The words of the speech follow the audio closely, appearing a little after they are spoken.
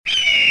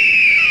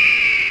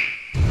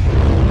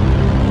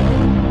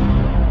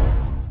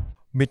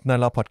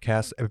Midnight Love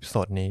Podcast เอพิโซ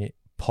ดนี้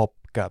พบ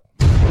กับ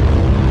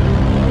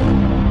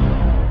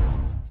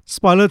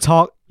Spoiler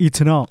Talk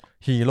Eternal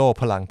ฮีโร่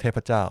พลังเทพ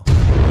เจ้า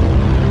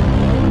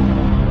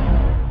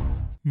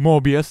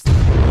Mobius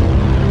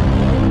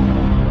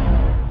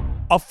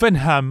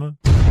Oppenheimer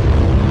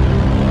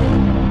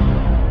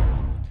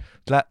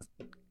และ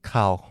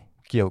ข่าว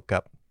เกี่ยวกั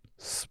บ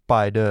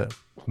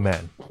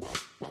Spider-Man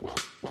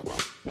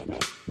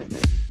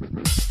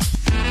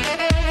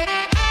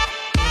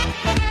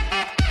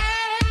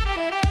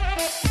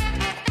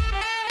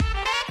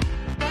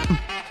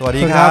สวัส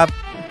ดีครับ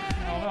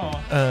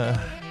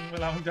เว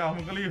ลามึงจะเอา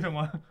มึงก็รีบจัง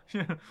วะ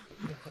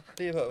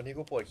รีบเถอะวันนี้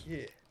กูปวดขี้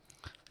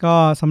ก็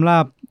สำหรั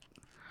บ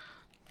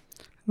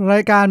รา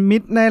ยการ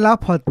Midnight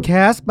Love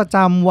Podcast ประจ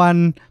ำวัน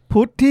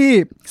พุธที่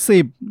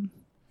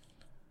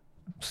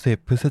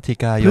10 พฤศจิ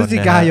กา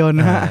ยน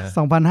นะฮะ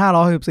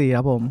2564ค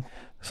รับผม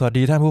สวัส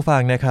ดีท่านผู้ฟั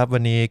งนะครับวั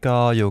นนี้ก็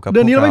อยู่กับเดื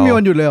อนนี้เราไม่มี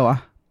วันหยุดเลยเหรอ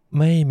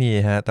ไม่มี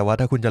ฮะแต่ว่า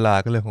ถ้าคุณจะลา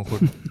ก็เรื่องของคุณ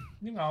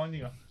นี่เอาจ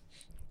ริงเหรอ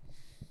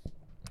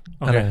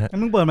โอเคงั้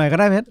นมึงเปิดใหม่ก็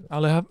ได้เพชรเอา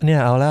เลยครับเนี่ย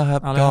เอาแล้วครั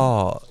บ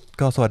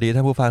ก็สวัสดีท่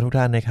านผู้ฟังทุก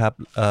ท่านนะครับ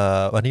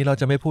วันนี้เรา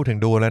จะไม่พูดถึง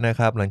ดูแล้วนะ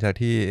ครับหลังจาก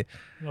ที่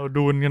เรา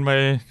ดูนกันไป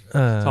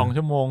2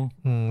 ชั่วโมง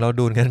เรา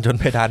ดูนกันจน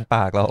เพดานป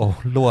ากเรา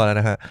รั่วแล้ว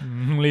นะฮะ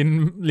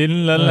ลิ้น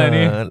แล้วอะไร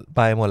นี่ไ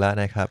ปหมดแล้ว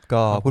นะครับ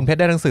ก็คุณเพชร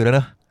ได้หนังสือแล้วเน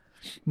อะ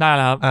ได้แ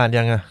ล้วครับอ่าน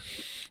ยัง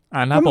อ่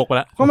านหน้าปกไปแ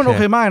ล้วก็มันโอเ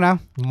คมากนะ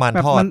มัน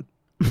ทอด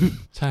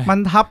ใช่มัน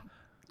ทับ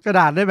กระ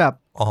ดาษได้แบบ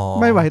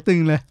ไม่ไหวตึง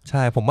เลยใ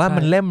ช่ผมว่า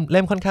มันเ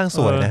ล่มค่อนข้างส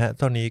วยนะฮะ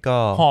ตอนนี้ก็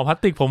ห่อพลาส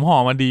ติกผมห่อ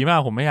มาดีมาก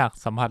ผมไม่อยาก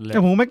สัมผัสเลยแ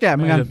ต่ผมไม่แกะเห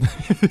มือนกัน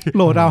โ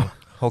หลดเอา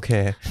โอเค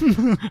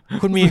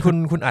คุณมี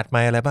คุณอัดไม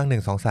ค์อะไรบ้าง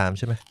1 2 3ใ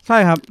ช่ไหมใช่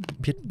ครับ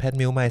แพท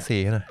มิวไมค์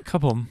4นะครั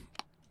บผม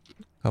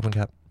ขอบคุณ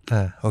ครับ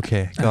โอเค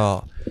ก็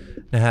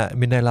นะฮะ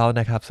มินไนท์เล่า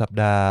นะครับสัป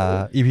ดาห์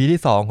EP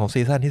ที่2ของ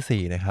ซีซั่น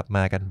ที่4นะครับม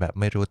ากันแบบ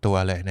ไม่รู้ตัว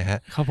เลยนะฮะ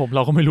ครับผมเร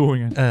าก็ไม่รู้เหมือ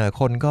นกัน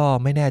คนก็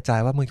ไม่แน่ใจ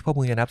ว่าพวก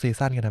มึงจะนับซี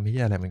ซั่นกันทำ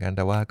ที่อะไรเหมือนกันแ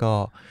ต่ว่าก็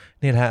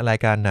นี่นะฮะราย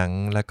การหนัง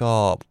แล้วก็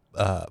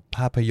ภ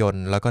าพยนต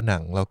ร์แล้วก็หนั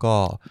งแล้วก็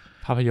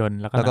ภาพยนตร์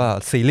แล้วก็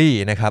ซีรีส์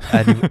นะครับ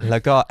แล้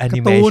วก็แอ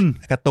นิเมชั่น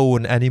การ์ตูน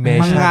แอนิเม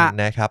ชั่น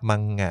นะครับมั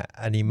งงะ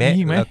อนิเมะ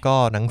แล้วก็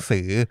หนัง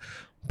สือ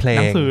เพล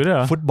ง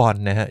ฟุตบอล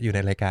นะฮะอยู่ใน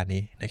รายการ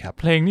นี้นะครับ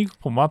เพลงนี่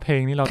ผมว่าเพล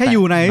งนี่เราแค่อ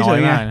ยู่ในเฉ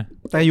ยๆไง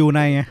แต่อยู่ใน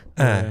ไง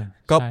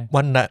ก็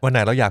วันไหน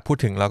เราอยากพูด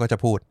ถึงเราก็จะ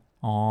พูด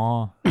อ๋อ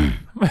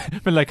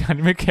เป็นรายการ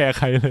ที่ไม่แคร์ใ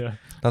ครเลย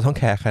เราต้อง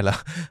แคร์ใครล่ะ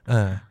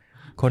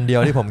คนเดีย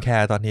วที่ผมแค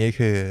ร์ตอนนี้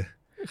คือ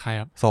ใคร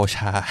ครับโซช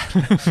า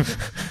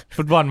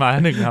ฟุตบอลมา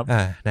หนึ่งครับ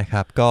นะค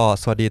รับก็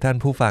สวัสดีท่าน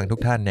ผู้ฟังทุก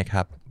ท่านนะค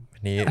รับวั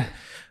นนี้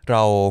เร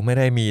าไม่ไ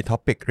ด้มีท็อ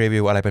ปิกรีวิ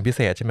วอะไรเป็นพิเ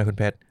ศษใช่ไหมคุณ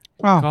เพชร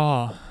ก็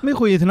ไม่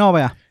คุยEternalไป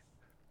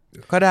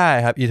ก็ได้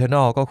ครับ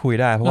Eternal ก็คุย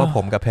ได้เพราะว่าผ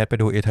มกับเพชรไป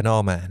ดู Eternal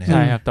มาใ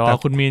ช่ครับแต่ว่า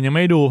คุณมีนยังไ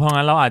ม่ดูเพราะ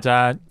งั้นเราอาจจะ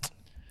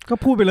ก็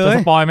พูดไปเลยส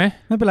ปอยไหม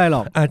ไม่เป็นไรหร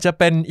อกอาจจะ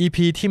เป็น EP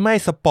ที่ไม่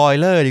สปอย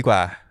เลอร์ดีกว่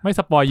าไม่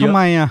สปอยเยอะทำ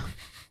ไม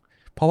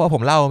เพราะว่าผ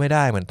มเล่าไม่ไ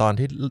ด้เหมือนตอน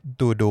ที่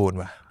ดูน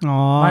ว่ะ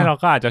ไม่เรา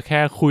ก็อาจจะแค่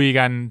คุย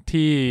กัน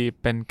ที่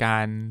เป็นกา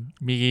ร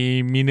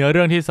มีเนื้อเ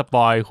รื่องที่สป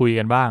อยคุย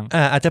กันบ้าง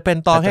อาจจะเป็น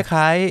ตอนค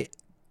ล้าย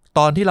ๆต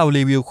อนที่เรา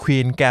รีวิว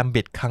Queen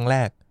Gambit ครั้งแร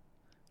ก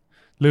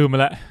ลืมไป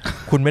แล้ว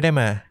คุณไม่ได้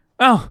มา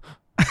อ้าว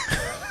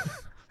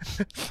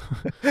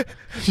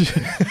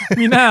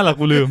มีหน้าหรอ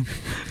กูลืม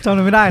จ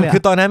ำไม่ได้เลยคื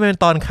อตอนนั้นเป็น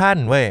ตอนขั้น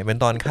เว้ยเป็น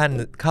ตอนขั้น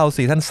เข้า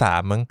ซีซั่น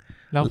3มั้ง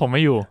แล้วผมไ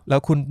ม่อยู่แล้ว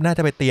คุณน่าจ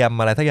ะไปเตรียม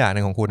อะไรสักอย่างนึ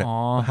งของคุณ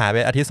หาไป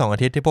อาทิตย์2 อา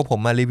ทิตย์ที่พวกผม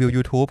มารีวิว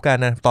YouTube กัน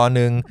นะตอน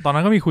นึงตอน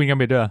นั้นก็มีคุยกัน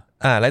ไปด้วย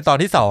แล้วตอน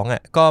ที่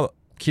2ก็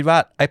คิดว่า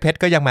ไอ้เพชร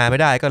ก็ยังมาไม่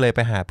ได้ก็เลยไป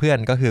หาเพื่อน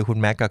ก็คือคุณ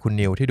แม็กกับคุณ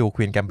นิวที่ดู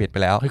Queen Gambit ไป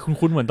แล้วเฮ้ย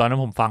คุ้นๆเหมือนตอนนั้น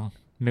ผมฟัง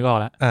นึกออก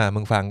แล้วมึ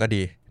งฟังก็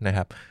ดีนะค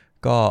รับ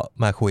ก็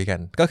มาคุยกัน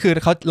ก็คือ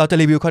เราจะ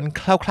รีวิวคน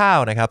คร่าว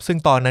ๆนะครับซึ่ง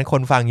ตอนนั้นค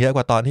นฟังเยอะก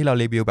ว่าตอนที่เรา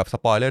รีวิวแบบส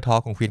ปอยเลอร์ทอล์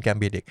กของ Queen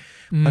Gambit อีก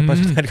เพราะ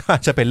ฉะนั้นก็อา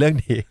จจะเป็นเรื่อง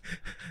ดี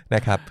น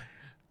ะครับ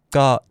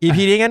ก็ EP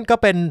นี้งั้นก็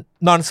เป็น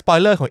non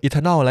spoiler ของ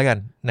Eternal แล้วกัน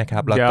นะครั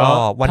บแล้วก็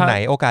วันไหน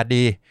โอกาส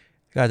ดี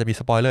ก็อาจจะมี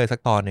สปอยเลอร์สัก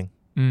ตอนนึง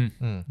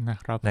นะ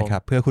ครั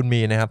บเพื่อคุณ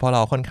มีนะครับเพราะเร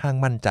าค่อนข้าง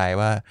มั่นใจ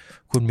ว่า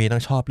คุณมีต้อ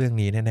งชอบเรื่อง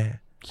นี้แน่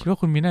ๆคิดว่า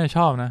คุณมีน่าจะช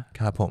อบนะ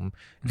ครับผม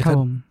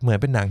เหมือน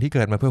เป็นหนังที่เ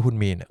กิดมาเพื่อคุณ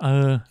มีน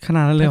ขน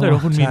าดนั้นเลยถ้าเกิดว่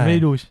าคุณมีนไม่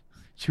ดู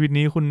ชีวิต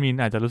นี้คุณมีน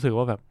อาจจะรู้สึก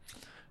ว่าแบบ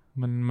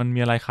มันมี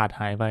อะไรขาด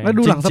หายไปแล้ว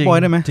ดูหลังสปอย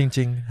ได้ไหมจ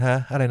ริงๆฮะ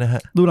อะไรนะฮ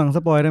ะดูหลังส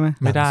ปอยได้ไหม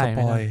ไม่ได้ส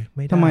ปอยไ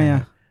ม่ได้ทำไม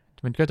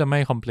มันก็จะไม่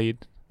complete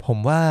ผม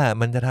ว่า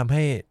มันจะทำใ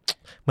ห้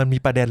มันมี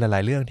ประเด็นหล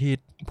ายๆเรื่องที่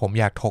ผม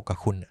อยากถกกับ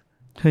คุณ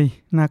เฮ้ย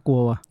น่ากลัว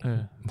ว่ะ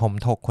ผม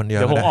ถกคนเดียว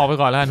เดี๋ยวผมออกไป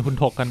ก่อนแล้วคุณ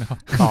ถกกันครับ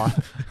ต่อ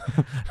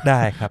ได้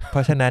ครับเพร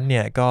าะฉะนั้นเ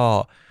นี่ยก็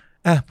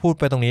พูด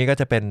ไปตรงนี้ก็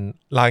จะเป็น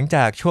หลังจ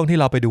ากช่วงที่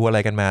เราไปดูอะไร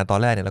กันมาตอน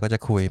แรกเนี่ยเราก็จะ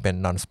คุยเป็น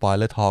non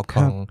spoiler talk ข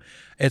อง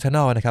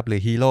Eternal นะครับหรือ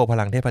ฮีโร่พ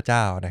ลังเทพเจ้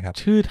านะครับ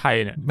ชื่อไทย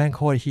เนี่ยแม่งโ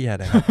คตรเหี้ย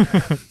นะครับ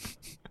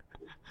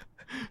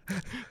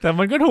แต่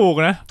มันก็ถูก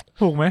นะ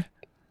ถูกไหม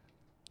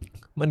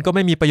มันก็ไ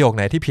ม่มีประโยคไ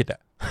หนที่ผิด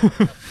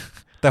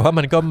แต่ว่า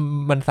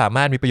มันสาม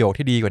ารถมีประโยค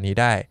ที่ดีกว่านี้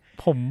ได้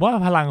ผมว่า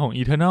พลังของ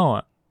Eternal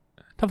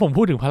ถ้าผม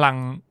พูดถึงพลัง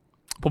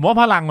ผมว่า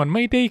พลังมันไ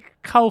ม่ได้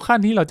เข้าขั้น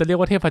ที่เราจะเรียก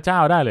ว่าเทพเจ้า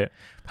ได้เลย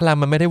พลัง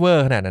มันไม่ได้เวอ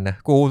ร์ขนาดนั้นนะ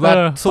กูว่า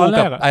สู้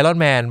กับไอรอน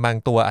แมนบาง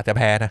ตัวอาจจะแ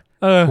พ้นะ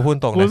กูพูด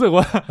ตรงนะรู้สึก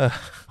ว่า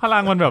พลั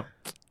งมันแบบ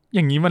อ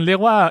ย่างนี้มันเรียก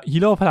ว่าฮี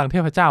โร่พลังเท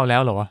พเจ้าแล้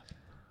วเหรอวะ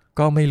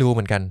ก็ไม่รู้เห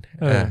มือนกัน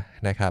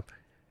นะครับ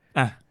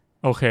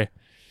โอเค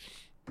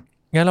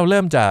งั้นเราเ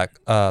ริ่มจาก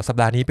สัป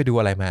ดาห์นี้ไปดู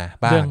อะไรมา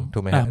บ้างถู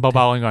กไหมครับเบ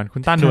าๆกันก่อนคุ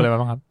ณตั้นดูอะไรมา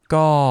บ้างครับ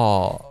ก็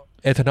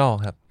Eternal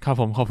ครับครับ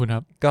ผมขอบคุณค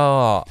รับก็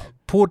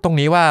พูดตรง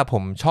นี้ว่าผ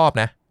มชอบ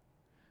นะ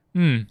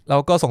เรา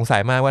ก็สงสั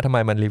ยมากว่าทำไม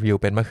มันรีวิว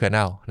เป็นมะเขือเ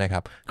น่านะครั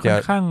บค่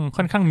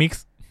อนข้างมิก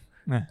ซ์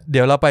เ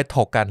ดี๋ยวเราไปถ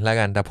กกันแล้ว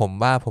กันแต่ผม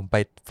ว่าผมไป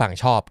ฝั่ง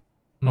ชอบ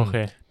โอเค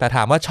แต่ถ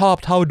ามว่าชอบ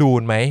เท่าดู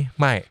นไหม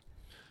ไม่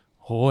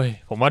โอ้ย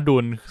ผมว่าดู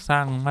นสร้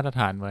างมาตร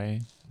ฐานไว้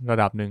ระ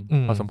ดับหนึ่ง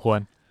พอสมควร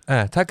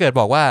ถ้าเกิด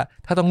บอกว่า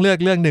ถ้าต้องเลือก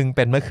เรื่องนึงเ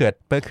ป็นมะเ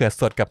ขือ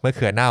สดกับมะเ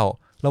ขือเน่า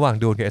ระหว่าง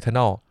ดูนกับ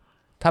Eternal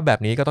ถ้าแบบ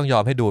นี้ก็ต้องยอ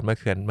มให้ดูนมะ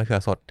เขือ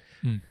สด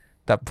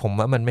แต่ผม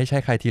ว่ามันไม่ใช่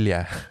ใครทีเหลีย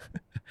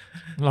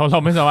เร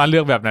าไม่สามารถเลื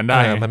อกแบบนั้นได้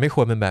มันไม่ค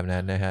วรเป็นแบบนั้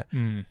นนะฮะ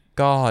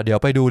ก็เดี๋ยว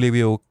ไปดูรี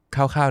วิวค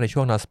ร่าวๆในช่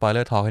วง Non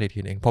Spoiler Talk กันอีก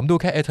ทีนึงผมดู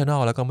แค่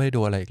Eternal แล้วก็ไม่ได้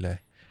ดูอะไรอีกเลย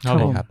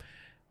ครับ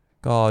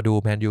ก็ดู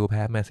แมนยูแ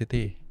พ้แมนซิ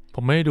ตี้ผ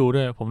มไม่ได้ดูด้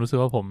วยผมรู้สึก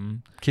ว่าผม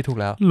คิดถูก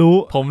แล้ว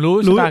ผมรู้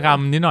ชะตากรร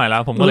มนิดหน่อยแล้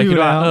วผมก็เลยคิด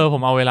ว่าผ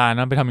มเอาเวลา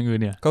นั้นไปทำอย่างอื่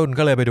นเนี่ย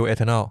ก็เลยไปดู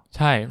Eternal ใ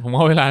ช่ผมเ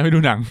อาเวลาไปดู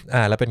หนัง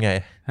แล้วเป็นไง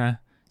ฮะ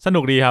สนุ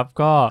กดีครับ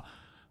ก็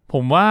ผ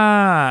มว่า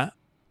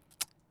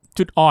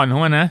จุดอ่อนขอ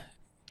งมันนะ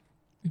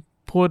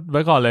พูดไ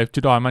ว้ก่อนเลย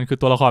จุดอ่อนมันคือ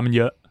ตัวละครมันเ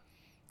ยอะ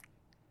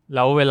แ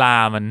ล้วเวลา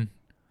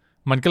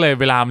มันก็เลย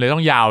เวลาเลยต้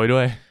องยาวไปด้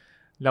วย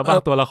แล้วบา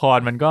งตัวละคร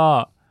มัน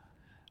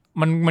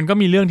ก็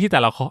มีเรื่องที่แ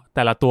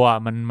ต่ละตัว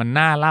มัน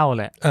น่าเล่า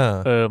แหละ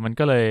มัน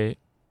ก็เลย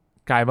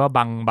กลายว่า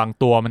บาง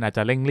ตัวมันอาจจ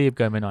ะเร่งรีบเ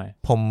กินไปหน่อย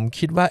ผม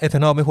คิดว่า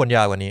Eternal ไม่ควรย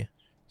าวกว่านี้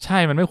ใช่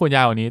มันไม่ควรย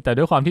าวกว่านี้แต่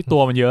ด้วยความที่ตั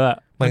วมันเยอะ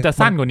มันจะ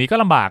สั้นกว่านี้ก็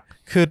ลำบาก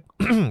คือ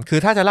คือ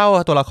ถ้าจะเล่า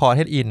ตัวละครใ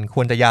ห้อินค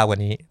วรจะยาวกว่า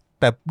นี้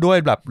แต่ด้วย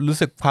แบบ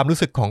ความรู้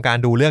สึกของการ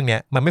ดูเรื่องเนี้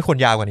ยมันไม่ควร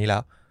ยาวกว่านี้แล้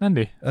วนั่น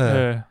ดิ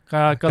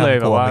ก็เลย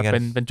แบบว่า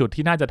เป็นจุด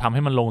ที่น่าจะทำใ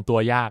ห้มันลงตัว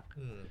ยาก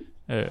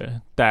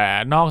แต่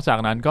นอกจาก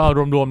นั้นก็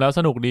รวมๆแล้วส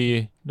นุกดี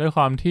ด้วยค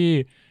วามที่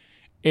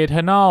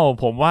Eternal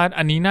ผมว่า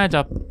อันนี้น่าจ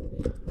ะ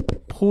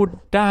พูด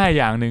ได้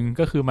อย่างหนึ่ง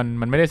ก็คือ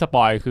มันไม่ได้สป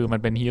อยคือมัน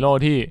เป็นฮีโร่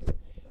ที่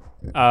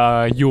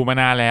อยู่มา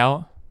นานแล้ว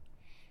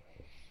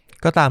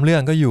ก็ตามเรื่อ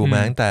งก็อยู่มา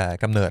ตั้งแต่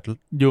กำเนิ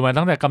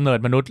ด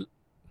มนุษย์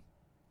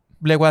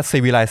เรียกว่า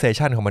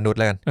civilization ของมนุษย์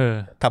แล้วกัน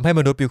ทำให้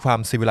มนุษย์มีความ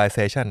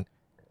civilization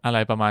อะไร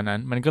ประมาณนั้น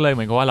มันก็เลยเห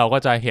มือนกับว่าเราก็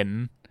จะเห็น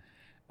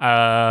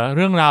เ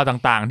รื่องราว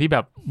ต่างๆที่แบ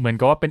บเหมือน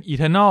กับว่าเป็น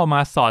Eternal ม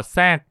าสอดแท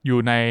รกอยู่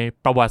ใน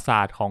ประวัติศ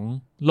าสตร์ของ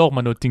โลกม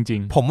นุษย์จริ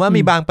งๆผมว่า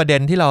มีบางประเด็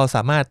นที่เราส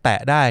ามารถแตะ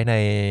ได้ใน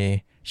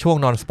ช่วง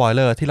non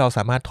spoiler ที่เราส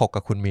ามารถถก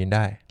กับคุณมีนไ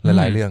ด้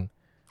หลายๆเรื่อง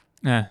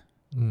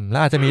แล้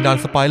วอาจจะมี non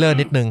spoiler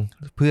นิดนึง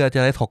เพื่อจะ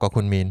ได้ถกกับ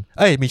คุณมีน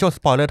มีช่วง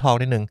spoiler talk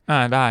นิดนึง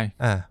ได้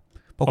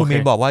เพราะคุณมี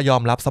นบอกว่ายอ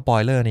มรับ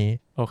spoiler นี้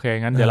โอเค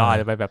งั้นเดี๋ยวเราอาจ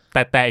จะไปแบบ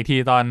แตะอีกที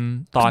ต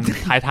อน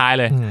ท้ายๆ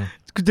เลย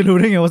กูจะรู้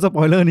ได้ไงว่าสป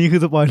อยเลอร์นี้คื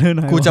อสปอยเลอร์ไห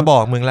นกูจะบอ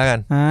กมึงแล้วกัน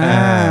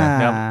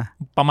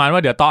ประมาณว่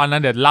าเดี๋ยวตอนนั้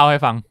นเดี๋ยวเล่าให้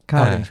ฟัง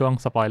ถึงช่วง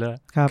สปอยเลอร์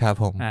ครับ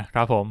ผมค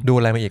รับผมดู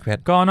อะไรมาอีกเพช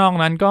รก็นอก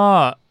นั้นก็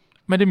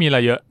ไม่ได้มีอะไร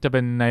เยอะจะเป็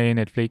นใน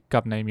Netflix กั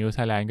บใน Muse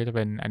Thailand ก็จะเ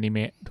ป็นอนิเม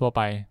ะทั่วไ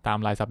ปตาม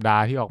รายสัปดา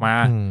ห์ที่ออกมา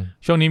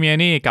ช่วงนี้มี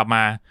นี่กลับม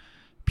า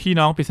พี่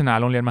น้องปริศนา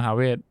โรงเรียนมหาเ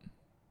วท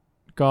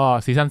ก็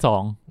ซีซั่น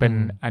2เป็น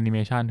แอนิเม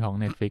ชันของ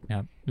Netflix นะค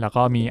รับแล้ว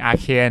ก็มี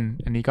Arcane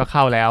อันนี้ก็เข้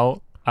าแล้ว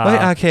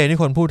Arcane นี่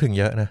คนพูดถึง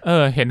เยอะนะ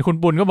เห็นคุณ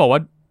ปุณก็บอกว่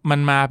ามัน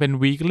มาเป็น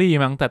weekly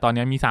มั้งแต่ตอน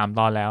นี้มี3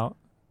ตอนแล้ว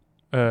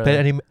เป็น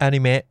อนิ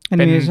เมะ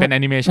เป็นแอ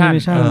นิเมชัน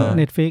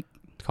Netflix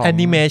แอ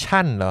นิเมชั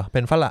นเหรอเ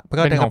ป็นฝรั่งเ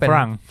ป็นของฝ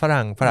รั่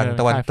ง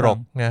ตะวันตก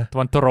นะตะ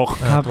วันตก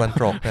ตะวัน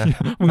ตกนะ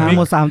มาห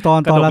มด3ตอน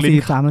ตอนละ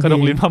43นาทีกระด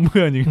กลิ้นพั่มเ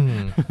พื่อนจริง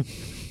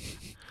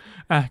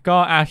ก็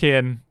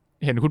Arcane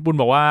เห็นคุณปุณ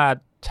บอกว่า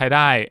ใช้ไ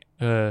ด้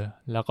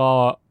แล้วก็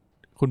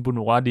คุณปุณ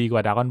บอกว่าดีกว่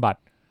า Dragon Ball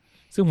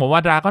ซึ่งผมว่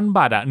า Dragon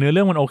Ball เนื้อเ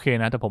รื่องมันโอเค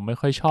นะแต่ผมไม่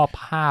ค่อยชอบ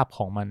ภาพข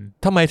องมัน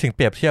ทำไมถึงเป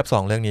รียบเทียบ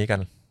2เรื่องนี้กั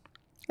น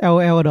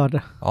LL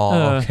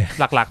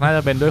หลักๆน่าจ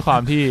ะเป็นด้วยควา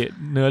มที่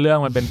เนื้อเรื่อง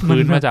มันเป็น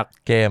พื้นมาจาก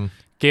เกม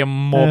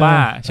โมบ้า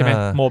ใช่ไหม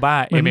โมบ้า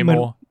MMO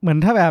เหมือน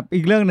ถ้าแบบ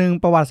อีกเรื่องนึง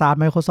ประวัติศาสตร์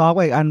Microsoft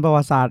กับอีกอันประ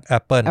วัติศาสตร์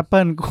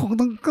Apple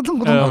ก็ต้อง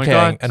มัน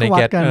ก็วั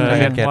ดกัน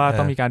ว่า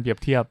ต้องมีการเปรียบ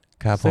เทียบ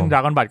ซึ่ง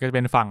Dragon Ball ก็จะเ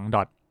ป็นฝั่งด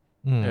อท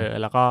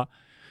แล้วก็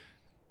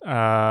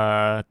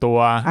ตัว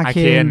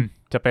Arcane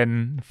จะเป็น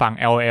ฝั่ง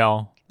LL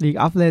League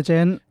of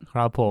Legends ค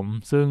รับผม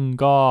ซึ่ง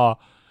ก็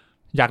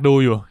อยากดู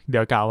อยู่เดี๋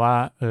ยวกล่าวว่า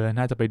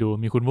น่าจะไปดู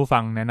มีคุณผู้ฟั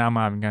งแนะนำ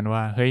มาเหมือนกันว่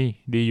าเฮ้ย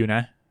ดีอยู่น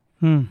ะ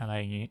อะไร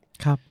อย่างงี้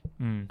ครับ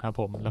ครับ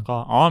ผมแล้วก็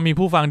มี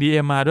ผู้ฟัง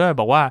DM มาด้วย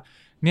บอกว่า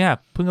เนี่ย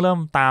เพิ่งเริ่ม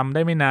ตามไ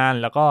ด้ไม่นาน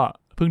แล้วก็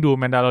เพิ่งดู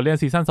Mandalorian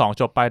ซีซั่น2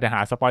จบไปแต่หา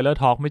Spoiler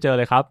Talk ไม่เจอ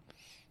เลยครับ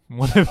ผม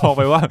ก็เลยบอกไ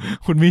ปว่า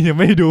คุณมียัง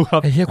ไม่ดูครั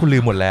บไอ้เหี้ยคุณลื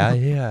มหมดแล้วไอ้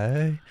เหี้ย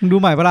มึงดู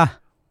ใหม่ปะล่ะ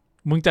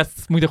มึง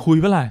จะคุย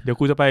ปะล่ะเดี๋ยว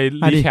กูจะไป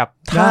รีแคป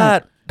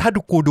ถ้า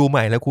กูดูให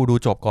ม่แล้วกูดู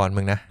จบก่อน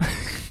มึงนะ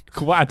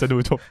คือว่าอาจจะดู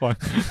จบก่อน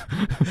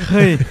เ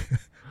ฮ้ย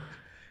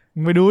มึ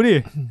งไปดูดิ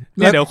เ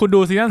นี่ยเดี๋ยวคุณดู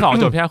ซีซั่น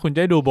2จบใช่ไหมคุณจะ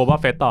ได้ดูโบบ้า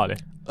เฟตต่อเลย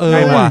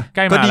ว่ะ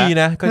ก็ดี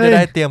นะก็จะไ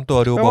ด้เตรียมตัว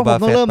ดูโบบ้า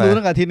เฟตต้องเริ่มดู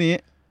ตั้งแต่อาทิตย์นี้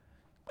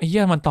ไอ้เหี้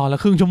ยมันตอนละ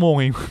ครึ่งชั่วโมง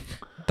เอง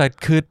แต่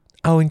คือ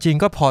เอาจริง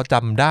ๆก็พอจ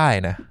ำได้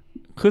นะ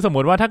คือสมม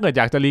ติว่าถ้าเกิดอ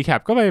ยากจะรีแค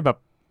ปก็ไปแบบ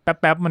แ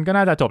ป๊บๆมันก็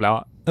น่าจะจบแล้ว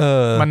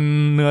มัน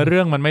เนื้อเรื่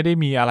องมันไม่ได้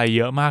มีอะไรเ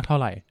ยอะมากเท่า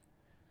ไหร่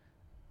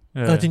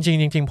จ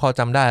ริงพอ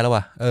จำได้แล้ว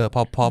ว่ะ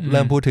พอเ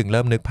ริ่มพูดถึงเ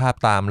ริ่มนึกภาพ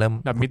ตามเริ่ม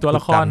แบบมีตัวล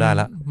ะครได้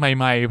แล้วใ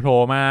หม่ๆโผล่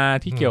มา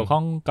ที่เกี่ยวข้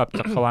องกับ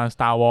จักรวาล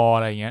Star Wars อ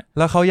ะไรเงี้ยแ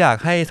ล้วเขาอยาก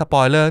ให้สป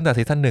อยเลอร์ตั้งแต่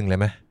ซีซั่น1เลย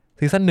ไหม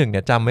ซีซั่น1เ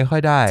นี่ยจำไม่ค่อ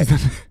ยได้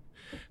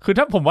คือ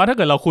ถ้าผมว่าถ้าเ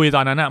กิดเราคุยต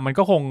อนนั้นอ่ะมัน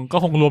ก็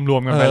คงรว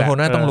มๆกันไปแหละคง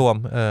น่าต้องรวม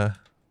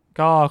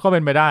ก็เป็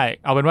นไปได้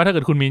เอาเป็นว่าถ้าเ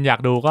กิดคุณมีนอยา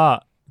กดูก็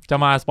จะ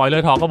มาสปอยเลอ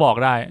ร์ทอล์กก็บอก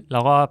ได้แล้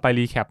วก็ไป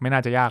รีแคปไม่น่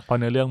าจะยากเพราะ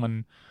เนื้อเรื่องมัน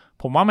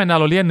ผมว่าแมนดา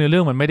โลเรียนเนื้อเรื่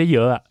องมันไม่ได้เย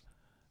อะอ่ะ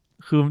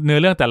คือเนื้อ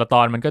เรื่องแต่ละต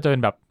อนมันก็จะเป็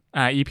นแบบ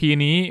EP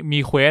นี้มี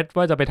เควส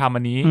ว่าจะไปทำ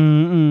อันนี้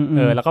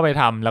แล้วก็ไป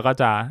ทำแล้วก็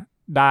จะ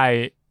ได้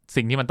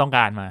สิ่งที่มันต้องก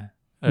ารมา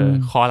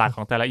คอหลักข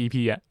องแต่ละ EP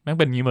อ่ะแม่ง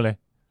เป็นงี้หมดเลย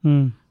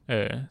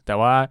แต่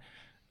ว่า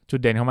จุด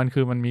เด่นของมัน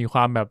คือมันมีคว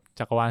ามแบบ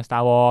จักรวาล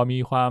Star Wars มี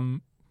ความ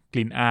ก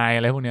ลิ่นอายอ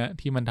ะไรพวกเนี้ย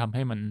ที่มันทำใ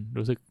ห้มัน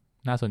รู้สึก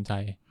น่าสนใจ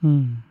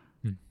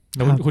แ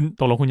ล้วคุณ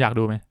ตกลงคุณอยาก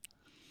ดูไหม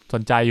ส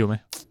นใจอยู่ไหม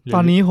ต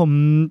อนนี้ผม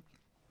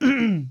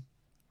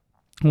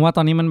ผมว่าต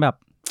อนนี้มันแบบ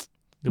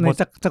ใน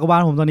จักรวา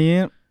ลผมตอนนี้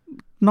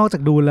นอกจา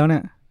กดูแล้วเนี่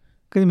ย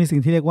ก็จะมีสิ่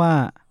งที่เรียกว่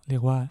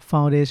า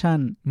foundation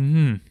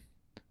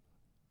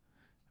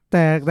แ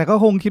ต่ก็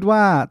คงคิดว่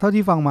าเท่า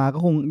ที่ฟังมาก็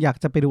คงอยาก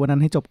จะไปดูอันนั้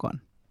นให้จบก่อน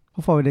เพร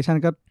าะ foundation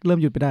ก็เริ่ม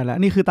หยุดไปได้แล้ว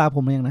นี่คือตาผ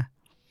มเองนะ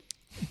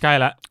ใกล้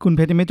ละคุณเพ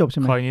ชรยังไม่จบใช่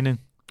ไหมคอยนิดนึง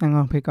เอ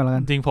าเพชรก่อนแล้วกั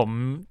นจริงผม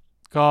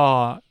ก็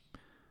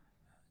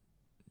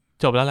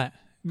จบแล้วแหละ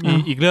มี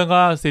อีกเรื่อง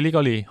ก็ซีรีส์เก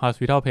าหลี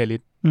Hospital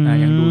Playlist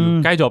ยังดู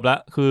ใกล้จบแล้ว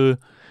คือ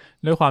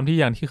ด้วยความที่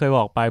อย่างที่เคยบ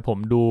อกไปผม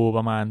ดูป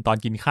ระมาณตอน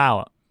กินข้าว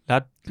แ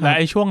ละไ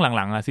อ้ช่วงห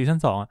ลังๆซีซั่น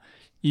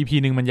2 EP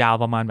นึงมันยาว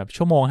ประมาณแบบ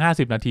ชั่วโมง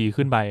50 นาที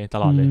ขึ้นไปต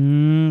ลอดเลย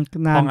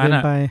นานเกิน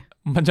ไป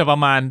มันจะประ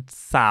มาณ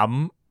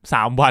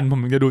3 วันผม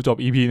ถึงจะดูจบ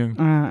EP นึง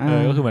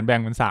ก็คือเหมือนแบ่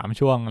งเป็น3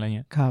ช่วงอะไรเ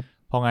งี้ยครับ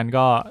เพราะงั้น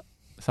ก็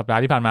สัปดาห์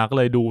ที่ผ่านมาก็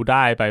เลยดูไ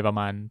ด้ไปประ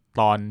มาณ2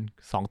 ตอน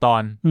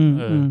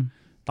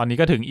ตอนนี้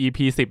ก็ถึง EP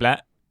 10แล้ว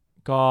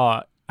ก็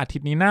อาทิต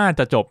ย์นี้น่า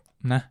จะจบ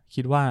นะ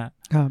คิดว่า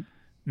ครับ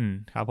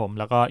ครับผม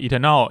แล้วก็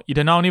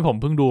Eternal นี่ผม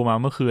เพิ่งดูมา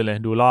เมื่อคืนเลย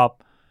ดูรอบ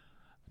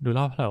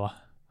อะไรวะ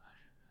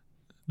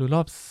ดูร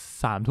อบ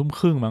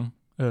 3:30 มั้ง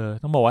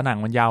ต้องบอกว่าหนัง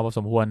มันยาวพอส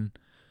มควร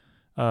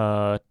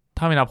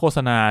ถ้าไม่นับโฆษ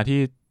ณาที่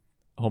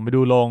ผมไป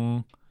ดูลง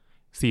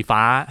สี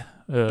ฟ้า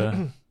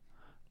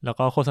แล้ว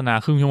ก็โฆษณา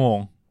ครึ่งชั่วโมง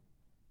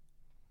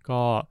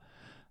ก็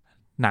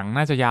หนัง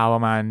น่าจะยาวปร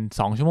ะมาณ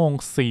2 ชั่วโมง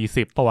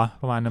 40ป่ะวะ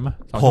ประมาณนั้นมั้ย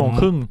2 ชั่วโมง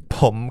ครึ่ง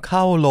ผมเ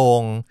ข้าโร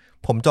ง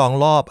ผมจอง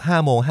รอบ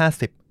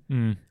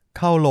 5:50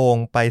 เข้าโรง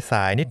ไปส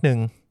ายนิดนึง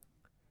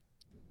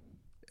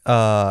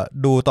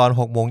ดูตอน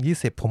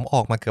 6:20 ผมอ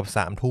อกมาเกือบ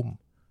 3 ทุ่ม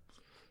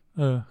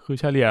คือ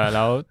เฉลี่ยแ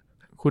ล้ว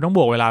คุณต้องบ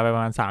วกเวลาไปปร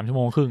ะมาณ3 ชั่วโ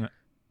มงครึ่งอ่ะ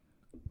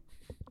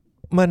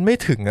มันไม่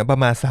ถึงอ่ะประ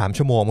มาณ3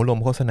 ชั่วโมงรวม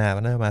โฆษณามั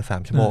นน่าประมาณ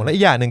3 ชั่วโมงและอี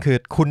กอย่างนึงคือ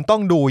คุณต้อ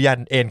งดูยั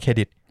นเอ็นเคร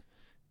ดิต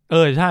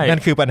ใช่นั่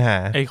นคือปัญหา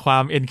ไอ้ควา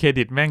มเอ็นเคร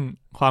ดิตแม่ง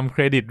ความเค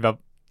รดิตแบบ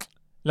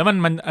แล้ว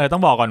มันต้อ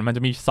งบอกก่อนมันจ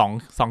ะมี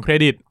2เคร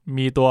ดิต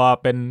มีตัว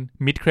เป็น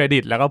มิดเครดิ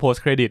ตแล้วก็โพส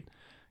เครดิต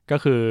ก็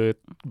คือ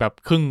แบบ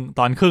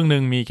ตอนครึ่งนึ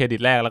งมีเครดิ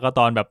ตแรกแล้วก็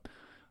ตอนแบบ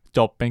จ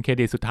บเป็นเคร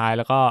ดิตสุดท้ายแ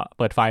ล้วก็เ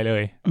ปิดไฟเล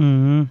ย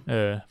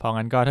เพราะ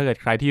งั้นก็ถ้าเกิด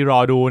ใครที่รอ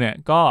ดูเนี่ย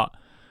ก็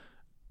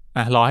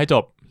รอให้จ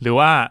บหรือ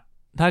ว่า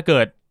ถ้าเกิ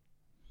ด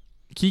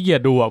ขี้เกีย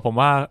จดูผม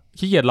ว่า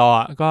ขี้เกียจรอ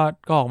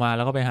ก็ออกมาแ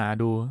ล้วก็ไปหา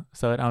ดูเ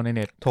ซิร์ชเอาในเ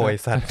น็ตโถย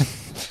สัตว์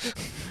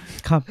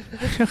ครับ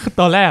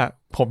ตอนแรก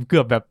ผมเกื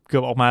อ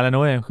บออกมาแล้วนะ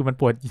เว้ยคือมัน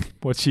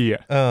ปวดฉี่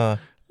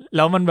แ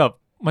ล้วมันแบบ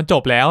มันจ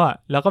บแล้ว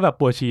แล้วก็แบบ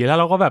ปวดฉี่แล้ว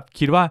เราก็แบบ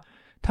คิดว่า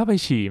ถ้าไป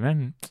ฉี่แม่ง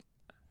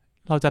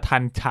เราจะทั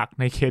นฉาก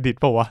ในเครดิต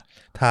ป่าววะ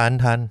ทั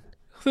น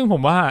ซึ่งผ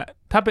มว่า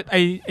ถ้าเป็นไ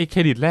อเคร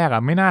ดิตแรก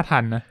ไม่น่าทั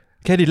นนะ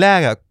เครดิตแรก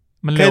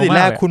มันเครดิตแ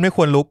รกคุณไม่ค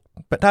วรลุก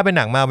ถ้าเป็นห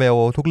นังมาเวล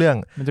ทุกเรื่อง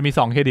มันจะมี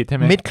2เครดิตใช่ไ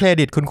หมมิดเคร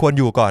ดิตคุณควร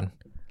อยู่ก่อน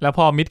แล้วพ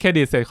อมิดเคร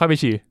ดิตเสร็จค่อยไป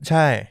ฉี่ใ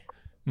ช่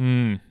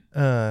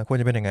ควร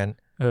จะเป็นอย่างนั้น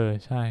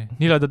ใช่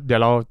นี่เดี๋ย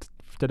วเรา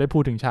จะได้พู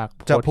ดถึงฉาก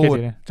จะพู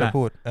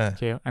ดโอ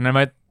เคอันนั้นม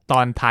าตอ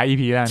นท้าย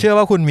EP แล้วเชื่อ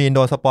ว่าคุณมีนโด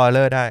นสปอยเล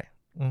อร์ได้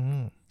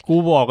กู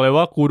บอกเลย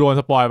ว่ากูโดน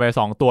สปอยไป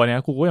2 ตัวเนี้ย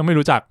กูก็ยังไม่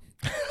รู้จัก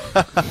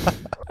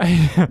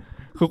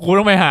คือกู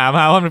ต้องไปหาม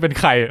าว่ามันเป็น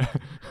ใคร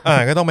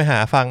ก็ต้องไปหา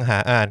ฟังหา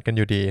อ่านกันอ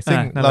ยู่ดีซึ่ง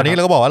ตอนนี้เร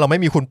าก็บอกว่าเราไม่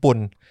มีคุณปุ่น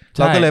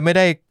เราก็เลยไม่ไ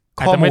ด้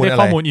ข้อมูลอะไร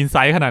ข้อมูลอินไซ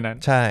ต์ขนาดนั้น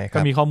ใช่ก็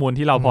มีข้อมูล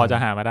ที่เราพอจะ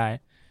หามาได้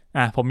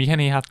ผมมีแค่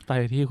นี้ครับไป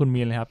ที่คุณ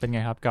มีนเลยครับเป็นไ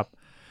งครับกับ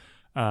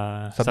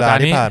สัปดาห์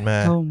ที่ผ่านมา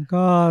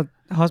ก็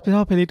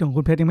Hospital Playlist ของ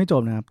คุณเพชรยังไม่จ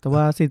บนะครับแต่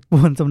ว่าสิทธิ์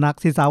ปุ่นสำนัก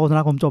สิทธิ์สาวสำ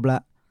นักผมจบแล้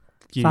ว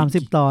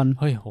30 ตอน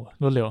เฮ้ยโห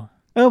รวดเร็ว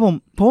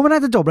ผมว่ามันน่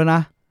าจะจบแล้วน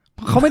ะ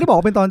เขาไม่ได้บอก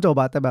ว่าเป็นตอนจบ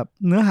แต่แบบ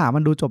เนื้อหามั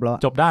นดูจบแล้ว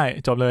จบได้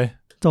จบเลย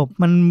จบ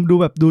มันดู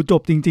แบบดูจ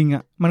บจริง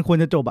ๆมันควร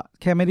จะจบ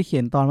แค่ไม่ได้เขี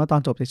ยนตอนว่าตอ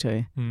นจบเฉย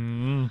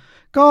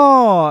ๆก็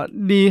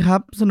ดีครั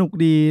บสนุก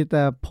ดีแ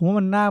ต่ผมว่า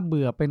มันน่าเ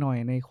บื่อไปหน่อย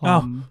ในควา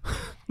ม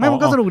ไม่มั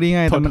นก็สนุกดีไ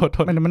งแ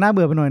ต่มันน่าเ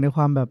บื่อไปหน่อยในค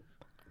วามแบบ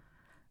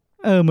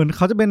เหมือนเ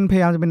ขาจะเป็นพย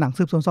ายามจะเป็นหนัง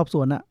สืบสวนสอบส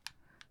วน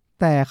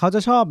แต่เขาจะ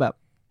ชอบแบบ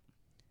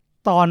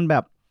ตอนแบ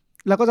บ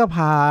แล้วก็จะพ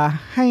า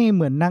ให้เ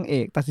หมือนนางเอ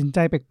กตัดสินใจ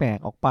แปลก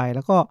ๆออกไปแ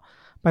ล้วก็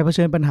ไปเผ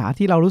ชิญปัญหา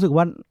ที่เรารู้สึก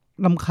ว่า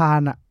รำคา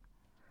ญอ่ะ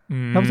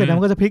แล้วเสร็จแล้ว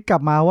มันก็จะพลิกกลั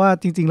บมาว่า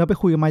จริงๆแล้วไป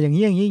คุยกันมาอย่าง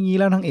นี้อย่างนี้อย่างนี้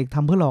แล้วนางเอกท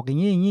ำเพื่อหลอกอย่า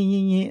งนี้อย่างนี้อ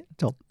ย่างนี้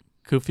จบ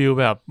คือฟีล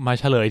แบบมา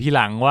เฉลยที่ห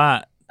ลังว่า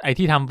ไอ้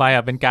ที่ทำไปอ่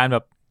ะเป็นการแบ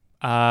บ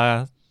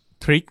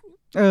ทริค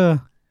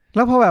แ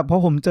ล้วพอ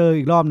ผมเจอ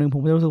อีกรอบนึงผ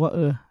มจะรู้สึกว่า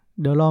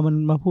เดี๋ยวรอมัน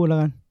มาพูดแล้ว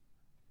กัน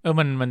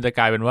มันจะ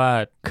กลายเป็นว่า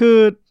คือ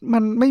มั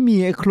นไม่มี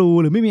ครู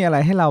หรือไม่มีอะไร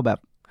ให้เราแบบ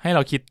ให้เร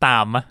าคิดตา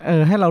มมั้ย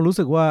ให้เรารู้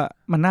สึกว่า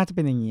มันน่าจะเ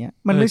ป็นอย่างนี้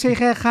มันไม่ใช่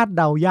แค่คาด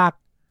เดายาก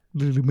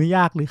หรือไม่ย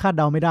ากหรือคาด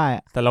เดาไม่ได้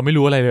แต่เราไม่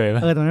รู้อะไรเลย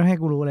แต่มันไม่ให้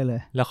กูรู้อะไรเล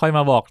ยแล้วค่อยม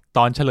าบอกต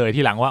อนเฉลย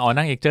ที่หลังว่าอ๋อ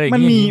นั่งเอกเจออย่าง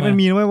นี้มัน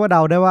มีว่าเด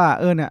าได้ว่า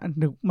เนี่ย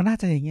มันน่า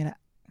จะอย่างนี้แหละ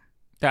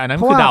แต่อันนั้น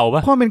คือเดาป่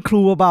ะเพราะเป็นค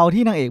รูเบา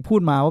ที่นางเอกพู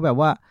ดมาว่าแบบ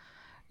ว่า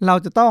เรา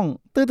จะต้อง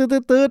ตื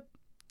ด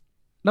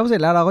แล้วเสร็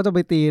จแล้วเราก็จะไป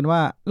ตีนว่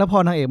าแล้วพอ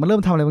นางเอกมันเริ่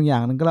มทำอะไรบางอย่า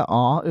งนึงก็แล้ว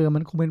มั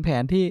นคงเป็นแผ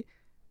นที่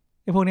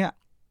ไอ้พวกเนี้ย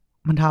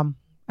มันท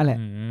ำอะไร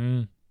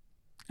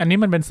อันนี้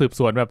มันเป็นสืบ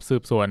สวนแบบสื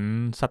บสวน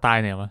สไต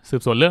ล์เนี่ยวะสื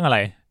บสวนเรื่องอะไร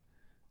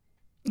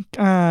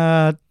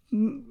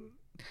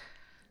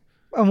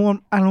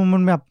อารมณ์มั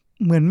นแบบ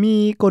เหมือนมี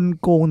กล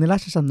โกงในรา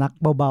ชสำนัก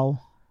เบา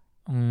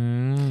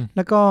ๆแ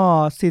ล้วก็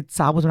ศิษย์ส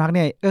าวผู้สำนักเ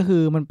นี่ยก็คื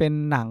อมันเป็น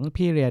หนัง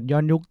พีเรียดย้อ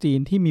นยุคจีน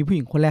ที่มีผู้ห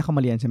ญิงคนแรกเข้าม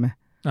าเรียนใช่ไหม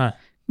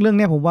เรื่องเ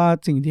นี้ยผมว่า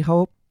สิ่งที่เขา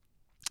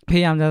พย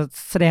ายามจะ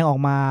แสดงออก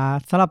มา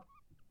สำหรับ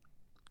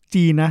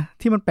จีนนะ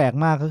ที่มันแปลก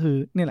มากก็คือ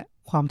นี่แหละ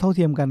ความเท่าเ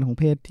ทียมกันของ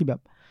เพศที่แบบ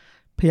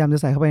พยายามจะ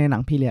ใส่เข้าไปในหนั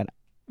งพีเรียด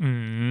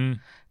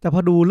แต่พ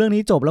อดูเรื่อง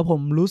นี้จบแล้วผม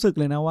รู้สึก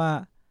เลยนะว่า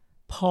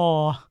พ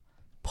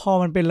อ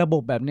มันเป็นระบ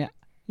บแบบเนี้ย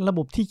ระบ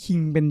บที่คิง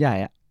เป็นใหญ่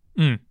อ่ะ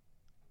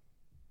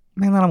แ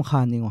ม่งน่ารำคา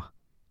ญจริงว่ะ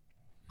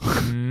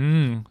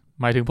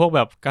หมายถึงพวกแ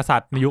บบกษัต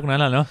ริย์ในยุคนั้น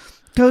แหละเนาะ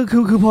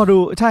คือพอดู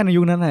ใช่ใน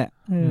ยุคนั้นแหละ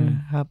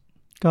ครับ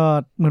ก็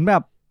เหมือนแบ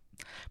บ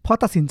พอ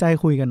ตัดสินใจ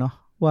คุยกันเนาะ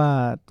ว่า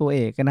ตัวเอ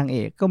กกับนางเอ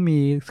กก็มี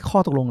ข้อ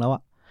ตกลงแล้วอ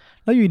ะ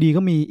แล้วอยู่ดี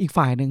ก็มีอีก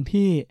ฝ่ายหนึ่ง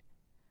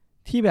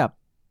ที่แบบ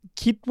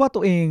คิดว่าตั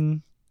วเอง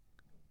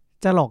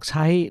จะหลอกใ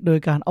ช้โดย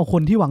การเอาค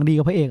นที่หวังดี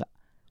กับพระเอกอะ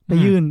ไป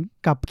ยื่น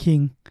กับคิง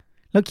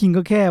แล้วคิง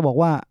ก็แค่บอก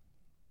ว่า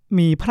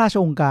มีพระราช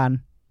องค์การ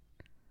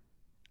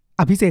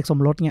อภิเษกสม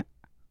รสเนี่ย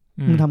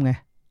มึงทำไง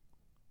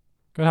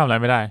ก็ทำอะไร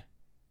ไม่ได้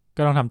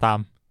ก็ต้องทำตาม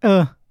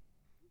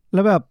แ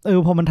ล้วแบบ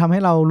พอมันทำให้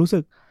เรารู้สึ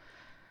ก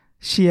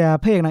เชียร์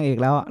พระเอกนางเอก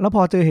แล้วแล้วพ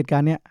อเจอเหตุกา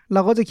รณ์เนี้ยเร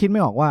าก็จะคิดไ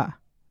ม่ออกว่า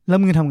แล้ว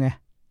มึงทำไง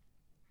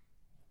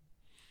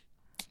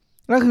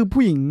แล้วคือ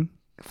ผู้หญิง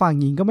ฝั่ง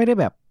หญิงก็ไม่ได้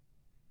แบบ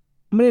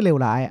ไม่ได้เลว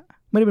ร้ายอ่ะ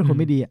ไม่ได้เป็นคน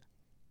ไม่ดีอ่ะ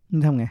มึ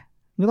งทำไง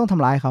มึงต้องท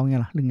ำร้ายเขาไง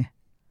ล่ะหรือไง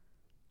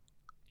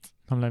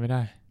ทำอะไรไม่ไ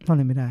ด้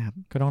ครับ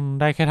ก็ต้อง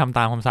ได้แค่ทำต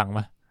ามคำสั่งม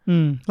า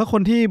แล้วค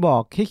นที่บอ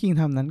กให้คิง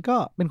ทำนั้นก็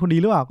เป็นคนดี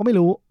หรือเปล่าก็ไม่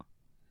รู้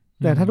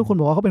แต่ถ้าทุกคน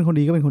บอกว่าเขาเป็นคน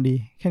ดีก็เป็นคนดี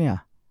แค่นี้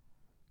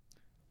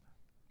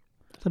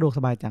สะดวกส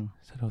บายจัง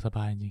สะดวกสบ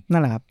ายจริงนั่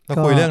นแหละครับก็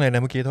คุยเรื่องอะไรน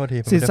ะเมื่อกี้โทษที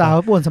ศิษย์สาว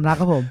ป่วนสำนัก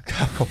ครับผมค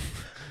รับผม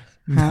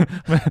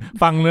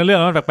ฟังเนื้อเรื่อง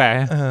มันแปลก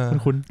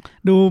ๆคุ้น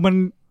ๆดูมัน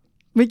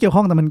ไม่เกี่ยวข้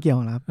องแต่มันเกี่ยว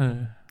ครับ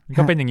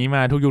ก็เป็นอย่างนี้ม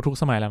าทุกยุคทุก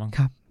สมัยแล้วมั้งค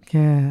รับ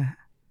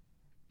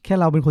แค่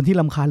เราเป็นคนที่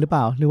รำคาญหรือเป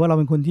ล่าหรือว่าเรา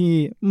เป็นคนที่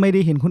ไม่ได้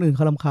เห็นคนอื่นเข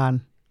ารำคาญ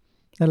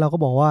แล้วเราก็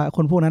บอกว่าค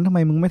นพวกนั้นทำไม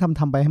มึงไม่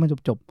ทำไปให้มัน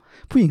จบ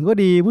ผู้หญิงก็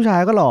ดีผู้ชาย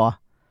ก็หล่อ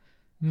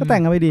ก็แต่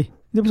งกันไปดี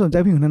จะไปสนใจ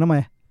ผู้หญิงนั้นทำไม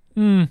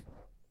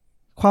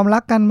ความรั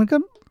กกันมันก็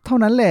เท่า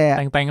นั้นแหละแ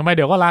ต่งกันไปเ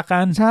ดี๋ยวก็รักกั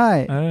นใช่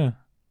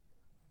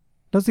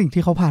แล้วสิ่ง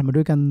ที่เขาผ่านมา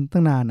ด้วยกันตั้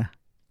งนานนะ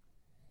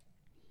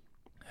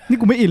นี่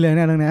กูไม่อินเลยเ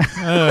นี่ยเรื่องนี้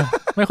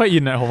ไม่ค่อยอิ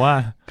นนะผมว่า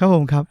ครับผ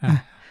มครับ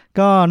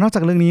ก็นอกจา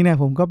กเรื่องนี้เนี่ย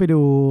ผมก็ไป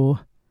ดู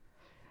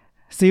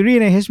ซีรี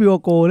ส์ใน HBO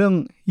Go เรื่อง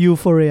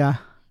Euphoria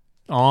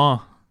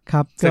ค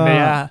รับก็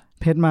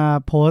เพจมา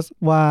โพสต์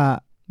ว่า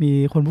มี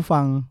คนผู้ฟั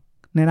ง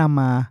แนะนำ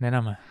มา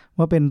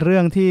ว่าเป็นเรื่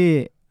องที่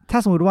ถ้า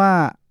สมมติว่า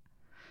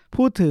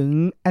พูดถึง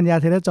อัญญา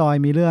เทเลจอย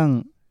มีเรื่อง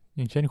อ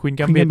ย่างเช่น Queen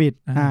Gambit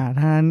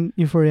ท่านั้น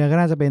Euphoria ก็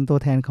น่าจะเป็นตัว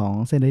แทนของ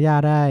เซนเดย่า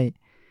ได้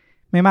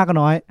ไม่มากก็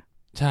น้อย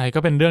ใช่ก็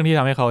เป็นเรื่องที่ท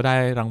ำให้เขาได้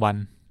รางวัล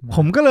ผ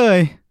มก็เลย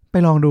ไป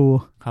ลองดู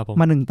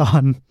มา1 ตอ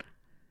น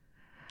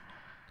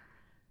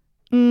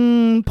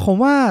ผม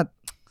ว่า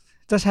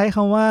จะใช้ค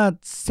ำว่า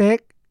sex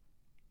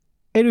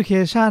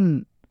education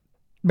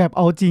แบบเ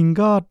อาจริง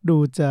ก็ดู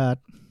จะ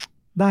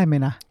ได้ไหม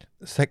นะ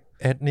sex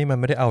ed นี่มัน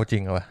ไม่ได้เอาจริ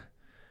งเหรอวะ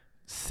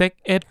sex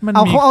ed มัน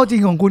เขาเอาจริ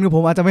งของคุณกับผ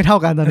มอาจจะไม่เท่า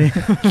กันตอนนี้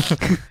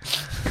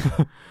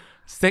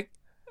sex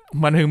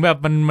มันถึงแบบ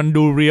มัน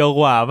ดูเรียล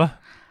กว่าปะ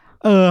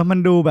มัน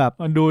ดูแบบ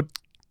มันดู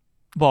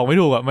บอกไม่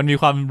ถูกอ่ะมันมี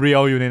ความเรีย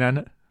ลอยู่ในนั้น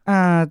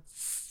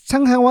ช่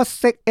างแท้ว่า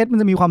sex ed มัน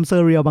จะมีความเซอ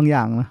ร์เรียลบางอ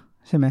ย่างนะ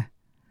ใช่ไหม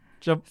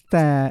แ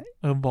ต่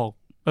บอก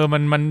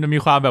มันมี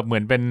ความแบบเหมื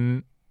อนเป็น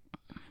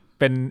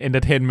เอนเต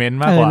อร์เทนเมนต์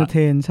มากกว่าเอนเตอร์เท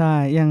นใช่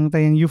แต่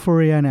ยัง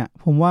Euphoria เนี่ย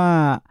ผมว่า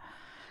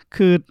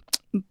คือ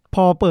พ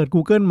อเปิด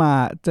Google มา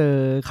เจอ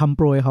คำโ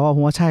ปรยเขาว่าผ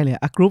มว่าใช่เลย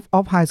A group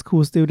of high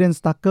school students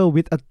struggle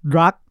with a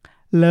drug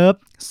love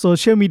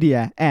social media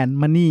and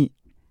money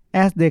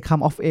as they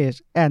come of age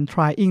and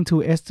trying to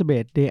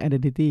establish their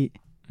identity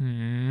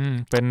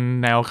เป็น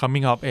แนว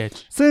coming of age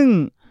ซึ่ง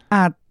อ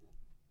าจ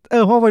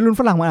เพราะวัยรุ่น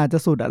ฝรั่งมันอาจจะ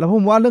สุดอะแล้วผ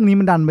มว่าเรื่องนี้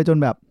มันดันไปจน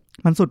แบบ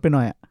มันสุดไปห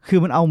น่อยอะคือ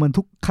มันเอาเหมือน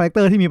ทุกคาแรคเต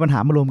อร์ที่มีปัญหา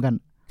มารวมกัน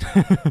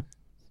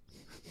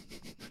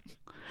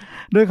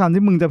ด้วยคำ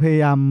ที่มึงจะพย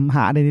ายามห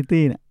า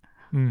identity เนี่ย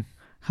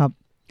ครับ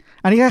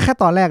อันนี้แค่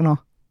ตอนแรกเนาะ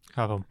ค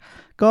รับผม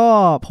ก็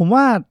ผม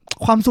ว่า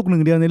ความสุขหนึ่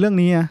งเดียวในเรื่อง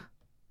นี้อะ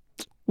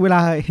เวลา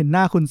เห็นห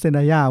น้าคุณเซนด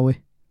ายาเว้ย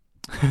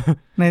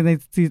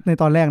ใน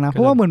ตอนแรกนะเพ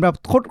ราะว่าเหมือนแบบ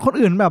คน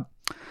อื่นแบบ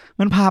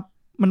มัน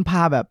พ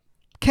าแบบ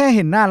แค่เ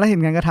ห็นหน้าแล้วเห็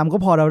นการกระทำก็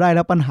พอเราได้แ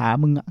ล้วปัญหา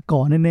มึงก่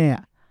อแน่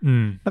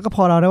ๆแล้วก็พ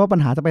อเราได้ว่าปัญ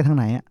หาจะไปทางไ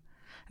หนอ่ะ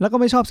แล้วก็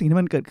ไม่ชอบสิ่งที่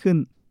มันเกิดขึ้น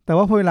แต่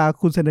ว่าพอเวลา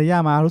คุณเซนดายา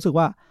มารู้สึก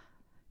ว่า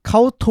เขา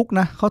ทุกข์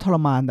นะเขาทร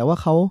มานแต่ว่า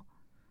เขา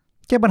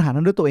แก้ปัญหา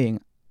นั้นด้วยตัวเอง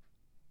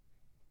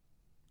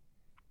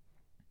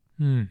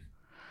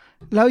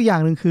แล้วอย่า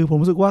งหนึ่งคือผม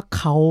รู้สึกว่า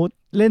เขา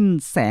เล่น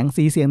แสง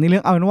สีเสียงในเรื่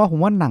องเอาเป็นว่าผม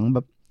ว่าหนังแบ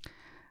บ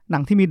หนั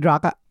งที่มีดรั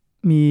กอ่ะ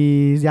มี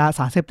ยาส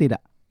ารเสพติดอ่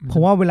ะผ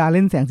มว่าเวลาเ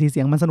ล่นแสงสีเสี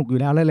ยงมันสนุกอยู่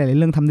แล้วหลายๆ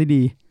เรื่องทำได้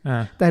ดี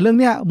แต่เรื่อง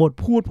เนี้ยบท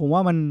พูดผมว่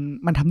า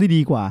มันทำได้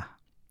ดีกว่า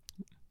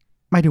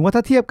หมายถึงว่าถ้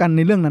าเทียบกันใ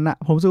นเรื่องนั้นอ่ะ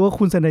ผมรู้สึกว่า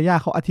คุณเซนดายา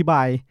เขาอธิบ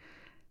าย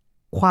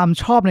ความ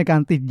ชอบในกา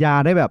รติดยา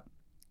ได้แบบ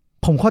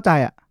ผมเข้าใจ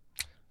อ่ะ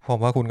ผม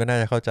ว่าคุณก็น่า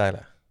จะเข้าใจแหล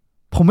ะ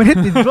ผมไม่ได้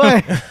ติดด้วย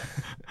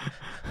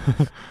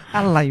อ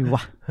ะไรว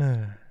ะ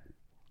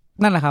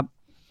นั่นแหละครับ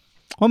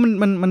ว่า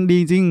มันดี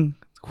จริง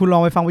คุณลอ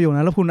งไปฟังประโยค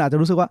นั้นแล้วคุณอาจจะ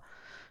รู้สึกว่า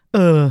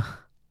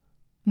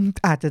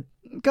อาจ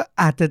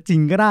จะจริ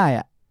งก็ได้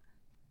อ่ะ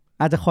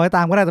อาจจะคอยต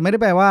ามก็ได้แต่ไม่ได้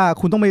แปลว่า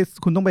คุณต้อง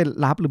ไป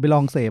รับหรือไปล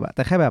องเสพอ่ะแ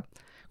ต่แค่แบบ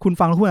คุณ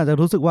ฟังแล้วคุณอาจจะ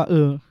รู้สึกว่า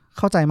เ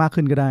ข้าใจมาก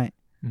ขึ้นก็ได้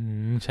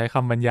ใช้ค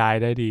ำบรรยาย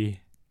ได้ดี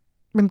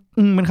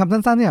มันคำ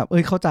สั้นๆเนี่ย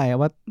เข้าใจอ่ะ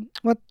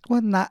ว่า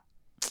นะ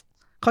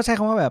เขาใช้ค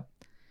ำว่าแบบ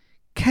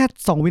แค่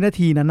2 วินา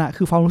ทีนั้นน่ะ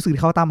คือความรู้สึก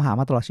ที่เขาตามหา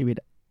มาตลอดชีวิต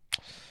อ่ะ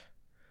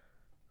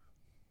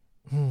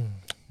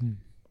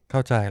เข้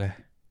าใจเลย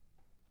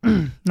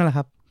นั่นแหละค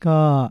รับก็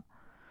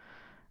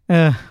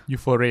ยู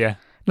โฟเรีย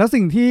แล้ว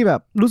สิ่งที่แบ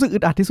บรู้สึกอึ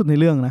ดอัดที่สุดใน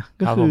เรื่องนะ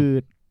ก็คือ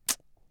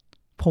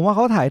ผมว่าเข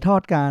าถ่ายทอ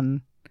ดการ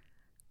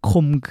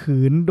ข่มขื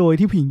นโดย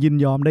ที่ผู้หญิงยิน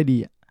ยอมได้ดี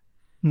อ่ะ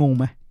งงไ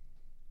หม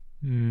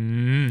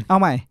เอา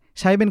ใหม่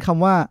ใช้เป็นค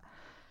ำว่า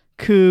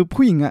คือ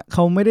ผู้หญิงอ่ะเข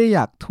าไม่ได้อย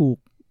ากถูก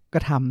กร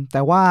ะทำแ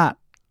ต่ว่า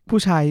ผู้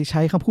ชายใ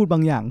ช้คำพูดบา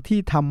งอย่างที่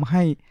ทำใ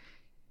ห้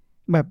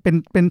แบบ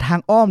เป็นทาง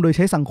อ้อมโดยใ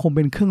ช้สังคมเ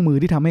ป็นเครื่องมือ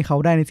ที่ทำให้เขา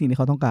ได้ในสิ่งที่เ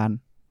ขาต้องการ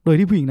โดย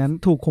ที่ผู้หญิงนั้น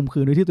ถูกข่มขื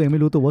นโดยที่ตัวเองไ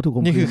ม่รู้ตัวว่าถูกข่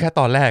มขืนนี่คือแค่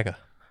ตอนแรกอะ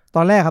ต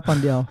อนแรกครับตอน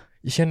เดียว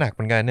อีเชี่ยหนักเห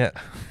มือนกันเนี่ย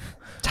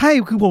ใช่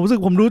คือผมรู้สึก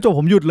ผมดูจบ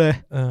ผมหยุดเลย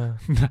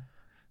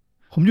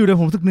ผมหยุดเลย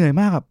ผมรู้สึกเหนื่อย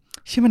มากครับ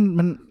ใช่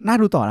มันน่า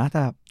ดูต่อนะแ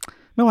ต่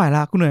ไม่ไหวล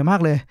ะกูเหนื่อยมาก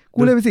เลยกู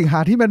เลยเป็นสิ่งหา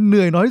ที่มันเห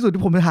นื่อยน้อยที่สุด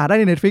ที่ผมหาได้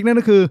ใน Netflix นั่น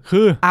ก็คือ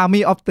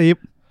Army of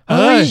Thieves เ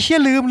ฮ้ยเชี่ย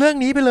ลืมเรื่อง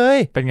นี้ไปเลย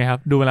เป็นไงครับ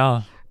ดูมาแล้ว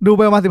ดูไ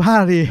ปประมาณ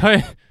15 นาทีเฮ้ย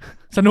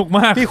สนุกม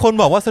ากพี่คน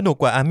บอกว่าสนุก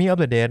กว่า Army of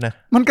the Dead นะ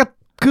มันก็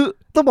คือ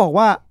ต้องบอก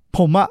ว่าผ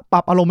มอะป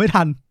รับอารมณ์ไม่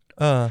ทัน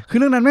คือ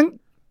เรื่องนั้นแม่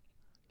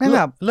งแ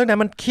บบเรื่องนั้น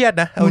มันเครียด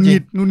นะงุ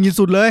นงิด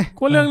สุดเลย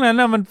ก็เรื่องนั้น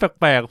น่ะมันแ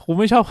ปลกๆกู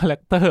ไม่ชอบคาแร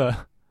คเตอร์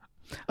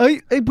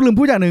ลืม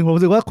พูดอย่างหนึ่งผม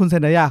รู้สึกว่าคุณเซ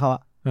นดายาเขาอ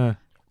ะ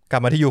กลั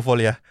บมาที่ยูโฟเ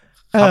รีย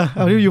เ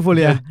อาที่ยูโฟเ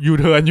รียยู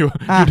เทิร์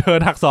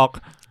นหักศอก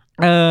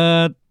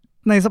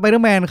ในสไปเดอ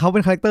ร์แมนเขาเป็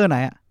นคาแรคเตอร์ไหน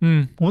อ่ะ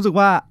ผมรู้สึก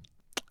ว่า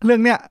เรื่อ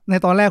งเนี้ยใน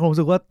ตอนแรกผมรู้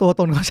สึกว่าตัว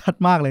ตนเขาชัด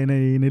มากเลย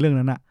ในเรื่อง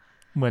นั้นอ่ะ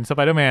เหมือนสไป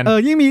เดอร์แมน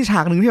ยิ่งมีฉ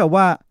ากหนึ่งที่แบบ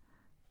ว่า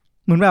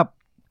เหมือ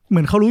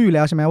นเขารู้อยู่แ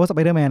ล้วใช่ไหมว่าสไป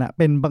เดอร์แมนอ่ะเ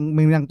ป็นบา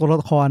งอย่างตัว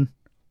ละคร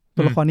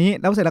นี้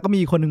แล้วเสร็จแล้วก็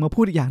มีคนหนึ่งมา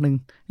พูดอีกอย่างหนึ่ง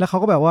แล้วเขา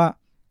ก็แบบว่า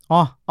อ๋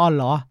อเ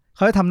หรอเข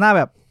าจะทำหน้าแ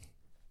บบ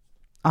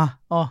อ๋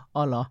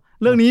อเหรอ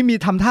เรื่องนี้มี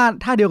ทำ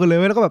ท่าเดียวกันเลย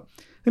แล้วก็แบบ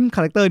เป็นค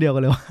าแรคเตอร์เดียวกั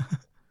นเลยวะ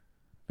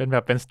เป็นแบ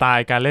บเป็นสไต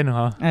ล์การเล่นของเ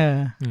ขา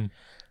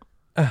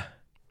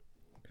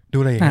ดู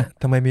อะไรอย่างเงี้ย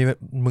ทำไมมี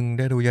มึงไ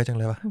ด้ดูเยอะจัง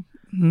เลยวะ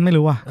ไม่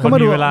รู้ว่ะเขามา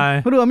ดู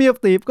Army of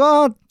Thievesก็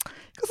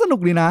สนุก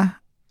ดีนะ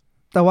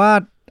แต่ว่า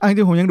จ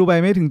ริงๆผมยังดูไป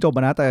ไม่ถึงจบ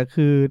นะแต่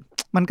คือ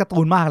มันการ์ตู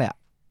นมากเลยอ่ะ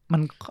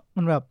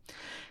มันแบบ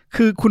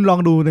คือคุณลอง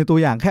ดูในตัว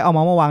อย่างแค่เอาม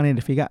าวางใน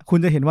Netflix อ่ะคุณ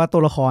จะเห็นว่าตั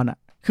วละครอ่ะ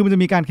คือมันจะ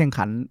มีการแข่ง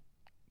ขัน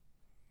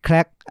แค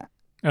ร็ก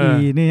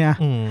นี่นะ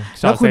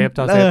แล้วคุณ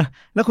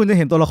แล้วคุณจะเ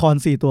ห็นตัวละคร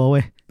4ตัวเ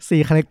ว้ย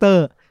4คาแรคเตอ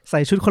ร์ใส่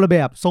ชุดคนละแบ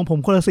บทรงผม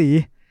คนละสี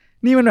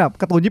นี่มันแบบ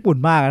การ์ตูนญี่ปุ่น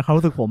มากเขา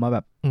รู้สึกผมมาแบ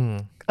บ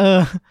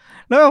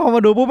แล้วพอม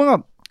าดูปุ๊บมันแบ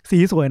บสี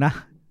สวยนะ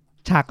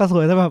ฉากก็ส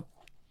วยแต่แบบ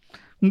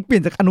มันเปลี่ย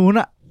นจากอนุ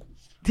น่ะ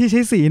ที่ใ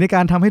ช้สีในกา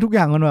รทำให้ทุกอ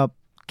ย่างมันแบบ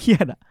เครีย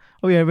ดอ่ะเ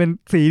อาอย่างเป็น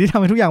สีที่ทำ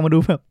ให้ทุกอย่างมาดู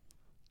แบบ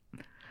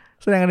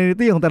แสดงอนาลิ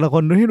ตี้ของแต่ละค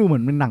นด้วยที่ดูเหมื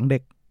อนเป็นหนังเด็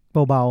ก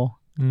เบา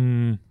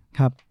ๆ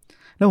ครับ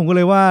แล้วผมก็เ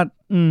ลยว่า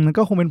มัน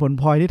ก็คงเป็นผล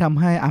พลอยที่ทำ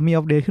ให้ Army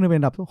of Dead ขึ้นมาเป็น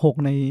อันดับ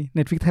6ใน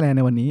Netflix Thailand ใ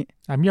นวันนี้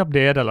Army of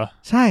Dead เหรอ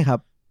ใช่ครับ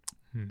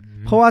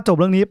เพราะว่าจบ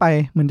เรื่องนี้ไป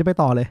เหมือนจะไป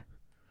ต่อเลย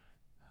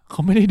เข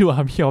าไม่ได้ดู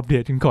Army of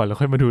Dead กันก่อนแล้ว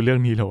ค่อยมาดูเรื่อง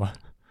นี้หรอวะ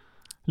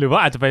หรือว่า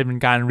อาจจะเป็น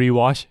การ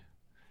rewatch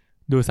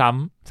ดูซ้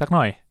ำสักห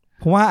น่อย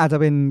ผมว่าอาจจะ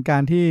เป็นกา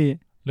รที่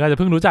หรืออาจจะ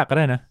เพิ่งรู้จักก็ไ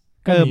ด้นะ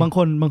บางค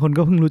น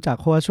ก็เพิ่งรู้จัก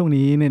เพราะว่าช่วง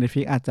นี้ใน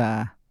Netflix อาจจะ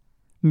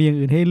มีอย่าง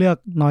อื่นให้เลือก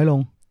น้อยลง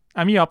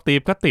Army of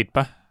Thieves ก็ติดป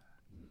ะ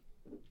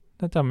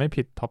ถ้าจำไม่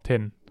ผิด top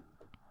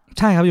 10 ใ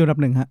ช่ครับอยู่อันดั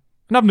บ1ฮะ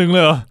อันดับ1เล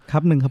ยเหรอครั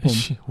บ1ครับผม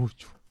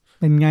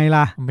เป็นไง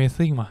ล่ะ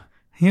Amazing ว่ะ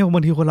เฮ้ยบา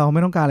งทีคนเราไ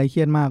ม่ต้องการอะไรเค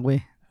รียดมากเว้ย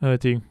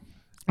จริง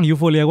ยูโ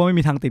ฟเรียก็ไม่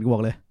มีทางติดบอ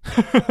กเลย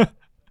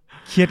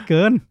เครียดเ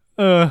กิน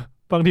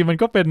บางทีมัน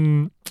ก็เป็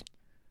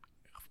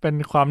น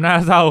ความน่า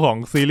เศร้าของ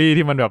ซีรีส์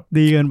ที่มันแบบ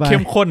ดีเกินไปเข้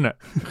มข้นอ่ะ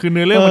คือเ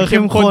นื้อเรื่องมันเ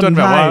ข้มข้นจน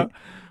แบบว่า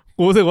กู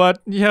กูรู้สึกว่า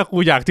เนี่ยกู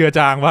อยากเจือจ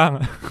างบ้าง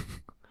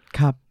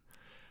ครับ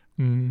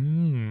อื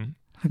ม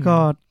แล้วก็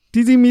จ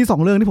ริงๆมี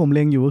2เรื่องที่ผมเ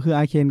ล็งอยู่ก็คือ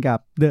Arcane กับ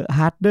The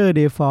Harder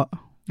They Fall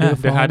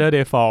The Harder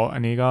They Fall อั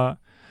นนี้ก็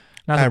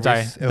น่าสนใจ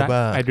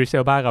Idris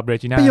Elba กับ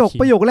Regina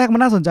ประโยคแรกมั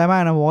นน่าสนใจมา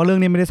กนะเพราะว่าเรื่อ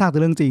งนี้ไม่ได้สร้างแต่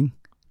เรื่องจริง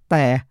แ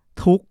ต่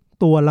ทุก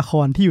ตัวละค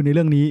รที่อยู่ในเ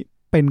รื่องนี้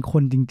เป็นค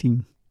นจริง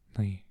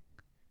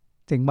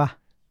ๆเจ๋งป่ะ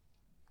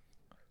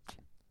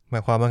หมา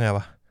ยความว่าไงว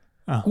ะ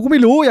กูก็ไ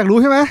ม่รู้อยากรู้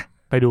ใช่ไหม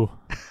ไปดู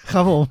ค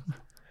รับผม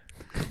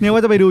เนี่ยว่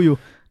าจะไปดูอยู่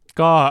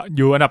ก็อ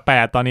ยู่อันดับ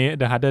8ตอนนี้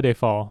The Harder They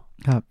Fall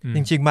ครับจ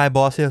ริงๆ My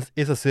Boss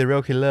is a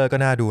Serial Killer ก็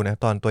น่าดูนะ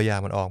ตอนตัวอย่าง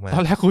มันออกมาต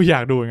อนแรกกูอย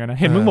ากดูเหมือนกันนะ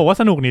เห็นมึงบอกว่า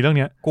สนุกนี่เรื่องเ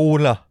นี้ยกู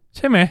เหรอใ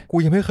ช่ไหมกู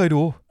ยังไม่เคย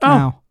ดูอ้า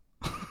ว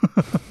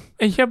ไ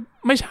อ้แค่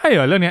ไม่ใช่เหร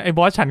อเรื่องเนี้ยไอ้บ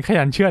อสฉันข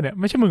ยันเชื่อเนี่ย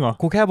ไม่ใช่มึงเหรอ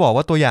กูแค่บอก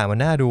ว่าตัวอย่างมัน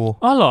น่าดู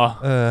อ๋อเหรอ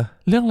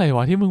เรื่องอะไร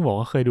วะที่มึงบอก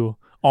ว่าเคยดู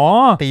อ๋อ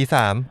ตี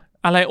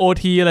 3อะไร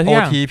OT อะไรที่อ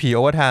ย่าง OT ผี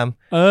Overtime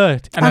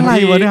อันนั้น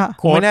ที่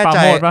กูไม่แน่ใจ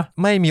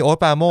ไม่มีโอ๊ต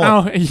ปราโมชอ้า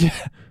วไอ้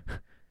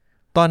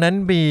ตอนนั้น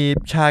มี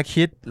ชา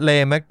คิดเล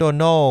แมคโด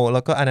นัลแ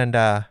ล้วก็อนันด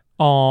า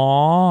อ๋อ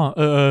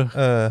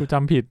กูจ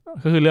ำผิด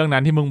ก็คือเรื่องนั้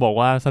นที่มึงบอก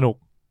ว่าสนุก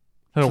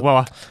ป่ะ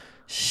วะ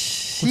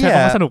ใช่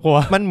สนุกก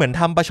ว่ามันเหมือน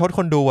ทำประชดค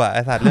นดูอ่ะไ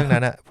อ้สัตว์เรื่องนั้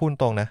นอ่ะพูด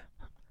ตรงนะ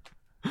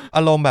อ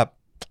ารมณ์แบบ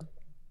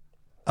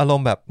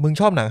มึง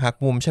ชอบหนังหัก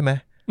มุมใช่ไหม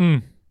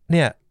เ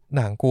นี่ย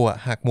หนังกูอ่ะ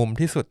หักมุม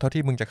ที่สุดเท่า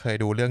ที่มึงจะเคย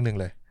ดูเรื่องนึง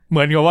เลยเห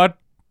มือนกับว่า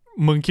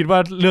มึงคิดว่า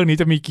เรื่องนี้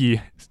จะมีกี่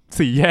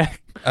4แยก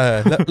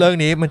เรื่อง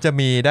นี้มันจะ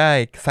มีได้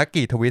สัก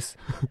กี่ทวิสต์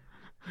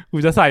กู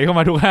จะใส่เข้า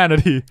มาทุก5นา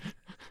ที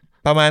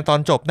ประมาณตอน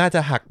จบน่าจะ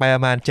หักไปปร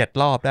ะมาณ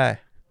7รอบได้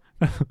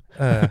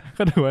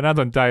ก็ถือว่าน่า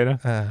สนใจนะ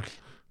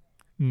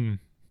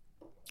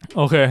โ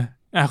อเค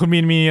คุณมี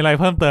นมีอะไร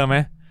เพิ่มเติมไหม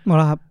หมด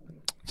แล้วครับ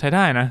ใช้ไ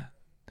ด้นะ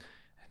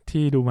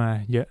ที่ดูมา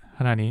เยอะข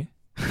นาดนี้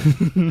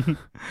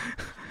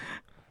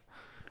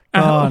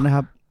ก็นะค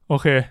รับโอ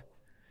เค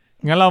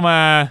งั้นเรามา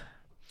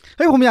เ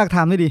ฮ้ยผมอยากถ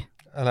ามด้วยดิ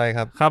อะไรค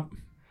รับครับ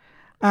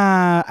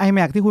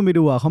iMac ที่คุณไป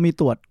ดูเขามี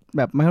ตรวจแ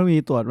บบไม่ต้องมี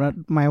ตรวจว่า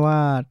ไ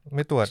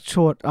ม่ตรวจโช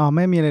ดไ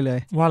ม่มีอะไรเลย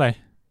ว่าอะไร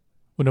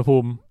อุณหภู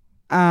มิ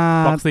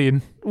วัคซีน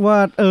ว่า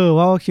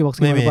ว่าฉีดวัค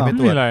ซีนหรือเปล่าไม่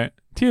มีอะไร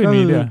ที่อื่น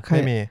มีเด้อไ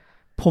ม่มี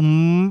ผม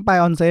ไป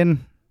ออนเซ็น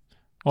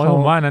ผ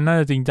มว่านั้นน่า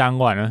จะจริงจัง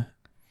กว่านะ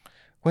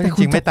ว่าจ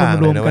ริงๆไม่ต่าง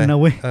เลยนะ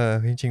เว้ย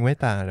จริงๆไม่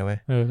ต่างเลยเว้ย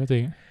ก็จริ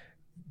ง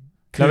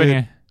แล้วเป็นไง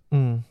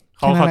เ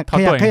ขา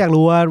แค่อยาก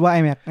รู้ว่า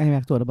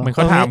iMac ตรวจหรือเปล่าเหมือนเข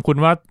าถามคุณ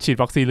ว่าฉีด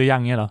วัคซีนหรือยัง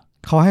เงี้ยเหรอ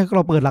เขาให้เร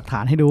าเปิดหลักฐ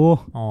านให้ดู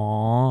อ๋อ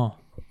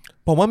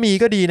ผมว่ามี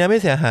ก็ดีนะไม่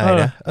เสียหาย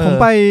นะผม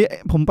ไ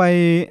ป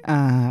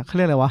เขาเ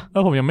รียกอะไรวะ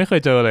ผมยังไม่เค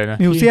ยเจอเลยนะ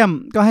มิวเซียม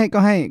ก็ใ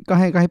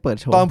ห้เปิด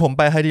โชว์ตอนผมไ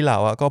ปไฮดีเหล่า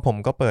ก็ผม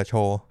ก็เปิดโช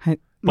ว์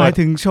หมาย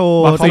ถึงโช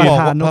ว์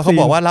เขา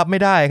บอกว่ารับไม่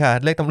ได้ค่ะ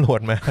เรียกตำรวจ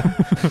มา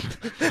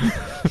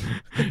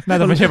น่า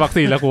จะไม่ใช่วัค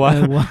ซีนแล้วกูว่า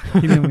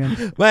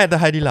ไม่แต่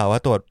ไฮดีเหล่า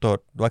ตรวจ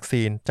วัค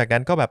ซีนจากนั้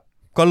นก็แบบ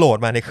ก็โหลด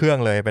มาในเครื่อง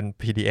เลยเป็น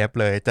PDF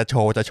เลยจะโ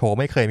ชว์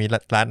ไม่เคยมี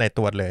ร้านไหนต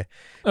รวจเลย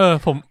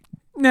ผม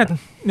เ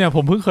นี่ยผ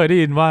มเพิ่งเคยได้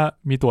ยินว่า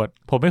มีตรวจ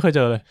ผมไม่เคยเจ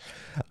อเลย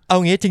เอา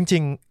งี้จ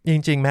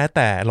ริงแม้แ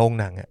ต่โรง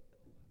หนัง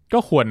ก็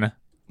ควรนะ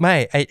ไม่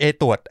ไอ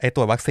ตรว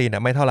จวัคซีน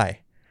ไม่เท่าไหร่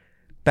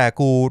แต่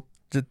กู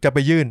จะไป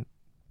ยื่น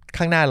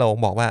ข้างหน้าโรง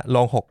บอกว่าโร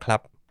ง6ครับ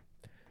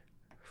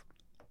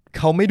เ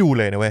ขาไม่ดู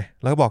เลยนะเว้ย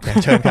แล้วก็บอก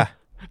เชิญค่ะ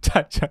ใ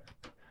ช่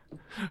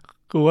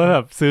กูว่าแบ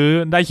บซื้อ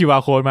ได้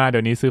QR code มาเดี๋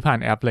ยวนี้ซื้อผ่าน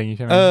แอปอะไรอย่างงี้ใ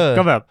ช่ไหม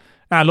ก็แบบ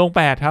โรง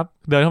8ครับ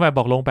เดินเข้าไปบ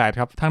อกโรง8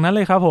ครับทางนั้นเ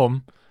ลยครับผม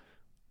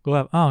ก็แบ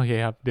บโอเค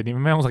ครับเดี๋ยวนี้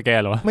ไม่ต้องสแกน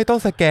หรอไม่ต้อง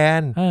สแก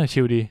น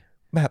ชิลดี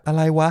แบบอะไ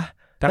รวะ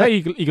แต่ก็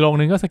อีกโรง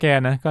นึงก็สแกน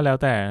นะก็แล้ว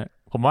แต่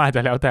ผมว่าอาจจ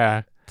ะแล้วแต่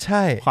ใ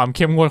ช่ความเ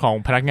ข้มงวดของ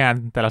พนักงาน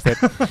แต่ละเซต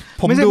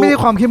ไม่ใช่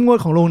ความเข้มงวด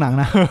ของโรงหนัง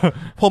นะ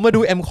ผมมาดู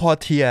M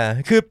Quartier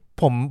คือ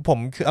ผม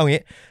คือเอา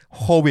งี้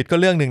โควิดก็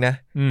เรื่องนึงนะ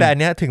แต่อัน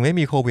เนี้ยถึงไม่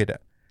มีโควิด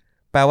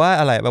แปลว่า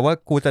อะไรแปลว่า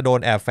กูจะโดน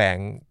แอบแฝง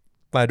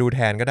มาดูแท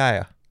นก็ได้เห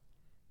รอ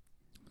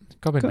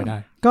ก็เป็นไปได้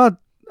ก็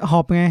ฮ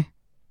อปไง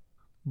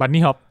บัน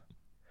นี่ฮอป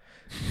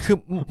คือ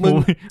มึง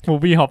มู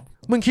ฟี่ฮอป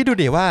มึงคิดดู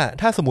ดิว่า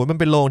ถ้าสมมติมัน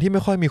เป็นโรงที่ไ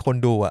ม่ค่อยมีคน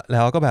ดูแล้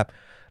วก็แบบ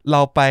เร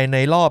าไปใน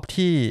รอบ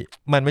ที่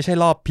มันไม่ใช่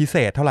รอบพิเศ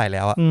ษเท่าไหร่แ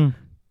ล้ว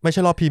ไม่ใ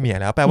ช่รอบพรีเมียร์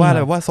แล้วแปลว่าอะไร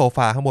ว่าโซฟ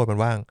าข้างบนมัน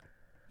ว่าง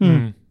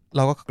เร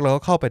าก็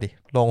เข้าไปดิ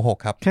โรง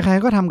6ครับใคร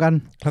ๆก็ทำกัน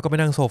แล้วก็ไป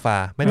นั่งโซฟา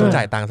ไม่ต้อง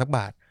จ่ายตังค์สักบ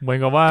าทเหมือน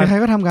กับว่าใคร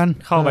ๆก็ทำกัน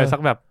เข้าไปสั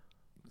กแบบ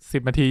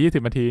10นาที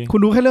20นาทีคุณ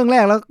ดูแค่เรื่องแร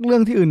กแล้วเรื่อ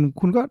งที่อื่น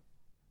คุณก็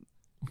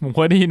ผมเค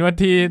ยได้ยินว่า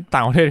ที่ต่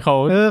างประเทศเขา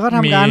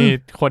มี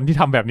คนที่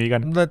ทำแบบนี้กั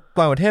น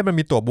ต่างประเทศมัน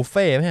มีตั๋วบุฟเ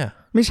ฟ่ไหม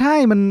ไม่ใช่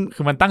มัน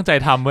คือมันตั้งใจ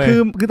ทำเว้ย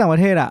คือต่างปร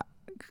ะเทศ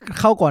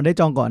เข้าก่อนได้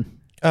จองก่อน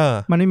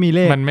มันไม่มีเล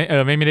ขมัน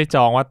ไม่ได้จ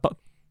องว่า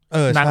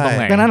นั่งตรงไ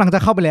หนดังนั้นหลังจา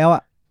กเข้าไปแล้ว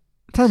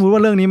ถ้าสมมติว่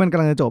าเรื่องนี้มันก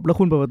ำลังจะจบแล้ว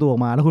คุณเปิดประตูออ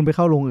กมาแล้วคุณไปเ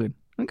ข้าโรงอื่น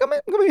มันก็ไ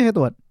ม่มีใครต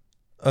รวจ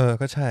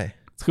ก็ใช่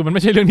คือมันไ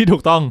ม่ใช่เรื่องที่ถู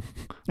กต้อง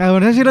มั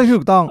นไม่ใช่เรื่องที่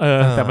ถูกต้อง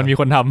แต่มันมี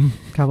คนท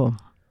ำครับผม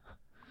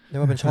เรีย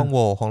กว่าเป็นช่องโห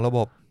ว่ของระบ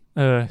บ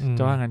จ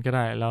ะว่างั้นก็ไ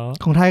ด้แล้ว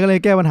ของไทยก็เลย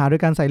แก้ปัญหาด้ว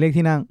ยการใส่เลข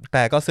ที่นั่งแ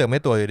ต่ก็เสือกไม่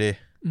ตรวจอยู่ดี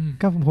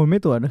ก็ผมไ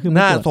ม่ตรวจก็คือ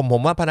น่าสมผ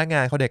มว่าพนักง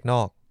านเขาเด็กน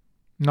อก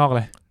นอกเล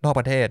ยนอก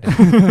ประเทศ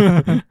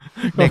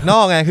เด็กนอ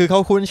กไงคือเขา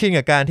คุ้นชิน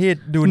กับการที่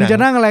ดูหนังจะ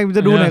นั่งอะไรจ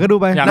ะดูไหนก็ดู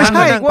ไปไม่ใ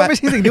ช่ว่าไม่ใ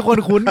ช่สิ่งที่คน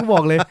คุ้นกูบ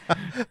อกเลย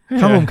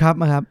ครับผมครับ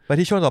มาครับไป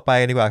ที่ช่วงต่อไป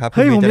ดีกว่าครับเ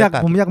ฮ้ยผมอ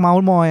ยากเมา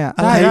ส์มอยอ่ะ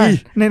ได้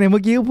ในเมื่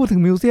อกี้ก็พูดถึ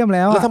งมิวเซียมแ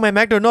ล้วทำไมแม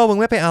คโดนัลด์มึง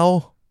ไม่ไปเอา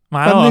ม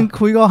าแล้ว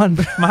คุยก่อน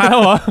มาแล้ว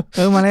เหรอ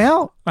มาแล้ว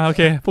โอเ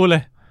คพูดเล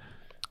ย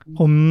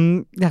ผม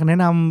อยากแนะ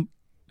น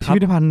ำพิพิ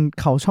ธภัณฑ์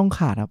เขาช่องข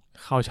าดครับ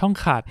เขาช่อง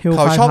ขาดเ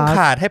ขาช่องข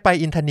าดให้ไป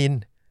อินทนิน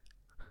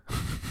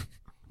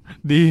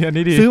ดีอัน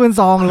นี้ดีซื้อเป็น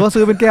ซองหรือว่า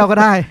ซื้อเป็นแก้วก็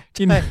ได้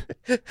กิน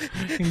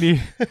ยังดี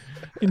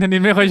อินทนิ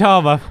นไม่ค่อยชอบ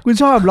อ่ะคุณ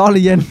ชอบแบบร้อนห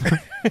รือเย็น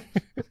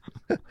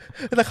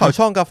แต่เขา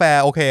ช่องกาแฟ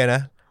โอเคน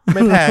ะไ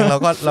ม่แพงแล้ว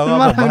ก็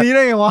มาทางนี้ไ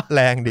ด้ไงวะแ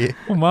รงดี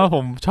ผมว่าผ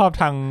มชอบ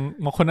ทาง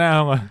มอคโคน่า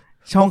มา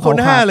ช่องเขา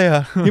ขาดเลยเหร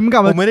อ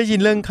ผมไม่ได้ยิน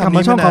เรื่องคำ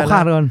นี้ช่องเขาข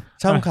าดก่อน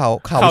ช่องเขา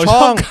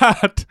ช่องขา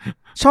ด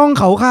ช่อง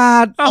เขาขา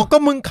ดเอาก็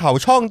มึงเขา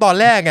ช่องตอน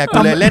แรกไงกู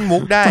เลยเล่นมุ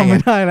กได้จำไม่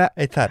ได้แล้วไ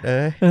อ้สัตว์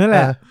นั่นแหล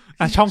ะ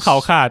ช่องเขา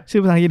ขาดชื่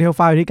อภาษาอังกฤษเฮลไ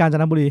ฟอยู่ที่กาญจ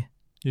นบุรี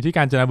อยู่ที่ก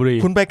าญจนบุรี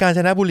คุณไปกาญจ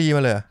นบุรีม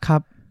าเลยครั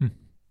บ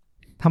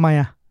ทำไม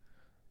อ่ะ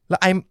แล้ว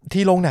ไอ้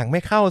ที่โรงหนังไ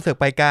ม่เข้าเสือก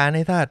ไปกาญไ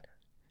อ้สัตว์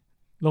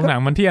โรงหนัง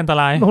มันที่อันต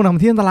รายโรงหนังมั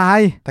นที่อันตราย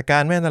แต่กา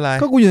รไม่อันตราย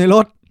ก็กูอยู่ในร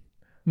ถ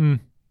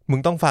มึ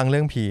งต้องฟังเ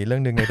รื่องผีเรื่อ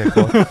งนึงในเดอะโก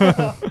สต์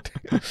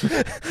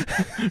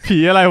ผี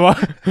อะไรวะ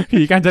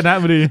ผีกาญจน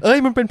บุรี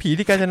มันเป็นผี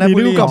ที่กาญจนบุ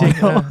รีจริง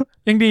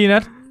ยังดีนะ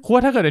คือว่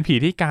าถ้าเกิดเป็นผี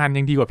ที่การ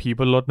ยังดีกว่าผี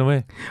บนรถนะเว้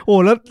ยโอ้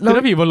แล้วถ้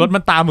าผีบนรถมั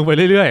นตามมึงไป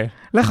เรื่อย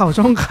ๆแล้วเขา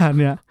ช่องขาด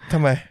เนี่ยทำ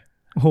ไม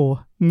โอ้โห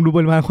มึงดูป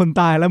ริมาณคน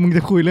ตายแล้วมึงจ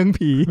ะคุยเรื่อง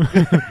ผี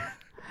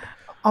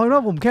เอาเป็นว่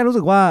าผมแค่รู้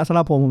สึกว่าสำห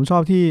รับผมชอ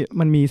บที่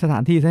มันมีสถา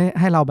นที่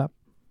ให้เราแบบ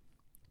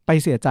ไป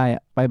เสียใจอ่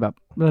ะไปแบบ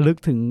ระลึก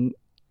ถึง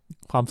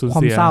ความสูญเสียคว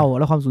ามเศร้า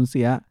และความสูญเ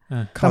สีย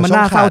แต่มัน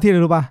น่าเศร้าที่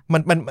รู้ป่ะ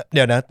มันเ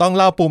ดี๋ยวนะต้อง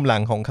เล่าปุ่มหลั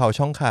งของเขา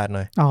ช่องขาดห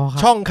น่อย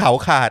ช่องเขา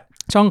ขาด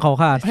ช่องเขา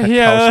ขาดเข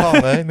าช่อง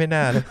ไม่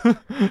น่าเลย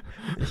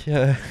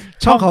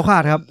ช่องเขาขา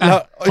ดครับ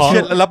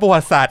แล้วประวั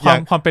ติศาสตร์อย่า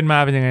งความเป็นมา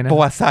เป็นยังไงนะปร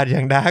ะวัติศาสตร์อย่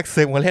างดาร์ก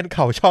ซึมมาเล่นเข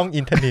าช่อง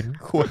อินทนิน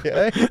คุย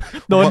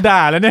โดนด่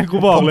าแล้วเนี่ยกู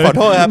บอกเลยขอ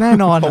โทษครับแน่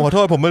นอนผมขอโท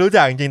ษผมไม่รู้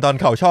จักจริงๆตอน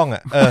เขาช่องอ่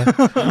ะ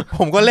ผ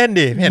มก็เล่น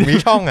ดิเห็นมี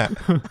ช่องอ่ะ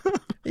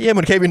เห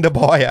มือนเควินเดอะบ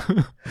อยอ่ะ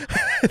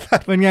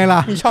เป็นไงล่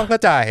ะมีช่องกร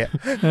ะจาย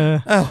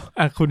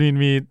คุณนิน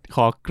มีข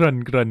อเกริ่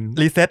น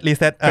รีเซ็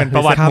ตเกินปร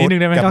ะวัตินิดนึ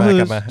งได้ไหมก็คือ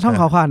ช่องเ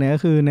ขาขาดเนี่ยก็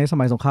คือในส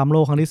มัยสงครามโล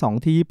กครั้งที่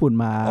2ที่ญี่ปุ่น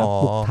มา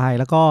บุกไทย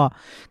แล้วก็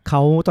เข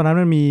าตอนนั้น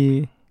มันมี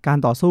การ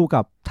ต่อสู้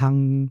กับทาง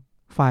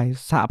ฝ่าย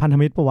สหพันธ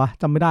มิตรปะวะ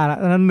จำไม่ได้แล้ว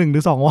นั้น1 หรื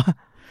อ 2วะ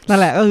นั่น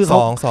แหละก็คือเขา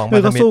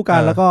สู้กั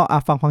นแล้วก็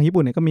ฝั่งญี่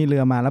ปุ่นเนี่ยก็มีเรื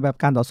อมาแล้วแบบ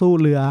การต่อสู้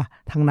เรือ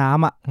ทางน้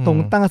ำอ่ะตรง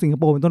ตั้งสิงค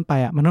โปร์เป็นต้นไป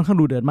อ่ะมันค่อนข้าง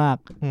ดุเดือดมาก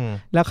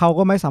แล้วเขา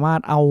ก็ไม่สามาร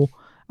ถเอ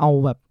า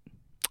แบบ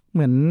เห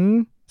มือน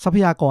ทรัพ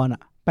ยากรอ่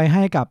ะไปใ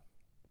ห้กับ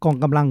กอง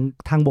กำลัง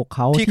ทางบกเข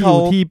าที่อยู่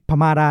ที่พ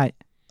ม่าได้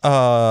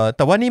แ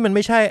ต่ว่านี่มันไ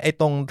ม่ใช่ไอ้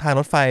ตรงทาง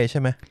รถไฟใช่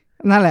ไหม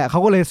นั่นแหละเขา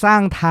ก็เลยสร้า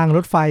งทางร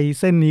ถไฟ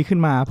เส้นนี้ขึ้น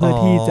มาเพื่อ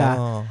ที่จะ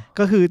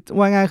ก็คือ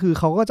ว่าง่ายคือ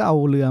เขาก็จะเอา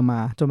เรือมา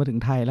จนมาถึง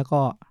ไทยแล้วก็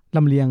ล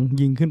ำเลียง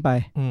ยิงขึ้นไป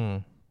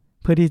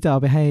เพื่อที่จะเอา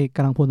ไปให้ก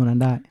ำลังพลตรงนั้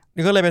นได้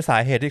นี่ก็เลยเป็นสา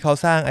เหตุที่เขา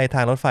สร้างไอ้ท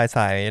างรถไฟส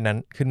ายนั้น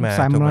ขึ้นมา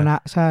สายมรณะ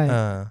ใช่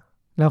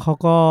แล้วเขา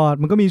ก็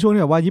มันก็มีช่วง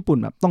ที่แบบว่าญี่ปุ่น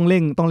แบบต้องเ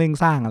ร่ง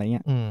สร้างอะไรเ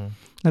งี้ย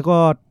แล้วก็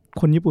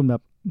คนญี่ปุ่นแบ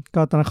บ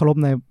ก็ตอนนั้นเคารพ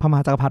ในพระมห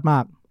าจักรพรรดิมา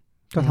ก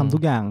ก็ทำทุ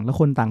กอย่างแล้ว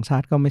คนต่างชา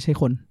ติก็ไม่ใช่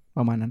คนป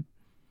ระมาณนั้น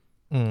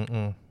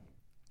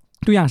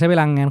ทุกอย่างใช้เว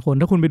ลางานคน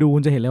ถ้าคุณไปดูคุ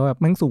ณจะเห็นเลยว่าแบบ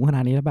แม่งสูงขนา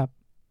ดนี้แล้วแบบ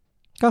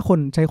ก็คน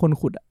ใช้คน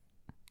ขุด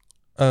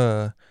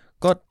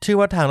ก็ชื่อ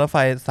ว่าทางรถไฟ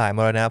สายม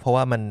รณะเพราะ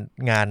ว่ามัน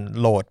งาน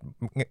โหลด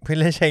ไ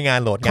ม่ใช่งาน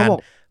โหลดงาน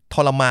ท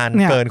รมาน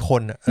เกินค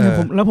น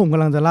แล้วผมก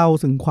ำลังจะเล่า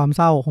ถึงความเ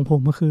ศร้าของผ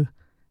มก็คือ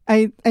ไ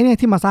อ้เนี่ย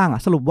ที่มาสร้าง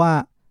สรุปว่า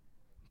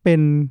เป็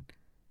น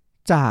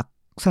จาก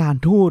สถาน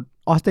ทูต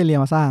ออสเตรเลีย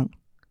มาสร้าง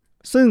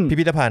ซึ่งพิ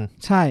พิธภัณฑ์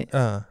ใช่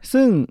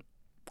ซึ่ง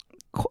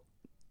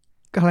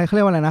อะไรเขาเ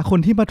รียกว่าอะไรนะคน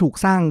ที่มาถูก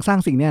สร้าง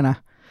สิ่งเนี้ยนะ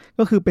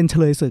ก็คือเป็นเฉ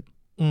ลยศึก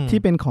ที่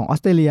เป็นของออ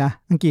สเตรเลีย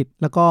อังกฤษ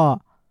แล้วก็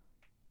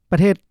ปร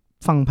ะเทศ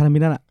ฝั่งพันธมิต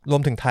รนั่นแหละรว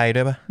มถึงไทยด้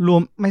วยปะรว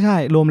มไม่ใช่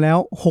รวมแล้ว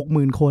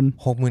 60,000 คน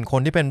 60,000 ค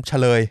นที่เป็นเฉ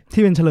ลย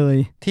ที่เป็นเฉลย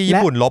ที่ญี่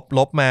ปุ่น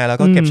ลบมาแล้ว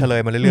ก็เก็บเฉล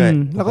ยมาเรื่อย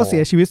ๆแล้วก็เสี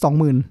ยชีวิต 20,000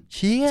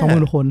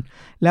 20,000 คน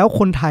แล้ว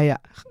คนไทย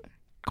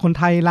คน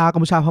ไทยลาวกั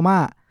มพูชาพม่า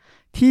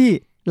ที่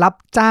รับ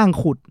จ้าง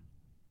ขุด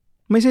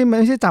ไม่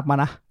ใช่จับมา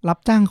นะรับ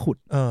จ้างขุด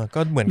ก็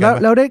เหมือนกัน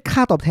แล้วได้ค่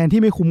าตอบแทน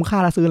ที่ไม่คุ้มค่า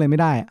และซื้ออะไรไม่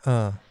ได้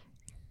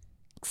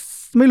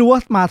ไม่รู้ว่า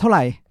มาเท่าไห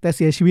ร่แต่เ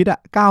สียชีวิต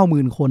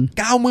90,000 คน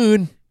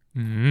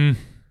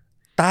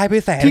ตายไป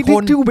แสนค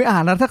นที่กูไปอ่า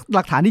นแล้วถ้าห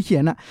ลักฐานที่เขี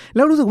ยนแ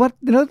ล้วรู้สึกว่า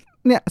แล้ว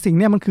เนี่ยสิ่งเ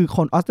นี้ยมันคือค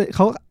นออ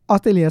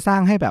สเตรเลียสร้า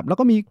งให้แบบแล้ว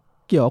ก็มี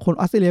เกี่ยวกับคนอ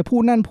อสเตรเลียพู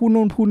ดนั่นพูดโ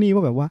น่นพูดนี่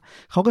ว่าแบบว่า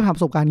เขาก็ทำปร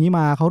ะสบการณ์นี้ม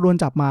าเขาโดน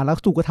จับมาแล้ว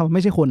ถูกกระทำไ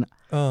ม่ใช่คน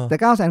แต่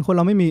900,000 คนเ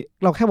ราไม่มี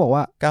เราแค่บอกว่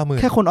า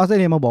แค่คนออสเตร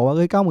เลียมาบอกว่า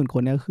90,000 ค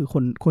นเนี่ยคือ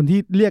คนที่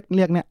เรียก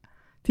เนี่ย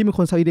ที่เป็นค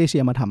นเซาท์อีสต์เอเชี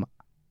ยมาท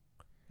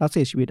ำแล้วเ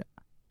สียชีวิต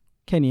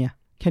แค่นี้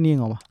เอง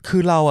เหรอวะคื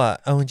อเรา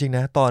เอาจริงๆน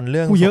ะตอนเ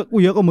รื่องกูเ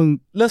ยอะกว่ามึง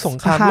เรื่องสง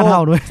ครามโล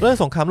กเรื่อง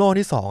สงครามโลก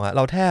ที่2เ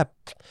ราแทบ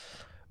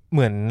เห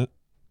มือน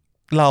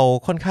เรา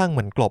ค่อนข้างเห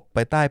มือนกลบไป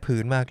ใต้พื้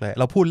นมากเลย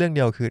เราพูดเรื่องเ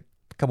ดียวคือ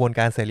กระบวนก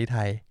ารเสรีไท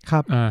ยครั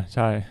บใ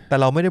ช่แต่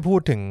เราไม่ได้พูด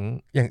ถึง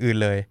อย่างอื่น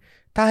เลย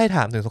ถ้าให้ถ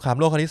ามถึงสงคราม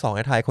โลกครั้งที่2ใ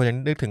นไทยคนยัง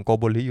นึกถึงโก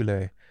โบริอยู่เล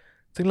ย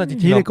ซึ่งเราจริง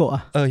ๆ ฮิ เรา เดโกะ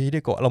ฮิเด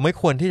โกะเราไม่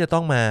ควรที่จะต้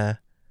องมา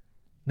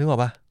นึกออก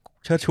ปะ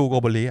เชิดชูโก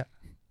โบริอ่ะ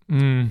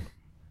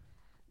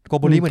โก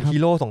โบริเหมือนฮี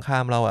โร่สงครา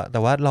มเราอ่ะแต่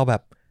ว่าเราแบ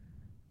บ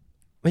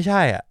ไม่ใ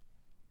ช่อ่ะ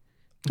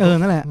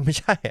นั่นแหละไม่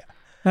ใช่อ่ะ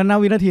แล้วณ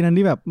วินาทีนั้น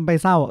ที่แบบไป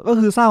เศร้าก็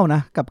คือเศร้าน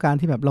ะกับการ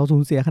ที่แบบเราสู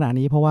ญเสียขนาด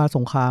นี้เพราะว่าส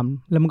งคราม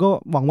แล้วมันก็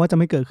หวังว่าจะ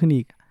ไม่เกิดขึ้น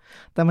อีก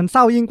แต่มันเศ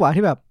ร้ายิ่งกว่า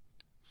ที่แบบ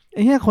ไ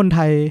อ้เหี้ยคนไท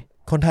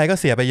ยก็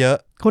เสียไปเยอะ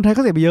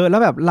แล้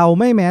วแบบเรา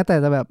ไม่แม้แต่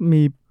จะแบบ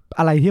มี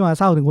อะไรที่มา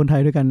เศร้าถึงคนไท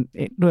ยด้วยกัน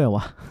ด้วยเหรอ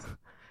วะ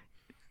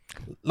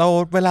เรา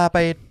เวลาไป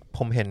ผ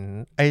มเห็น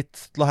ไอ้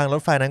ทางร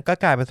ถไฟนั้นก็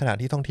กลายเป็นสถาน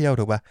ที่ท่องเที่ยว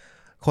ถูกป่ะ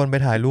คนไป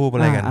ถ่ายรูปอะ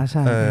ไรกัน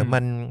มั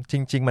นจ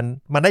ริงๆ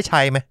มันได้ใ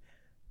ช้ไหม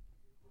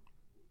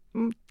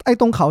ไอ้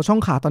ตรงเขาช่อ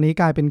งขาตอนนี้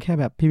กลายเป็นแค่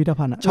แบบพิพิธ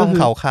ภัณฑ์ช่อง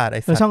เขาขาดไอ้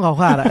ช่องเขา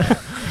ขาดอะ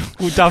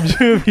กูจำ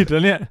ชื่อผิดแล้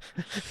วเนี่ย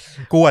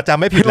กูจำ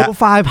ไม่ผิดละ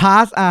Hellfire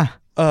Pass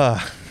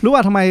รู้ว่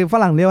าทำไมฝ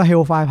รั่งเรียกว่า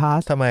Hellfire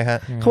Pass ทำไมครับ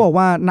เขาบอก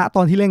ว่าณต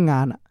อนที่เล่นง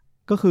านอ่ะ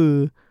ก็คือ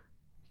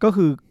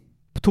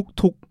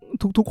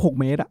ทุก6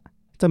 เมตรอ่ะ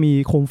จะมี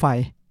โคมไฟ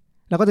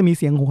แล้วก็จะมีเ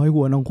สียงโหยห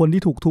วนของคน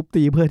ที่ถูกทุบ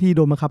ตีเพื่อที่โ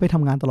ดนบังคับให้ท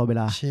ำงานตลอดเว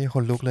ลาชี้ค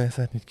นลุกเลย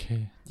สัส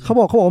เขาบ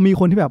อกมี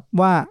คนที่แบบ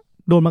ว่า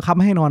โดนบังคับ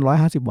ให้นอน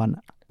150 วัน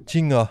จ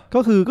ริงเหรอก็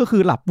คื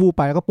อหลับวูบไ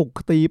ปแล้วก็ปลุก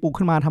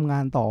ขึ้นมาทำงา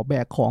นต่อแบ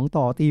กของ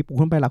ต่อตีปลุก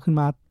ขึ้นไปหลับขึ้น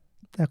มา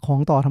แบกของ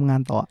ต่อทำงา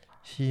นต่อ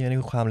ชี้นี่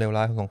คือความเลวร้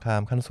ายของสงครา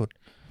มขั้นสุด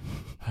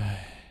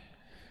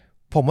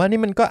ผมว่า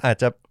นี่มันก็อาจ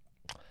จะ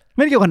ไ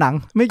ม่เกี่ยวกับหนัง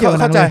ไม่เกี่ยวกับ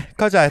หนัง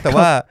เข้าใจแต่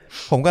ว่า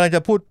ผมกำลังจะ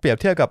พูดเปรียบ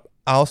เทียบกับ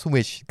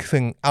Auschwitz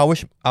ซึ่ง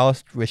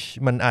Auschwitz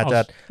มันอาจจะ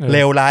เล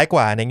วร้ายก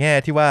ว่าในแง่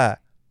ที่ว่า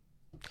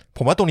ผ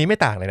มว่าตรงนี้ไม่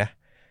ต่างเลยนะ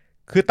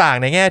คือต่าง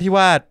ในแง่ที่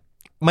ว่า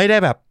ไม่ได้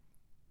แบ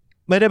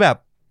บ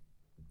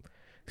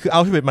คือ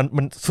Auschwitz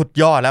มันสุด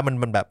ยอดแล้ว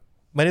มันแบบ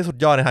ไม่ได้สุด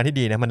ยอดในทางที่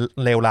ดีนะมัน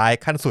เลวร้าย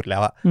ขั้นสุดแล้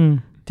วอะ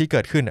ที่เกิ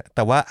ดขึ้นอะแ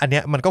ต่ว่าอันเนี้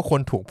ยมันก็คว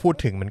รถูกพูด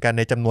ถึงเหมือนกันใ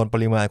นจำนวนป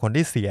ริมาณคน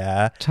ที่เสี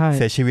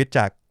ยชีวิตจ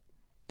าก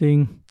จริง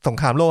สง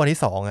ครามโลกครั้ง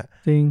ที่2อ่ะ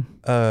จริง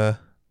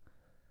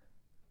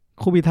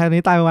โควิดไทย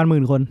นี้ตายประมาณ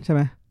10,000 คนใช่ไห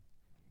ม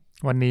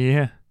วันนี้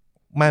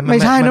ไม่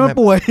ใช่นะมัน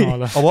ป่วย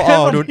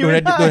ดู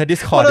ใน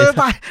Discord แ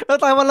ล้ว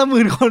ตายวันละ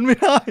10,000 คนไม่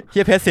ได้เฮี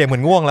ยเพชรเสียงเหมือ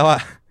นง่วงแล้วอ่ะ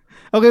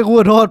โอเคกู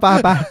ขอโทษไป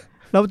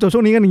เราจบช่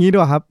วงนี้กันอย่างนี้ดี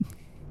กว่าครับ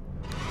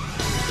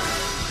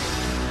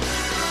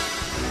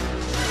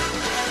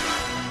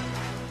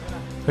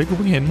เฮ้ยกูเ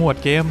พิ่งเห็นหมวด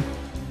เกม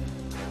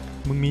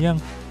มึงมียัง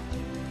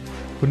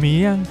คุณมี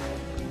ยัง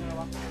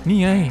นี่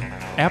ไง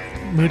แอป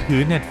มือถื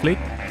อ Netflix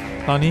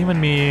ตอนนี้มัน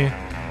มี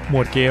หม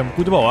วดเกมกู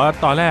จะบอกว่า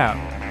ตอนแรก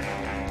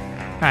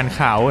อ่าน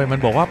ข่าวเว้ยมัน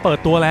บอกว่าเปิด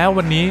ตัวแล้ว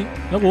วันนี้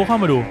แล้วกูก็เข้า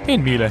มาดูไม่เ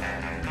ห็นมีเลย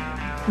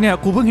เนี่ย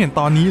กูเพิ่งเห็น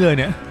ตอนนี้เลย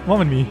เนี่ยว่า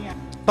มันมี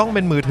ต้องเ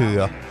ป็นมือถือเ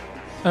หรอ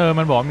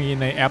มันบอกมี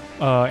ในแอป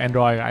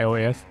Android กับ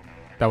iOS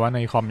แต่ว่าใน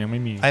คอมยังไ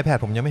ม่มี iPad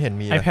ผมยังไม่เห็น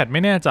มี iPad ไ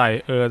ม่แน่ใจ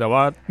แต่ว่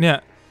าเนี่ย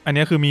อัน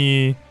นี้คือมี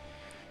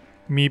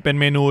เป็น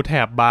เมนูแถ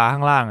บบาร์ข้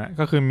างล่างอ่ะ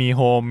ก็คือมีโ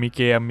ฮมมีเ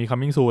กมมี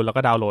coming soon แล้วก็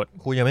ดาวน์โหลด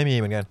กูยังไม่มี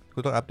เหมือนกันกู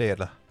ต้องอัปเดต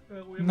เหรอ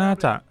น่า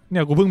จะเนี่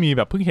ยกูเพิ่ง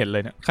เห็นเล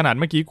ยเนี่ยขนาด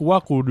เมื่อกี้กูว่า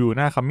กูดูห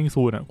น้า coming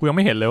soon อ่ะกูยังไ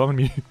ม่เห็นเลยว่ามัน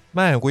มีไ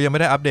ม่กูยังไม่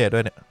ได้อัปเดตด้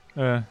วยเนี่ย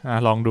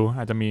ลองดู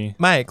อาจจะมี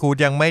ไม่กู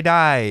ยังไม่ไ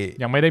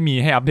ด้มี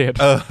ให้อัปเดต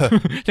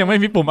ยังไม่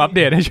มีปุ่มอัปเ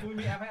ดตให้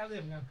มีแอปให้อัปเด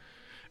ตเหมือนกัน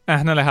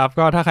นั่นแหละครับ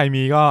ก็ถ้าใคร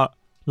มีก็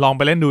ลองไ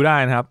ปเล่นดูได้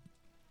นะครับ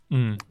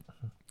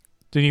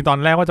จริงๆตอน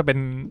แรกว่า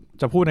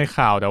จะพูดใน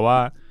ข่าวแต่ว่า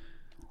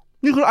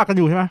นี่คืออัดกัน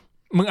อยู่ใช่ไหม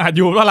มึงอัดอ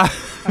ยู่แล้วล่ะ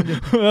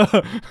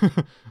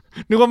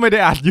นึกว่าไม่ได้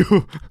อัดอยู่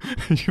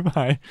ใช่ไหม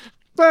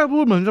แต่พู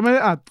ดเหมือนจะไม่ไ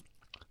ด้อัด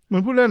เหมือ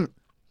นพูดเล่น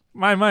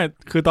ไม่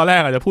คือตอนแรก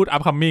อาจจะพูด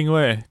upcoming เ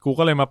ว้ยกู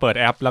ก็เลยมาเปิด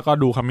แอปแล้วก็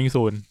ดู coming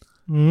soon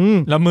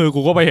แล้วมือ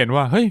กูก็ไปเห็น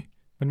ว่าเฮ้ย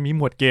มันมีห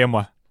มวดเกม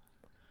ว่ะ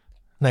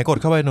ไหนกด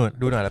เข้าไป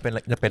ดูหน่อยแล้ว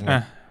จะเป็น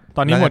ต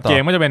อนนี้หมวดเก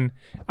มก็จะเป็น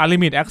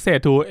unlimited access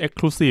to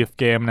exclusive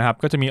game นะครับ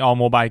ก็จะมี all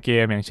mobile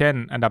game อย่างเช่น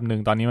อันดับ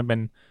1ตอนนี้มันเป็น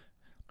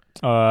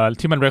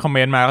ที่มัน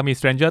recommend มาก็มี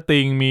Stranger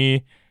Things มี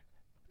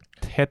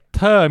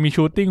Tether มี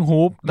Shooting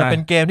Hoop แต่เป็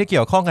นเกมที่เ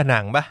กี่ยวข้องกับห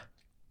นังป่ะ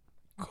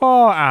ก็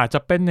อาจจะ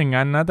เป็นอย่าง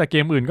นั้นนะแต่เก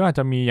มอื่นก็อาจ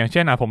จะมีอย่างเ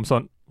ช่นผม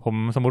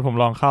สมมุติผม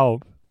ล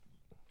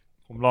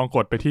องก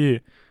ดไปที่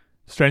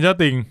Stranger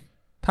Things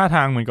ท่าท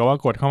างเหมือนกับว่า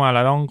กดเข้ามาแ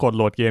ล้วต้องกดโ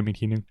หลดเกมอีก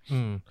ทีนึง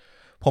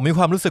ผมมีค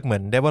วามรู้สึกเหมือ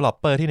น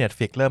developer ที่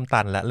Netflix เริ่ม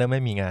ตันแล้วเริ่มไ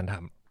ม่มีงานท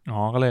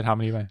ำก็เลยท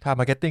ำนี้ไปถ้า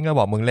marketing ก็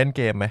บอกมึงเล่นเ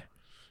กมไหม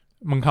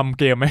มึงทำ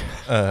เกมไหม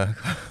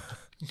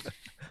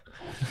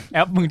แอ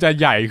ปมึงจะ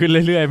ใหญ่ขึ้น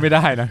เรื่อยๆไม่ไ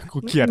ด้นะกู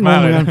เกลียดมาก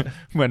เลย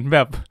เหมือนแบ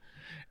บ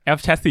แอป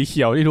แชทสีเ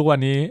ขียวที่ทุกวัน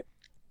นี้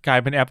กลาย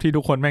เป็นแอปที่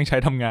ทุกคนแม่งใช้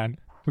ทำงาน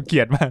กูเกลี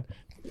ยดมาก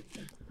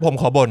ผม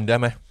ขอบ่นได้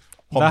ไหม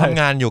ผมทำ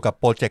งานอยู่กับ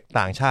โปรเจกต์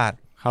ต่างชาติ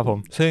ครับผม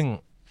ซึ่ง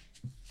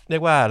เรีย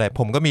กว่าอะไร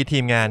ผมก็มีที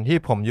มงานที่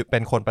ผมเป็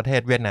นคนประเท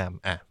ศเวียดนาม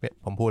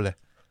ผมพูดเลย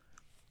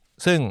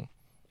ซึ่ง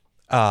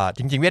จ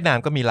ริงๆเวียดนาม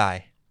ก็มีไล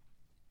น์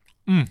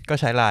ก็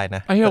ใช้ไลน์น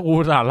ะไอ้เหี้ยกู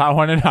สารลาว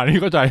ในฐานนี้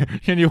เข้าใจ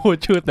แค่นี้พูด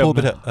ชื่อเต็มพูดไป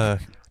เถอะ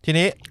ที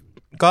นี้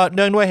ก็เ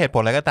นื่องด้วยเหตุผ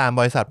ลอะไรก็ตาม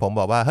บริษัทผม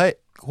บอกว่าเฮ้ย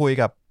คุย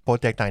กับโปร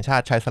เจกต์ต่างชา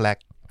ติใช้ Slack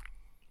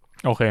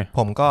โอเคผ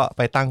มก็ไ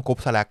ปตั้งกลุ่ม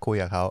Slack คุย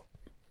กับเขา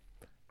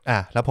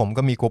แล้วผม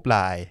ก็มีกลุ่มไล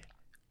น์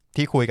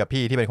ที่คุยกับ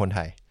พี่ที่เป็นคนไท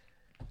ย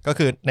ก็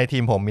คือในที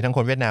มผมมีทั้งค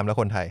นเวียดนามและ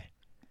คนไทย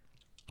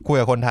คุย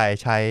กับคนไทย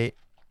ใช้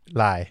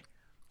Line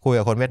คุย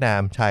กับคนเวียดนา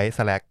มใช้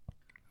Slack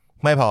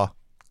ไม่พอ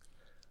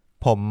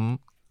ผม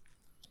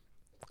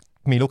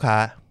มีลูกค้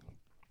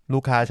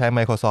าใช้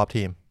Microsoft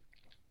Teams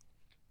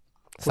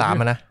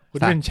 3นะคุณ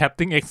เป็น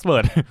chatting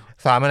expert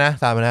 3น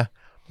ะ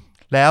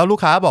แล้วลูก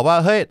ค้าบอกว่า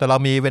เฮ้ยแต่เรา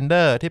มีเวนเด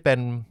อร์ที่เป็น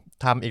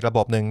ทำอีกระบ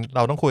บหนึ่งเร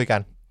าต้องคุยกั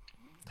น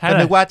ก็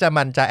นึกว่า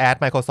มันจะแอด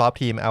Microsoft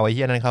Teams เอาไอ้เ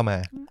หี้ยนั้นเข้ามา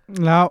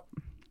แล้ว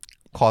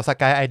ขอ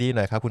Skype ID ห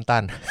น่อยครับคุณตั้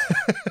น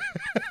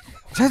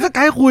ใช้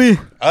Skype คุย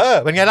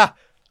เป็นไงล่ะ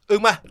อึ้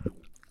งมา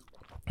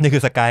นี่คื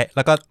อ Skype แ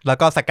ล้ว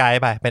ก็ Skype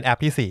ไปเป็นแอป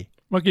ที่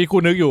4เมื่อกี้คุ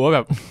ณนึกอยู่ว่าแบ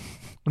บ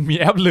มันมี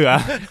แอปเหลือ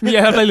มีแ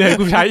อปอะไรเหลือ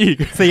กูใช้อีก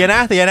เสียน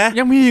ะ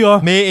ยังมีเหรอ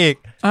มีอีก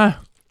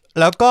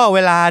แล้วก็เว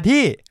ลา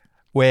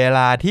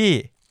ที่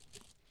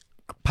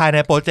ภายใน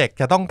โปรเจกต์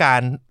จะต้องกา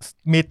ร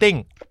มีตติ้ง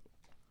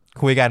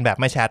คุยกันแบบ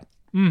ไม่แชท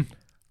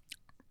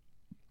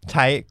ใ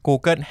ช้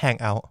Google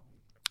Hangout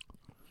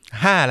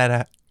 5แล้วน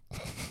ะ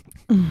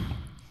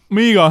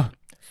มีเหรอ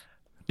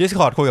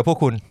Discord คุยกับพวก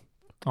คุณ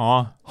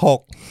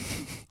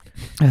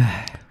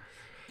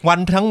6วัน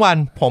ทั้งวัน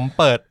ผม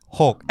เปิด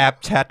6แอป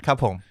แชทครับ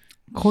ผม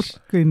โคตร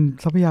กิน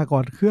ทรัพยาก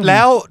รเครื่องแ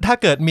ล้วถ้า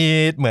เกิดมี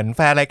เหมือนแฟ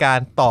นรายการ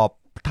ตอบ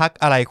ทัก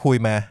อะไรคุย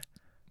มา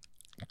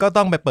ก็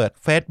ต้องไปเปิด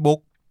Facebook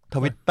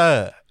Twitter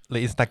หรื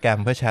อ Instagram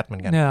เพื่อแชทเหมือ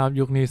นกันเนี่ยครับ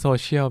ยุคนี้โซ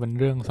เชียลเป็น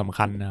เรื่องสำ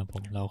คัญนะครับผ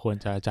มเราควร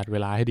จะจัดเว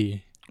ลาให้ดี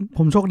ผ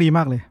มโชคดีม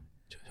ากเลย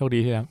โชคดี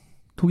ที่ครับ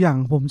ทุกอย่าง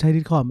ผมใช้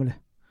Discord มาเลย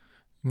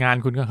งาน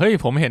คุณก็เฮ้ย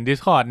ผมเห็น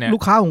Discord เนี่ยลู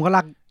กค้าผมก็ล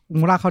าก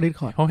เข้า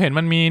Discord ผมเห็น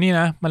มันมีนี่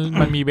นะ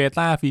มันมีเบ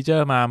ต้าฟีเจอ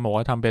ร์มาบอก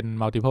ว่าทำเป็น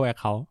multiple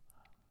account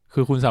คื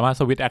อคุณสามารถ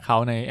สวิตช์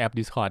account ในแอป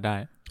Discord ได้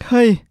เ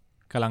ฮ้ย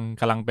กำ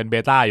ลังเป็นเบ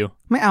ต้าอยู่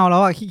ไม่เอาแล้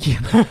วอ่ะขี้เกีย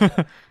จ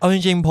เอาจ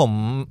ริงๆผม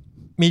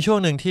มีช่วง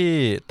หนึ่งที่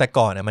แต่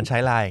ก่อนเนี่ยมันใช้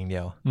LINE อย่างเดี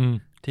ยว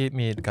ที่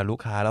มีกับลูก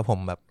ค้าแล้ว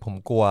ผม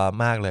กลัว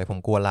มากเลยผม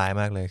กลัว LINE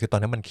มากเลยคือตอน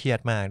นั้นมันเครียด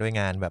มากด้วย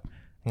งานแบบ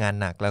งาน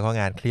หนักแล้วก็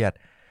งานเครียด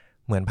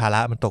เหมือนภาระ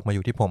มันตกมาอ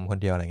ยู่ที่ผมคน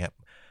เดียวอะไรเงี้ย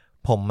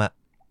ผม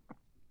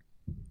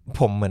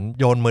เหมือน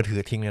โยนมือถื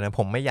อทิ้งเลยนะ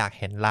ผมไม่อยาก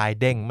เห็น LINE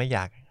เด้งไม่อย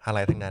ากอะไร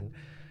ทั้งนั้น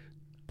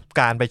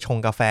การไปชง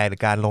กาแฟหรื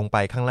อการลงไป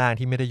ข้างล่าง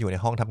ที่ไม่ได้อยู่ใน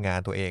ห้องทำงาน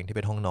ตัวเองที่เ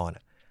ป็นห้องนอน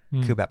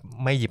คือแบบ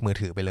ไม่หยิบมือ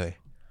ถือไปเลย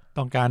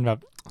ต้องการแบบ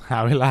หา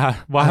เวลา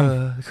ว่าง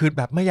คือแ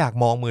บบไม่อยาก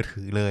มองมือ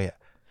ถือเลยอ่ะ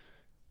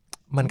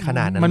มันขน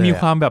าดนั้นเลยมันมี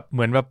ความแบบเห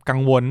มือนแบบกั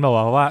งวลแบ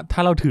บว่าถ้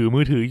าเราถือ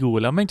มือถืออยู่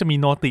แล้วแม่งจะมี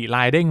โนติไล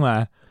น์เด้งมา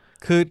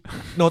คือ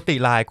โนติ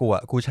ไลน์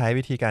กูใช้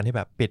วิธีการที่แ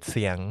บบปิดเ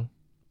สียง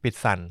ปิด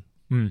สั่น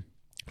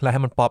แล้วใ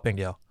ห้มันป๊อปอย่าง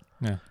เดียว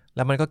แ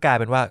ล้วมันก็กลาย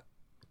เป็นว่า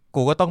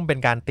กูก็ต้องเป็น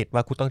การติดว่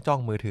ากูต้องจ้อง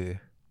มือถือ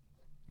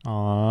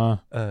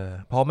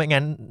เพราะไม่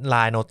งั้นไล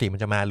น์โนติมัน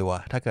จะมารัว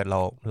ถ้าเกิด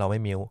เราไม่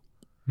มิว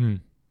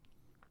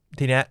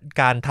ทีเนี้ย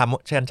การ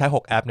ใช้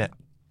6แอปเนี่ย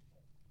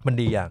มัน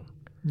ดีอย่าง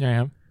ไง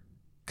ครับ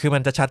คือมั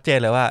นจะชัดเจน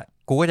เลยว่า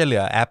กูก็จะเหลื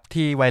อแอป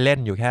ที่ไว้เล่น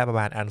อยู่แค่ประ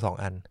มาณอัน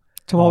2อัน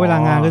เฉพาะเวลา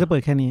งานก็จะเปิ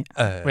ดแค่นี้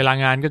เวลา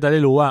งานก็จะได้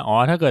รู้ว่า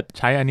ถ้าเกิด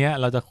ใช้อันเนี้ย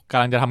เราจะก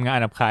ำลังจะทำงาน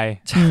กับใคร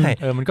ใช่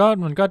มัน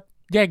ก็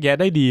แยกแยะ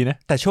ได้ดีนะ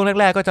แต่ช่วง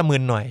แรกๆก็จะมึ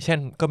นหน่อยเช่น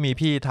ก็มี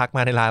พี่ทักม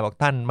าในไลน์บอก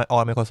ท่านมาออ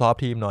น Microsoft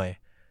Teams หน่อย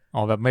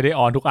แบบไม่ได้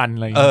ออนทุกอัน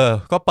เลย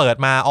ก็เปิด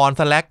มาออน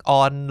Slack อ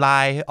อน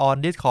Line ออน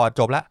Discord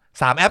จบละ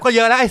3แอปก็เย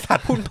อะแล้วไอ้สัต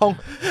ว์พุ่งตรง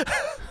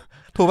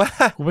ถูกป่ะ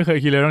กูไม่เคย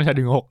คิดเลยต้องใช้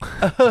ถึง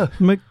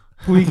6ไม่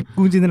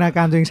กูจินตนาก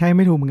ารตัวเองใช้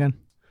ไม่ถูกเหมือนกัน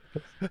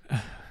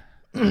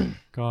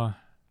ก็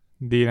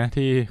ดีนะ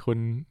ที่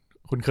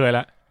คุณเคยล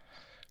ะ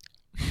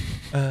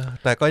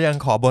แต่ก็ยัง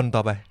ขอบนต่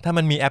อไปถ้า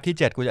มันมีแอปที่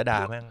7กูจะด่า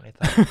แม่งไอ้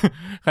สัส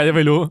ใครจะไป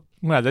รู้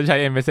มึงอาจจะใช้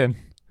MSN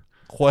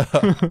ควร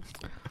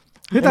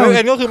แต่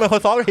MSN ก็คือ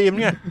Microsoft Teams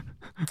เนี่ย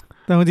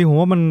แต่จริงๆผม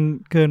ว่ามัน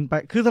เกินไป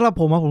คือสำหรับ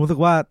ผมผมรู้สึ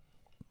กว่า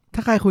ถ้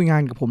าใครคุยงา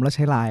นกับผมแล้วใ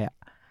ช้ LINE อ่ะ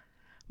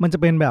มันจะ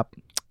เป็นแบบ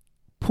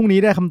พรุ่งนี้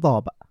ได้คำตอ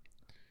บอ่ะ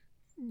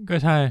ก็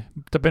ใช่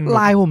จะเป็น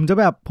LINE ผมจ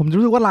ะ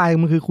รู้สึกว่า LINE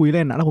มันคือคุยเ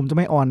ล่นอ่ะแล้วผมจะ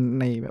ไม่ออน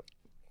ในแบบ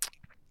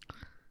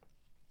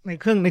ใน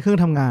เครื่อง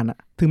ทำงานอะ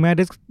ถึงแ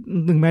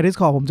ม้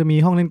Discord ผมจะมี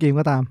ห้องเล่นเกม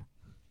ก็ตาม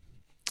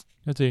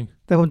ก็จริง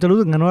แต่ผมจะรู้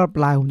สึกงั้นว่า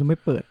ไลน์ผมจะไม่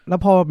เปิดแล้ว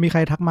พอมีใคร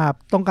ทักมา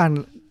ต้องการ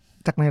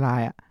จากในไล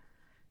น์อะ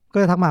ก็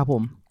จะทักมาผ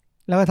ม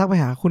แล้วก็ทักไป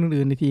หาคน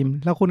อื่นๆในทีม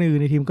แล้วคนอื่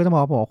นในทีมก็จะม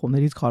าบอกผมใน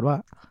Discord ว่า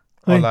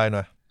เฮ้ยไลน์ห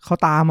น่อยเขา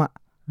ตามอะ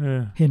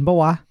เห็นปะ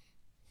วะ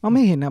ไ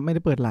ม่เห็นนะไม่ไ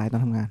ด้เปิดไลน์ตอ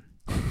นทำงาน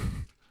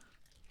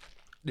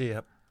ดีค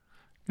รับ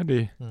ก็ดี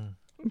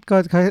ก็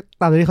เขา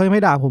ตามที่เขาไ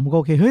ม่ด่าผมก็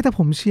โอเคเฮ้ยแต่ผ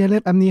มเชียร์เล่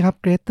นแอปนี้ครับ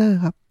เกรเตอร์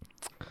ครับ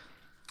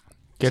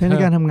ใช้ใน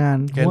การทำงาน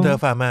เกเตอร์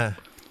ฟาร์มา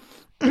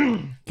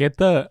เกเ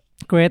ตอร์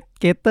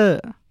เกเตอร์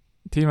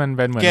ที่มันเ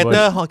ป็นเหมือนเกเต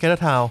อร์เกเตอ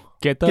ร์ทาว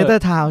เกเตอ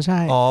ร์ทาวใช่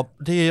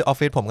ที่ออฟ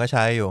ฟิศผมก็ใ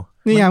ช้อยู่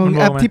นี่ไงมัน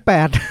แอปที่8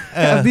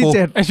แอปที่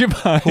7ไอ้ชิบ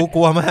หายกูก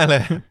ลัวมากเล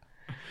ย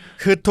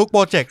คือทุกโป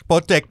รเจ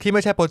กต์ที่ไ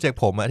ม่ใช่โปรเจกต์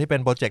ผมอะที่เป็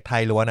นโปรเจกต์ไท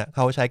ยล้วนอะเข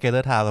าใช้เกเต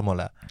อร์ทาวกันหมด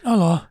แล้วอ้าว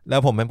เหรอแล้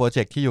วผมเป็นโปรเจ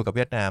กต์ที่อยู่กับเ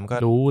วียดนามก็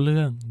รู้เ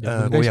รื่อง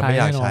กูยังไม่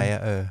อยากใช้อ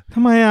ะท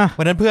ำไมอะ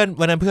วันนั้นเพื่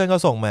อนก็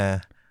ส่งมา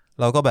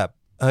เราก็แบบ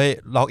เฮ้ย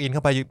ล็อกอินเข้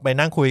าไป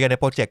นั่งคุยกันใน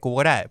โปรเจกต์กู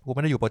ก็ได้กูไ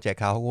ม่ได้อยู่โปรเจกต์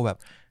เขากูแบบ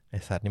ไอ้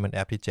สัตว์นี่มันแอ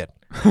ปที่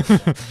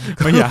7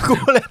ไม่อยากกู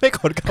เลยไม่ก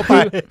ดเข้าไป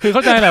คือเข้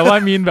าใจแหละว่า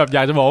มีนแบบอย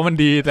ากจะบอกว่ามัน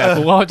ดีแต่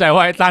กูก็เข้าใจว่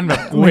าไอ้ตั้นแบบ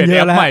กูเห็นแ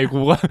อปใหม่กู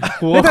ก็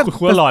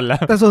หลอนแล้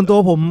วแต่ส่วนตัว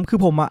ผมคือ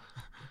ผมอะ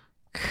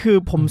คือ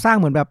ผมสร้าง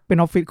เหมือนแบบเป็น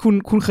ออฟฟิศ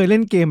คุณเคยเล่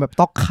นเกมแบบ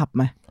ต็อกขับไ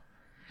หม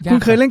คุณ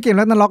เคยเล่นเกมแ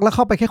ล้วนันล็อกแล้วเ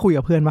ข้าไปแค่คุย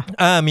กับเพื่อนปะ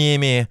มี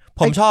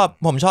ผม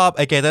ชอบไ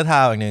อเกเตอร์ทา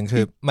วอย่างหนึ่งคื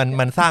อ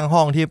มันสร้างห้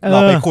องที่เร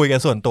าไปคุยกัน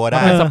ส่วนตัวไ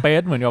ด้เป็นสเป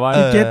ซเหมือนกับว่า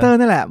เกเตอร์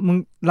นั่นแหละมึง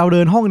เราเ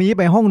ดินห้องนี้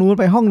ไปห้องนู้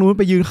น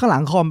ไปยืนข้างหลั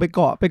งคอมไปเ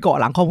กาะ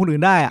หลังคอมคนอื่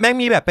นได้อะแม่ง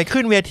มีแบบไป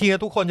ขึ้นเวทีแล้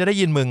วทุกคนจะได้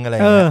ยินมึงอะไร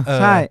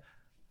ใช่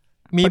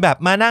มีแบบ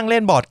มานั่งเล่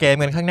นบอร์ดเกม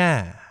กันข้างหน้า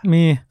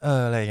มี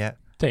อะไรเงี้ย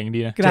เจ๋งดี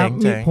นะเ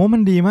จ๋งผมว่ามั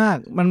นดีมาก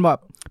มันแบบ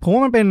ผมว่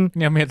ามันเป็นเ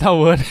นี่ยเมตา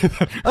เวิร์ด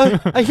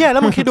ไอ้เหี้ยแล้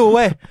วมึงคิดดูเ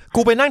ว้ย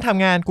กูไปนั่งท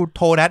ำงานกูโ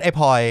ทรนัดไอ้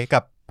พลอย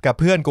กับ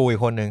เพื่อนกูอี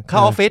กคนนึงเข้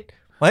าออฟฟิศ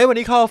เฮ้ยวัน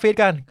นี้เข้าออฟฟิศ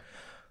กัน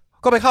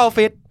ก็ไปเข้าออฟ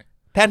ฟิศ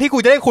แทนที่กู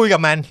จะได้คุยกั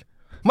บมัน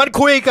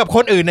คุยกับค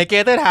นอื่นในเก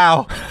เตอร์ทาว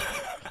น์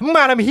มึงม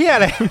าทำเหี้ยอ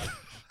ะไร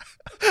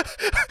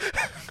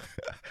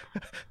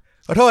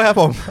ขอโทษครับ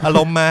ผมอาร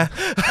มณ์มา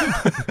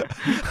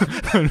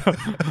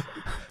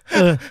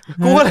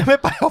กูก็เลยไม่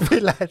ไปออฟฟิ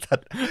ศแล้วสัต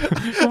ว์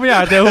กูไม่อยา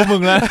กเจอพวกมึ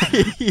งแล้ว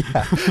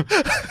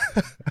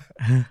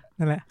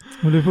นั่นแหละ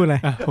มึงรู้พูดอะไร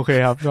โอเค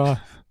ครับก็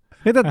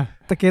เฮ้ย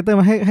แต่เกเตอร์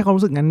มาให้ความ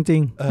รู้สึกงั้นจริ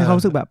งให้ความ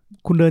รู้สึกแบบ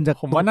คุณเดินจาก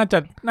ผมว่าน่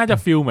าจะ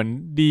ฟีลเหมือน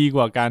ดีก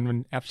ว่าการเป็น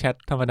แอปแชท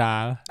ธรรมดา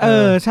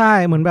ใช่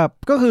เหมือนแบบ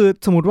ก็คือ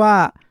สมมติว่า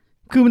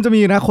คือมันจะมี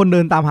นะคนเดิ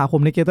นตามหาผ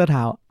มในเกเตอร์ท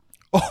าวน์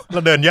โอ้เร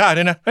าเดินยาก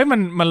ด้วยนะเฮ้ย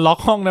มันล็อก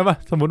ห้องได้ป่ะ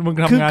สมมติมึง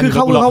ทำงานคือเข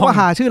าก็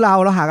หาชื่อเรา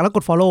แล้วหากันแล้วก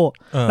ด follow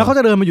แล้วเขาจ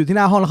ะเดินมาอยู่ที่ห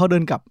น้าห้องแล้วเขาเดิ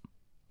นกลับ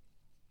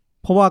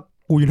เพราะว่า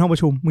กูอยู่ห้องปร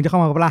ะชุมมึงจะเข้า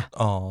มากับล่ะ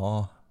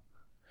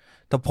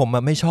แต่ผม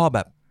ไม่ช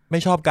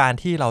อบการ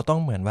ที่เราต้อง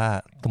เหมือนว่า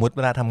สมมติเ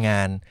วลาทำง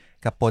าน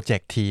กับโปรเจก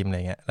ต์ทีมอะไร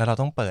เงี้ยแล้วเรา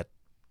ต้องเปิด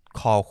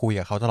คอลคุย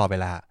กับเขาตลอดเว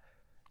ลา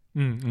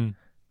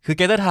คือเ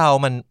กเตอร์ทาว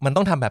มัน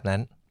ต้องทำแบบนั้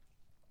น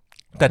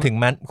แต่ถึง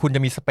คุณจ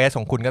ะมีสเปซข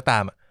องคุณก็ตา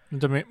ม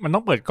มันต้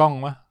องเปิดกล้อง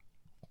วะ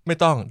ไม่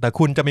ต้องแต่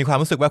คุณจะมีความ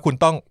รู้สึกว่าคุณ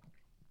ต้อง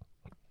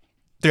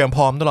เตรียมพ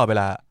ร้อมตลอดเว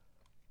ลา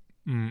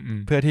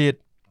เพื่อที่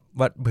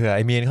ว่าเผื่อไ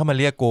อ้มีนเข้ามา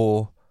เรียกกู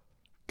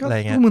อะไรเ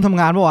งี้ยมึงทำ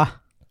งานปะวะ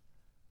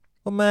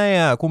ก็ไม่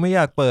กูไม่อย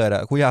ากเปิด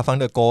กูอยากฟัง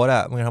เดอะโกส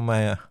มึงทำไม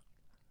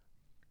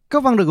ก็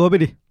ฟังเดอะโกสไป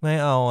ดิไม่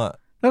เอา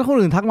แล้วคน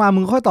อื่นทักมามึ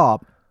งค่อยตอบ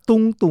ตุ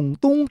งตุง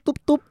ตุ้งตุ๊บ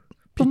ตุ๊บ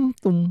ตุ้ม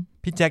ตุ้ม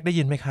พี่แจ็คได้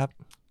ยินไหมครับ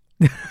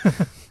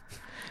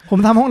ผม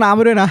ทำห้องน้ำไ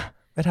ปด้วยนะ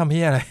ไม่ทำ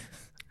พี่อะไร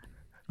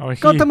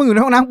ก็ถ้ามึงอยู่ใน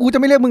ห้องน้ำกูจะ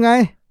ไม่เรียกมึงไง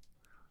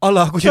อ๋อเหร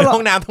อกูอยู่ในห้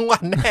องน้ำทั้งวั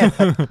นแน่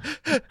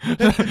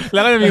แล้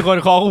วก็จะมีคน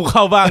ขอกูเข้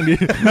าบ้างดิ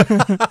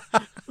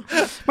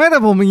ไม่แต่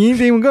ผมอย่างนี้จ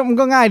ริงมัน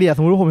ก็ง่ายดีส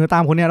มมติว่าผมจะตา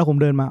มคนเนี้ยแล้วผม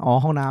เดินมา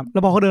ห้องน้ำแล้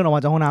วพอเขาเดินออกม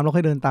าจากห้องน้ำเราค่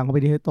อยเดินตามเขาไป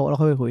ที่โต๊ะแล้ว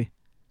ค่อยไปคุย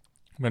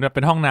เหมือนแบบเ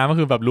ป็นห้องน้ำก็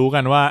คือแบบรู้กั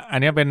นว่าอั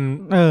นนี้เ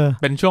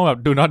ป็นช่วงแบบ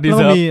do not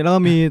deserve แล้วก็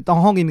มีต้อง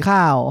ห้องกินข้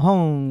าวห้อง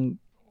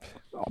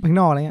ข้าง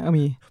นอกอะไรเงี้ยก็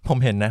มีผม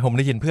เห็นนะผมไ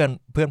ด้ยินเพื่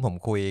อนผม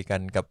คุยกัน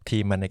กับที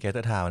มมันในเกเต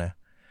อร์ทาวน์นะ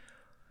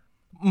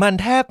มัน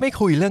แทบไม่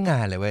คุยเรื่องงา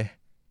นเลยเว้ย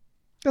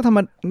ก็ทำ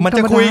มัน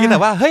จะคุยกันแต่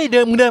ว่าเฮ้ย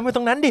มึงเดินไปต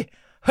รงนั้นดิ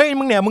เฮ้ย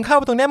มึงเนี่ยมึงเข้า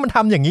ไปตรงนี้มันท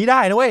ำอย่างนี้ได้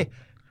นะเว้ย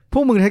พ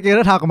วกมึงเกเต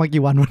อร์ทาวน์กันมา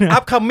กี่วันวะเนี่ย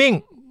upcoming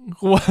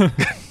กู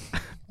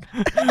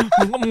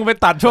มึงไป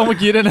ตัดช่วงเมื่อ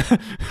กี้ด้วยนะ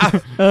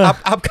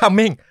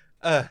upcoming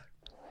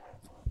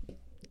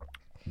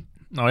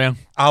เอายัง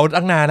เอา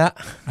ตั้งนานแล้ว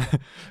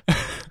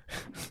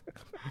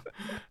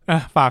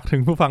ฝากถึ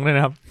งผู้ฟังด้วยน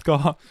ะครับก็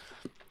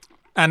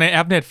ในแอ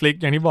ป Netflix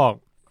อย่างที่บอก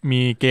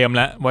มีเกมแ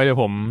ล้วไว้เดี๋ยว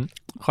ผม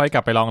ค่อยก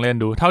ลับไปลองเล่น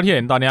ดูเท่าที่เ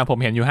ห็นตอนนี้ผม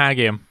เห็นอยู่5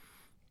เกม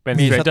เป็น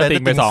Stranger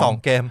Things ไป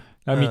2เกม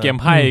แล้วมีเกม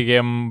ไพ่เก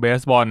มเบ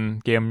สบอล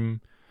เกม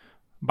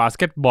บาสเ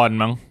กตบอล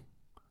มั้ง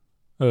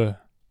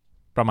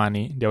ประมาณ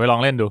นี้เดี๋ยวไปลอ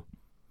งเล่นดู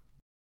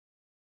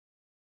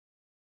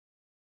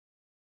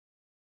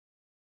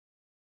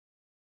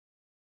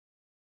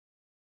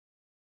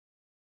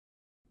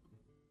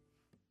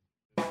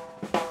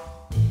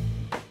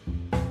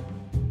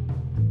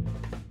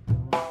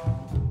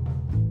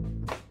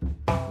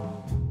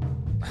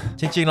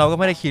จริงๆเราก็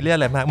ไม่ได้คีย์เรียกอ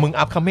ะไรมากมึง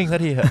upcoming ซะ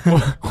ทีเถอะ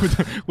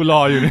กูร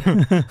ออยู่เนี่ย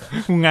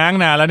กูง้าง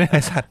นานแล้วเนี่ยไอ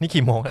สัตว์นี่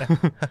กี่โมงแล้ว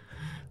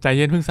ใจเ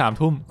ย็นเพิ่ง3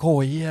 ทุ่มโอ้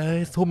ย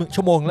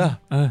ชั่วโมงแล้ว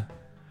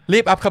รี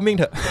บ upcoming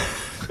เถอะ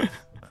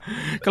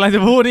กำลังจะ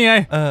พูดนี่ไง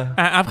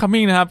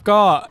upcoming นะครับก็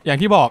อย่าง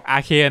ที่บอก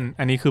Arcane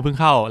อันนี้คือเพิ่ง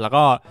เข้าแล้ว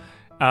ก็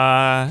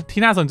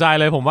ที่น่าสนใจ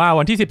เลยผมว่า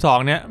วันที่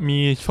12เนี่ยมี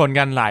ชน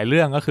กันหลายเ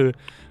รื่องก็คือ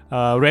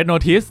Red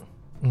Notice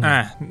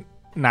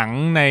หนัง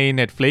ใน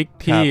Netflix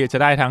ที่จะ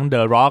ได้ทั้ง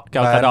The Rock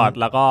Gal Gadot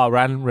แล้วก็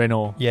Ryan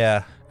Reynolds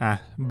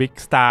Big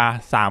Star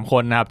 3 ค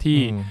นนะครับที่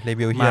รี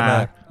วิวเฮี้ยมา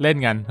กเล่น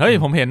กันเฮ้ย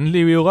ผมเห็น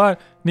รีวิวก็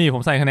นี่ผ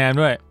มใส่คะแนน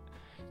ด้วย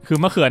คือ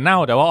มะเขือเน่า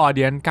แต่ว่าออเ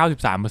ดียน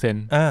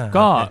 93%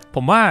 ก็ผ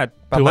มว่า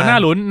ถือว่าน่า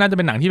ลุ้นน่าจะเ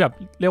ป็นหนังที่แบบ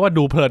เรียกว่า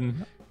ดูเพลิน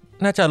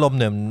น่าจะลมเ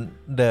หนือ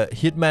The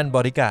Hitman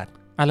Bodyguard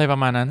อะไรประ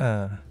มาณนั้น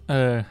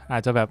อา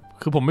จจะแบบ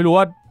คือผมไม่รู้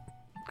ว่า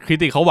คริ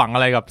ติกเขาหวังอ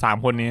ะไรกับ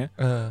3คนนี้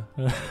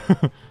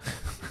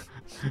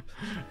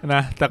น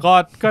ะแต่ก็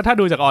ถ้า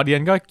ดูจากออเดีย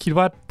นก็คิด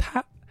ว่าถ้า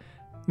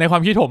ในควา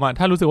มคิดผม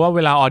ถ้ารู้สึกว่าเว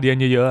ลาออเดียน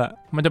เยอะ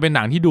ๆมันจะเป็นห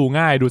นังที่ดู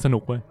ง่ายดูสนุ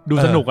กเว้ยดู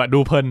สนุกดู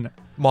เพลิน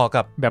เหมาะ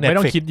กับแบบไม่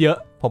ต้องคิดเยอะ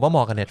ผมว่าเหม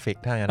าะกับ Netflix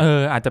ถ้าอย่างนั้น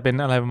อาจจะเป็น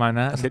อะไรประมาณ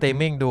นั้นสตรีม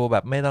มิ่งดูแบ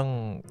บไม่ต้อง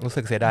รู้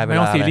สึกเสียดายเวลาไม่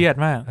ต้องซีเรียส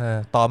มาก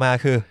ต่อมา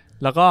คือ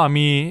แล้วก็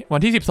มีวั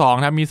นที่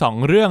12ครับมี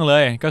2เรื่องเล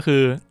ยก็คื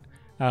อ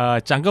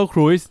Jungle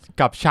Cruise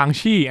กับ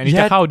Shang-Chi อันนี้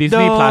จะเข้า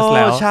Disney Plus แ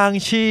ล้ว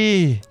Shang-Chi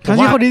เ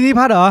ขาดีนี่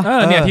พัดเหรอ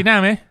เนี่ยอาทิตย์หน้า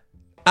ไหม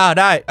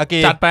ได้โอเค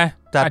จัดไป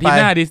อาทิตย์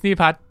หน้า Disney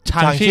Plus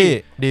Shang-Chi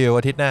ดี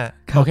อาทิตย์หน้า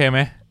โอเคไหม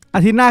อ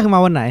าทิตย์หน้าคือมา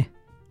วันไหน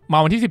มา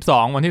วันที่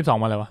12วันที่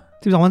12มาอะไรวะ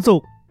12วันศุ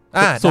กร์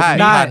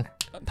ได้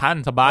ท่าน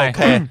สบายโอเ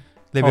ค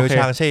รีวิว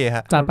Shang-Chi ฮ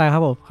ะจัดไปครั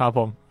บผมครับผ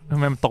มทำ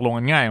ไมมันตกลง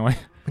กันง่ายวะ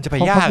มันจะไป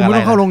ยากอะไรไม่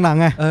ต้องเข้าโรงหนัง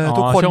ไง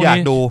ทุกคนอยาก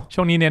ดู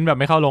ช่วงนี้เน้นแบบ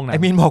ไม่เข้าโรงหนังไอ้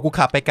มินบอกกู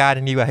ขับไปการ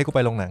ดีกว่าให้กูไป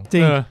โรงหนังจ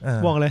ริง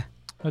บอกเลย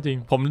ก็จริง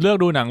ผมเลือก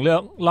ดูหนังเลือ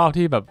กรอบ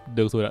ที่แบบ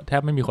ดึกสุดแท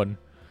บไม่มีคน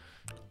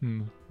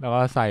แล้วก็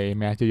ใส่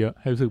แมสเยอะ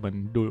ให้รู้สึกเหมือน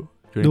ดู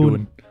ดู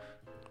น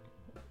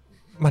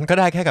มันก็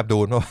ได้แค่กับดู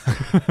นป่ะ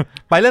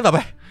ไปเรื่องต่อไป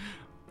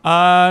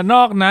น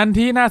อกนั้น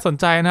ที่น่าสน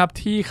ใจนะครับ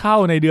ที่เข้า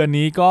ในเดือน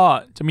นี้ก็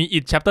จะมี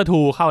It Chapter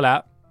 2 เข้าแ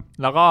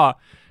ล้วก็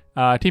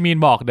ที่มีน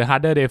บอก The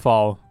Harder They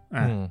Fall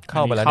เข้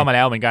ามาแ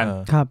ล้วเหมือนกัน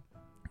ครับ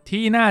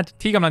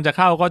ที่กำลังจะเ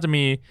ข้าก็จะ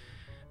มี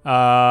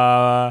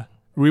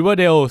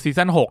Riverdale ซี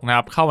ซั่น6นะค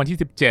รับเข้าวันที่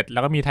17แล้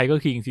วก็มี Tiger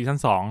King ซีซั่น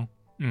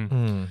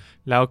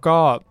2แล้วก็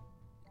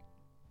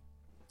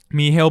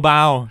มี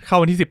Hellbound เข้า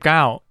วันที่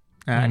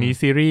19อันนี้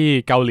ซีรีส์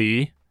เกาหลี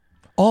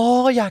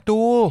อยากดู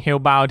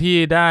Hellbound ที่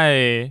ได้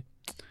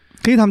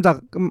ที่ทำจาก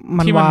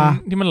มันว่า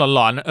ที่มันหล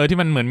อนๆที่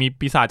มันเหมือนมี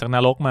ปีศาจจากน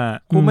รกมา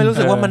กูไม่รู้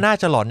สึกว่ามันน่า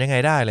จะหลอนยังไง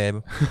ได้เลย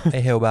ไอ้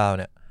Hellbound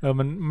เนี่ย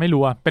มันไม่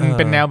รู้อ่ะเ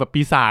ป็นแนวแบบ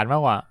ปีศาจมา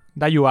กกว่า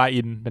ได้ You Are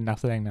In เป็นนัก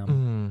แสดงน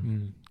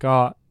ำก็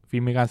ฝี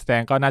มือการแสด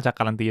งก็น่าจะ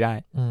การันตีได้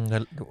แต่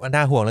น่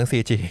าห่วงเรื่อง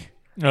CG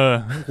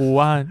กู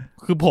ว่า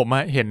คือผม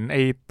เห็นไอ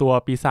ตัว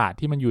ปีศาจ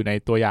ที่มันอยู่ใน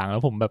ตัวอย่างแล้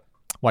วผมแบบ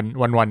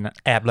วันอ่ะ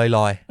แอบลอ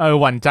ยๆ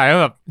หวั่นใจว่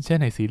าแบบเช่น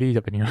ในซีรีส์จ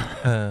ะเป็นยังไง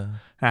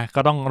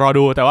ก็ต้องรอ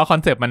ดูแต่ว่าคอ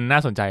นเซปต์มันน่า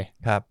สนใจ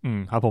ครับ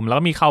ครับผมแล้ว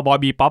ก็มีคาวบอย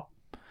บีบ๊อบ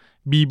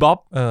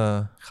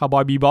คาวบอ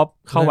ยบีบ๊อบ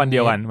เข้าวันเดี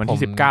ยวกันวัน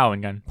ที่19เหมื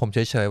อนกันผมเ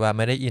ฉยๆว่าไ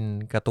ม่ได้อิน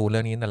การ์ตูนเรื่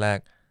องนี้แต่แรก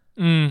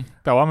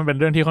แต่ว่ามันเป็น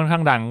เรื่องที่ค่อนข้า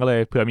งดังก็เล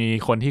ยเผื่อมี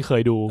คนที่เค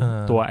ยดู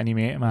ตัวอนิเ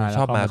มะมาช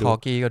อบมาคอ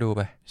กี้ก็ดูไ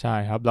ปใช่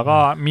ครับแล้วก็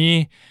มี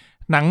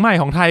หนังใหม่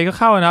ของไทยก็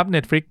เข้านะครับ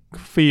Netflix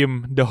ฟิล์ม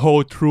The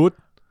Whole Truth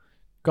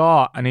ก็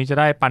อันนี้จะ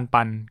ได้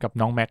ปันกับ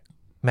น้องแม็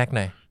กไห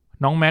น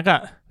น้องแม็ก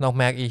น้อง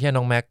แม็กแค่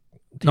น้องแม็ก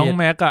น้อง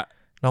แม็ก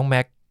น้องแ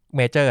ม็กเ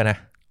มเจอร์นะ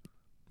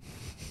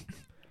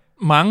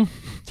มั้ง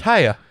ใช่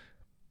เหรอ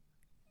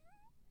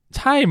ใ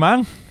ช่มั้ง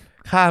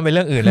ข้ามไปเ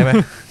รื่องอื่นเลยไหม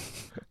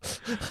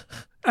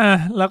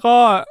แล้วก็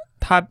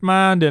ถัดมา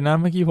เดี๋ยวนะ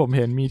เมื่อกี้ผมเ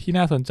ห็นมีที่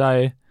น่าสนใจ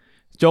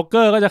โจ๊กเก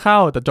อร์ก็จะเข้า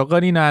แต่โจ๊กเกอ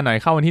ร์นี่นานหน่อย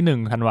เข้าวันที่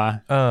1ธันวา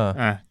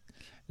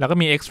แล้วก็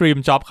มี Extreme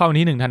Job เข้าวัน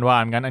ที่1ธันวา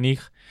เหมือนกันอันนี้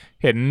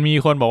เห็นมี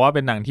คนบอกว่าเ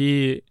ป็นหนังที่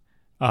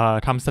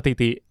ทำสถิ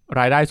ติ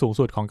รายได้สูง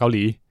สุดของเกาห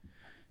ลี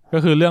ก็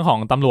คือเรื่องของ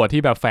ตำรวจ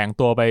ที่แบบแฝง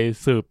ตัวไป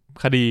สืบ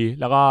คดี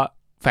แล้วก็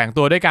แฝง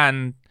ตัวด้วยการ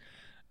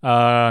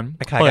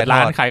เปิดร้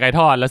านขายไก่ท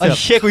อดแล้วเสือก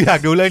เชี่ยกูอยาก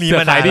ดูเรื่องนี้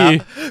มานานแล้ว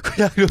กู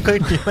อยากดูเรื่อ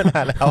งนี้มาน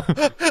านแล้ว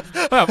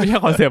แบบไม่ใช่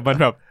คอนเซปต์มัน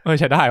แบบ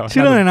ใช้ได้ว่ะ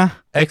ชื่ออะไรนะ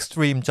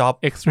Extreme Job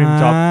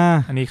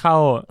อันนี้เข้า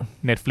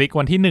Netflix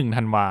วันที่1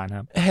ธันวาค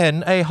รับเห็น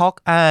ไอ้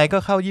Hawkeye ก็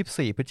เข้า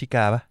24พฤศจิก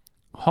ายนป่ะ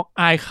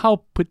Hawkeye เข้า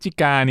พฤศจิ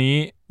กายนนี้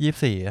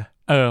24อ่ะ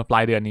ปลา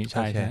ยเดือนนี้ใ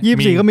ช่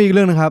24ก็มีอีกเ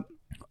รื่องนึงครับ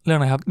เรื่องอ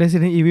ะไรครับ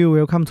Resident Evil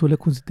Welcome to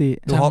Raccoon City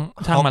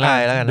ช่างมาแ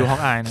ล้วกันดู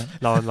Hawkeye นะ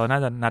เราน่า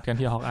จะนัดกัน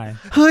ที่ Hawkeye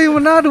เฮ้ยมั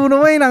นน่าดูนะ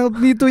เว้ยหนัง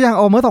มีตัวอย่าง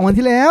ออกมา2วัน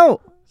ที่แล้ว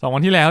2วั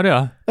นที่แล้วด้วยเหร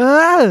อ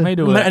ไม่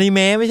ดูมันอนิเม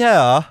ะไม่ใช่เ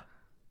หรอ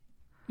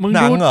มึงห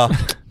นังเหรอ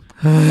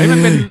เฮ้ยมัน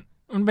เ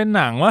ป็น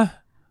หนังวะ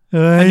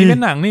อันนี้เป็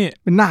นหนังนี่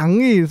เป็นหนัง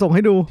นี่ส่งใ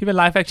ห้ดูที่เป็น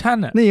live action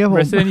อ่ะนี่ครับผม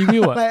Resident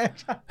Evil อ่ะ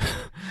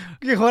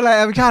กี่คน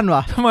live action ว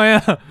ะทำไมอ่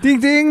ะจ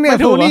ริงๆเนี่ย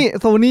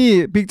Sony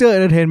Picture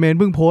Entertainment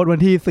เพิ่งโพสต์วั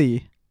นที่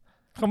4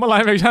คำว่า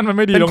live action มัน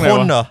ไม่ดีตรงไหนวะเป็นค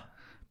นเหรอ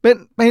เ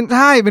ป็นใ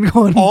ช่เป็นค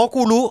น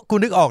กูรู้กู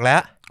นึกออกแล้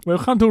ว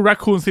Welcome to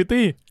Raccoon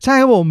City ใช่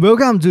ครับผม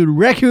Welcome to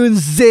Raccoon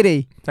City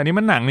แต่นี้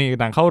มันหนังนี่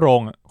หนังเข้าโร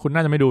งอ่ะคุณน่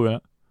าจะไม่ดูแล้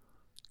ว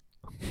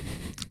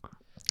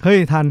เฮ้ย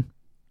ทัน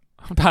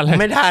อะไร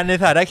ไม่ทันใน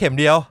สายได้เข็ม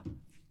เดียว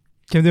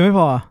ไม่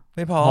พอ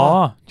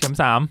เข็ม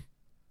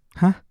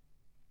3ฮะ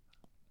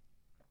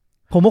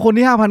ผมว่าคน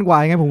ที่ 5,000 กว่า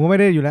ไงผมก็ไม่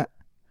ได้อยู่แล้ว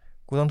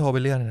กูต้องโทรไป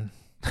เลื่อนมัน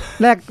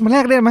แล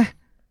กได้ไหม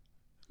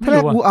ถ้าแร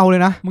กกูเอาเล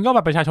ยนะมึงก็แบ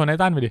บประชาชนใน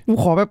ต้านไปดิกู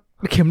ขอแบบ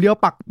เข็มเดียว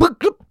ปักปึ๊ก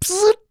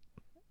ซึด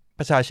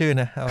ประชาชื่น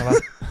นะเอาละ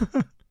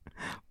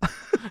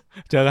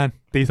เจอกัน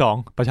ตี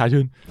 2ประชา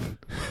ชื่น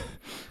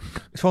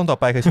ช่วงต่อ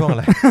ไปคือช่วงอะ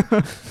ไร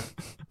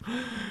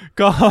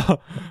ก็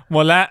หม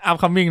ดแล้ว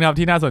upcoming นะครับ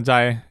ที่น่าสนใจ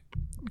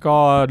ก็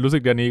รู้สึ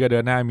กเดือนนี้กับเดื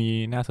อนหน้ามี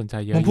น่าสนใจ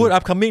เยอะมึงพูด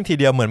upcoming ที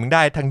เดียวเหมือนมึงไ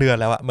ด้ทั้งเดือน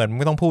แล้วอะเหมือนไ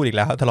ม่ต้องพูดอีกแ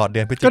ล้วตลอดเดื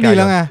อนพฤศจิกายนก็ดีแ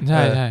ล้วไงใ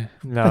ช่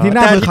อาทิตย์ห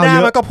น้าเผื่อข่าวเยอ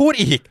ะมันก็พูด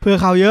อีกเผื่อ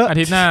ข่าวเยอะอา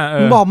ทิตย์หน้า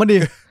มึงบอกมันดิ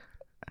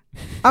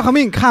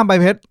upcoming ข้ามไป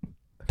เพชร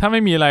ถ้าไ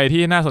ม่มีอะไร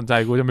ที่น่าสนใจ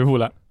กูจะไม่พูด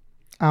ละ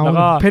แล้ว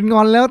ก็เพชรง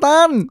อนแล้ว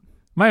ตั้น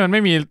มันไ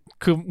ม่มี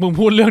คือมึง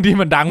พูดเรื่องที่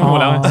มันดังหมด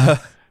แล้ว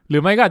หรื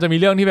อไม่ก็อาจจะมี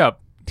เรื่องที่แบบ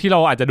ที่เรา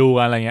อาจจะดู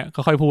กันอะไรเงี้ย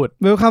ก็ค่อยพูด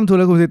Welcome to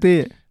Raccoon City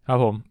ครับ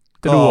ผม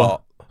จะดู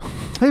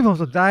เฮ้ยผม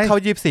สนใจเข้า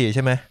24ใ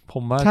ช่ไหมผ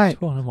มว่า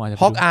ช่วงนั้นหมอจะ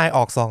ฮอกอายอ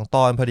อก2ต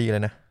อนพอดีเล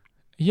ยนะ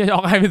เฮียฮ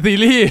อกอายเป็นซี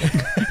รีส์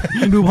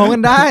ดูพร้อมกั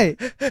นได้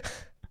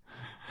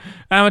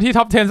มาที่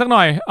ท็อป 10 สักห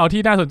น่อยเอา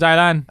ที่น่าสนใจแ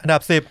ล้วอันดั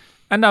บ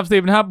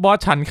 10นะครับบอส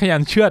ฉันขยั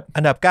นเชือด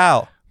อันดับ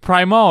9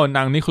 Primal ห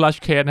นัง Nicolas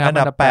Cage นะครับอั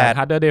นดับ8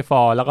 Harder Day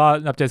Fall แล้วก็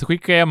อันดับ7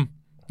 Squid Game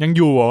ยังอ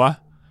ยู่เหรอวะ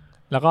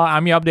แล้วก็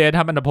Army Update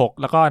ครับอันดับ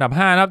6แล้วก็อันดับ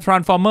5นะครับ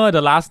Transformer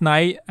The Last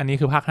Night อันนี้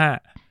คือภาค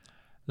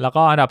5แล้ว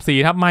ก็อันดับ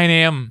4ครับ My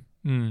Name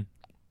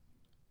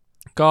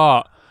ก็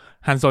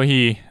ฮันโซ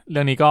ฮีเ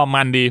รื่องนี้ก็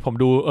มันดีผม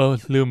ดู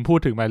ลืมพูด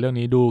ถึงไปเรื่อง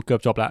นี้ดูเกือ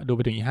บจบละดูไป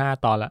ถึง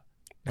5 ตอนละ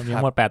มันมี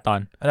ทั้งหมด8 ตอน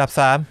อันดับ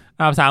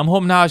3โฮ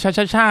มทาวน์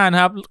ช่าน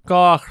ะครับ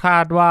ก็คา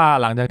ดว่า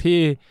หลังจากที่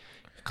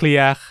เคลี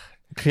ย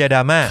ร์ดร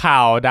าม่าข่า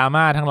วดรา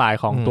ม่าทั้งหลาย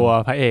ของตัว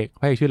พระเอก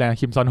ชื่ออะไร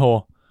คิมซอนโฮ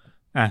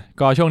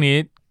ก็ช่วงนี้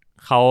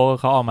เขา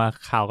ออกมา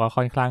ข่าวก็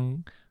ค่อนข้าง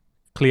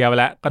เคลียร์ไป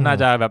แล้วก็น่า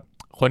จะแบบ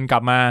คนกลั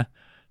บมา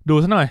ดู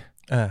ซะหน่อย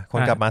ค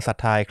นกลับมาศรัท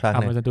ธาอีกครั้ง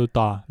นึงมันจะดู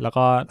ต่อแล้ว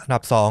ก็อัน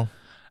ดับ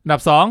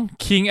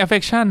2 King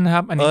Affection นะค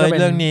รับอันนี้ก็เป็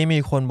นเรื่องนี้มี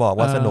คนบอก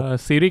ว่าสนุก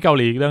ซีรีส์เกาห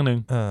ลีอีกเรื่องนึง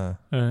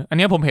อัน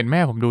นี้ผมเห็นแ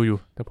ม่ผมดูอยู่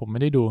แต่ผมไ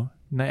ม่ได้ดู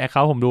ในแอคเค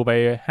าท์ผมดูไป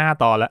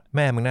5 ตอนแล้วแ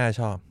ม่มึงน่า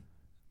ชอบ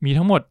มี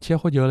ทั้งหมดเชี่ย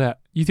โคตรเยอะเลย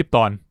20 ต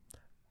อน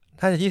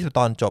ถ้าจะ20 ต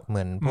อนจบเห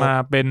มือนมา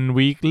เป็น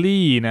weekly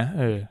นะ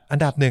อัน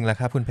ดับ1แหละ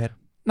ครับคุณเพชร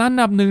นั่นอั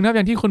นดับ1นะครับอ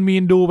ย่างที่คุณมี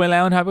นดูไปแล้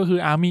วนะครับก็คือ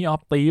Army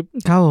of Thieves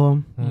ครับผม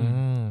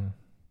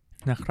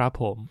นะครับ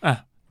ผม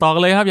ต่อกั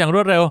นเลยครับอย่างร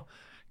วดเร็ว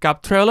กับ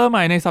เทรลเลอร์ให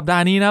ม่ในสัปดา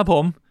ห์นี้นะครับผ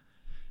ม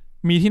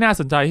มีที่น่า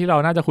สนใจที่เรา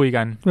น่าจะคุย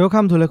กัน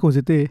Welcome to Raccoon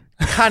City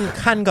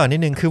ขั้นก่อนนิด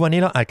นึงคือวันนี้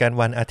เราอัดกัน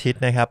วันอาทิต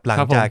ย์นะครับหลัง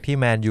จากที่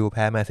แมนยูแ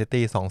พ้แมนซิ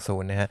ตี้ 2-0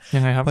 นะฮะยั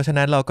งไงครับเพราะฉะ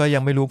นั้นเราก็ยั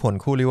งไม่รู้ผล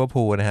คู่ลิเวอร์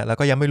พูลนะฮะแล้ว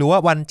ก็ยังไม่รู้ว่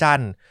าวันจัน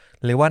ทร์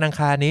หรือว่าวันอัง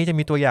คารนี้จะ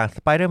มีตัวอย่าง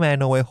Spider-Man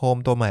No Way Home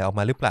ตัวใหม่ออก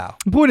มาหรือเปล่า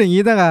พูดอย่าง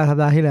นี้ตั้งแต่สัป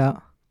ดาห์ที่แล้ว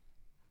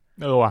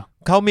ว่ะ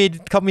เขา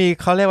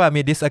เรียกว่า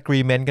มี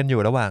disagreement กันอ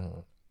ยู่ระหว่าง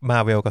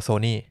Marvel กับ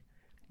Sony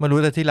ไม่รู้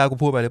แต่ที่แล้วกู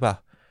พูดไปหรือเปล่า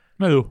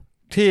ไม่รู้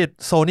ที่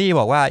Sony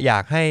บอกว่าอย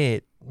ากให้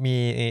มี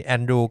แอ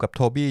นดรูกับโท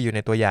บี้อยู่ใน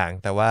ตัวอย่าง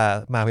แต่ว่า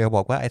มาเวลบ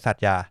อกว่าไอสัต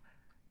ว์ยา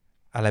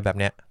อะไรแบบ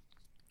เนี้ย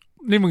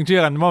นี่มึงเชื่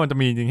อกันว่ามันจะ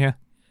มีจริงแค่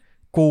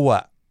กู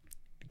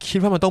คิด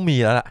ว่ามันต้องมี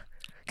แล้วล่ะ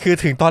คือ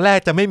ถึงตอนแรก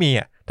จะไม่มี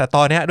แต่ต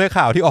อนเนี้ยด้วย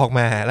ข่าวที่ออกม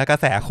าแล้วกระ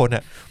แสคน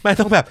ไม่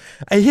ต้องแบบ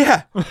ไอ้เหี้ย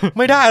ไ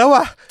ม่ได้แล้ว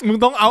ว่ะมึง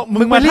ต้องเอามึ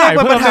งมาเรียก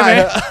มันมาถ่าย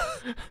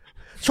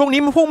ช่วงนี้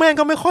มันพวกแม่ง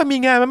ก็ไม่ค่อยมี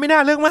งานมันไม่น่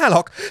าเรื่องมากหร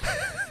อก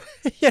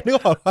เหี้ยนึก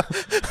ออกป่ะ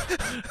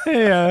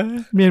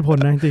มีผล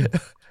นะจริง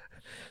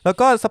แล้ว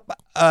ก็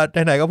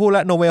ไหนๆก็พูดแ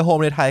ล้ว No Way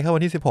Home ในไทยเข้าวั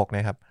นที่16น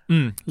ะครับ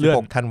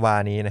16 ธันวา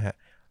นี้นะฮะ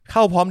เข้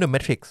าพร้อม The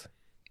Matrix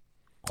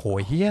โห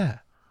เหี้ย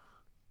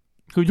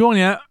คือช่วงเ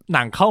นี้ยห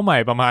นังเข้าใหม่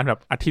ประมาณแบบ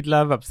อาทิตย์ละ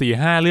แบบ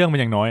 4-5 เรื่องมัน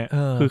อย่างน้อย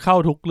คือเข้า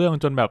ทุกเรื่อง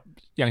จนแบบ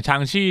อย่างชา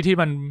งชี่ที่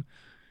มัน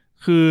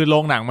คือโร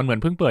งหนังมันเหมือน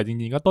เพิ่งเปิดจ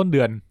ริงๆก็ต้นเ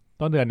ดือน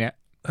เนี้ย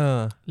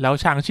แล้ว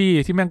ชางชี่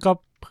ที่แม่งก็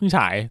เพิ่งฉ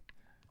าย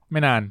ไ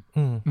ม่นาน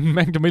แ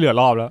ม่งจะไม่เหลือ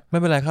รอบแล้วไม่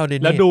เป็นไรเข้าดิส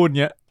นีย์แล้วดู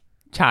เนี้ย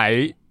ฉาย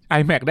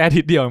IMAX ได้อา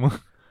ทิตย์เดียวมั้ง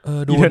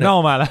ดูเทอร์นอล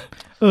มาแล้ว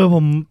ผ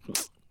ม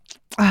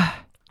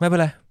ไม่เป็น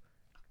ไร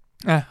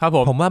ครับ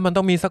ผมว่ามัน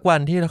ต้องมีสักวัน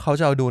ที่เขา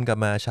จะเอาดูนกลับ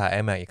มาฉาย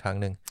IMAX อีกครั้ง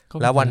นึง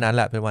แล้ววันนั้นแห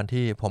ละเป็นวัน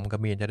ที่ผมกับ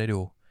มีนจะได้ดู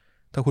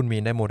ถ้าคุณมี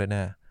นได้โมเดอร์น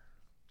า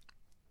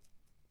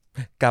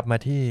กลับมา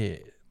ที่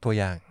ตัว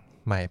อย่าง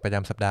ใหม่ประจ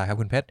ำสัปดาห์ครับ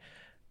คุณเพชร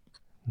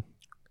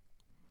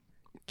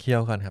เคี่ย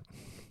วก่อนครับ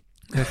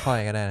ค่อย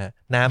ๆก็ได้นะ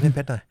น้ำให้เพ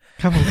ชรหน่อย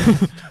ครับผม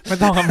ไม่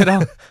ต้อง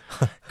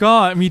ก็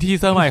มีที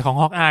เซอร์ใหม่ของ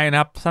Hawkeye นะ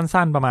ครับ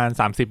สั้นๆประมาณ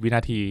30 วิน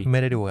าทีไ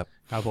ม่ได้ดู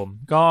ครับผม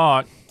ก็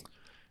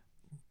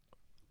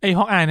ไอ้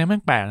Hawkeye เนี่ยแม่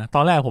งแปลกนะต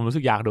อนแรกผมรู้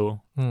สึกอยากดู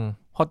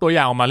พอตัวอ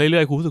ย่างออกมาเรื่อ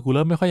ยๆกูรู้สึกกูเ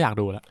ริ่มไม่ค่อยอยาก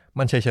ดูแล้ว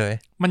มันเฉย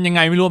ๆมันยังไ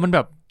งไม่รู้มันแบ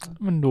บ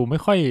มันดูไม่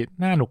ค่อย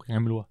น่าหนุกยังไง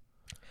ไม่รู้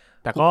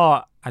แต่ก็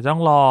อาจจะต้อ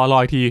งรอ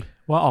อีกที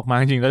ว่าออกมา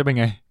จริงๆแล้วจะเป็น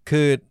ไง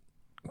คือ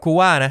กู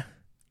ว่านะ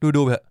ดู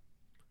เถอะ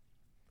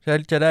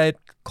จะได้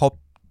ครบ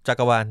จั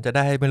กรวาลจะไ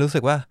ด้ไม่รู้สึ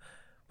กว่า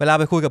เวลา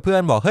ไปคุยกับเพื่อ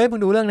นบอกเฮ้ยมึง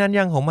ดูเรื่องนั้น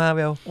ยังของมาเว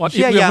ลเ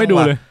ชี่ยยังไม่ดู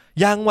เลย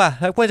ยังว่ะ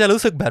แล้วก็จะ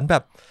รู้สึกแบ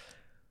บ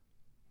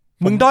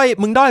มึงด้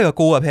อยกว่า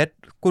กูเพชร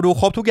กูดู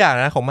ครบทุกอย่าง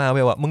นะของมาเว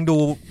ลมึง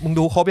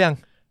ดูครบยัง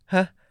ฮ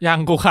ะยัง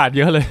กูขาดเ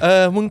ยอะเลย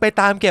มึงไป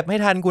ตามเก็บให้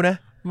ทันกูนะ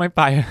ไม่ไ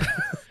ป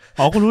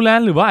อ๋อกูรู้แล้ว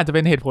หรือว่าอาจจะเ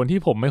ป็นเหตุผลที่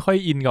ผมไม่ค่อย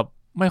อินกับ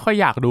ไม่ค่อย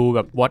อยากดูแบ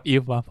บ What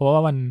If วะเพราะว่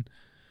า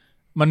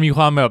มันมีค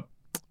วามแบบ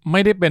ไ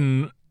ม่ได้เป็น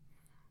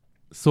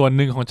ส่วนห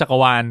นึ่งของจักร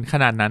วาลข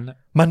นาดนั้น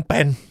มันเ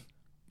ป็น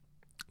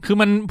คือ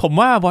ผม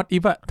ว่า What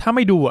If ถ้าไ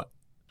ม่ดู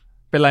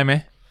เป็นไรไหม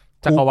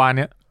จักรวาลเ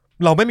นี้ย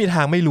เราไม่มีท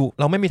างไม่รู้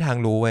เราไม่มีทาง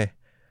รู้เว้ย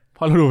เพ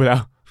ราะเราดูไปแล้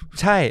ว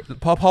ใช่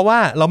เพราะว่า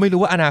เราไม่รู้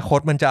ว่าอนาคต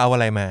มันจะเอาอะ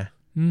ไรมา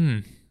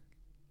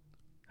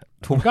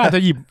ถูกก็อาจจ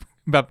ะหยิบ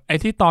แบบไอ้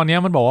ที่ตอนนี้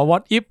มันบอกว่า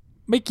What If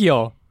ไม่เกี่ยว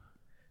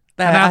แ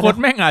ต่อนาคต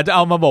แม่งอาจจะเอ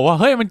ามาบอกว่า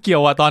เฮ้ยมันเกี่ย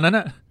วตอนนั้น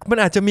มัน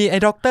อาจจะมีไอ้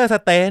ด็อกเตอร์ส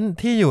เตน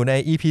ที่อยู่ใน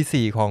EP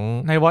 4ของ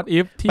ใน What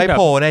If ที่ไปโ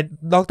ผล่ใน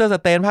ด็อกเตอร์ส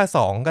เตนภาค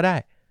2ก็ได้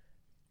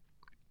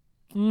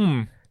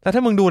แล้วถ้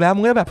ามึงดูแล้ว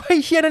มึงก็แบบเฮ้ย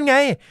เชี่ยนั่นไง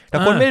แต่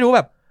คนไม่รู้แ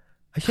บบ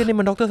เชี่ยนี่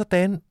มันด็อกเตอร์สเต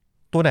น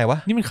ตัวไหนวะ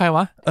นี่มันใครว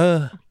ะ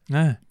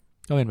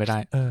ก็เป็นไปได้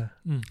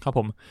ครับผ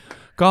ม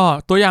ก็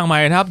ตัวอย่างใหม่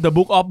นะครับ The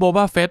Book of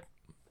Boba Fett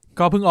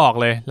ก็เพิ่งออก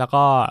เลยแล้ว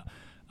ก็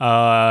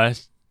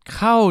เ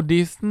ข้า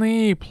Disney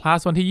Plus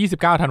วันที่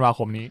29 ธันวาค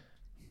มนี้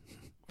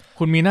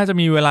คุณมีน่าจะ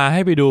มีเวลาใ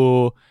ห้ไปดู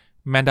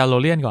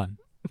Mandalorian ก่อน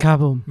ครับ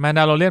ผม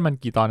Mandalorian มัน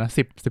กี่ตอนนะ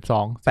10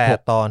 12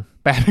 8 ตอน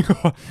8ก็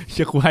เ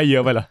ชื่อกูให้เยอ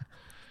ะไปเหรอ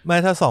ไม่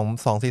ถ้า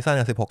2ซีซั่น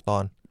กับ16 ตอ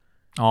น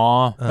อ๋อ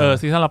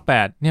ซีซั่นละ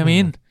8เนี่ยมิ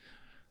น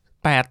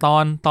8 ต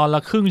อนล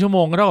ะครึ่งชั่วโม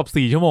งก็เท่ากับ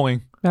4 ชั่วโมงเอง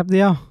แป๊บเ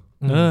ดียว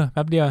แ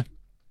ป๊บเดียว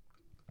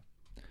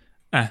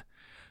อ่ะ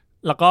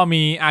แล้วก็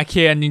มีอาร์เค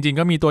นจริงๆ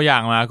ก็มีตัวอย่า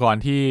งมาก่อน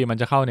ที่มัน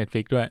จะเข้า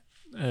Netflix ด้วย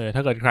ถ้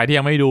าเกิดใครที่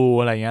ยังไม่ดู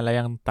อะไรเงี้ยแล้ว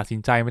ยังตัดสิน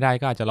ใจไม่ได้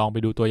ก็อาจจะลองไป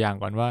ดูตัวอย่าง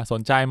ก่อนว่าส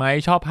นใจไหม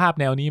ชอบภาพ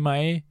แนวนี้ไหม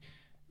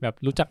แบบ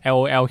รู้จัก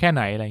LOL แค่ไ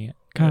หนอะไรเงี้ย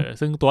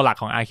ซึ่งตัวหลัก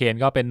ของอาร์เคน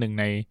ก็เป็นหนึ่ง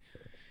ใ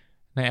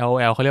น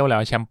LOL เขาเรียกว่าอะไ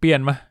รแชมเปี้ยน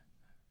มั้ย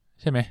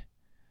ใช่ไหม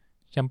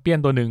แชมเปี้ยน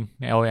ตัวหนึ่ง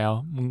ใน LOL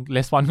มึงレ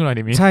スปอนส์ขึ้นหน่อย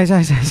ดิมิใช่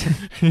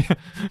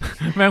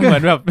แม่งเหมือ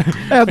นแบบ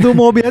แอบดู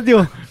โมเบียสอยู่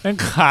แม่ง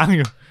ค้างอ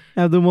ยู่แอ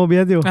บดูโมเบี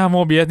ยสอยู่โม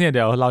เบียสเนี่ยเ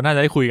ดี๋ยวเราน่าจ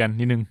ะได้คุยกัน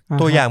นิดนึง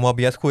ตัวอย่างโมเ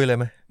บียสคุยเลยไ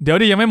หมเดี๋ยว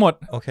ดิยังไม่หมด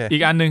โอเคอี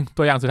กอันนึง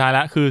ตัวอย่างสุดท้ายแ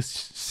ล้วคือ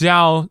เช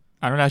า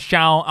อ่านว่าเช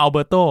าอัลเบ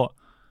อร์โต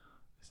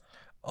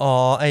อ๋อ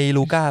ไอ้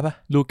ลูก้าป่ะ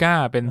ลูก้า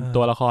เป็น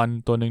ตัวละคร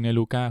ตัวหนึ่งใน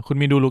ลูก้าคุณ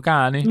มีดูลูก้า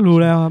นี่รู้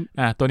แล้วครับ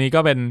ตัวนี้ก็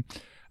เป็น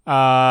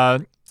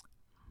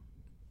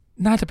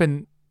น่าจะเป็น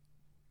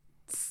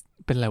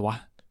อะไรวะ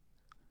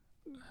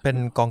เป็น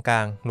กองกล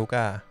างลู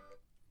ก้า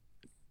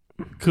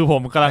คือผ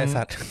มกำลัง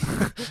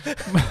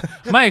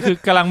ไม่คือ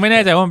กำลังไม่แ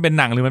น่ใจว่ามันเป็น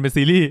หนังหรือมันเป็น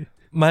ซีรีส์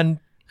มัน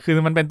คือ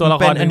มันเป็นตัวละ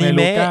ครใน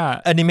ลูก้า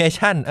แอนิเม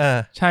ชัน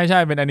ใช่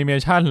เป็นแอนิเม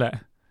ชันแหละ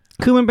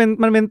คือมันเ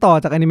ป็นต่อ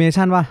จากแอนิเม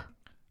ชันป่ะ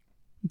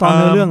ตอน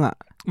เรื่องอ่ะ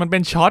มันเป็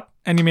นช็อต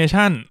แอนิเม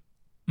ชัน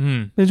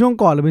เป็นช่วง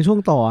ก่อนหรือเป็นช่วง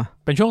ต่อ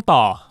เป็นช่วงต่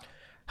อ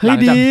เฮ้ย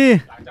ดี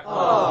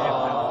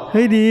เ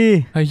ฮ้ยดี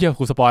เฮ้ยเหี้ย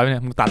กูสปอยล์ไปเนี่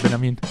ยมึงตัดไปน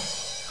ะมิน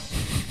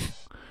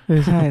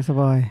ใช่ส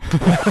ปอยล์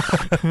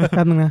แ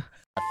ป๊บนึงนะ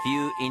A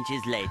few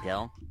inches later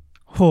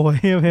โห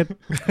เพชร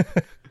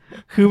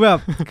คือแบบ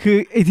คือ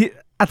ไอ้ที่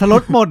อรรถร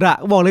สหมดอ่ะ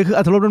บอกเลยคืออ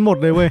รรถรสมันหมด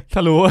เลยเว้ยถ้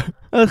ารู้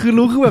คือ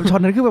รู้คือแบบช็อ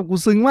ตนั้นคือแบบกู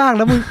ซึ้งมากแ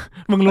ล้ว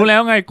มึงรู้แล้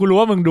วไงกูรู้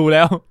ว่ามึงดูแ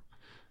ล้ว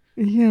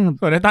เหี้ย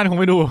ส่วนไอ้ตั้นคง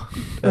ไม่ดู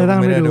ตั้น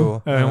ไม่ได้ดู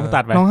มึง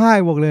ตัดไปน้องไห้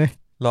บอกเลย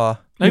รอ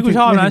เฮ้ยกูช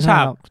อบนะ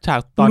ฉาก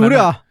ตอนนั้นรู้ด้ว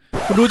ยเหรอ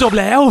กูดูจบ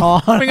แล้ว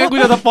ไม่งั้นกู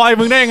จะสปอย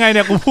มึงได้ยังไงเ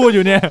นี่ยกูพูดอ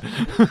ยู่เนี่ย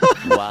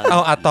เอา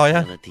อัดต่อ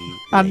ยัง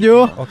อัดอยู่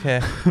โอเค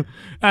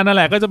นั่นแ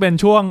หละก็จะเป็น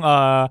ช่วง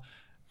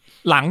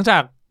หลังจา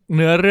กเ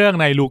นื้อเรื่อง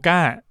ในลูก้า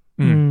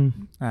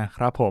ค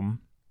รับผม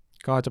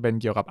ก็จะเป็น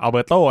เกี่ยวกับอัลเบ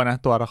อร์โตนะ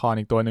ตัวละคร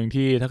อีกตัวหนึ่ง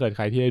ที่ถ้าเกิดใค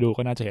รที่ได้ดู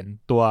ก็น่าจะเห็น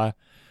ตัว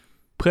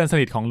เพื่อนส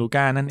นิทของลู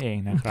ก้านั่นเอง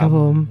นะครับ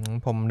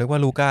ผมนึกว่า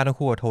ลูก้าต้อง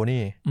คู่กับโท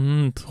นี่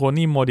โท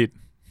นี่โมดิต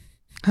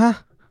ฮะ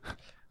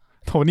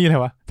โทนี่อะไร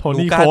วะโท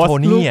นี่โค้ชโท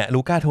นี่อ่ะ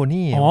ลูก้าโท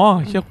นี่อ๋อ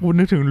เชื่อคุณ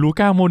นึกถึงลู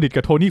ก้าโมดิต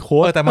กับโทนี่โค้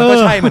ชแต่มันก็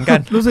ใช่เหมือนกัน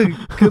รู้สึก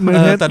คือเหมือน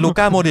แต่ลู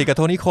ก้าโมดิตกับโ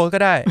ทนี่โค้ชก็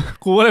ได้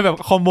กูก็เลยแบบ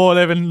คอมโบเ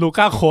ลยเป็นลู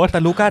ก้าโค้ชแ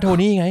ต่ลูก้าโท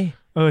นี่ไง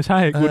ใช่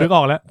กูนึกอ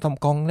อกแล้วท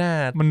ำกองหน้า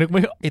มันนึกไม่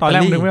ตอนแร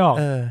กนึกไม่ออก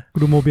กู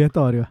ดูโมเบียส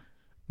ต่อดีกว่า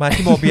มา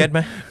ที่โมเบียสไหม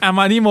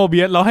มาที่โมเบี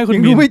ยสเราให้คุณ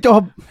มินดูไม่จ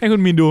บให้คุ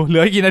ณมินดูเหลื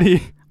อกี่นาที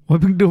โอ้ย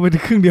เพิ่งดูไป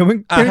ครึ่งเดียว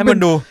ให้มัน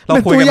ดูเรา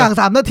คุยกันตัวอย่าง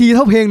3 นาทีเ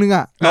ท่าเพลงนึง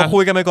อ่ะเราคุ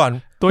ยกันไปก่อน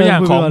ตัวอย่าง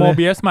ของโมเ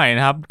บียสใหม่น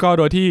ะครับก็โ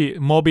ดยที่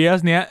โมเบียส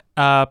เนี้ย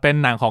เป็น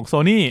หนังของ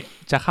Sony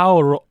จะเข้า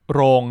โ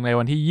รงใน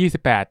วันที่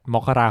28 ม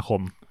กราค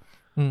ม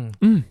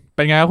เ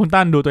ป็นไงครับคุณ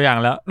ตั้นดูตัวอย่าง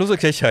แล้วรู้สึก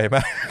เฉยๆป่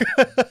ะ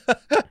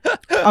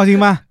เอาจริง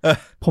มา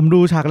ผมดู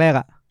ฉากแรก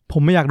อ่ะผ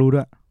มไม่อยากดูด้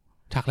วย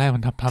ฉากแรกมั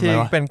นทำอะไร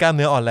วะเป็นกล้ามเ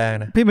นื้ออ่อนแรง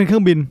นะพี่เป็นเครื่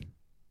องบิน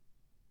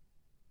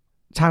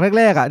ฉาก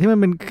แรกๆอ่ะที่มัน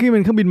เป็นเค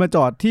รื่องบินมาจ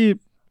อดที่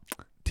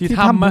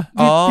ถ้ำมั้ย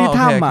ที่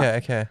ถ้ำอ่ะ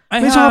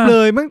ไม่ชอบเล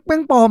ยแม่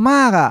งปลอมม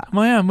ากอ่ะทำไ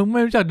มอ่ะมึงไ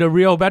ม่รู้จัก The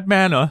Real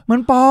Batman เหรอมัน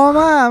ปลอม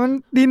อ่ะมัน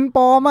ดินป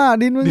ลอมอ่ะ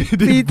ดินมัน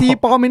CG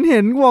ปลอมเห็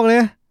นกูบอกเล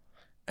ย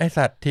ไอ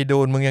สัตว์ที่ดู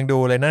นมึงยังดู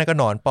เลยนั่นก็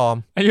หนอนปลอม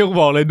ไอ้ยก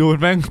บอกเลยดูน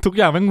แม่งทุก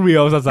อย่างแม่งเรี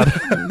ยลสัส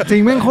ๆจริ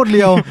งแม่งโคตรเ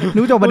รียล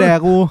รู้จักมาแดก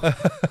กู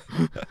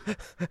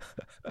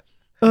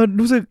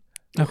รู้สึก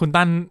คุณ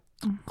ตั้น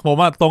ผม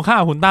ว่าตรงข้า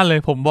มคุณตั้นเลย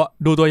ผมบอก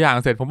ดูตัวอย่าง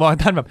เสร็จผมบอก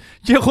ท่านแบบ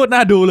เชี่ยโคตรน่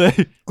าดูเลย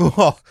กู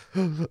บอก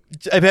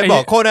ไอเพชรบอ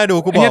กโคตรน่าดู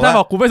กูบอกว่าท่าน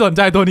บอกกูไม่สนใ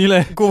จตัวนี้เล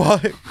ย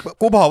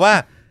กูบอกว่า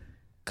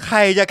ใคร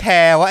จะแค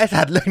ร์วะไอ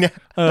สัตว์เรื่องเนี้ย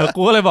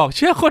กูก็เลยบอกเ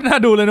ชี่ยโคตรน่า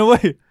ดูเลยนะเว้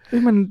ย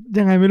มัน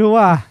ยังไงไม่รู้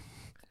ว่า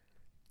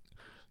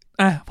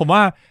ผมว่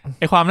า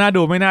ไอความน่า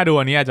ดูไม่น่าดู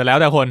อันนี้อาจจะแล้ว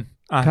แต่คน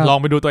ลอง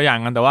ไปดูตัวอย่าง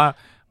กันแต่ว่า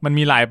มัน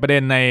มีหลายประเด็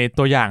นใน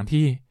ตัวอย่าง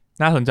ที่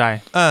น่าสนใจ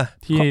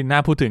ที่น่า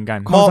พูดถึงกัน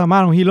ความสามาร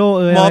ถของฮีโร่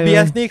มอร์เบีย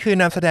สนี่คือ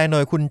นำแสดงโด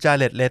ยคุณจา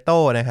เร็ดเลโต้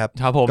นะครับ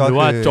ครับผมหรือ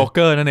ว่าโจ๊กเก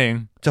อร์นั่นเอง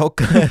โจ๊กเ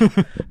กอร์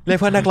เรียก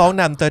ว่านักร้อง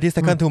นำ30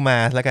 Seconds to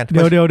Mars แล้วกันเ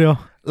ดี๋ยว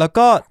แล้ว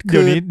ก็เดี๋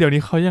ยว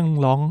นี้เขายัง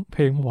ร้องเพ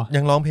ลงป่ะ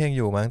ยังร้องเพลงอ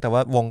ยู่มั้งแต่ว่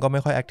าวงก็ไ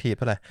ม่ค่อยแอคทีฟเ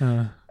ท่าไหร่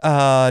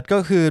ก็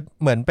คือ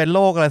เหมือนเป็นโร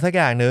คอะไรสัก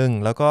อย่างนึง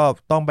แล้วก็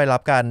ต้องไปรั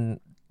บการ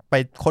ไป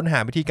ค้นหา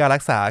วิธีการรั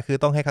กษาคือ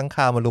ต้องให้ค้างค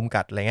าวมารุม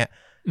กัดอะไรเงี้ย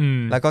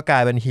แล้วก็กลา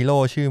ยเป็นฮีโร่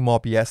ชื่อมอ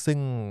ร์เบียสซึ่ง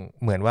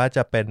เหมือนว่าจ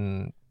ะเป็น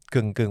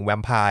กึ่งแว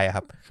มไพร์ค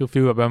รับคือฟี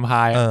ลแบบแวมไพ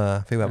ร์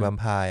ฟีลแบบแวม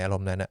ไพร์อาร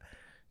มณ์นั้นน่ะ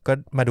ก็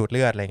มาดูดเ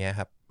ลือดอะไรเงี้ย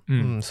ครับ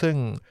ซึ่ง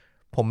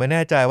ผมไม่แ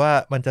น่ใจว่า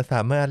มันจะส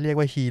ามารถเรียก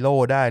ว่าฮีโร่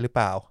ได้หรือเป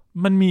ล่า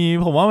มันมี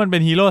ผมว่ามันเป็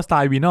นฮีโร่สไต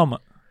ล์วีนอมอ่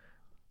ะ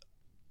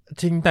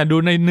จริงแต่ดู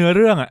ในเนื้อเ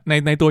รื่องอ่ะ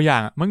ในตัวอย่า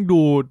งมัน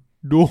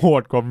ดูโห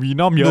ดกว่าวี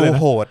นอมเยอะเลยนะ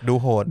ดู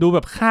โหดดูแบ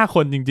บฆ่าค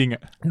นจริงๆอ่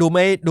ะดู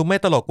ไม่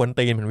ตลกกวน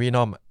ตีนเหมือนวีน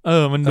อมอ่ะ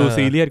มันดู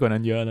ซีเรียสกว่านั้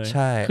นเยอะเลยใ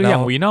ช่คืออย่า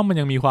งวีนอมมัน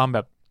ยังมีความแบ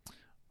บ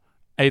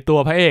ไอตัว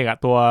พระเอกอ่ะ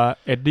ตัว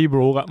เอ็ดดี้บ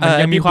รูคอ่ะมัน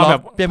ยังมีความแบ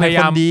บพยาย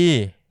าม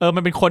มั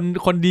นเป็น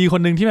คนดีค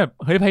นนึงที่แบบ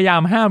เฮ้ยพยายา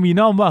มห้ามวี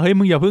นอมว่าเฮ้ย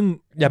มึงอย่าเพิ่ง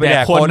อย่าไปแด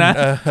กคนนะ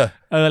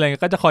อะไร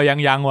ก็จะคอย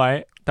ยั้งไว้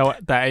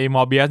แต่ไอ้ม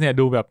อร์เบียสเนี่ย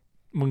ดูแบบ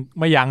มึง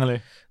ไม่ยั้งเลย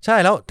ใช่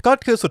แล้วก็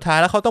คือสุดท้าย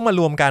แล้วเขาต้องมา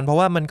รวมกันเพราะ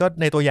ว่ามันก็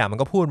ในตัวอย่างมัน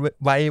ก็พูด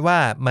ไว้ว่า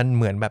มันเ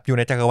หมือนแบบอยู่ใ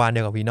นจักรวาลเดี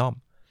ยวกับวีนอม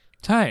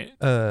ใช่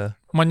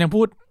มันยัง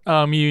พูด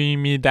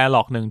มีไดอะล็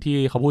อกนึงที่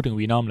เขาพูดถึง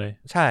วีนอมเลย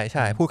ใ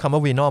ช่พูดคำว่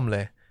าวีนอมเล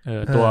ย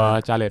ตัว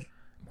จาเลต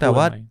แต่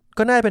ว่า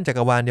ก็น่าเป็นจัก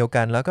รวาลเดียว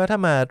กันแล้วก็ถ้า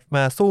ม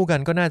าสู้กัน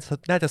ก็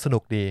น่าจะสนุ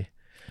กดี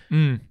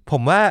ผ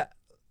มว่า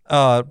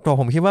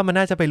ผมคิดว่ามัน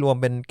น่าจะไปรวม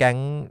เป็นแก๊ง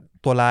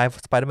ตัวร้าย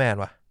สไปเดอร์แมน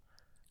ว่ะ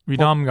วี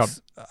นอมกับ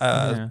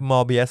มอ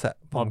ร์เบียสอ่ะ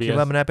ผมคิด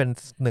ว่ามันน่าเป็น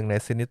หนึ่งใน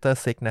ซินิสเตอ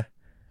ร์ซิกนะ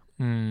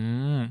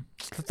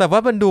แต่ว่า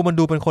มันดู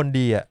เป็นคน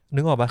ดีอ่ะนึ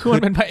กออกปะคือมั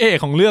นเป็นพระเอก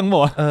ของเรื่องหม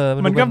ด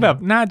มันก็แบบ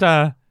น่าจะ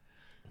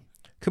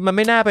คือมันไ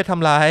ม่น่าไปท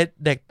ำร้าย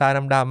เด็กตา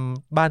ดำ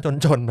ๆบ้าน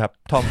จนๆแบบ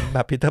ทอมแบ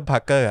บพีเตอร์พา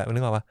ร์เกอร์อ่ะนึ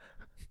กออกปะ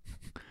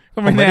ก็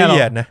ไม่แน่หรอ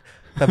กนะ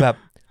แต่แบบ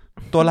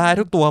ตัวร้าย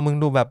ทุกตัวมึง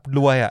ดูแบบร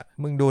วยอ่ะ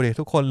มึงดูดิ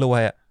ทุกคนรว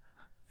ยอ่ะ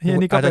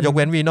อาจจะยกเ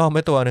ว้นวีนอมไ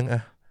ม่ตัวนึงอ่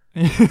ะ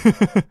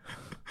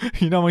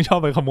พี่น้องไม่ชอบ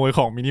ไปขโมยข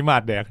องมินิมา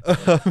ร์ทแดก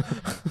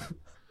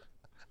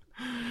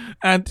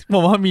ผ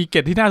มว่ามีเก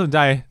ร็ดที่น่าสนใจ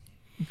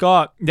ก็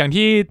อย่าง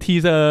ที่ที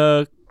เซอ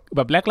ร์แบ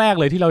บแรกๆ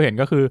เลยที่เราเห็น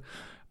ก็คือ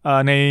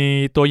ใน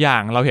ตัวอย่า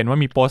งเราเห็นว่า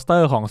มีโปสเตอ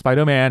ร์ของ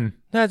Spider-Man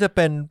น่าจะเ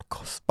ป็น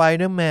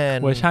Spider-Man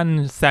เวอร์ชัน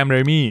แซมเร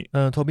มี่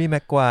โทบี้แม็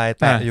กไกวร์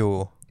แตะอยู่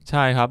ใ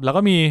ช่ครับแล้ว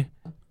ก็มี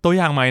ตัวอ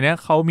ย่างใหม่เนี่ย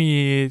เขามี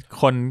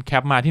คนแค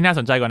ปมาที่น่าส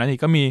นใจกว่านั้นอี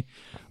กก็มี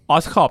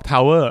Oscorp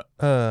Tower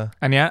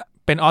อันเนี้ย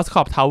เป็น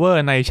Oscorp Tower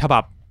ในฉบั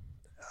บ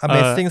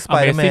Amazing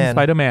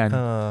Spider-Man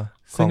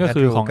ซึ่งก็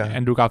คือของ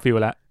Andrew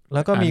Garfield แ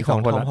ล้วก็มีของ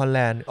Tom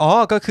Holland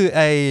ก็คือไ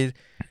อ้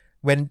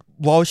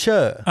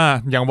Vulture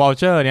อย่าง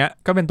Vulture เนี้ย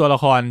ก็เป็นตัวละ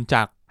ครจ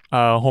าก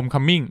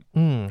Homecoming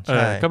ใ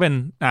ช่ก็เ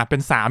ป็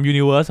น3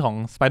 Universe ของ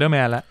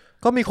Spider-Man แล้ว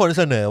ก็มีคน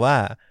เสนอว่า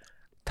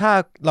ถ้า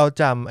เรา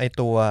จำไอ้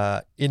ตัว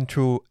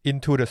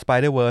Into the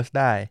Spider-Verse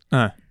ได้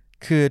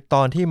คือต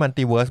อนที่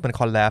Multiverse มัน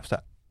collapse อ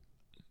ะ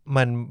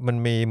มัน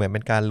มีเหมือนเป็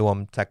นการรวม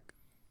จาก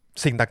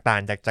สิ่งต่า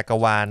งๆจากจักร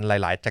วาลห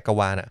ลายๆจักร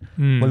วาลอ่ะ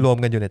มันรวม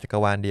กันอยู่ในจักร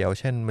วาลเดียว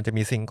เช่นมันจะ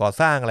มีสิ่งก่อ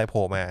สร้างอะไรโผ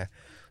ล่มา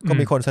ก็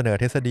มีคนเสนอ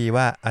ทฤษฎี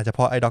ว่าอาจจะเพ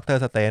ราะไอ้ด็อกเตอ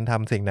ร์สเตนท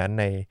ำสิ่งนั้น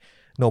ใน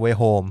No Way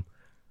Home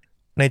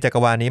ในจักร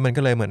วาลนี้มัน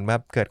ก็เลยเหมือนแบ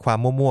บเกิดความ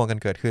มั่วๆกัน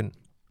เกิดขึ้น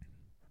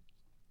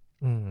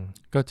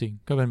ก็จริง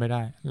ก็เป็นไปไ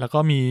ด้แล้วก็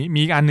มี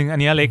อีกอันนึงอัน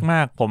นี้เล็กม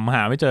ากผมห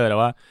าไม่เจอแต่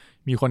ว่า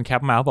มีคนแค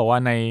ปมาเขาบอกว่า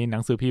ในหนั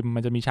งสือพิมพ์มั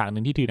นจะมีฉากห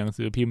นึ่งที่ถือหนัง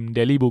สือพิมพ์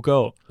Daily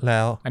Bugle แล้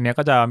วอันนี้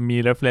ก็จะมี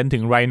reference ถึ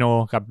ง Rhino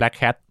กับ Black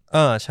Cat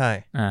ใช่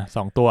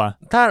2ตัว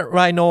ถ้า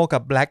Rhino กั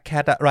บ Black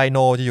Cat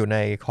Rhino จะอยู่ใน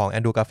ของ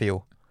Andrew Garfield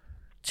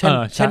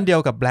เช่นเดีย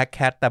วกับ Black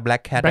Cat แต่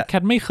Black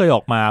Cat ไม่เคยอ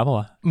อกมา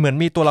ป่ะเหมือน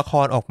มีตัวละค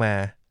รออกมา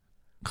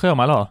เคยออก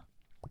มาหรอ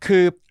คื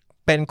อ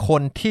เป็นค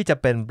นที่จะ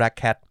เป็น Black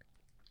Cat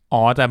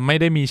แต่ไม่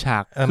ได้มีฉา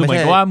กคือเหมือ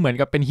นกับว่าเหมือน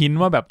กับเป็นหิน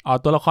ว่าแบบ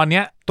ตัวละครเ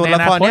นี้ย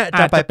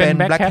จะไปเป็น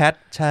Black Cat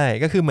ใช่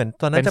ก็คือเหมือน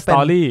ตอนนั้นจะเป็น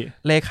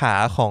เลขา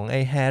ของไ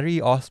อ้ Harry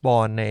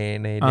Osborn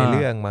ในเ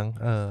รื่องมั้ง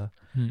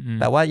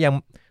แต่ว่ายัง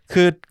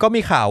คือก็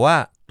มีข่าวว่า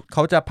เข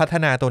าจะพัฒ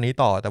นาตัวนี้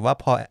ต่อแต่ว่า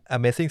พอ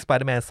Amazing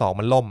Spider-Man 2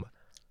 มันล่ม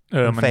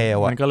มันเฟล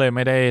มันก็เลยไ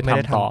ม่ได้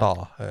ทำต่อ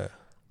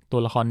ตั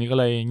วละครนี้ก็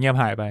เลยเงียบ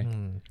หายไป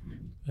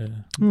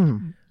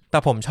แต่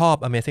ผมชอบ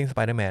Amazing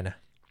Spider-Man นะ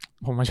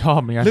ผมชอบ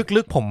เหมือนกัน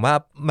ลึกๆผมว่า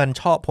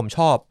ผมช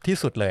อบที่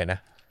สุดเลยนะ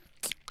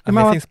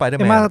Amazing Spider-Man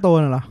เอ็มม่าโต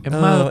น่ะเหรอเอ็ม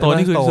ม่าโต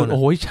นี่คือสุดโ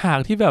อ้ยฉาก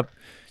ที่แบบ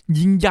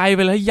ยิงใยไป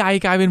แล้วใย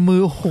กลายเป็นมื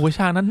อโอ้โหฉ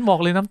ากนั้นบอก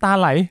เลยน้ำตา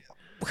ไหล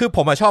คือผ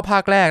มชอบภา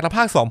คแรกแล้วภ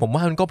าค2ผมว่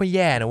ามันก็ไม่แ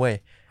ย่นะเว้ย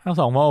ภาค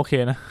2ว่าโอเค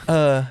นะ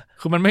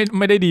คือมัน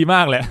ไม่ได้ดีม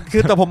ากแหละคื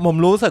อแต่ผม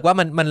รู้สึกว่า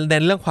มันเน้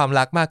นเรื่องความ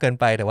รักมากเกิน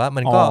ไปแต่ว่า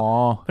มัน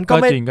ก็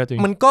ไม่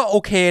มันก็โอ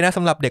เคนะส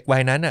ำหรับเด็กวั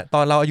ยนั้นอ่ะต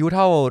อนเราอายุเ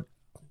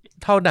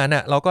ท่านั้นอ่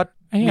ะเราก็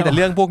มีแต่เ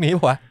รื่องพวกนี้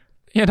ป่ะ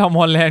ทอม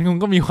ฮอลแลนด์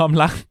ก็มีความ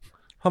รัก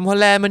ทอมฮอล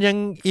แลนด์มันยัง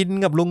อิน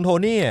กับลุงโท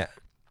นี่อ่ะ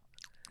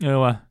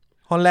ว่ะ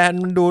ฮอลแลนด์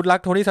มันดูรัก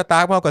โทนี่สตา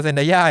ร์กมากกว่าเซน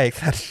ดาย่าอีก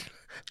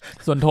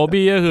ส่วนโท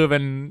บี้ก็คือเป็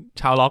น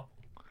ชาวล็อก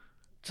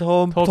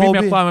โทบี้แ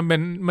ม็กควา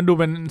มันดู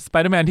เป็นสไป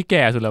เดอร์แมนที่แ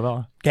ก่สุดแล้วเปล่า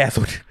แก่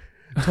สุด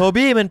โท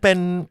บี้มันเป็น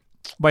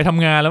ใบท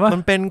ำงานแล้วป่ะมั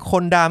นเป็นค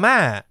นดราม่า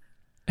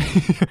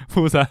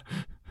พูดซะ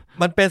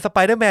มันเป็นสไป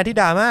เดอร์แมนที่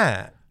ดราม่า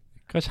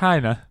ก็ใช่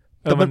นะ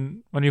แต่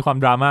มันมีความ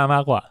ดราม่าม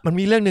ากกว่ามัน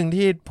มีเรื่องนึง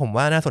ที่ผม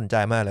ว่าน่าสนใจ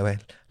มากเลยเว้ย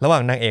ระหว่า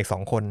งนางเอก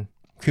2คน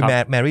คือ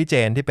แมรี่เจ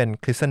นที่เป็น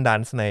คริสตันดัน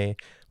ส์ใน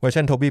เวอร์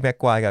ชันโทบี้แม็ก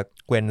ไกวร์กับ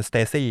เกวนสเต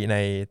ซี่ใน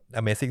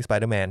Amazing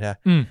Spider-Man ใช่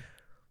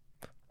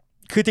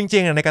คือจริ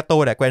งๆในการ์ตู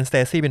นเกวนสเต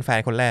ซี่เป็นแฟ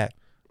นคนแรก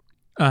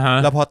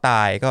แล้วพอต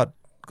ายก็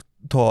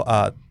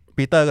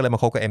ปีเตอร์ก็เลยมา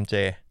คบกับ MJ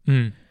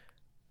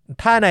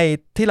ถ้าใน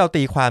ที่เรา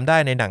ตีความได้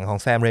ในหนังของ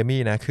แซมเร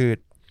มี่นะคือ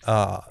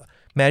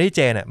แมรี่เจ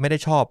นไม่ได้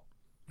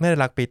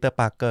รักปีเตอร์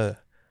ปาร์เกอร์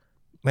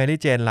แมรี่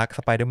เจนรักส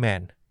ไปเดอร์แม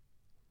น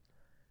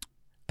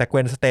แต่เกว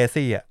นสเต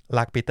ซี่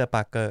รักปีเตอร์ป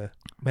าร์เกอร์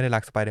ไม่ได้รั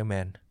กสไปเดอร์แม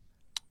น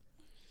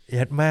เ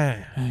อ็ดมาก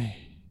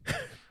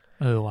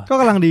ว่ะก็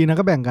กำลังดีนะ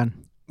ก็แบ่งกัน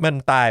มัน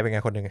ตายเป็นไง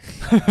คนหนึ่ง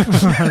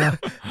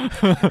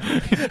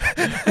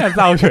เ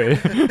ศร้าเฉย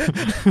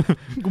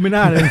กูไม่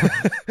น่าเลย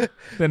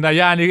เซนดา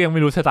ย่านี่ยังไ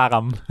ม่รู้ชะตากร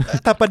รม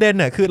แต่ประเด็น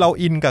คือเรา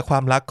อินกับควา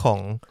มรักของ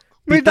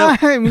ไม่ได้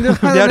มึงจะ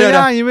ฆ่าไม่ไ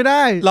ด้ไม่ไ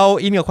ด้เรา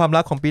อินกับความ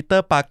รักของปีเตอ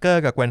ร์ปาร์เกอ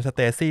ร์กับแกวนสเ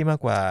ตซี่มาก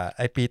กว่าไ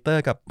อ้ปีเตอ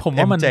ร์กับผม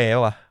ว่ามัน MJ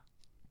ว่ะ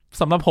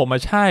สำหรับผม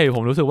ใช่ผ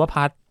มรู้สึกว่าพ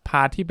า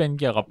ร์ทที่เป็น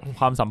เกี่ยวกับ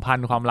ความสัมพัน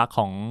ธ์ความรักข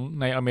อง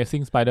ใน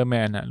Amazing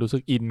Spider-Man น่ะรู้สึ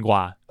กอินกว่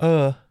าเอ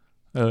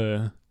อ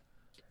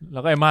แล้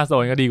วก็เอมม่าโซ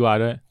นก็ดีกว่า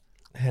ด้วย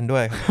เห็นด้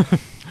วยครับ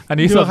อัน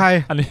นี้ส่วนใคร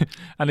อัน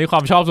นี้คว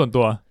ามชอบส่วน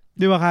ตัว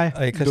ดีกว่าใครไ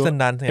อ้คริสตัน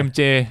ดัน MJ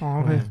อ๋อโ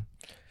อเค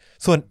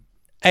ส่วน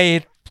ไอ้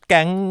แ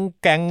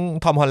ก๊ง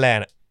ทอมฮอลแลน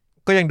ด์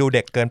ก็ยังดูเ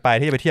ด็กเกินไป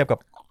ที่จะไปเทียบกับ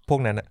พวก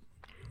นั้นอ่ะ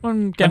มัน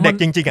เด็ก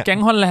จริงๆอ่ะแก๊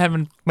งฮอลแลนด์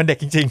มันเด็ก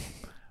จริง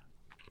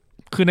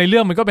ๆคือในเรื่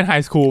องมันก็เป็นไฮ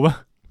สคูลป่ะ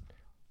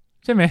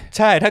ใช่ไหมใ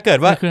ช่ถ้าเกิด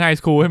ว่าคือไฮ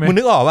สคูลใช่ไหมมึง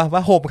นึกออกป่ะว่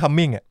าโฮมคัม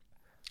มิ่งอ่ะ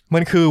มั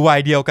นคือวัย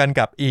เดียวกัน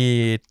กับ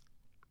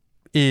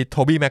อีโท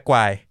บี้แม็กไกว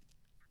ร์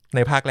ใน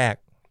ภาคแรก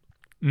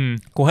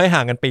กูให้ห่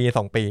างกันปี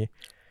2 ปี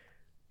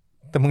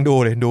แต่มึงดู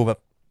เลยดูแบบ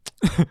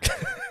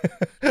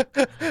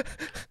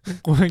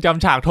กูยังจ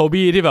ำฉากโท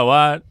บี้ที่แบบว่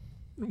า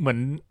เหมือน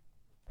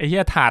ไอ้เหี้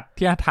ยถาด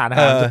อาห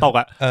ารจะตก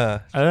อ่ะ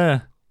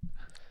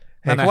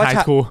เพราะว่า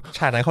ฉ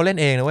ากนั้นเขาเล่น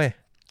เองนะเว้ย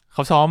เข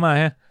าซ้อมมา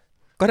ฮะ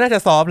ก็น่าจะ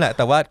ซ้อมแหละแ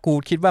ต่ว่ากู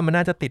คิดว่ามัน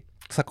น่าจะติด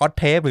สกอต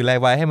เทปหรืออะไร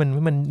ไว้ให้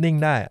มันนิ่ง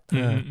ได้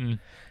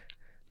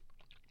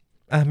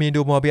มีดู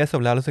มอร์เบียสจ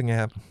บแล้วรู้สึกไง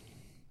ครับ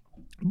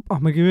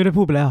เมื่อกี้ไม่ได้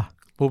พูดไปแล้ว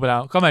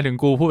ก็หมายถึง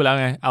กูพูดไปแล้ว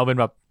ไงเอาเป็น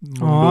แบบ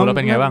ดูแล้วเ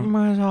ป็นไงบ้างไ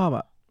ม่ชอบ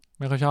อ่ะ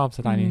ไม่ค่อยชอบส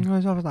ไตล์นี้ไม่ค่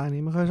อยชอบสไตล์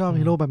นี้ไม่ค่อยชอบ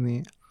ฮีโร่แบบนี้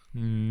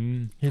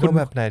ฮีโร่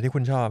แบบไหนที่คุ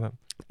ณชอบครับ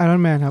ไอรอ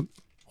นแมนครับ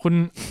คุณ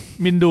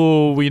มินดู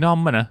วีนอม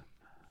ป่ะนะ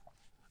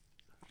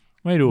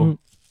ไม่ดู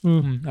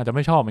อาจจะไ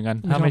ม่ชอบเหมือนกัน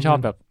ถ้าไม่ชอบ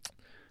แบบ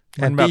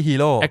แอนตี้ฮี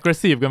โร่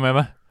aggressive กันไหม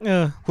ปะ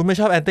คุณไม่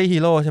ชอบแอนตี้ฮี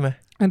โร่ใช่ไหม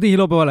แอนตี้ฮี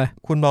โร่แปลว่าอะไร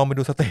คุณมองไป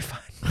ดูสเตฟา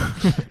น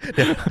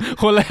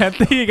คนละแอน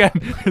ตี้กัน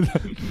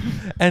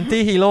แอน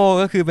ตี้ฮีโร่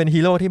ก็คือเป็นฮี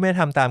โร่ที่ไม่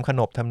ทำตามข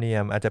นบธรรมเนีย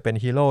มอาจจะเป็น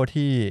ฮีโร่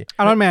ที่ไ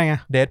อรอนแมนไง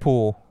เดดพู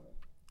ล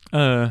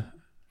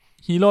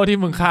ฮีโร่ที่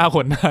มึงฆ่าค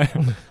นได้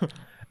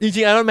จ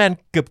ริงๆไอรอนแมน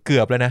เกื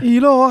อบเลยนะฮี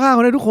โร่ก็ฆ่าค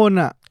นได้ทุกคน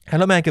อ่ะไอ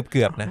รอนแมนเ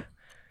กือบนะ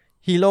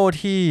ฮีโร่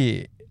ที่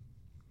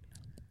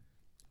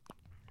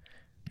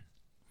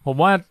ผม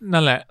ว่า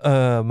นั่นแหละ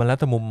มันแล้ว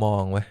แต่มุมมอ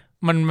งเว้ย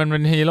มันเป็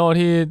นฮีโร่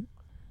ที่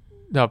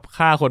แบบ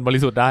ฆ่าคนบริ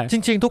สุทธิ์ได้จ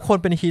ริงๆทุกคน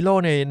เป็นฮีโร่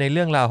ในเ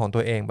รื่องราวของตั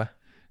วเองปะ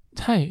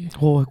ใช่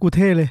โหกูเ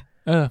ท่เลย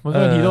มันก็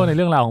เป็นฮีโร่ในเ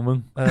รื่องราวของมึง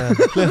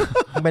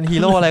เป็นฮี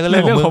โร่อะไรก็เรื่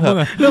องของมึง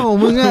เรื่องของ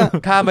มึงอ่ะ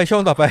ข้ามไปช่ว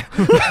งต่อไป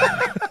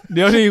เ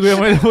ดี๋ยวนี่กูยัง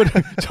ไม่ได้พูด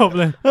จบ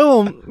เลยผ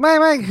มไ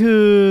ม่คื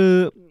อ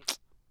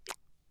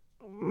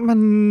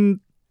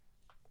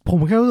ผม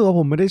แค่รู้สึกว่า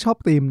ผมไม่ได้ชอบ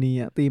ธีมนี้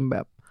อ่ะธีมแบ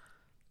บ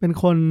เป็น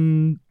คน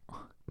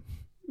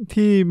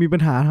ที่มีปั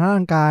ญหาทางร่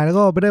างกายแล้ว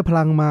ก็ไปได้พ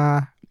ลังมา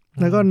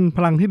แล้วก็พ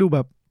ลังที่ดูแบ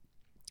บ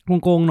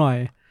โกงๆหน่อย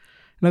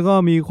แล้วก็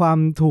มีความ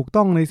ถูก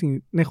ต้องในสิ่ง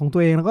ในของตั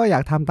วเองแล้วก็อยา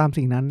กทำตาม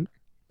สิ่งนั้น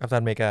กัปตั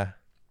นอเมริกา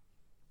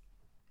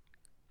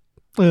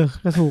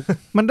ก็ถูก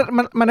มั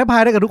นได้พา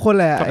ยได้กับทุกคน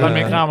แหละกัปตันอเ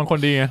มริกามันคน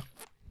ดีไง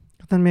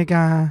กัปตันอเมริก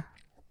า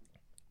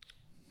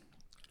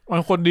มั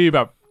นคนดีแบ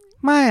บ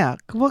ไม่อ่ะ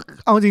คือว่า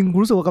เอาจริงกู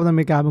รู้สึกว่ากัปตันอเ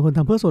มริกาเป็นคนท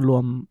ำเพื่อส่วนรว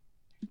ม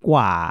ก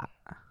ว่า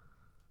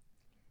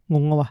ง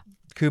งวะ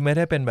คือไม่ไ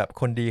ด้เป็นแบบ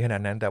คนดีขนา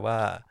ดนั้นแต่ว่า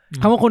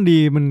คำว่าคนดี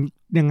มัน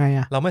ยังไง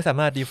อ่ะเราไม่สา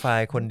มารถ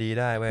define คนดี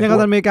ได้เว้ยอย่างกัป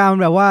ตันอเมริกามั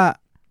นแบบว่า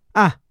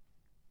อ่ะ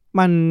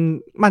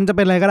มันจะเ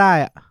ป็นอะไรก็ได้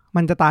อ่ะ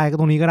มันจะตายก็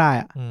ตรงนี้ก็ได้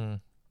อ่ะ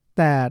แ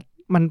ต่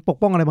มันปก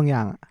ป้องอะไรบางอย่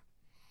างอ่ะ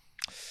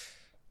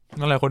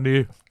นั่นแหละคนดี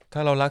ถ้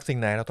าเรารักสิ่ง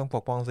ไหนเราต้องป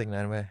กป้องสิ่ง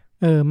นั้นเว้ย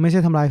ไม่ใช่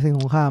ทำลายสิ่ง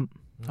ของข้าม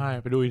ใช่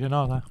ไปดูอีเทอร์น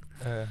อลซะ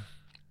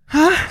ฮ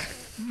ะ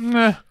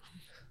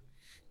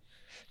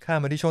ข้าม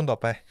มาที่ช่วงต่อ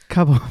ไปค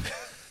รับผม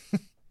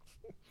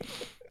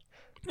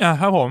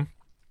ครับผม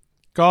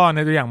ก็ใน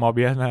ตัวอย่างมอร์เ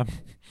บียสนะครับ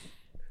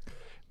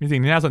มีสิ่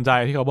งที่น่าสนใจ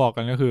ที่เขาบอก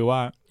กันก็คือว่า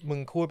มึง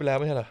พูดไปแล้ว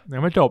ไม่ใช่เหรอยั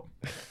งไม่จบ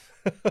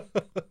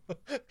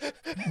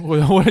กู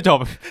จะพูดให้จบ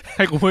ใ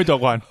ห้กูพูดให้จบ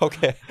ก่อนโอเค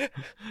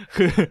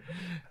คือ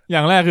อย่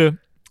างแรกคือ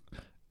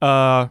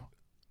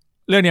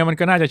เรื่องนี้มัน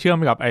ก็น่าจะเชื่อม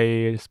กับไอ้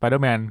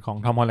Spider-Man ของ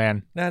ทอมฮอลแลน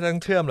ด์น่าจะ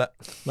เชื่อมแหละ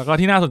แล้วก็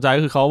ที่น่าสนใจ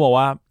ก็คือเขาบอก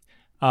ว่า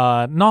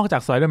นอกจา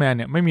ก Spider-Man เ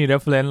นี่ยไม่มี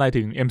reference อะไร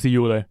ถึง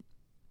MCU เลย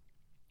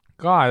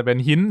ก็อาจจะเป็น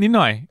หินนิดห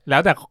น่อยแล้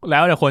วแ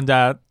ต่คนจะ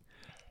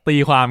ตี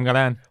ความกันแ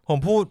ล้ว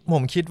ผ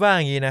มคิดว่าอ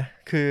ย่างนี้นะ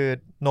คือ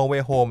No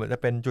Way Home จะ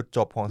เป็นจุดจ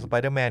บของ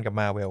Spider-Man กับ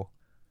Marvel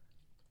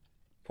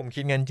ผม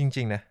คิดงั้นจ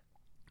ริงๆนะ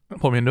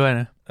ผมเห็นด้วย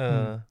นะ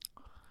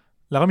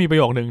แล้วก็มีประ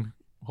โยคนึง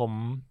ผม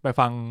ไป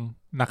ฟัง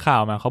นักข่า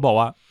วมาเขาบอก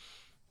ว่า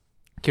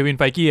เควินไ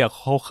ฟกี้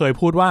เขาเคย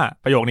พูดว่า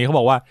ประโยคนี้เขา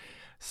บอกว่า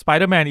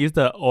Spider-Man is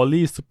the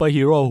only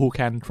superhero who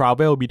can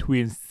travel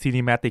between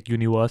cinematic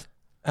universe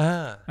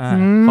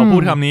เขาพู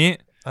ดคำนี้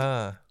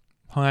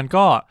เพราะงั้น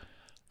ก็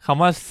ค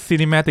ำว่า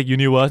cinematic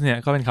universe เนี่ย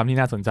ก็เป็นคำที่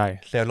น่าสนใจ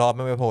เสียรอบไ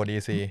ม่ไปโผล่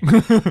DC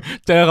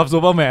เจอกับซู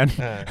เปอร์แมน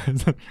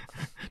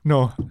no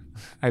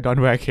I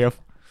don't wear cape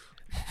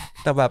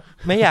แต่แบบ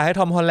ไม่อยากให้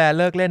ทอมฮอลแลนด์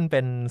เลิกเล่นเป็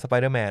นสไป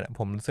เดอร์แมนผ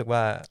มรู้สึกว่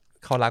า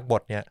เขารักบ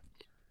ทเนี้ย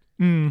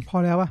พอ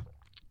แล้วป่ะ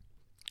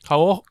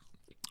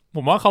ผ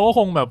มว่าเขาก็ค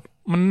งแบบ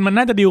มัน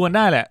น่าจะดีลกันไ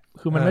ด้แหละ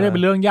คือมันไม่ได้เป็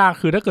นเรื่องยาก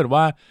คือถ้าเกิด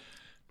ว่า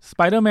สไ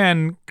ปเดอร์แมน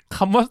ค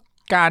ำว่า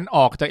การอ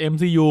อกจาก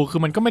MCU คื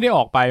อมันก็ไม่ได้อ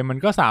อกไปมัน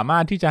ก็สามา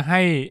รถที่จะใ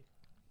ห้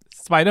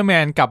สไปเดอร์แม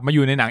นกลับมาอ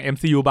ยู่ในหนัง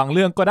MCU บางเ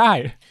รื่องก็ได้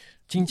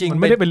จริงๆมั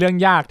นไม่ได้เป็นเรื่อง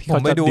ยากที่เขาจะผ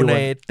มไปดูใน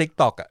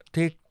TikTok อ่ะ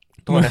ที่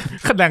ตัวนะ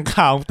แสดง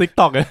ข่าว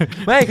TikTok เลย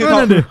ไม่คือ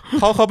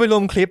เขาไปร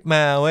วมคลิปม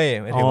าเว้ย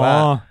หมายถึงว่า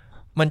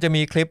มันจะ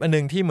มีคลิปอันนึ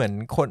งที่เหมือน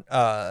คน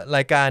ร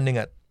ายการนึง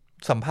อ่ะ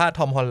สัมภาษณ์ท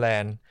อมฮอลแล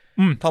นด์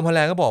ทอมฮอลแล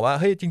นด์ก็บอกว่า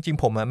เฮ้ยจริง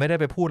ๆผมไม่ได้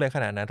ไปพูดอะไรข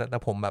นาดนั้นแต่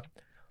ผ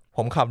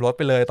มขับรถไ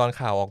ปเลยตอน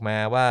ข่าวออกมา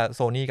ว่าโซ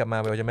นี่กับมา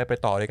เวลจะไม่ไป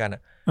ต่อด้วยกันอ่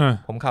ะ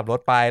ผมขับรถ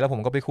ไปแล้วผม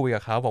ก็ไปคุยกั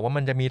บเขาบอกว่า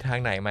มันจะมีทาง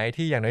ไหนไหม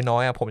ที่อย่างน้อ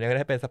ยๆอ่ะผมยังไ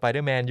ด้เป็นสไปเดอ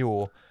ร์แมนอยู่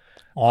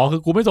คื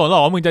อกูไม่สนหรอ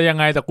กว่ามึงจะยัง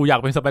ไงแต่กูอยา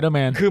กเป็นสไปเดอร์แม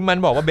นคือมัน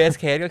บอกว่าเบส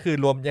เคสก็คือ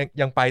รวม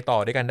ยังไปต่อ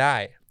ด้วยกันได้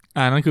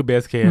นั่นคือเบ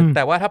สเคสแ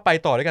ต่ว่าถ้าไป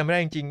ต่อด้วยกันไม่ไ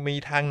ด้จริงๆมี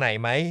ทางไหน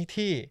ไหม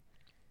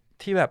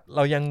ที่แบบเร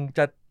ายังจ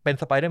ะเป็น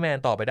สไปเดอร์แมน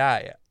ต่อไปได้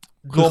อะ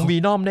รวมวี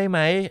นอมได้ไหม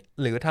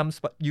หรือทำ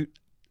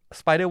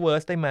สไปเดอร์เวิร์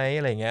สได้ไหม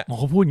อะไรเงี้ยเ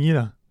ขาพูดอย่างนี้เห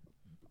รอ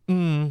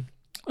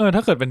ถ้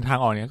าเกิดเป็นทาง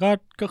ออกเนี่ย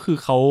ก็คือ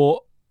เขา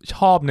ช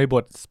อบในบ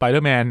ทสไปเดอ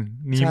ร์แมน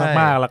นี้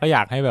มากๆแล้วก็อย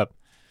ากให้แบบ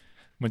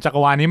เหมือนจักร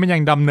วาลนี้มันยั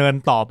งดำเนิน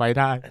ต่อไป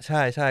ได้ใ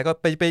ช่ก็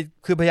ไป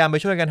คือพยายามไป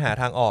ช่วยกันหา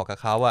ทางออกกับ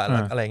เขาอะ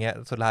อะไรเงี้ย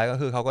สุดท้ายก็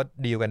คือเขาก็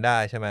ดีลกันได้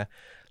ใช่ไหม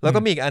แล้วก็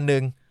มีอีกอันนึ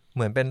งเห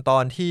มือนเป็นตอ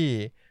นที่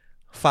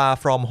Far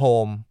From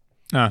Home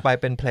ไป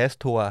เป็น Place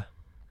Tour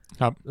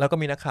ครับแล้วก็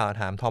มีนักข่าว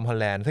ถามทอมฮอล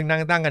แลนด์ซึ่ง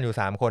นั่งกันอยู่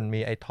3คน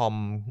มีไอ้ทอม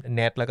เ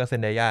น็ตแล้วก็เซ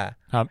นเดย่า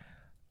ครับ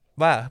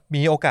ว่า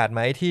มีโอกาสไห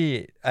มที่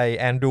ไอ้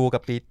แอนดรู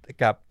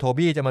กับโท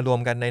บี้จะมารวม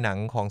กันในหนัง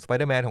ของสไปเ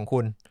ดอร์แมนของคุ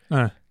ณ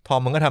ทอ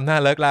มมันก็ทำหน้า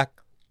เลิกลัก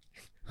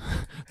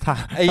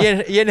ไอ้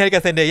เย็นเฮดกั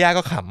บเซนเดย่า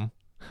ก็ขำ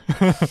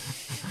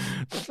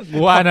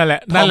ว่านั่นแ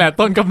หละ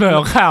ต้นกำเนิดข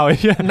องข่าวไอ้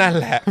นั่น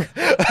แหละ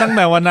ตั้งแ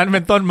ต่วันนั้นเ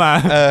ป็นต้นมา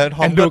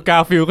แอนดรูกา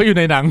ร์ฟิลด์ก็อยู่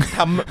ในหนังท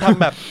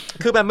ำแบบ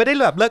คือมันไม่ได้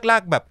แบบเลิกลั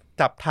กแบบ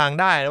จับทาง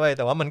ได้นะเว้ยแ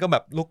ต่ว่ามันก็แบ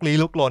บลุกลี้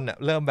ลุกลนอ่ะ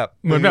เริ่มแบบ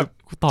เหมือนแบบ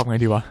กูตอบไง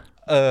ดีวะ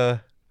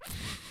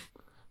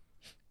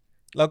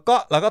แล้ว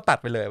ก็ตัด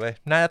ไปเลยเว้ย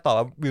น่าจะตอบ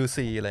ว่าวิว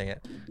ซีอะไรเงี้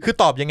ยคือ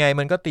ตอบยังไง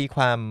มันก็ตีค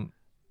วา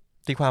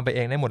มไปเอ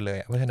งได้หมดเลย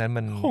เพราะฉะนั้น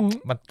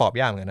มันตอบ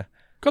ยากเหมือนกันนะ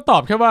ก็ตอ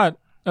บแค่ว่า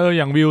อ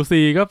ย่างวิว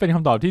ซีก็เป็นค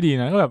ำตอบที่ดี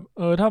นะก็แบบ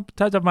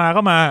ถ้าจะมา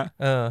ก็มา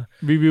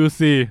วิว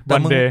ซีวั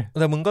นเดย์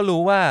แต่มึงก็รู้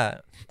ว่า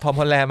ทอม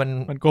ฮอลแลนด์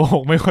มันโกห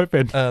กไม่ค่อยเป็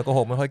นโกห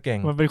กไม่ค่อยเก่ง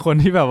มันเป็นคน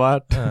ที่แบบว่า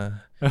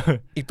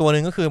อีกตัวห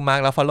นึ่งก็คือมาร์ค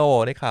ลาฟาโล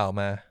ได้ข่าว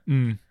มา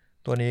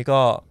ตัวนี้ก็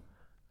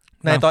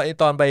ใน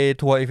ตอนไป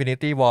ทัวร์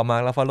Infinity War มา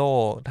ร์ค ลาฟาโล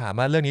ถาม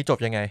ว่าเรื่องนี้จบ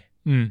ยังไง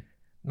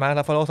มาร์ค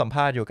ลาฟาโลสัมภ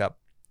าษณ์อยู่กับ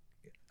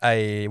ไอ้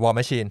War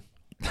Machine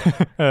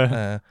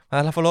มา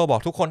ร์ค ลาฟาโลบอ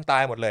กทุกคนตา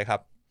ยหมดเลยครับ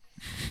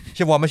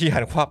ชื่อ War Machine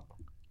หันควับ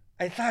ไ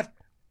อ้สัตว์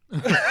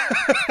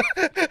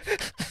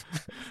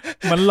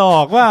มันหลอ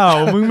กว่า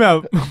มึงแบบ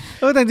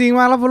แต่จริง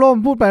มาร์ค ลาฟาโล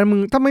พูดไปมึง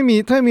ถ้าไม่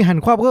มีหัน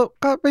ควับ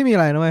ก็ไม่มีอะ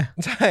ไรนะเว้ย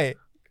ใช่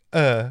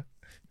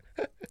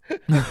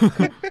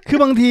คือ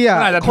บางทีอ่ะ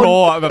อาจจะโทร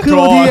แบบคือ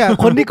บางทีอ่ะ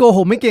คนที่โกห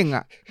กไม่เก่ง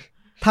อ่ะ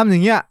ทำอย่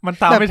างเงี้ยมัน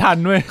ตามไม่ทัน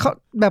ด้วยเขา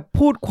แบบ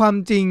พูดความ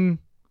จริง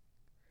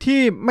ที่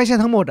ไม่ใช่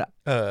ทั้งหมดอ่ะ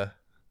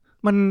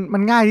มั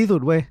นง่ายที่สุ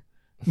ดเว้ย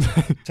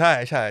ใช่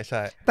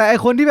แต่ไอ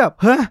คนที่แบบ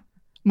เฮ้ย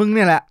มึงเ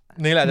นี่ยแหละ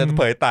นี่แหละจะ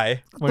เผยไต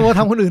ตัวท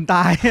ำคนอื่นต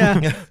าย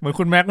เหมือน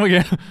คุณแม็กเมื่อ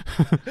กี้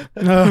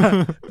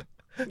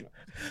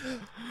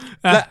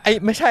และไอ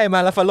ไม่ใช่มา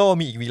ลาฟาโล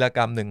มีอีกวีรก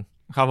รรมหนึ่ง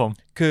ครับผม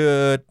คือ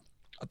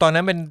ตอน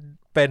นั้นเ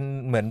ป็น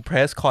เหมือนเพร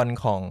สคอน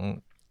ของ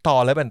ตอ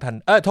และเป็นทัน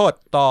โทษ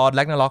ตอแ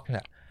ร็กนาร็อกเ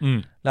นี่ย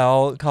แล้ว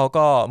เขา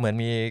ก็เหมือน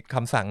มีค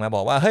ำสั่งมาบ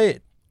อกว่าเฮ้ย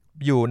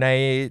อยู่ใน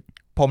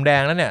พรมแด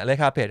งแล้วเนี่ยเลย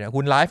ครับเพจ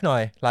คุณไลฟ์หน่อ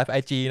ยไลฟ์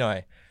IG หน่อย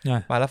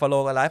มาลาฟาโล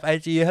ก็ไลฟ์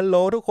IG ฮัลโหล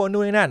ทุกคน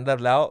นู่นนี่นั่น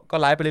แล้วก็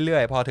ไลฟ์ไปเรื่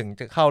อยๆพอถึง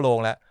จะเข้าโรง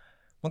แล้ว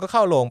มันก็เข้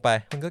าโรงไป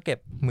มันก็เก็บ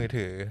มือ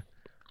ถือ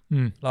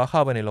แล้วเข้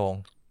าไปในโรง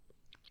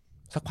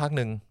สักพักห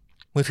นึ่ง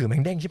มือถือแม่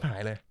งเด้งชิบหาย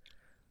เลย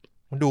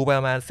มันดูไปป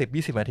ระมาณ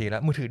 10-20 นาทีแล้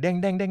วมือถือเด้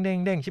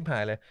งชิบหา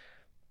ยเลย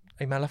ไ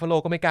อ้มาลาฟาโล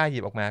ก็ไม่กล้าหยิ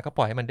บออกมาก็ป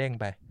ล่อยให้มันเด้ง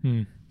ไป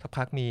สัก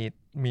พัก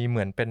มีเห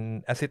มือนเป็น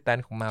แอสซิสแตน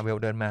ต์ของมาเวล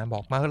เดินมาบ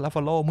อกมาลาฟ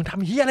าโลมึงท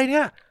ำเหี้ยอะไรเ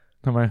นี่ย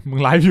ทำไมมึง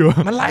ไลฟ์อยู่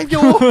มันไลฟ์อ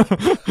ยู่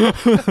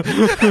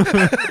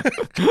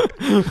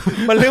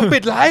มันลืมปิ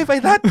ดไลฟ์ไป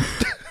ทัด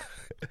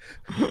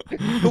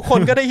ทุกคน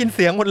ก็ได้ยินเ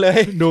สียงหมดเลย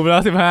ดูไปแล้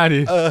ว15 นา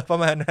ทีประ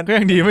มาณนั้นก็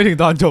ยังดีไม่ถึง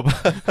ตอนจบ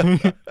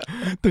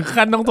ถึง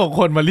ขั้นต้องส่ง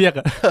คนมาเรียก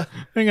อ่ะ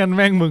ไม่งั้นแ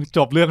ม่งมึงจ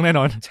บเรื่องแน่น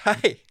อนใช่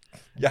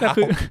แต่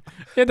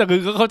คือ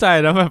ก็เข้าใจ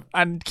นะแบบ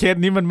อันเคส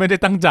นี้มันไม่ได้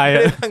ตั้งใจอ่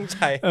ะ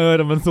แ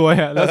ต่มันซวย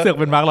อ่ะแล้วเสือก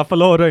เป็นมาร์ค ลาฟา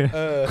โลด้วย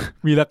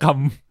วีรกรรม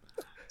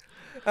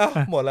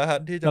หมดแล้วครับ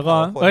ที่จะแล้วก็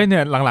เนี่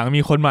ยหลังๆ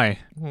มีคนใหม่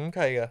ใค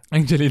รกันแอ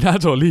งเจลิน่า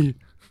โจลี่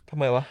ทำ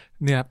ไมวะ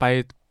เนี่ยไป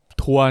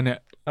ทัวร์เนี่ย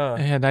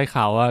ได้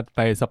ข่าวว่าไป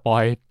สปอ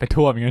ยไป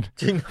ทั่วเหมือนกัน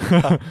จริง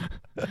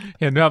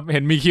เห็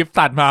นมีคลิป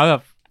ตัดมาแบ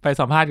บไป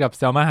สัมภาษณ์กับเ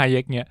ซลมาไฮเย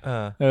กเนี่ย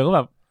ก็แบ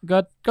บ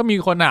ก็มี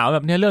คนหนาวแบ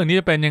บเนี่ยเรื่องนี้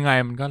จะเป็นยังไง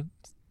มันก็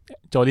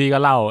โจลี่ก็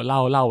เล่า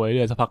ไว้เ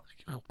รื่อยสักพัก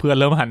เพื่อน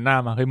เริ่มหันหน้า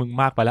มาเฮ้ยมึง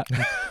มากไปแล้ว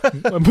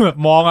เหมือน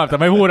มองอ่ะแต่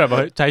ไม่พูดแบบ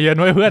ใจเย็น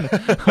ไว้เพื่อน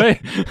เฮ้ย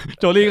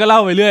โจลี่ก็เล่า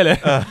ไปเรื่อยเลย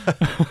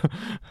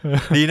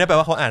ดีนะแปล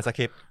ว่าเขาอ่านสค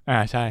ริปต์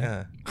ใช่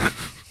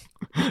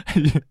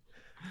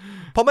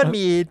เพราะมัน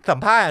มีสัม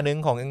ภาษณ์นึง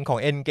ของ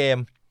เอ็นเกม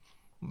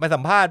ไปสั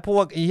มภาษณ์พว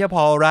กอีเหี้ยพ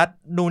อลรัด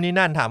นู่นนี่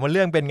นั่นถามว่าเ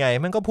รื่องเป็นไง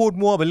มันก็พูด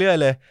มั่วไปเรื่อย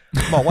เลย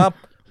บอกว่า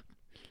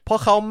เพร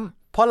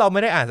าะเราไ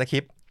ม่ได้อ่านสคริ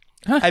ปต์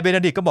ไอเบเน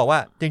ดิกก็บอกว่า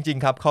จริง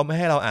ๆครับเขาไม่ใ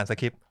ห้เราอ่านส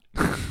คริปต์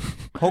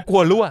เขากลั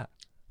วรั่ว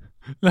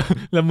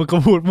แล้วมึงก็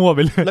พูดมั่วไป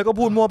เลยแล้วก็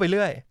พูดมั่วไปเ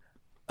รื่อย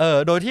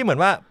โดยที่เหมือน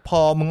ว่าพอ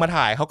มึงมา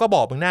ถ่ายเขาก็บ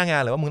อกมึงหน้างา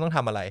นเลยว่ามึงต้องท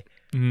ำอะไร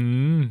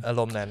อา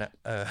รมณ์นั้นนะ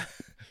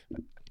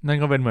นั่น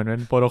ก็เป็นเหมือนเป็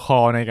นโปรโตคอ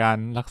ลในการ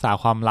รักษา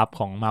ความลับ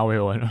ของ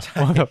Marvel นะ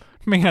ว่าแบบ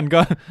ไม่งั้น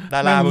ก็ดา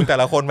รามึงแต่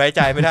ละคนไว้ใ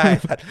จไม่ได้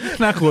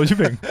น่ากลัวชิบ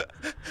เป่ง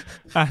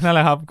นั่นแห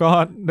ละครับก็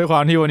ด้วยควา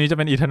มที่วันนี้จะเ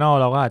ป็น Eternal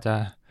เราก็อาจจะ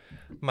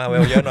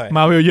Marvel เยอะหน่อย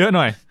Marvel เยอะห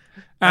น่อย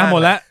หม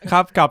ดแล้วค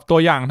รับกับตัว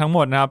อย่างทั้งหม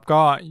ดนะครับ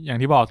ก็อย่าง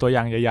ที่บอกตัวอย่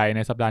างใหญ่ๆใน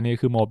สัปดาห์นี้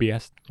คือ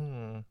Mobius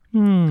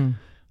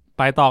ไ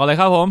ปต่อกันเลย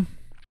ครับผม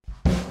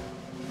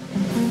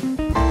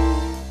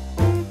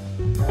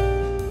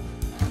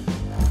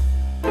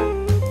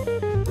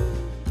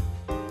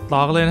ต่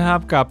อกันเลยนะครั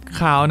บกับ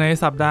ข่าวใน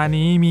สัปดาห์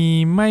นี้มี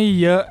ไม่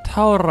เยอะเ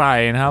ท่าไหร่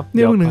นะครับ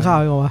นี่มึงถึงข่าว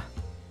อีกเหรอวะ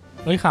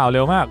ข่าวเ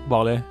ร็วมากบอ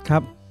กเลยครั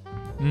บ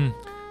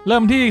เริ่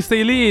มที่ซี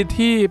รีส์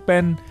ที่เป็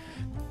น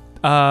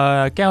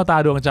แก้วตา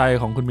ดวงใจ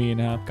ของคุณมี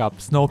นะครับกับ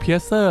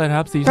Snowpiercer นะค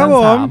รับซีซั่น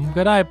3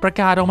ก็ได้ประ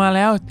กาศออกมาแ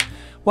ล้ว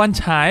วัน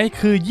ฉาย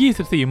คือ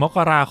24มก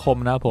ราคม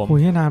นะครับผมโอ้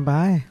ยนานไป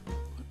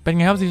เป็นไ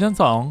งครับซีซั่น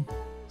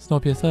2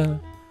 Snowpiercer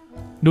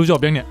ดูจบ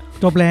ยังเนี่ย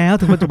จบแล้ว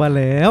ถึงปัจจุบัน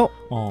แล้ว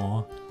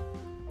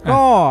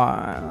ก็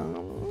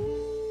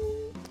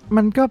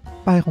มันก็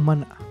ไปของมัน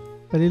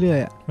ไปเรื่อย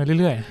ๆไป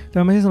เรื่อยๆแต่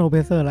ไม่ใช่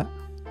Snowpiercer ละ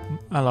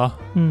เหรอ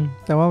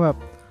แต่ว่าแบบ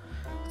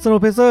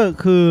Snowpiercer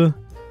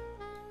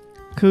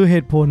คือเห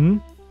ตุผล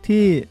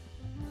ที่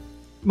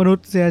มนุษ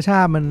ยชา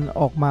ติมัน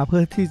ออกมาเพื่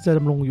อที่จะด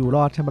ำรงอยู่ร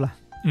อดใช่ไหมล่ะ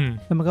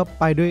แล้วมันก็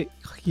ไปด้วย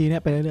คีย์เนี่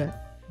ยไปเรื่อย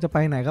ๆจะไป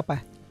ไหนก็ไป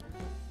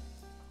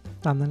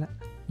ตามนั้นแหละ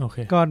โอเค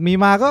ก่อนมี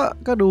มา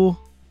ก็ดู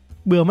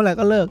เบื่อเมื่อไหร่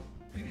ก็เลิก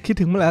คิด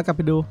ถึงเมื่อไหร่ก็กลับไ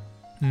ปดู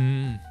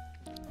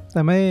แ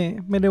ต่ไ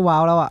ม่ได้ว้า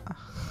วแล้ว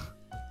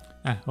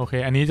โอเค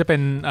อันนี้จะเป็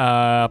น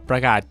ปร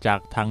ะกาศจาก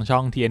ทางช่อ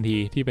ง TNT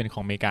ที่เป็นข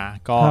องอเมริกา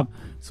ก็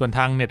ส่วนท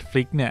าง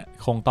Netflix เนี่ย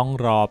คงต้อง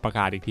รอประก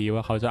าศอีกทีว่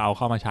าเขาจะเอาเ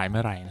ข้ามาฉายเมื่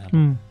อไหร่นะครับ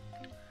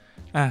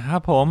ครั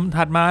บผม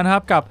ถัดมานะค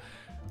รับกับ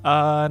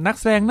นัก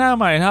แสดงหน้า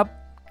ใหม่ครับ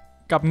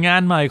กับงา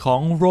นใหม่ของ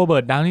โรเบิ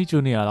ร์ต ดาวนี่ จู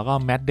เนียร์แล้วก็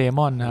แมท เดม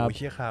อนนะครับโอ้ยเ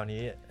ชี่ยข่าว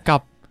นี้กั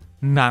บ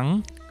หนัง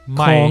ใ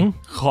หม่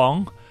ของ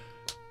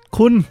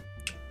คุณ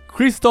ค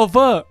ริสโตเฟ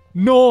อร์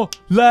โน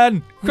แลน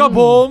ครับ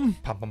ผม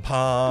พั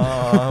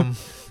ม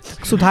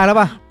สุดท้ายแล้ว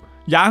ป่ะ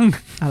ยัง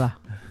อะไร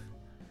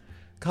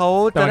เขา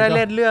จะได้เ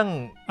ล่นเรื่อง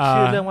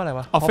ชื่อเรื่องว่าอะไร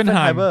วะ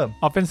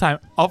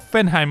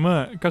Oppenheimer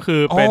ก็คื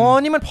อเป็น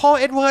นี่มันพ่อ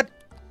เอ็ดเวิร์ด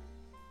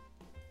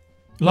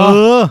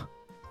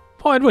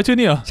พ่อเอ็ดเวิร์ดชื่อ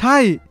นี่เหรอใช่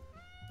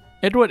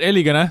เอ็ดเวิร์ดเอ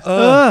ลิกนะ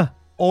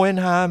โอเวน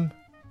ไฮม์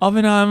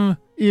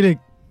อีลิก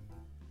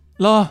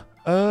เหรอ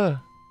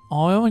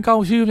มันเข้า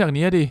ชื่อจาก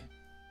นี้ดิ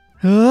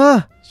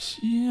เ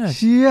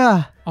ชี่ย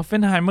ออฟเฟ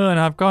นไฮเมอร์น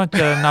ะครับก็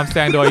จะนำแส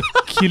ดงโดย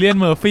คิลเลียน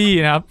เมอร์ฟี่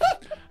นะครับ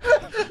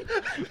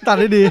ตัด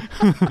ได้ดี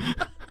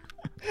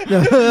เดี๋ย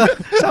ว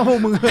เจ้าพวก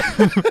มึง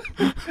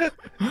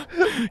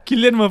คิล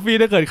เลียนเมอร์ฟี่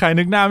ถ้าเกิดใคร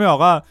นึกหน้าไม่ออก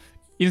ก็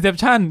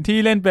Inception ที่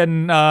เล่นเป็น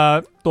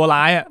ตัว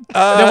ร้าย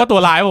เรียกว่าตั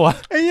วร้ายป่ะวะ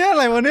ไอ้เหี้ยอะ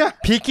ไรวะเนี่ย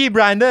Peaky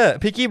Blinder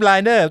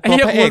ตัว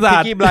พระเอก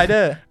Peaky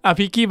Blinder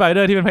Peaky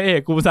Blinder ที่เป็นพระเอก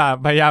กูอุตส่าห์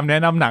พยายามแนะ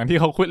นำหนังที่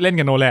เขาเล่น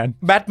กับโนแลน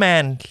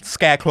Batman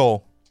Scarecrow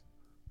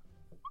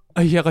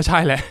เหี้ยก็ใช่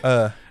แหละ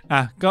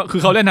ก็คื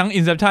อเขาเล่นทั้ง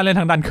Inception เล่น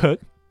ทั้ง Dunkirk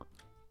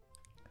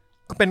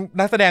เป็น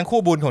นักแสดงคู่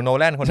บุญของโน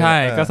แลนคนนึงใช่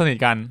ก็สนิท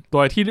กันตั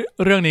วที่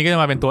เรื่องนี้ก็จะ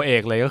มาเป็นตัวเอ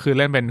กเลยก็คือ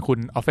เล่นเป็นคุณ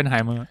ออฟเฟนไฮ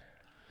เมอร์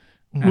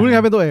รู้ไง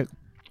เป็นตัวเอก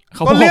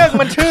ก็เรื่อง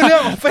มันชื่อเรื่อ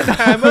งออฟเฟนไ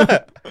ฮเมอร์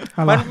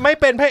มันไม่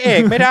เป็นพระเอ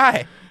กไม่ได้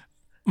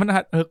มัน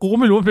กูก็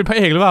ไม่รู้มันเป็นพระ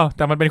เอกหรือเปล่าแ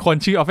ต่มันเป็นคน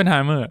ชื่อออฟเฟนไฮ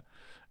เมอร์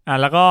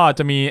แล้วก็จ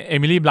ะมีเอ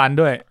มิลี่ บลันต์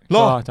ด้วย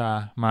ก็จะ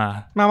มา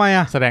ไหม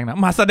แสดงนะ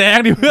มาแสดง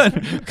ดิเพื่อน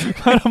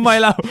มาทำไม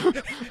เรา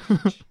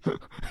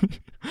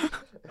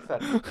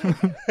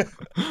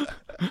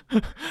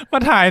มา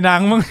ถ่ายหนั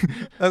งมั้ง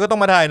ก็ต้อง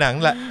มาถ่ายหนัง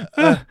แหละ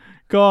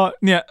ก็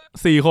เนี่ย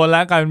4คนแ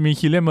ล้วกันมี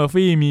คิลเลียน เมอร์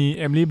ฟี่มี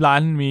เอมิลี่ บลั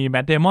นต์มีแม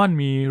ท เดมอน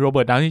มีโรเบิ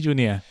ร์ต ดาวนี่ จูเ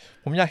นียร์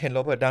ผมอยากเห็นโร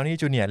เบิร์ต ดาวนี่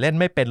จูเนียร์เล่น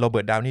ไม่เป็นโรเบิ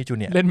ร์ต ดาวนี่ จู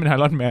เนียร์เล่นเป็นไอ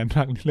รอนแมน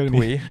ทั้งเรื่อง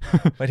นี้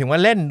หมายถึงว่า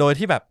เล่นโดย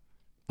ที่แบบ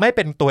ไม่เ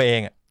ป็นตัวเอง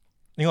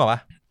นึกออกปะ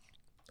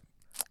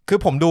คือ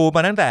ผมดูม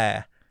าตั้งแต่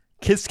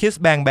Kiss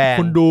Bang Bang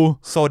คุณดู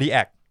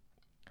Zodiac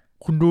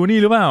คุณดูนี่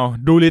หรือเปล่า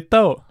ดูลิตเ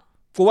ติ้ล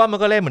กูว่ามัน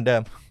ก็เล่นเหมือนเดิ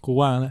มกู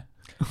ว่าเลย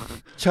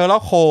เชอร์ล็อ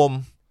กโฮม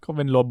ก็เ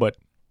ป็นโรเบิร์ต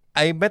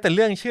แม้แต่เ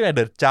รื่องชื่ออะไร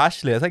The Judge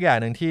หรือสักอย่าง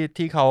หนึ่ง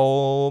ที่เขา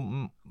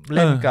เ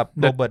ล่นกับ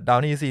โรเบิร์ต ดาว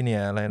นี่ ซีเนีย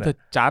ร์อะไรนะ The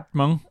Judge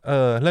มั้ง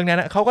เรื่องนั้น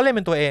นะเขาก็เล่นเ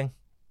ป็นตัวเอง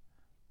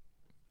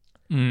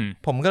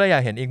ผมก็เลยอยา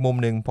กเห็นอีกมุม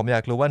นึงผมอยา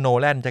กรู้ว่าโน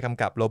แลนจะก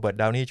ำกับโรเบิร์ต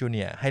ดาวนี่ จูเ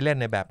นียร์ให้เล่น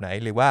ในแบบไหน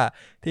หรือว่า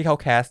ที่เขา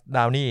แคสด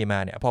าวนี่มา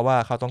เนี่ยเพราะว่า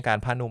เขาต้องการ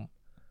ผ้านุ่ม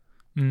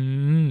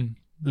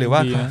หรือว่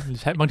า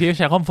บางที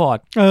ใช้คอมฟอร์ต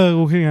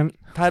กูคิดงั้น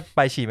ถ้าไป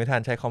ฉี่ไม่ทั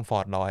นใช้คอมฟอ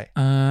ร์ต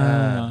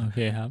โอเค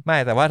ครับไม่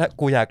แต่ว่าถ้า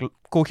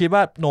กูคิดว่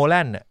าโนแล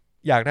นเนี่ย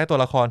อยากได้ตัว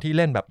ละครที่เ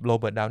ล่นแบบโร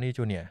เบิร์ต ดาวนี่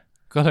จูเนียร์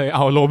ก็เลยเอ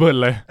าโรเบิร์ต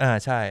เลย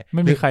ใช่ไ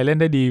ม่มีใครเล่น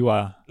ได้ดีกว่า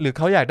หรือเ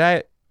ขาอยากได้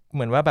เห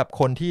มือนว่าแบบ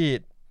คนที่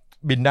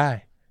บินได้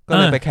ก็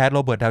เลยไปแคสโร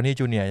เบิร์ต ดาวนี่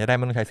จูเนียร์จะได้ไ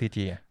ม่ต้องใช้ CG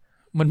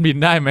มันบิน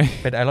ได้ไหม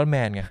เป็นไอรอนแม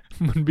นไง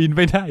มันบินไ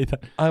ม่ได้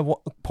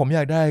ผมอย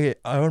ากได้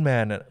ไอรอนแม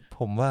น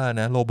ผมว่า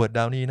นะโรเบิร์ต ด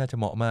าวนี่น่าจะ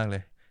เหมาะมากเล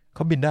ยเข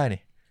าบินได้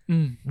นี่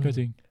ก็จ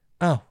ริง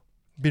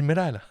บินไม่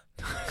ได้เหรอ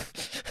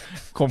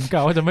ผมก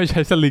ะว่าจะไม่ใช้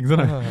สลิงซะ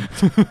หน่อย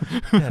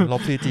เนี่ยล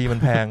บ CG มัน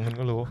แพงมัน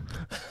ก็รู้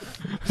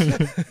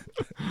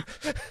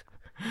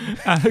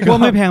ว่า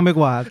ไม่แพงไป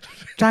กว่า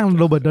จ้าง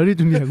โรเบิร์ต ดาวนี่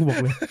จูเนียร์กูบอก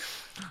เลย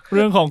เ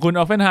รื่องของคุณอ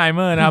อฟเฟนไฮเม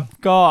อร์นะครับ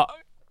ก็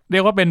เรี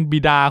ยกว่าเป็นบิ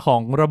ดาขอ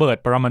งระเบิด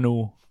ปรมาณู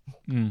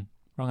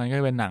เพราะงั้นก็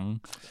เป็นหนัง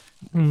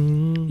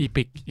อี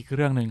พิกอีกเ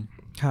รื่องหนึ่ง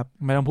ครับ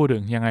ไม่ต้องพูดถึ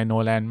งยังไงโน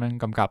แลนมัน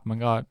กำกับมัน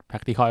ก็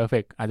practical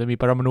effect อาจจะมี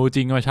ปรมาณูจ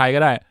ริงมาใช้ก็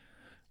ได้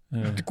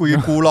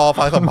กูรอ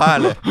ฟังสัมภาษ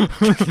ณ์เลย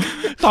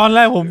ตอนแร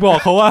กผมบอก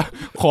เขาว่า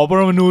ขอป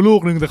รมาณูลู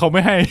กนึงแต่เขาไ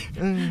ม่ให้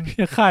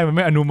ค่ายมันไ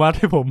ม่อนุมัติ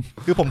ให้ผม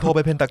คือผมโทรไป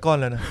เพนตากอน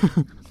แล้วนะ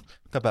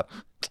แต่แบบ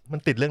มัน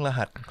ติดเรื่องร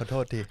หัสขอโท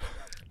ษที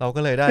เราก็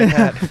เลยได้แ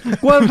ค่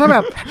ว่า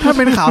ถ้าเ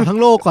ป็นข่าวทั้ง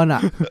โลกก่อนอ่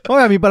ะว่า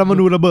แบบมีปรมา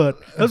ณูระเบิด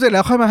แล้วเสร็จแล้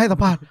วค่อยมาให้สัม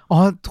ภาษณ์อ๋อ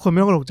ทุกคนไม่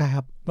ต้องตกใจค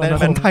รับ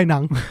ของไทยหนั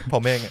งผ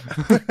มเอง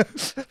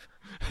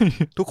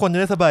ทุกคนจะ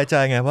ได้สบายใจ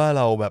ไงว่าเ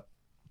ราแบบ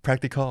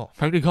practical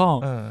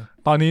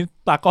ตอนนี้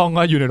ตากล้อง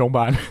ก็อยู่ในโรงพยาบ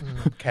าล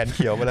แขนเ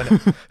ขียวไปแล้วเนี่ย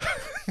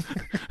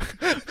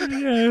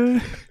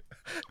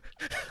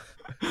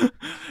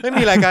ไม่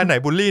มีรายการไหน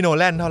บูลลี่โน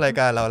แลนเท่าราย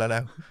การเราแล้วน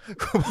ะ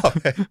กูบอก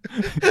เลย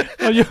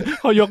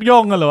เขายกย่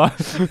องกันเหรอ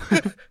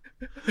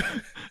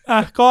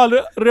ก็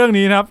เรื่อง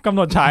นี้นะครับกำห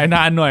นดฉายน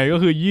านหน่อยก็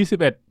คือ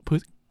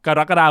21 กร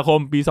กฎาคม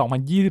ปี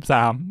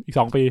2023อีก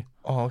2 ปี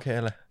โอเค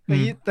เลย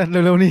แต่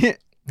เร็วๆนี้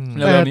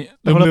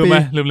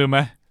ลืมไหม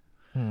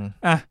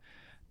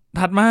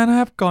ถัดมานะ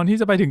ครับก่อนที่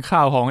จะไปถึงข่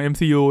าวของ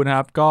MCU นะค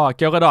รับก็เ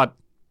กล กาดอต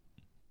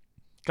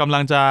กำลั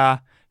งจะ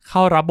เข้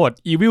ารับบท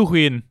Evil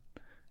Queen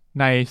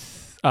ใน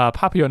ภ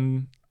าพยนตร์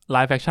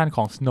Live Action ข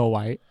อง Snow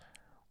White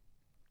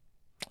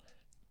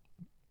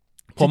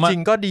จริ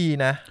งๆก็ดี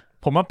นะ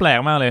ผมว่าแปลก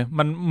มากเลย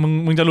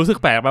มึงจะรู้สึก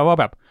แปลกไหมว่า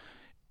แบบ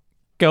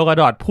เกล กา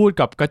ดอตพูด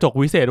กับกระจก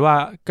วิเศษว่า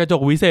กระจ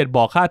กวิเศษบ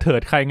อกข้าเถิ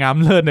ดใครงาม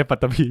เลิศในปัต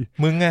ตภี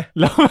มึงไง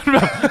แล้วมันแบ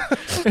บ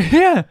เ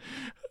ฮ้ย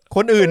ค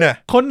นอื่นน่ะ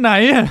คนไหน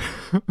อ่ะ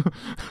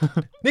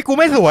นี่กู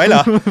ไม่สวยเหร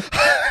อ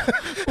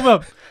กูแบบ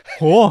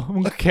โหมึ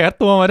งแคส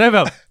ตัวมาได้แบ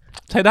บ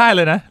ใช้ได้เ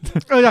ลยนะ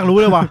อยากรู้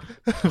เลยว่ะ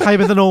ใครเ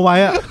ป็นสโนไว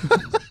ท์อ่ะ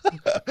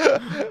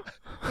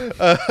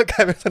ใคร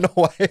เป็นสโน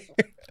ไวท์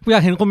กูอยา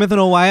กเห็นคนเป็นสโ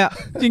นไวท์อ่ะ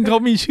จริงเขา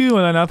มีชื่อม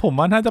าแล้วนะผม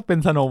ว่าน่าจะเป็น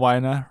สโนไว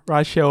ท์นะรา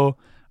เ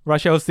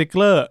ชลซิก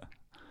เลอร์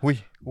อุ้ย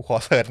กูขอ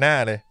เสิร์ชหน้า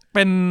เลยเ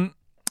ป็น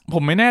ผ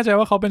มไม่แน่ใจ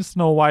ว่าเขาเป็นส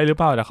โนไวท์หรือเ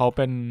ปล่าแต่เขาเ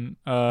ป็น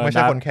ไม่ใ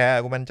ช่คนแค่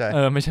กูมั่นใจ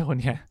ไม่ใช่คน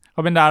แค่เข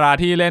าเป็นดารา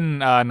ที่เล่น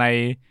ใน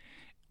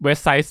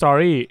West Side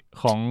Story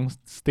ของ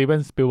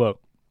Steven Spielberg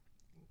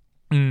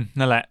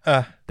นั่นแหละ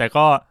แต่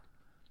ก็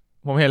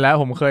ผมเห็นแล้ว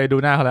ผมเคยดู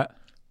หน้าเขาแล้ว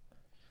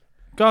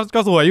ก็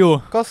สวยอยู่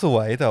ก็สว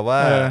ยแต่ว่า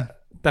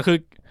แต่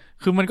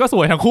คือมันก็ส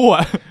วยทั้งคู่อ่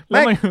ะไ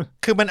ม่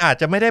คือมันอาจ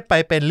จะไม่ได้ไป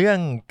เป็นเรื่อง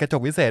กระจ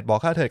กวิเศษบอก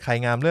ข้าเถิดใคร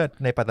งามเลิศ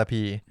ในปัตต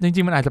ภีจ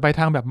ริงๆมันอาจจะไป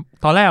ทางแบบ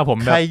ตอนแรกผม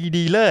แบบใคร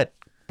ดีเลิศ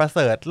ประเส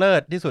ริฐเลิ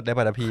ศที่สุดใน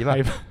ปัตตภีป่ะ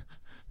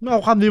ไม่เอ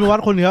าความดีมาวั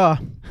ดคนเนี้ยเหรอ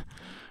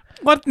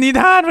ก็นิ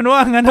ทานมันว่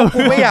างั้นกู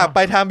ไม่อยากไป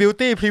ทำ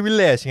beauty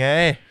privilege ไง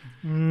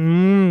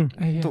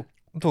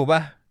ถูกป่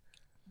ะ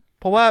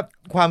เพราะว่า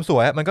ความสว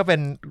ยมันก็เป็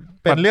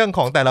นเรื่องข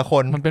องแต่ละค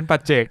นมันเป็นปั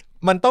จเจก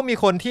มันต้องมี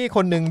ค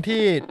นหนึ่ง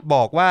ที่บ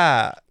อกว่า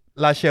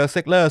ลาเชล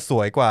ซิกเลอร์ส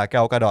วยกว่าแก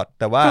ล กาดอต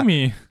แต่ว่า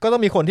ก็ต้อ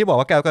งมีคนที่บอก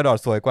ว่าแกล กาดอต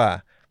สวยกว่า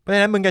เพราะฉ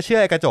ะนั้นมึงจะเชื่อ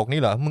ไอ้กระจกนี่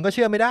เหรอมึงก็เ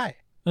ชื่อไม่ได้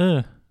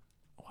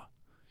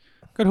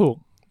ก็ถูก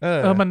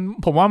มัน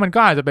ผมว่ามันก็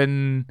อาจจะเ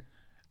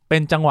ป็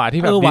นจังหวะ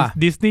ที่แบบ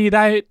ดิสนีย์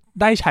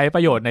ได้ใช้ป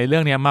ระโยชน์ในเรื่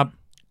องนี้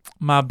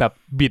มาแบบ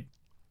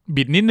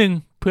บิดนิดนึง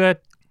เ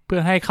พื่อ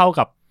ให้เข้า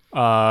กับ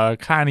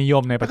ค่านิย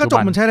มในปัจจุบันกระจ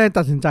กมันใช้ได้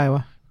ตัดสินใจว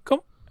ะก็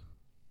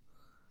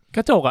ก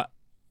ระจกอ่ะ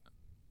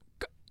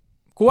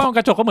กูว่าก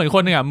ระจกก็เหมือนค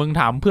นนึงอ่ะมึง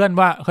ถามเพื่อน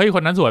ว่าเฮ้ยค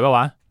นนั้นสวยป่ะว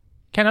ะ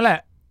แค่นั้นแหละ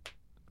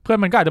เพื่อน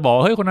มันก็อาจจะบอก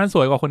เฮ้ยคนนั้นส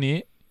วยกว่าคนนี้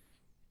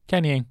แค่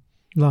นี้เอง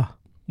เหรอ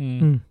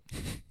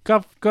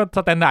ก็ส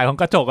แตนดาร์ดของ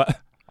กระจกอ่ะ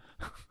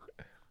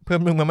เพื่อน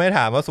มึงมันไม่ถ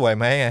ามว่าสวย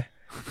ไหมไง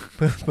เ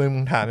พื่อนมึ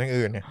งถามอย่าง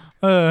อื่นเนี่ย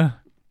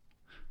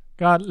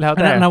ก็แล้วแ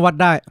ต่นวัด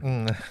ได้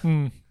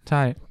ใ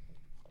ช่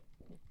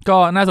ก็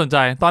น่าสนใจ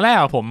ตอนแรก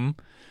อะ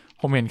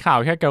ผมเห็นข่าว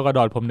แค่เกล กาด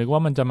อตผมนึกว่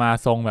ามันจะมา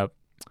ทรงแบบ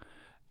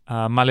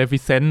มาเลฟิ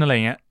เซนต์อะไร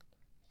เงี้ย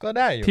ก็ไ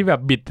ด้อยู่ที่แบ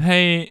บบิด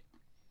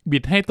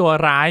ให้ตัว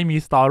ร้ายมี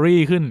สตอ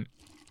รี่ขึ้น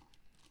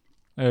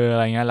อะไ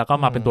รเงี้ยแล้วก็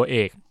มาเป็นตัวเอ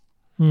ก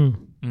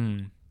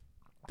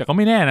แต่ก็ไ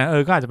ม่แน่นะ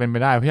ก็อาจจะเป็นไป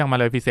ได้เพราะอย่างมา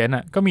เลฟิเซนต์อ่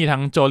ะก็มีทั้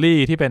งโจลี่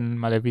ที่เป็น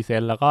มาเลฟิเซ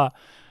นต์แล้วก็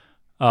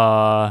เ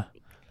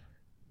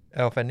อ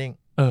ลแฟนนิง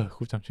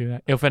คุณจำชื่อได้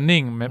เอลแฟนนิ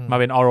งมา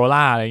เป็นออโรร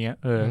าอะไรเงี้ย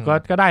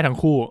ก็ได้ทั้ง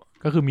คู่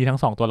ก็คือมีทั้ง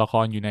2ตัวละค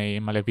รอยู่ใน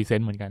มาเลฟิเซน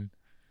ต์เหมือนกัน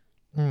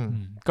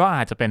ก็อ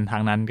าจจะเป็นทา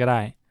งนั้นก็ได้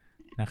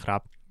นะครั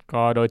บ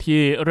ก็โดยที่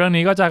เรื่อง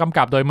นี้ก็จะกำ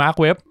กับโดยมาร์ค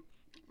เว็บ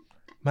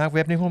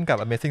นี่พ่วงกับ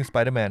Amazing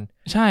Spider-Man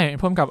ใช่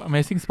พ่วงกับ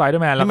Amazing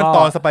Spider-Man แล้วก็นี่มันต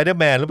อน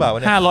Spider-Man หรือเปล่าวะ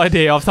เนี่ย500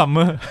 Day of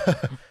Summer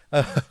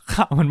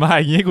ข่าวมันมา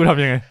อย่างงี้กูท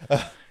ำยังไง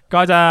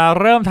ก็จะ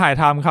เริ่มถ่าย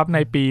ทำครับใน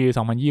ปี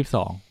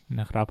2022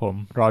นะครับผม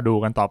รอดู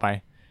กันต่อไป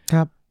ค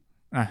รับ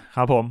ค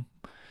รับผม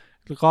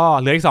แล้วก็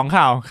เหลืออีก2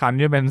ข่าว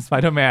นี้เป็น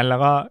Spider-Man แล้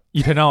วก็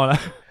Eternal แล้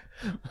ว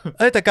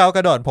แต่เกล ก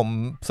าดอตผม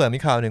เสริมอี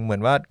กข่าวหนึ่งเหมือ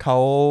นว่าเขา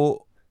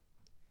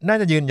น่า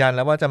จะยืนยันแ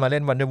ล้วว่าจะมาเล่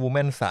น Wonder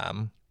Woman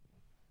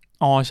 3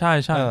 อ๋อใช่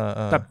ใช่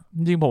แต่จ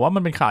ริงๆผมว่ามั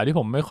นเป็นข่าวที่ผ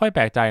มไม่ค่อยแป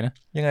ลกใจนะ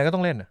ยังไงก็ต้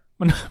องเล่นอ่ะ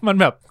มัน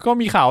แบบก็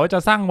มีข่าวว่าจะ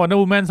สร้าง Wonder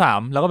Woman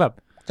 3แล้วก็แบบ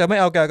จะไม่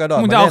เอาแกกระดอด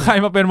มึงจะเอาใคร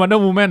มาเป็น Wonder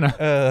Woman อ่ะ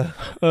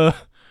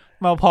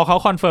มาพอเขา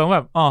คอนเฟิร์มแ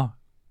บบอ๋อ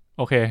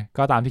โอเค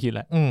ก็ตามที่คิดแห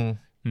ละ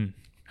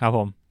ครับผ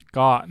ม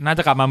ก็น่าจ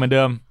ะกลับมาเหมือนเ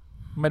ดิม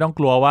ไม่ต้องก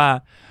ลัวว่า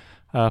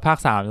ภาค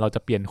3เราจะ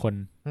เปลี่ยนคน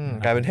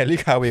กลายเป็นเฮนรี่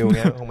คาวิลเ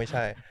งี้ยคงไม่ใ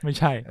ช่ไ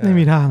ม่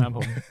มีทางครับผ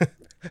ม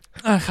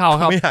ข่าว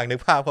ครับไม่อยากนึก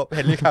ภาพเพราะเฮ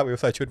นรี่คาวิล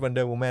ใส่ชุด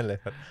Wonder Woman เลย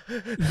ครับ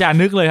อย่า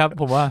นึกเลยครับ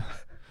ผมว่า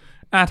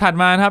ถัด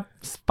มาครับ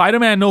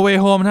Spider-Man No Way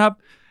Home นะครับ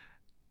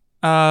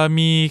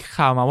มี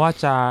ข่าวมาว่า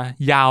จะ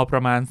ยาวปร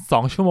ะมาณ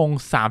2ชั่วโมง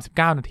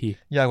39นาที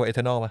ยาวกว่า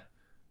Eternal ป่ะ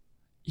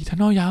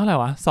Eternal ยาวเท่าไหร่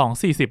วะ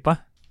2:40ป่ะ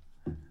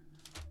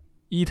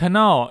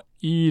Eternal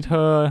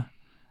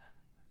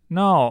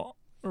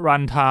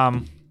Run Time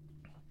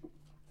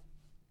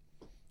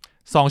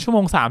 2ชั่วโม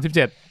ง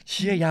37เ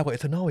ชี่ยยาวกว่า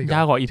Eternal อีกย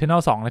าวกว่า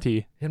Eternal 2นาที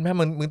เห็นไหม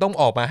มึงต้อง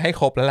ออกมาให้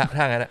ครบแล้วล่ะ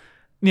ถ้างั้น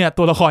เนี่ย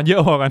ตัวละครเยอ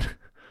ะพอกัน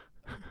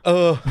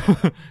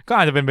ก็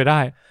อาจจะเป็นไปได้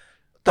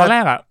ตอนแร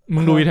กอ่ะมึ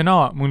งดู Eternal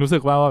อ่ะมึงรู้สึ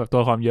กว่าแบบตัว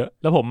ละครเยอะ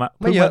แล้วผมอ่ะ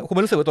ไม่เยอะกูไ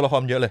ม่รู้สึกว่าตัวละค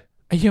รเยอะเลย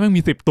ไอ้เหี้ยแม่ง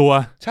มี10ตัว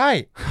ใช่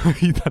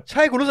ใ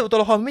ช่กูรู้สึกว่าตั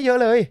วละครไม่เยอะ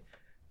เลย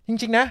จ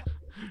ริงๆนะ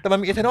แต่มัน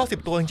มี Eternal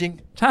 10ตัวจริง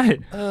ๆใช่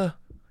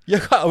เยอ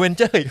ะกว่า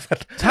Avenger อีกสัต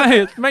ว์ใช่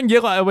แม่งเยอ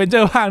ะกว่า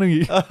Avenger ภาคนึง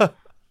อีก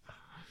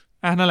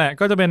นั่นแหละ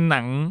ก็จะเป็นห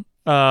นัง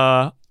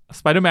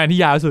Spider-Man ที่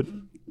ยาวสุด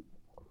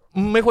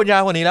ไม่ควรยา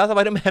วกว่านี้แล้ว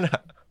Spider-Man อ่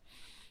ะ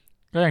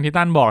ก็อย่างที่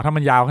ตั้นบอกถ้า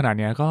มันยาวขนาด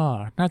นี้ก็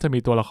น่าจะมี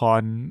ตัวละคร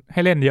ให้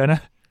เล่นเยอะนะ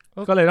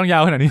ก็เลยต้องยา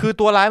วขนาดนี้คือ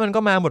ตัวร้ายมันก็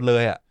มาหมดเล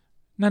ยอ่ะ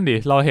นั่นดิ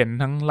เราเห็น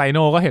ทั้งไลโ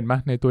น่ก็เห็นป่ะ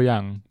ในตัวอย่า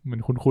งเหมือ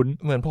นคุ้น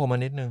ๆเหมือนโผล่มา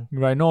นิดนึงมี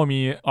ไลโน่มี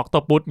ออกโต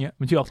ปัสเงี้ย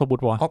มันชื่อออกโตปัส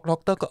ป่ะด็อ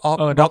กเตอร์ก็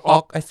ด็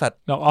อกไอสัตว์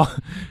ด็อก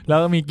แล้ว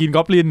ก็มีกินก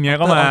อบลินเงี้ย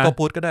ก็มาออกโต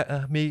ปัสก็ได้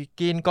มี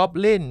กินกอบ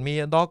ลินมี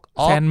ด็อก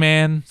แซนแม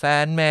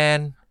น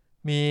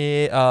มี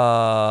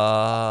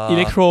อิ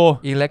เล็กโ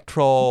ท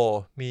ร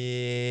มี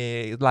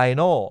ไลโ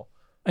น่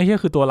ไอ้เหี้ย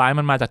คือตัวร้าย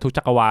มันมาจากทุก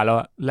จักรวาลแล้ว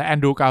และแอน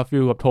ดรูว์ การ์ฟิ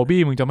ลด์กับโท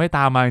บี้มึงจะไม่ต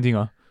ามมาจริงเ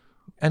หรอ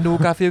แอนดรู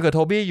ว์ การ์ฟิลด์กับโท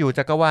บี้อยู่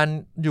จักรวาล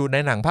อยู่ใน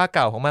หนังภาคเ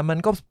ก่าของมัน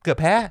ก็เกือบ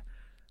แพ้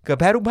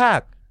ทุกภาค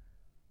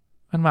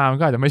มัน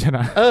ก็อาจจะไม่ชน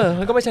ะ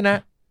มันก็ไม่ชนะ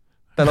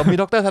แต่เรามี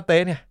ด็อกเตอร์สเต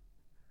นเนี่ย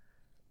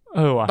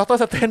ว่ะด็อกเตอ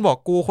ร์สเตนบอก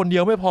กูคนเดี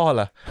ยวไม่พอเห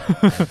รอ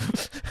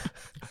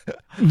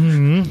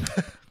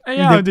ไอ้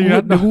จริงน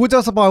ะเดี๋ยวกูจะ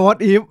สปอยล์ What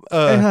If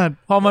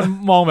พอมัน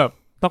มองแบบ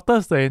ด็อกเตอ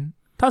ร์สเตน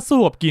ถ้าสู้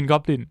กับกินกอ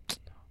บลิน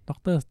ด็อก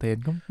เตอร์สเตน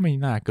ก็ไม่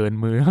น่าเกิน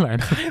มือเท่าไหร่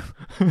นะ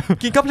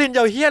กินกอบลินจะ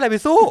เอาเหี้ยอะไรไป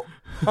สู้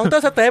ด็อกเตอ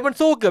ร์สเตนมัน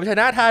สู้เกือบช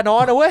นะธานอ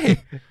สนะเว้ย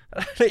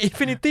ในอิน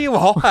ฟินิตี้ว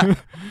อร์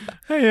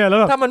แล้ว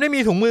ถ้ามันไม่มี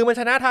ถุงมือมัน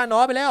ชนะธานอ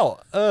สไปแล้ว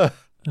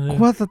กู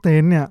ว่าสเต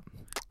นเนี่ย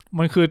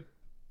มันคือ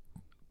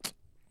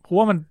กู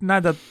ว่ามันน่า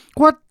จะกู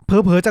ว่าเ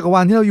ผลอๆจักรวา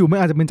ลที่เราอยู่ไม่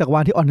อาจจะเป็นจักรวา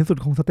ลที่อ่อนที่สุด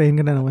ของสเตน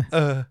กันนะเว้ย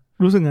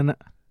รู้สึกงั้นอะ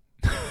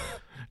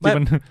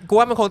กู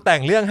ว่ามันคงแต่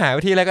งเรื่องหา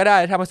วิธีอะไรก็ได้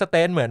ถ้ามันสเต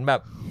นเหมือนแบบ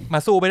มา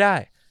สู้ไม่ได้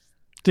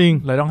จริง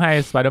เลยต้องให้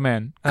สไปเดอร์แม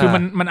นคือ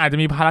มันอาจจะ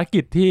มีภาร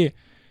กิจที่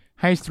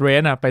ให้สเตร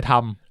นไปท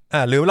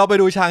ำหรือเราไป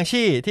ดูชาง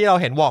ชี่ที่เรา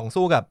เห็นว่อง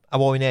สู้กับ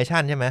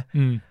Abomination ใช่ไหม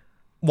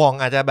ว่อง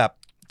อาจจะแบบ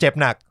เจ็บ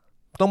หนัก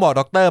ต้องบอก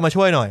ด็อกเตอร์มา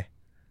ช่วยหน่อย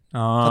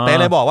สเตน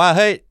เลยบอกว่าเ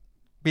ฮ้ย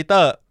ปีเตอ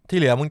ร์ที่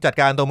เหลือมึงจัด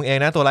การตัวมึงเอง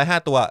นะตัวร้าย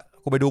5ตัว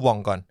กูไปดูว่อง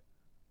ก่อน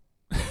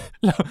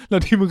แล้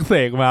วที่มึงเส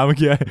กมาเมื่อ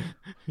กี้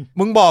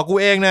มึงบอกกู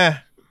เองนะ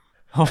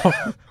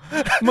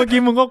เมื่อกี้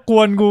มึงก็ก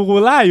วนกู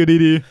ไล่อยู่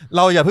ดีๆเร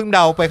าอย่าเพิ่งเด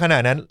าไปขนา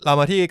ดนั้นเรา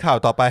มาที่ข่าว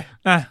ต่อไป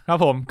ครับ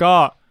ผมก็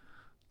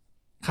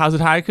ข่าวสุ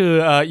ดท้ายคือ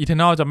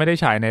Eternal จะไม่ได้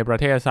ฉายในประ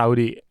เทศซาอุ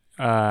ดิ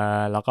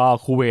แล้วก็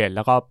คูเวตแ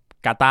ล้วก็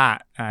กาตาร์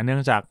เนื่อ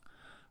งจาก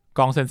ก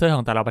องเซ็นเซอร์ข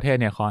องแต่ละประเทศ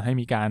เนี่ยขอให้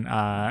มีการ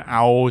เอ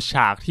าฉ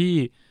ากที่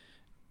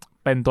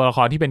เป็นตัวละค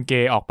รที่เป็นเก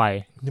ย์ออกไป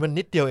นี่มัน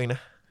นิดเดียวเองน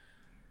ะ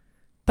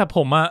แต่ผ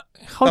ม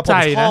เข้าใจ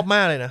นะชอบม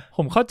ากเลยนะผ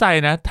มเข้าใจ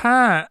นะถ้า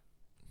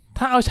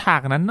เอาฉา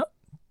กนั้น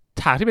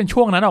ฉากที่เป็น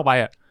ช่วงนั้นออกไป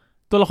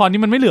ตัวละครนี้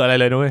มันไม่เหลืออะไร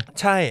เลยด้วย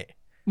ใช่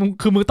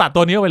มึงตัด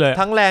ตัวนี้ออกไปเลย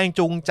ทั้งแรง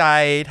จูงใจ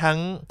ทั้ง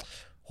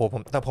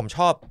แต่ผมช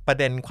อบประ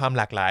เด็นความ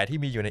หลากหลายที่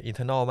มีอยู่ใน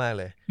Internal มาก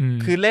เลย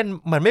คือเล่น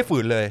มันไม่ฝื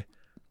นเลย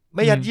ไ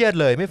ม่ยัดเยียด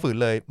เลยไม่ฝืน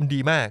เลยมันดี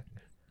มาก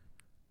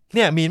เ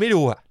นี่ยมีนไม่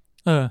ดู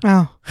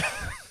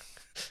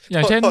อย่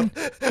างเช่น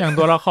อย่าง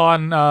ตัวละคร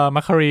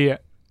มัคคารี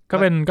ก็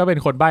เป็น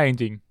คนใบ้จ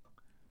ริง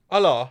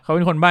ๆเหรอเขาเ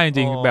ป็นคนใบ้จ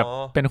ริงๆแบบ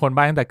เป็นคนใ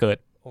บ้ตั้งแต่เกิด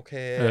โอเค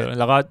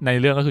แล้วก็ใน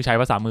เรื่องก็คือใช้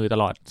ภาษามือต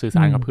ลอดสื่อส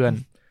ารกับเพื่อน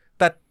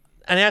แต่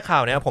อันนี้ข่า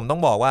วเนี้ยผมต้อ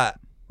งบอกว่า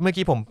เมื่อ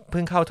กี้ผมเ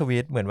พิ่งเข้าทวี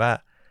ตเหมือนว่า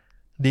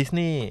ดิส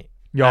นีย์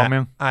ยอมมั้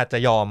ยอาจจะ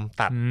ยอม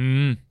ตัด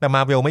แต่ม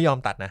าร์เวลไม่ยอม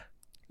ตัดนะ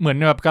เหมือน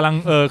แบบกำลัง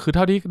คือเ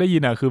ท่าที่ได้ยิ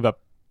นคือแบบ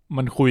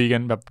มันคุยกั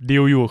นแบบดี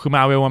ลอยู่คือม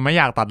าร์เวลมันไม่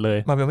อยากตัดเลย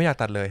มาร์เวลไม่อยาก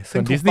ตัดเลยซึ่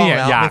งดิสนีย์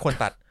ไม่ควร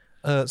ตัด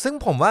ซึ่ง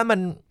ผมว่ามัน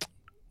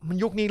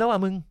ยุคนี้แล้ว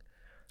มึง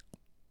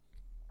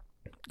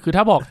คือถ้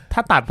าบอกถ้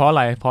าตัดเพราะอะ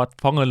ไรเ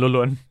พราะเงิน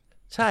ล้วน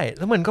ๆใช่แ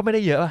ล้วมันก็ไม่ไ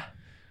ด้เยอะ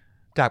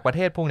จากประเท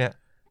ศพวกเนี้ย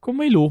ก็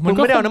ไม่รู้มัน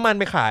ก็ไม่ได้เอาน้ำมัน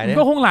ไปขายเนี่ย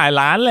ก็คงหลาย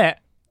ล้านแหละ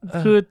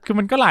คือ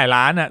มันก็หลาย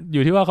ล้านอ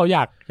ยู่ที่ว่าเขาอ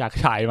ยาก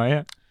ฉายไหม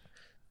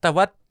แต่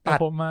ว่า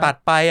ตัด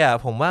ไป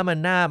ผมว่า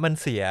มัน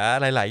เสีย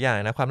หลายๆอย่าง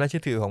นะความน่าเชื่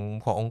อถือขอ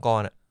งองค์ก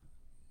ร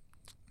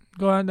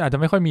ก็อาจจะ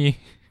ไม่ค่อยมี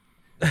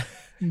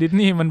ดิส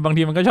นีย์มันบาง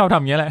ทีมันก็ชอบทำ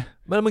อย่างเงี้ยแหละ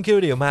มึงคิดดู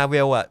ดิมาเว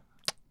ลอ่ะ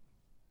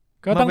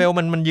มาเวล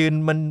มันยืน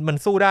มัน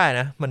สู้ได้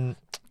นะมัน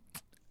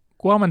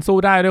กูว่ามันสู้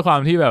ได้ด้วยความ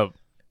ที่แบบ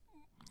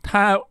ถ้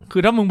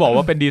ามึงบอก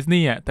ว่าเป็นดิสนี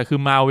ย์อ่ะแต่คือ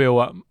มาเวล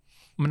อ่ะ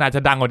มันอาจจ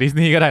ะดังกว่าดิส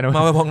นีย์ก็ได้นะม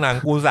าเวลพองหนัง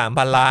กู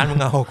 3,000 ล้านมึง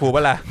เอากูป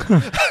ะล่ะ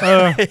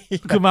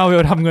คือมาเว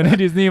ลทำเงินให้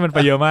ดิสนีย์มันไป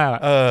เยอะมาก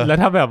แล้ว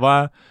ถ้าแบบว่า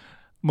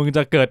มึงจ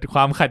ะเกิดคว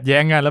ามขัดแย้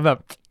งกันแล้วแบบ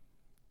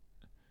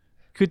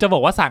คือจะบอ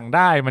กว่าสั่งไ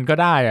ด้มันก็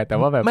ได้อะแต่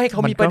ว่าแบบไม่เข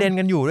ามีประเด็น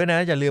กันอยู่ด้วยนะ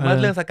อย่าลืมว่า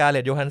เรื่องสกาเล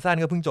ตโยฮันสัน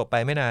ก็เพิ่งจบไป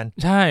ไม่นาน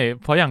ใช่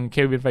เพราะอย่างเค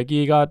วินไฟ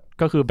กี้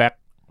ก็คือแบ็ค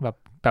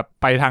แบบ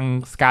ไปทาง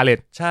สกาเลต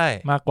ใช่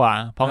มากกว่า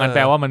เพราะงั้นแป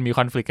ลว่ามันมีค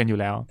อนฟลิกต์กันอยู่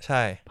แล้วใ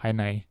ช่ภาย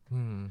ใน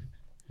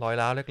รอย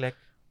ร้าวเล็ก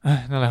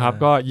ๆนั่นแหละครับ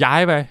ก็ย้า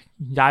ยไป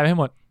ให้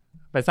หมด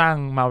ไปสร้าง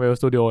Marvel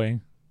Studio เอง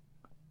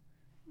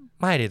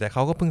ไม่ดิแต่เข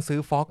าก็เพิ่งซื้อ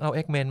Fox เอา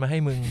X-Men มาให้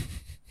มึง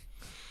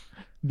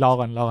รอ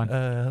ก่อน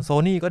โซ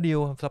นี่ก็ดีล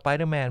สไปเ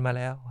ดอร์แมนมาแ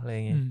ล้วอะไรอ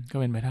ย่างงี้ก็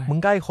เป็นไปได้มึง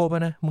ใกล้ครบแล้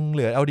วนะมึงเห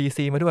ลือเอา DC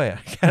มาด้วยอ่ะ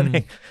แค่นั้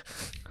น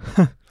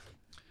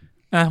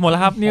หมดแล้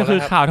วครับนี่คือ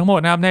ข่าวทั้งหมด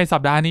นะครับในสั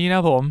ปดาห์นี้น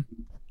ะผม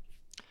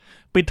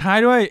ปิดท้าย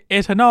ด้วย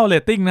Eternal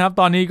Rating นะครับ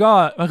ตอนนี้ก็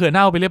มะเขือเ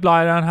น่าไปเรียบร้อย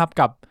แล้วนะครับ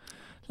กับ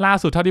ล่า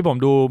สุดเท่าที่ผม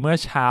ดูเมื่อ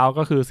เช้า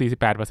ก็คือ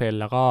 48%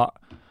 แล้วก็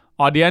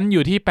ออเดียนอ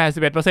ยู่ที่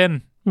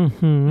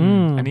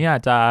 81% อันนี้อา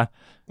จจะ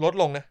ลด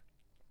ลง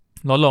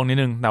นิด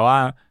นึงแต่ว่า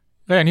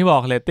ก็อย่างที่บอ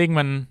กเรตติ้ง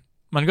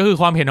มันก็คือ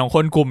ความเห็นของค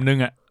นกลุ่มนึง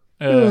อ่ะ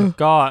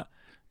ก็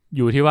อ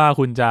ยู่ที่ว่า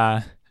คุณจะ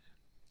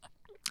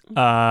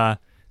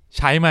ใ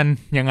ช้มัน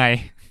ยังไง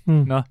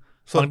เนาะ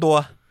ส่วนตัว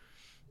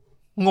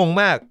งง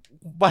มาก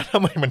ว่าทำ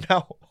ไมมันเน่า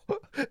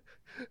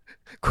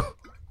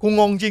กู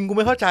งงจริงกูไ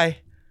ม่เข้าใจ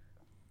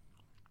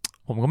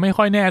ผมก็ไม่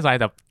ค่อยแน่ใจ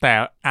แต่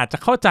อาจจะ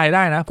เข้าใจไ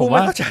ด้นะผมว่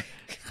า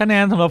คะแน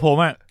นสำหรับผม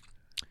อ่ะ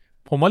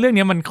ผมว่าเรื่อง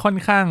นี้มันค่อน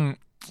ข้าง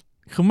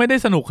คือไม่ได้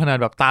สนุกขนาด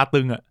แบบตา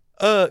ตึงอ่ะ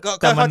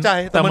ก็เข้าใจ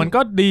แต่มันก็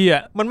ดีอ่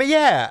ะมันไม่แ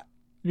ย่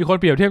มีคน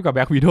เปรียบเทียบกับแ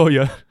บ็ควีโดเย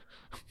อะ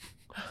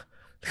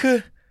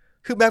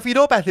คือแบ็ควีโด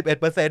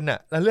 81% น่ะ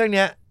แล้วเรื่องเ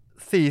นี้ย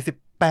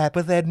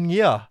 48%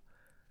 งี้เหรอ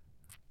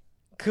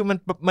คือ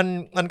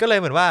มันก็เลย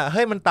เหมือนว่าเ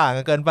ฮ้ยมันต่าง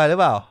กันเกินไปหรือ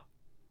เปล่า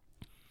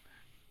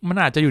มัน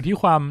อาจจะอยู่ที่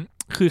ความ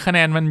คือคะแน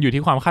นมันอยู่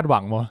ที่ความคาดหวั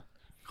งมั้ง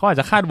เขาอาจ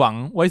จะคาดหวัง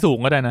ไว้สูง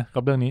ก็ได้นะ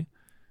กับเรื่องนี้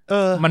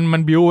มั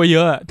นบิวไว้เย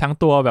อะทั้ง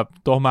ตัวแบบ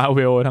ตัวมาเว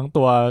ลทั้ง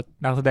ตัว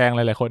นักแสดงห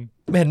ลายๆคน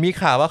เห็นมี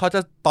ข่าวว่าเขาจะ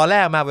ตอนแร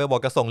กมาเวลบอ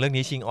กจะส่งเรื่อง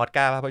นี้ชิงออสก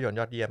าร์ภาพยนตร์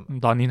ยอดเยี่ยม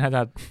ตอนนี้น่าจ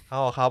ะ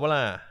เขาปะล่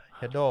ะเ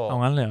ฮดโดเอา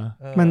งั้นเลย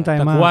มั่นใจมาก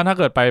แต่กูว่าถ้า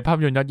เกิดไปภาพ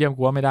ยนตร์ยอดเยี่ยม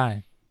กูว่าไม่ได้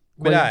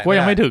กู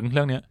ยังไม่ถึงเ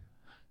รื่องนี้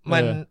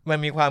มัน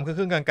มีความค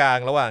รึ่งกลาง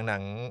ๆระหว่าง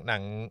หนั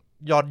ง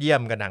ยอดเยี่ย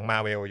มกับหนังมา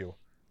เวลอยู่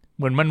เ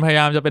หมือนมันพยาย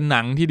ามจะเป็นห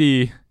นังที่ดี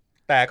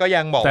แต่ก็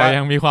ยังบอกว่าแต่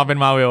ยังมีความเป็น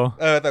มาเวล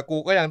แต่กู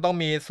ก็ยังต้อง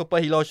มีซูเปอ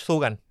ร์ฮีโร่สู้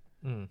กัน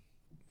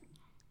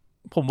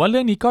ผมว่าเรื่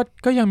องนี้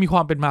ก็ยังมีคว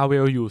ามเป็นมาเว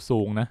ลอยู่สู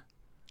งนะ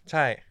ใ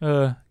ช่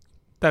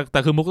แต่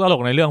คือมุกตล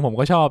กในเรื่องผม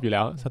ก็ชอบอยู่แ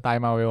ล้วสไต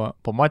ล์มาเวลอ่ะ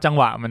ผมว่าจัง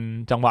หวะ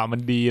มั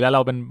นดีแล้ว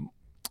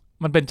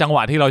มันเป็นจังหว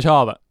ะที่เราชอ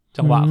บอ่ะ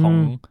จังหวะของ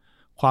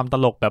ความต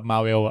ลกแบบมา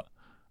เวลอ่ะ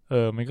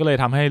มันก็เลย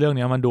ทำให้เรื่อง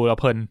นี้มันดูแล้ว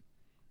เพลิน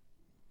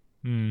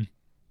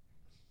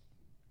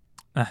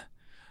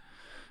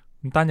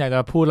ตั้นอยากจ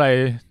ะพูดอะไร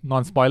นอ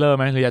นสปอยเลอร์ไ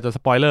หมหรืออยากจะส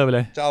ปอยเลอร์ไปเล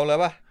ยจะเอาเลย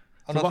ป่ะ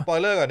เอานอนสปอย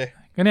เลอร์ก่อนดิ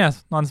ก็เนี่ย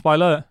นอนสปอย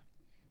เลอร์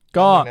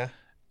ก็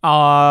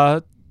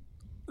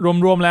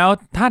รวมๆแล้ว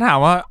ถ้าถาม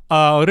ว่า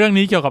เรื่อง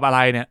นี้เกี่ยวกับอะไร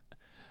เนี่ย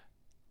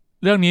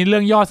เรื่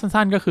องย่อ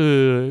สั้นๆก็คือ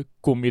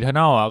กลุ่ม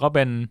Eternal อ่ะก็เ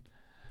ป็น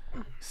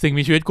สิ่ง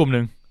มีชีวิตกลุ่มห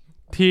นึ่ง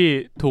ที่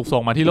ถูกส่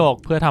งมาที่โลก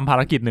เพื่อทำภา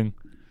รกิจหนึ่ง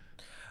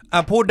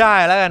พูดได้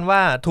แล้วกันว่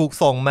าถูก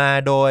ส่งมา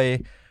โดย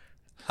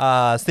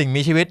สิ่ง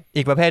มีชีวิต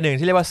อีกประเภทหนึ่ง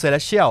ที่เรียกว่า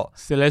Celestial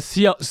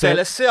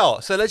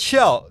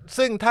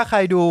ซึ่งถ้าใคร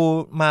ดู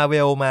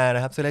Marvel มาน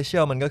ะครับ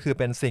Celestial มันก็คือ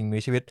เป็นสิ่งมี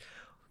ชีวิต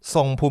ท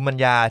รงภูมิปัญ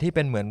ญาที่เ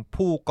ป็นเหมือน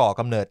ผู้ก่อ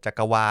กำเนิดจัก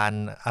รวาล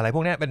อะไรพ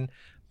วกนี้เ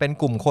ป็น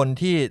กลุ่มคน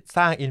ที่ส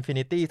ร้าง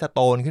Infinity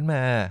Stone ขึ้นม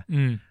า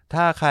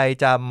ถ้าใคร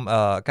จ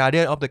ำ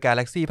Guardian of the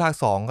Galaxy ภาค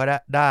 2 ก็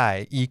ได้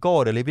Ego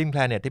the Living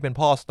Planet ที่เป็น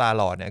พ่อ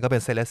Star-Lord เนี่ยก็เป็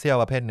น Celestial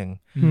ประเภทหนึ่ง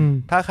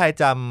ถ้าใคร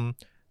จ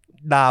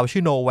ำดาวชื่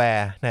อ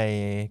Nowhere ใน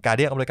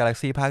Guardian of the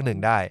Galaxy ภาค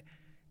 1 ได้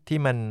ที่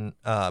มัน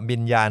บิ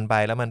นยานไป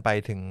แล้วมันไป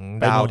ถึง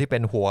ดาวที่เป็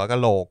นหัวกะ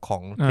โหลกขอ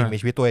งสิ่งมี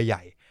ชีวิตตัวให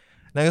ญ่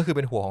นั่นก็คือเ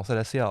ป็นหัวของ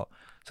Celestial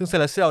ซึ่ง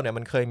Celestial เนี่ย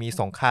มันเคยมี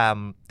สงคราม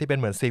ที่เป็น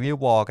เหมือน Civil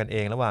War กันเอ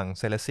งระหว่าง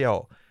Celestial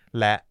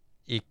และ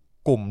อีก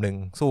กลุ่มหนึ่ง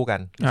สู้กัน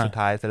สุด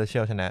ท้าย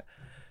Celestial ชนะ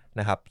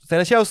นะครับ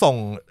Celestial ส่ง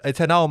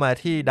Eternal มา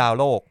ที่ดาว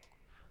โลก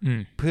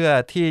เพื่อ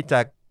ที่จะ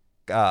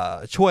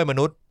ช่วยม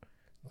นุษย์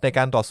ในก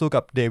ารต่อสู้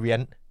กับ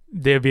Deviant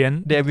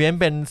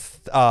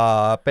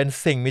เป็น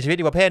สิ่งมีชีวิต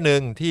อีกประเภทหนึ่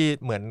งที่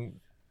เหมือน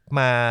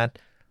มา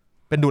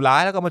เป็นดุร้า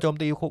ยแล้วก็มาโจม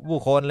ตีผู้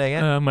คนอะไรเ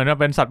งี้ยเหมือนว่า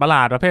เป็นสัตว์ประหล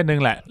าดประเภทนึ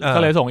งแหละก็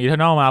เลยส่ง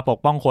Eternal มาปก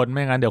ป้องคนไ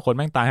ม่งั้นเดี๋ยวคนแ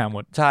ม่งตายหาหม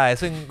ดใช่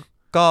ซึ่ง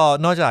ก็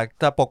นอกจาก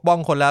จะปกป้อง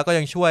คนแล้วก็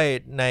ยังช่วย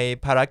ใน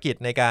ภารกิจ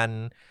ในการ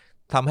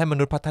ทำให้ม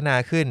นุษย์พัฒนา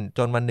ขึ้นจ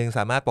นวันนึงส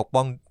ามารถปก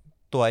ป้อง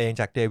ตัวเอง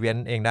จากเดเวียน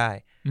เองได้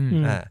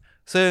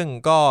ซึ่ง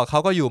ก็เขา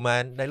ก็อยู่มา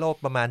ในโลก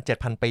ประมาณ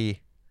 7,000 ปี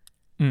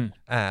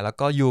แล้ว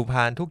ก็อยู่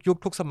ผ่านทุกยุค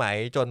ทุกสมัย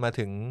จนมา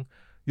ถึง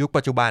ยุค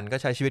ปัจจุบันก็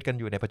ใช้ชีวิตกัน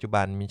อยู่ในปัจจุ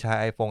บันมีใช้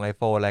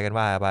iPhone อะไรกัน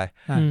ว่าไป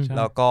ใช่ แ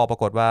ล้วก็ปรา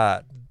กฏว่า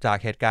จาก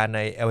เหตุการณ์ใน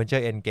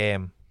Avenger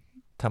Endgame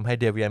ทำให้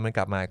เดเวียนมันก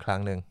ลับมาอีกครั้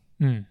งหนึ่ง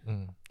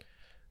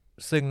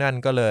ซึ่งนั่น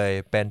ก็เลย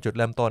เป็นจุดเ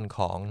ริ่มต้นข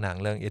องหนัง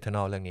เรื่อง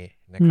Eternal เรื่องนี้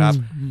นะครับ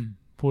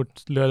พูด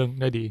เรื่อง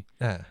ได้ดี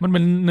อ่า มันเป็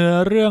นเนื้อ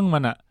เรื่องมั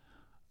นอะ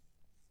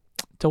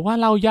จะว่า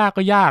เล่ายาก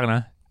ก็ยากน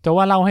ะจะ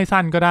ว่าเล่าให้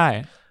สั้นก็ได้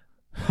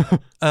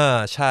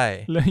ใช่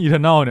เรื่อง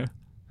Eternal เนี่ย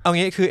เอา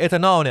งี้คือ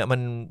Eternal เนี่ยมั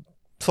น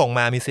ส่งม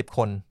ามี10 ค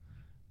น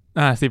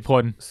10 ค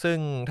น ซึ่ง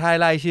ถ้า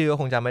ไล่ชื่อก็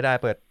คงจำไม่ได้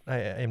เปิด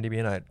IMDb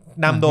หน่อย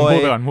นำโดย พู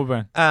ดไปก่อน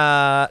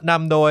น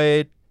ำโดย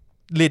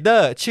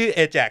leader ชื่อ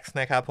Ajax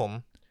นะครับผม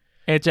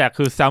Ajax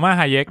คือ Salma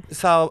Hayek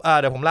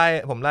เดี๋ยวผม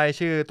ไล่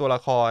ชื่อตัวละ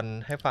คร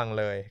ให้ฟัง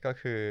เลยก็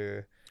คือ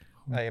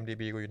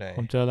IMDb กูอยู่ไหน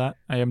ผมเจอแล้ว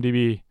IMDb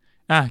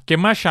เก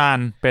มมาชาน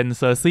เป็น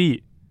เซอร์ซี่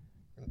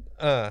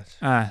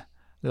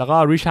แล้วก็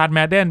ริชาร์ดแม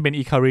ดเดนเป็น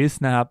อีคาริส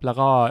นะครับแล้ว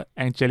ก็แ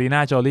องเจลิน่า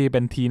โจลี่เป็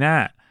นทีน่า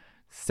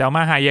เซลม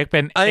าไฮเยกเป็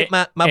น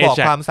มาบอก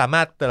ความสาม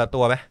ารถแต่ละตั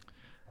วไหม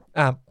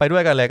ไปด้ว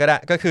ยกันเลยก็ได้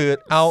ก็คือ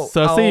เอาเซ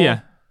อร์ซี่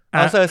เอ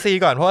าเซอร์ซี่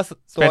ก่อนเพราะว่า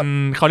เป็น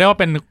เขาเรียกว่า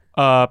เป็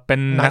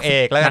นนางเอ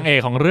กแล้วนางเอ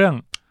กของเรื่อง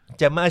เ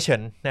จมมาเฉิ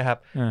นนะครับ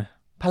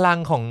พลัง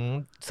ของ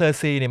เซอร์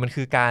ซี่เนี่ยมัน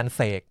คือการเ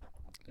สก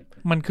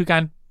มันคือกา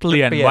รเป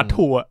ลี่ยนวัต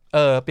ถุ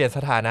เปลี่ยนส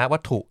ถานะวั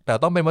ตถุแต่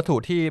ต้องเป็นวัตถุ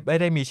ที่ไม่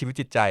ได้มีชีวิต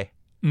จิตใจ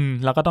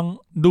แล้วก็ต้อง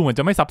ดูเหมือน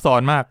จะไม่ซับซ้อ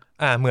นมาก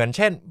เหมือนเ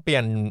ช่นเปลี่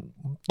ยน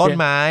ต้น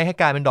ไม้ให้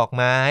กลายเป็นดอก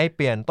ไม้เ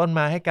ปลี่ยนต้นไ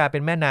ม้ให้กลายเป็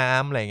นแม่น้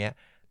ำอะไรเงี้ย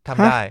ท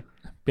ำได้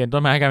เปลี่ยนต้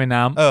นไม้ให้กลายเป็น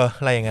น้ำ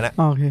อะไรอย่างเงี้ยนะ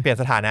เปลี่ยน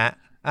สถานะ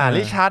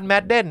ริชาร์ดแม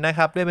ดเดนนะค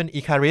รับได้เป็น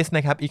อีคาริสน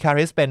ะครับอีคา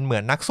ริสเป็นเหมื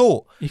อนนักสู้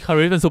อีคา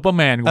ริสเป็นซูเปอร์แ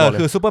มน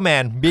คือซูเปอร์แม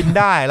นบิน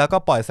ได้แล้วก็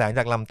ปล่อยแสงจ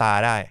ากลำตา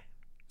ได้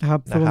ครับ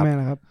ซูเปอร์แมน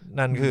นะครับ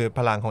นั่นคือพ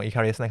ลังของอีค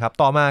าริสนะครับ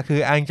ต่อมาคือ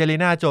แองเจลิ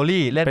น่าโจ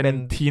ลี่เล่นเป็น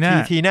ที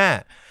น่า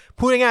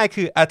พูดง่ายๆ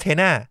คืออาเท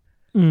นา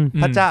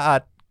พระเจ้า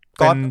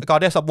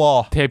Goddess of War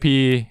เทพี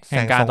แ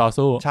ห่งการต่อ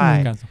สู้ใช่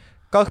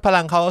ก็พ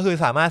ลังเขาก็คือ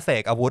สามารถเส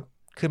กอาวุธ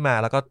ขึ้นมา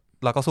แล้ว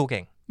ก็สู้เ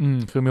ก่ง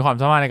คือมีความ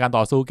สามารถในการ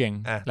ต่อสู้เก่ง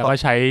แล้วก็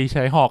ใ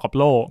ช้หอกกับ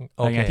โล่อะ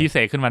ไรเงี้ยที่เส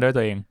กขึ้นมาด้วย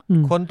ตัวเอง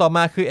คนต่อม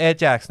าคือ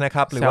Ajax นะค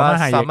รับหรือว่า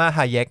Salma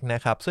Hayek น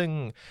ะครับซึ่ง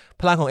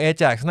พลังของ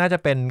Ajax น่าจะ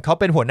เป็นเขา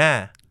เป็นหัวหน้า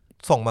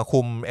ส่งมา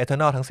คุม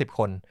Eternal ทั้ง10 ค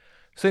น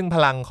ซึ่งพ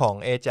ลังของ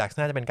Ajax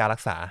น่าจะเป็นการรั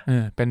กษา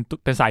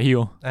เป็นสายฮี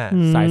ล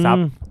สายซับ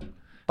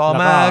ต่อ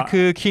มา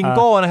คือคิงโ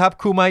ก้นะครับ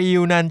คูมาอิ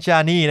ลนันจา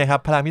นีนะครับ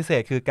พลังพิเศ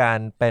ษคือการ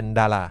เป็น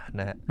ดารา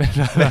นะฮะ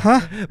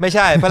ไม่ใ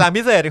ช่พลัง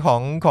พิเศษข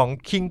อง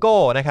คิงโก้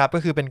นะครับก็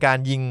คือเป็นการ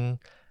ยิง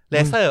เล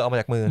เซอร์ออกมา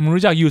จากมือมึง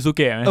รู้จักยูซุเ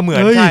กะไหมเหมือ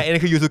นใช่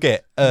นี่คือยูซุเกะ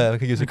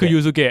คือยู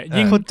ซุเกะ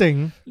ยิงคนเจ๋ง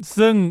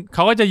ซึ่งเข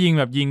าก็จะยิง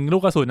แบบยิงลู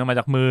กกระสุนออกมา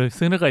จากมือ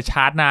ซึ่งถ้าเกิดช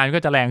าร์จนานก็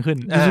จะแรงขึ้น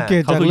ยูซุเก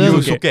ะเขาคือ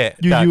ยูซุเกะ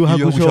ยูฮา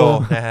กุโช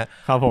นะฮะ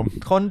ครับผม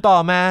คนต่อ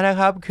มานะ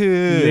ครับคือ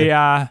เลีย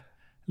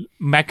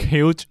แม็ก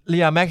ฮิล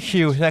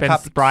จ์นะครั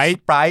บสไป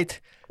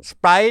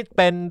ร์เ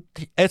ป็น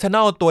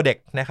Eternal ตัวเด็ก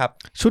นะครับ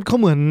ชุดเขา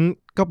เหมือน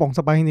กระป๋องส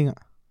ไปร์จริง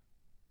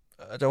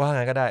ๆจะว่าไ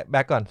งก็ได้แ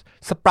บ็กก่อน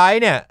สไป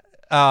ร์เนี่ย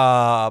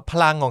พ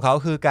ลังของเขา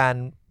คือการ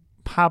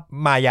ภาพ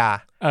มายา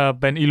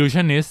เป็น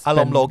illusionist อาร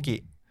มณ์โลกิ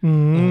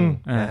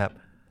นะครับ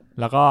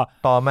แล้วก็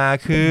ต่อมา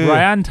คือ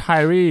Brian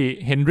Tyree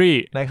Henry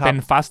เป็น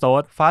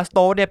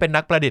Fastode เนี่ยเป็น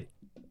นักประดิษฐ์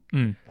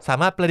สา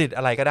มารถประดิษฐ์อ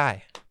ะไรก็ได้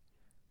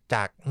จ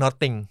าก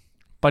nothing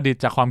ประดิษ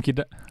ฐ์จากความคิด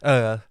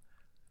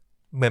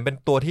เหมือนเป็น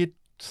ตัวที่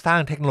สร้า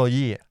งเทคโนโล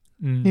ยี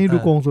นี่ดู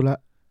โกงสุดละ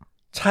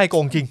ใช่โก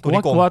งจริงตัว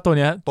นี้โกงว่าตัวเ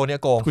นี้ย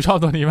โกงกูชอบ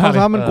ตัวนี้มากเลย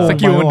ส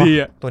กิลมันดี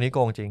อ่ะตัวนี้โก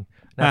งจริง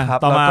นะครับ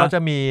แล้วก็จะ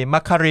มีมั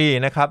คคารี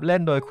นะครับเล่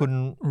นโดยคุณ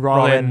โร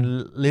เวน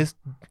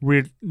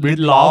ลิด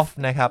ลอฟ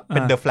นะครับเป็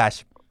นเดอะแฟลช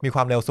มีคว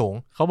ามเร็วสูง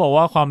เขาบอก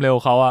ว่าความเร็ว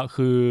เขาอ่ะ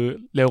คือ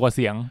เร็วกว่าเ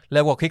สียงเร็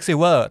วกว่าควิกซิล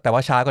เวอร์แต่ว่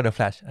าช้ากว่าเดอะแฟ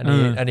ลชอั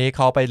นนี้เข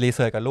าไปรีเ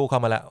สิร์ชกับลูกเข้า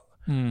มาแล้ว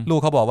ลูก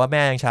เขาบอกว่าแ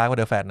ม่ยังช้ากว่า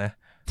เดอะแฟลชนะ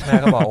แม่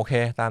ก็บอกโอเค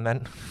ตามนั้น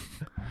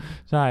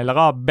ใช่แล้ว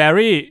ก็แบร์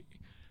รี่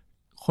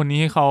คน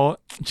นี้เขา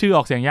ชื่ออ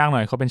อกเสียงยากหน่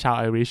อยเขาเป็นชาว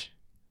ไอริช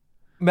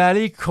แบร์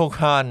รี่โค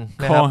ฮาน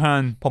นะครับ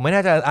ผมไม่น่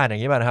าจะอ่านอย่า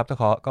งนี้ป่ะนะครับ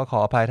ก็ขอ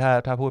อภัย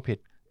ถ้าพูดผิด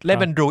เล่น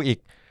เป็นดรูอีก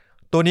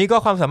ตัวนี้ก็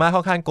ความสามารถค่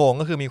อนข้างโกง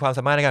ก็คือมีความส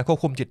ามารถในการควบ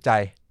คุมจิตใจ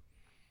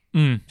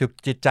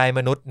จิตใจม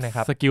นุษย์นะค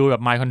รับสกิลแบ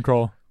บ mind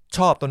control ช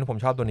อบตัวนี้ผม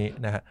ชอบตัวนี้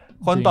นะฮะ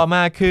คนต่อม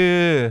าคือ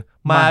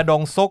มาด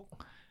งซุก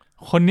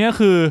คนนี้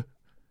คือ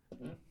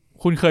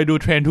คุณเคยดู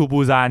เทรนทูบู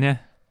ซานเนี่ย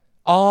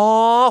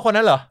คน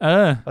นั้นเหรอ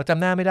เราจำ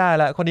หน้าไม่ได้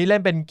ละคนนี้เล่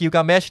นเป็นกิลก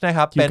าเมชนะค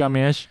รับ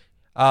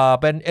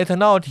เป็นเอเทอ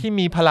ร์นอลที่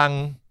มีพลัง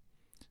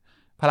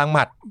ห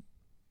มัด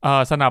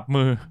สนับ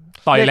มือ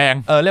ต่อยแรง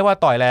เรียกว่า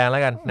ต่อยแรงแล้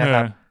วกันนะค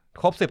รับ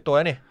ครบ10ตัวแ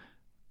ล้วนี่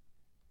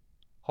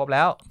ครบแ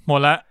ล้วหมด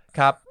แล้วค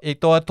รับอีก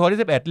ตัวที่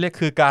11เรียก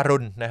คือการุ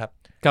ณนะครับ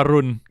การุ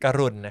ณ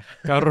นะ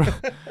การุณ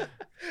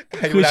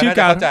คือชื่อ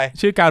ก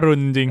ารุณ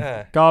จริง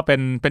ก็เ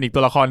ป็นอีกตั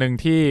วละครหนึ่ง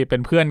ที่เป็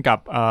นเพื่อนกับ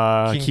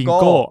คิง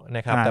โก้น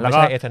ะครับแต่ไม่ใ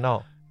ช่เอเทอร์นอล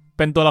เ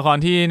ป็นตัวละคร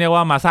ที่เรียก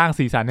ว่ามาสร้าง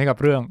สีสันให้กับ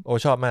เรื่อง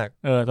ชอบมาก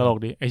ตลก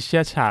ดีไอเชี่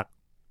ยฉาก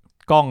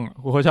กล้อง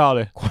กูชอบเ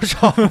ลยกูช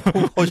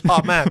อ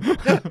บมาก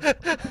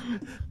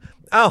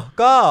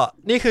ก็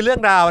นี่คือเรื่อ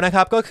งราวนะค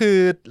รับก็คือ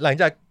หลัง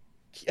จาก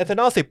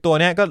Eternal 10 ตัว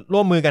เนี้ยก็ร่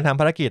วมมือกันทำ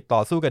ภารกิจต่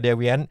อสู้กับเด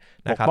เวียน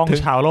นะครับปกป้อง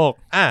ชาวโลก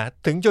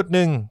ถึงจุดห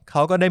นึ่งเข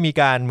าก็ได้มี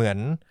การเหมือน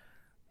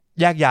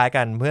แยกย้าย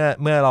กันเ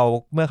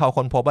มื่อเขา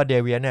ค้นพบว่าเด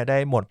เวียนเนี่ยได้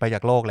หมดไปจา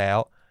กโลกแล้ว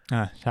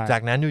ใช่ จา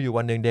กนั้นอยู่ๆ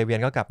วันหนึ่งเดเวีย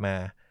นก็กลับมา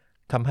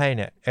ทำให้เ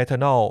นี่ยเอเทอ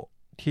ร์นอล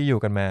ที่อยู่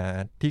กันมา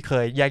ที่เค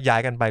ยแยกย้า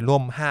ยกันไปร่ว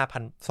ม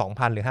 5,000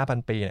 2,000 หรือ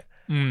 5,000 ปีเนี่ย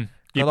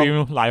กี่ปี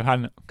หลายพัน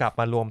กลับ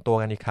มารวมตัว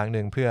กันอีกครั้งห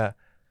นึ่งเ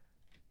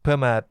พื่อ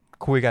มา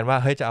คุยกันว่า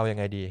เฮ้ยจะเอายัง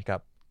ไงดีกับ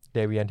เด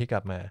เวียนที่ก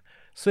ลับมา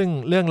ซึ่ง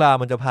เรื่องราว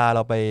มันจะพาเร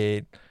าไป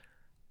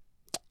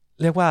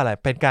เรียกว่าอะไร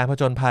เป็นการผ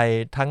จญภัย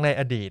ทั้งใน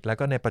อดีตแล้ว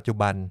ก็ในปัจจุ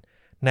บัน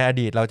ในอ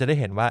ดีตเราจะได้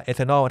เห็นว่าเอเ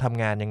ทอร์นอลท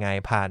ำงานยังไง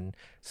ผ่าน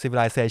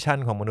civilization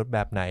ของมนุษย์แบ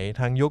บไหน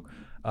ทั้งยุค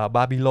บ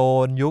าบิโล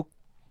นยุค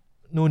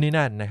นู่นนี่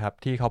นั่นนะครับ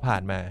ที่เขาผ่า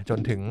นมาจน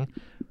ถึง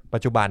ปั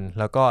จจุบัน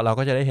แล้วก็เรา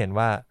ก็จะได้เห็น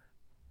ว่า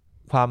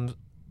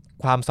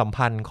ความสัม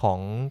พันธ์ของ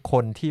ค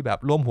นที่แบบ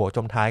ร่วมหัวจ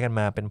มท้ายกัน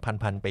มาเป็น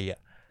พันปีอ่ะ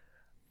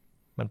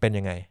มันเป็น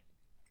ยังไง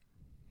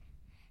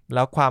แ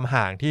ล้วความ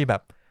ห่างที่แบ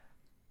บ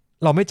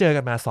เราไม่เจอ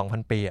กันมา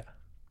 2,000 ปีอ่ะ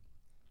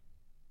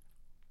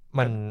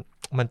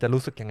มันจะ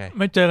รู้สึกยังไง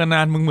ไม่เจอกันน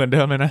านมึงเหมือนเ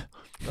ดิมเลยนะ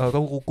ก็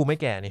กูไม่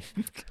แก่นี่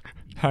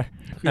ใช่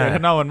คือถ้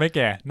านอกมันไม่แ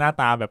ก่หน้า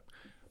ตาแบบ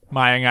ม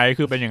ายังไง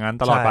คือเป็นอย่างนั้น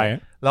ตลอดไป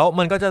แล้ว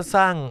มันก็จะส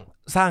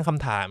ร้างค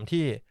ำถาม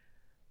ที่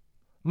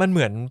มันเห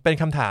มือนเป็น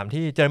คำถาม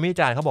ที่เจอร์มี่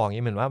จานเขาบอกอย่าง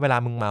นี้เหมือนว่าเวลา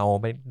มึงเมา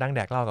ไปนั่งแด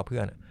กเหล้ากับเพื่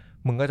อน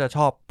มึงก็จะช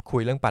อบคุ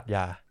ยเรื่องปรัชญ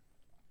า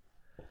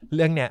เ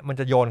รื่องเนี้ยมัน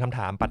จะโยนคำถ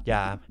ามปรัชญ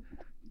า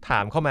ถา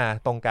มเข้ามา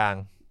ตรงกลาง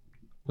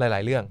หล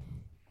ายๆเรื่อง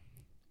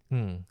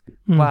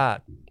ว่า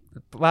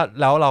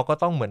แล้วเราก็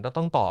ต้องเหมือน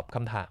ต้องตอบค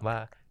ำถามว่า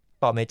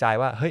ตอบในใจ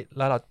ว่าเฮ้ยแ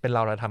ล้วเราเป็นเร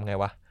าทำไง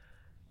วะ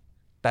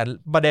แต่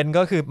ประเด็น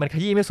ก็คือมันข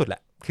ยี้ไม่สุดแหล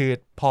ะคือ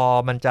พอ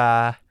มันจ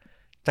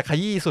ะข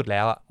ยี้สุดแ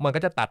ล้วอ่ะมันก็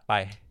จะตัดไป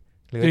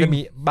หรือจะมี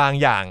บาง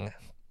อย่าง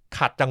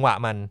ขัดจังหวะ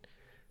มัน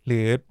หรื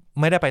อ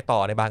ไม่ได้ไปต่อ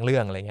ในบางเรื่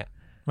องอะไรเงี้ย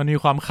มันมี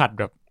ความขัด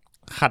แบบ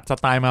ขัดส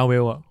ไตล์มาเว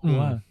ลอ่ะ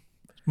ว่า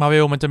มาเว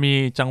ลมันจะมี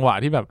จังหวะ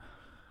ที่แบบ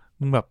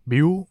มึงแบบ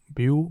บิ้ว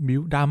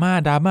ดราม่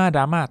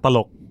าตล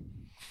ก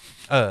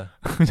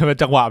จะเป็น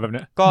จังหวะแบบเ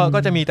นี้ยก็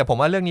จะมีแต่ผม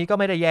ว่าเรื่องนี้ก็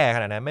ไม่ได้แย่ข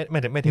นาดนั้นไ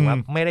ม่ถึงว่า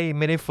ไ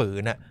ม่ได้ฝื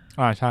นอ่ะ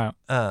ใช่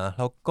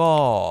แล้วก็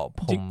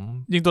ผม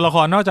ยิงตัวละค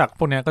รนอกจาก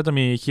พวกเนี้ยก็จะ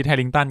มีคิทแฮ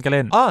ริงตันก็เ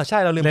ล่นใช่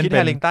เราลืมคิทแ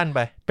ฮริงตันไป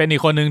เป็นอี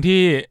กคนนึง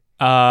ที่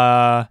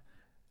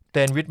เด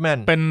นวิดแมน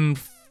เป็น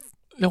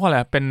เรียกว่าอะไร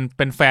เ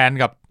ป็นแฟน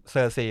กับเซ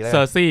อร์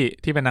ซี่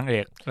ที่เป็นนางเอ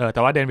กแ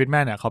ต่ว่าเดนวิดแม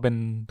นเนี่ยเขาเป็น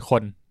ค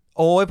นโ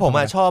อ้ยผม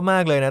ชอบมา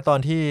กเลยนะตอน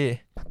ที่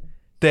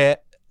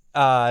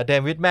เด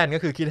นวิดแมนก็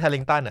คือคิทแฮริ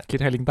งตัน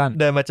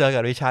เดินมาเจอกั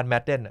บริชาร์ดแม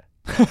ดเดน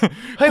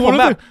เฮ้ยผม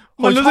แบบ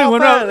มันรู้สึกเหมือ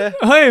นแบบ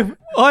เฮ้ย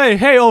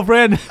โอเฟร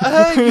นเ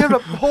ฮ้ยแบ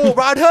บโหบ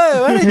ราเธอร์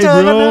ไม่ได้เจอ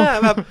กันนะ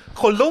แบบ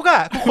ขนลุกอ่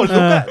ะ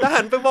แล้ว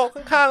หันไปมอง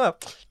ข้างๆแบบ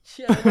เ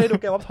ชี่ยไม่ดู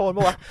แกว่าโทน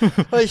ป่ะวะ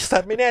เฮ้ยสั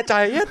ตว์ไม่แน่ใจ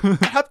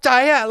ประทับใจ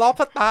อ่ะล็อบ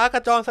สตาร์กั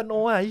บจอห์นสโน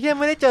ว์อ่ะเหี้ย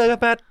ไม่ได้เจอกัน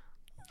มา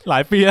หลา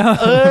ยปีแล้ว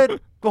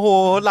โอ้โห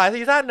หลาย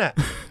ซีซั่นอ่ะ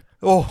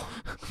โอ้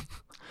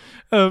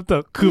แต่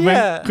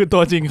คือตั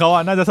วจริงเขาอ่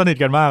ะน่าจะสนิท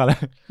กันมากเลย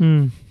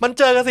มัน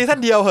เจอกันซีซั่น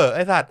เดียวเหรอไ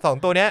อ้สัตว์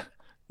2ตัวเนี้ย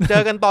เจ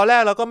อกันตอนแร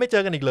กแล้วก็ไม่เจ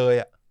อกันอีกเลย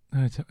อ่ะ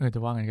จ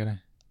ะว่าไงก็ได้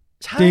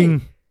จริง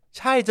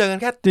ใช่เจอกัน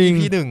แค่ EP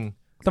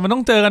 1แต่มันต้อ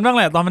งเจอกันบ้างแ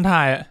หละตอนมันถ่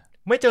ายอ่ะ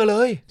ไม่เจอเล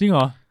ยจริงเหร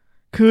อ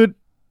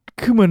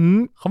คือเหมือน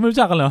เขาไม่รู้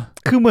จักกันเหรอ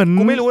คือเหมือน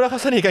กูไม่รู้นะเขา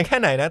สนิทกันแค่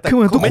ไหนนะแต่คือเ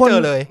หมือนทุกคน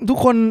ทุก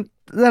คน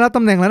ได้รับต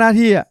ำแหน่งและหน้า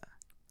ที่อ่ะ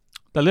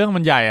แต่เรื่อง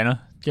มันใหญ่อ่ะเนาะ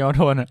เกี่ยวกับโ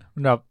ทนอ่ะมั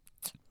นแบบ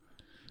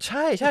ใ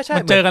ช่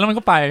มันเจอกันแล้วมัน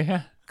ก็ไป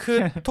คือ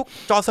ทุก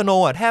จอร์นสโน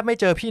ว์อ่ะแทบไม่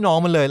เจอพี่น้อง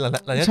มันเลยหลังจ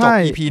ากจบ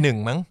EP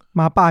 1มั้งห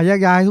มาป่าแยก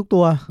ย้ายทุก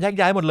ตัวแยก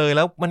ย้ายหมดเลยแ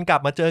ล้วมันกลั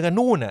บมาเจอกัน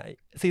นู่นอ่ะ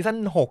ซีซั่น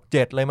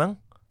 6-7 เลยมั้ง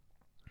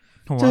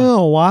เจอเห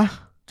รอวะ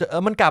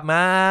มันกลับม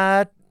า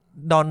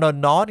ดอน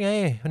นอตไง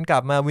มันกลั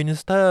บมาวิน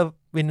สเตอ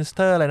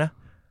ร์อะไรนะ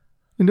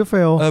วินเทอร์เฟ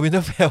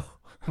ล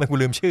มันกู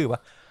ลืมชื่อวะ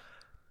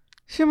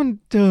ใช่มัน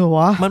เจอว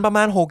ะมันประม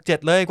าณ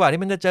 6-7 เลยกว่า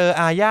ที่มันจะเจอ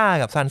อาญา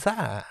กับซันซ่า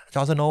จ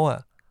อร์นสโนว์อ่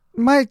ะ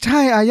ไม่ใช่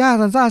อาญา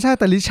ซันซ่าใช่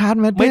แต่ริชาร์ด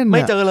แมดเดนไ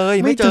ม่เจอเลย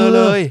ไม่เจ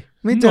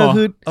อ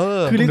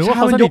คือริชา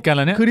ร์ดมันยก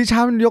คือริชา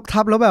ร์ดมันยก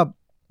ทัพแล้วแบบ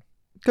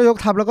ก็ยก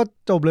ทัพแล้วก็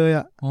จบเลย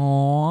อ่ะ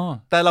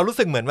แต่เรารู้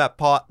สึกเหมือนแบบ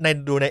พอ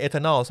ดูใน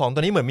Eternal 2ตั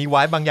วนี้เหมือนมีไ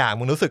ว้บางอย่าง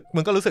มึงก็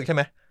รู้สึกใช่ไห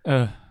ม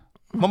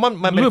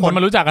มันเป็นคน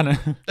มันรู้จักกัน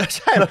ใ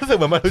ช่เรารู้สึกเ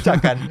หมือนมันรู้จัก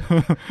กัน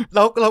เร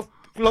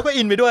าก็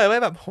อินไปด้วยว่า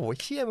แบบโห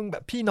เชี่ยมึงแบ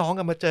บพี่น้อง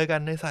กันมาเจอกัน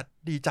ในสัตว์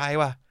ดีใจ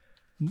ว่ะ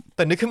แ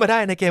ต่นึกขึ้นมาได้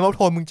ในเกมออฟโ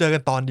ทนมึงเจอกั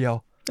นตอนเดียว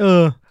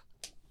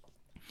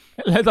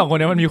และ2คน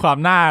นี้มันมีความ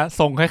หน้า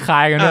ทรงคล้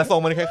ายๆกันด้วยทร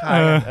งมันคล้าย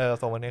ๆกัน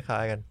ทรงมันคล้า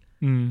ยๆกัน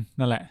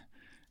นั่นแหละ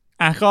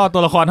ก็ตั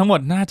วละครทั้งหมด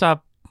น่าจะ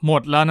หม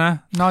ดแล้วนะ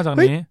นอกจาก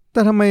นี้แ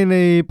ต่ทำไมใน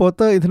โปสเ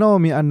ตอร์ Eternal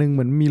มีอันนึงเห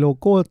มือนมีโล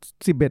โก้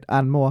11 อั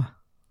นมั้วะ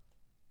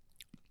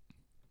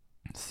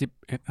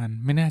11 อัน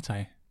ไม่แน่ใจ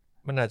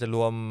มันอาจจะร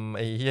วมไ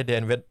อ้เฮียเด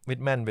นวิ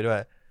ดแมนไปด้วย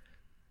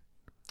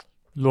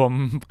รวม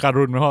กา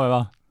รุณเข้าไป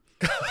ป่ะ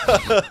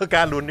ก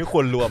ารุณนี่ค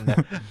วรรวมนะ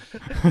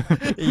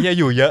ไอ้เฮีย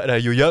อยู่เยอะเลย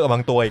อยู่เยอะกับบา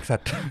งตัวอีกสัต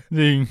ว์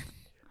จริง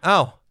อ้า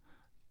ว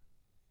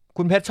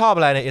คุณเพชรชอบอ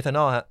ะไรใน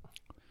Eternal ฮะ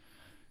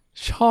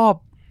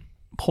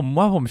ผม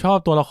ว่าผมชอบ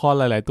ตัวละคร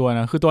หลายๆตัว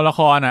นะคือตัวละค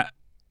รอ่ะ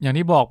อย่าง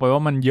ที่บอกไปว่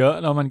ามันเยอะ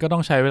แล้วมันก็ต้อ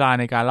งใช้เวลา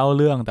ในการเล่า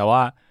เรื่องแต่ว่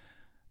า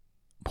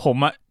ผ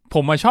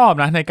มชอบ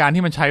นะในการ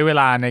ที่มันใช้เว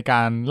ลาในก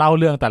ารเล่า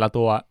เรื่องแต่ละ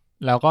ตัว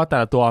แล้วก็แต่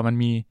ละตัวมัน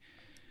มี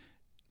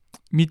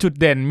มีจุด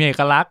เด่นมีเอ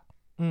กลักษณ์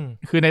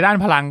คือในด้าน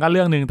พลังก็เ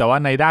รื่องนึงแต่ว่า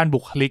ในด้านบุ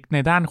คลิกใน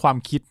ด้านความ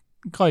คิด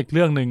ก็อีกเ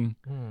รื่องนึง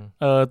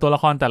ตัวละ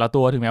ครแต่ละ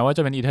ตัวถึงแม้ว่าจ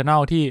ะเป็น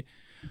Eternal ที่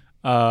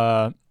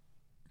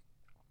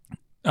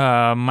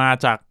มา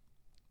จาก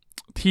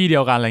ที่เดี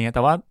ยวกันอะไรเงี้ยแ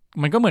ต่ว่า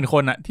มันก็เหมือนค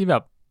นอะที่แบ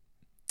บ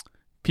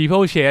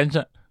people change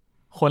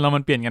คนเรามั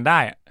นเปลี่ยนกันได้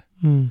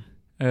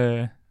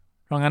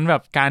เพราะงั้นแบ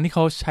บการที่เข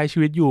าใช้ชี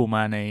วิตอยู่ม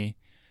าใน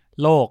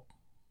โลก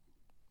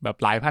แบบ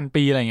หลายพัน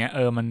ปีอะไรเงี้ย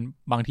มัน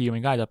บางทีมั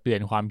นก็อาจจะเปลี่ย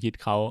นความคิด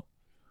เขา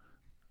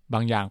บา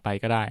งอย่างไป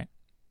ก็ได้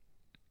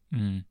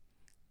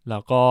แล้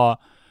วก็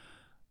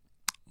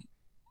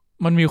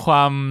มันมีคว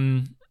าม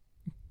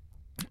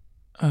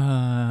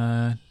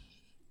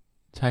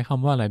ใช้ค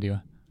ำว่าอะไรดีว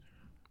ะ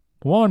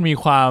ผมว่ามันมี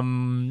ความ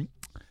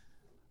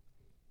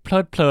เพลิ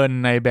ดเพลิน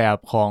ในแบบ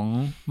ของ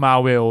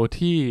Marvel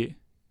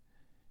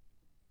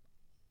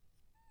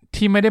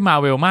ที่ไม่ได้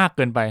Marvel มากเ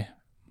กินไป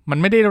มัน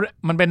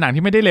เป็นหนัง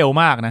ที่ไม่ได้เร็ว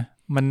มากนะ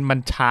มัน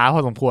ช้าพ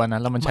อสมควรนะ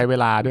แล้วมันใช้เว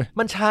ลาด้วย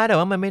มันช้าแต่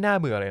ว่ามันไม่น่า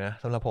เบื่อเลยนะ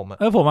สำหรับผม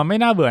ผมมันไม่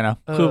น่าเบื่อนะ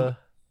คือ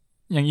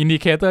อย่างอินดิ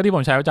เคเตอร์ที่ผ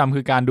มใช้ประจำ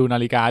คือการดูนา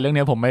ฬิกาเรื่อง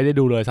นี้ผมไม่ได้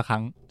ดูเลยสักครั้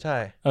งใช่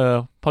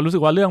พอรู้สึ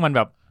กว่าเรื่องมันแ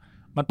บบ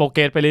มันโปรเก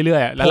รสไปเรื่อ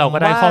ยๆแล้วเราก็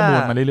ได้ข้อมูล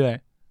มาเรื่อย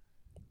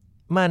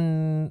ๆมัน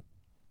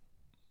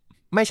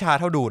ไม่ช้า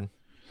เท่าดู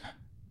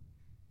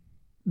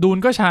น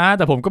ก็ช้าแ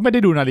ต่ผมก็ไม่ได้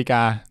ดูนาฬิก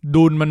า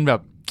ดูนมันแบบ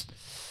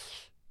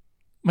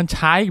มัน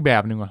ช้าอีกแบ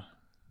บนึงว่ะ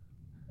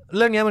เ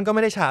รื่องนี้มันก็ไ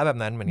ม่ได้ช้าแบบ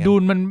นั้นเหมือนกันดู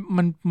น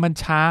มัน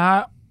ช้า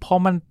เพราะ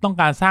มันต้อง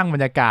การสร้างบร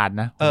รยากาศ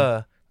นะ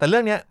แต่เรื่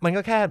องนี้มัน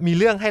ก็แค่มี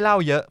เรื่องให้เล่า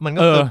เยอะมันก็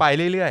ไป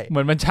เรื่อยๆเห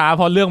มือนมันช้าเ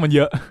พราะเรื่องมันเ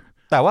ยอะ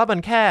แต่ว่ามัน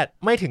แค่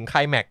ไม่ถึงไคล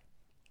แม็กซ์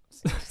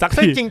สัก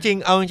ทีจริง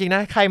ๆเอาจริงๆน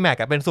ะไคลแม็กซ์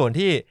เป็นส่วน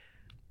ที่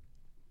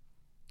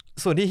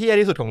เฮี้ย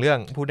ที่สุดของเรื่อง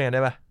พูดไ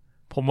ด้ป่ะ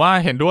ผมว่า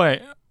เห็นด้วย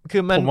คื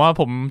อผมว่า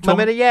มัน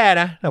ไม่ได้แย่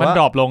นะแต่ว่ามันด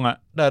รอปลงอ่ะ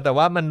แต่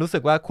ว่ามันรู้สึ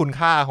กว่าคุณ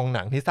ค่าของห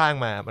นังที่สร้าง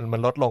มามั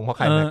นลดลงเพราะไ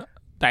คลแม็กซ์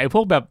แต่พ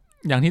วกแบบ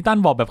อย่างที่ตั้น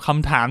บอกแบบค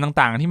ำถาม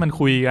ต่างๆที่มัน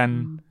คุยกัน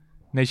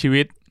ในชี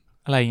วิต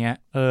อะไรเงี้ย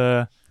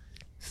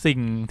สิ่ง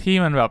ที่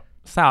มันแบบ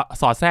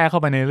สอดแทรกเข้า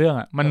ไปในเรื่อง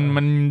อ่ะ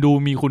มันดู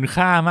มีคุณ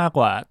ค่ามากก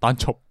ว่าตอน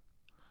จบ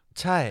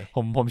ใช่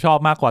ผมชอบ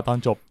มากกว่าตอน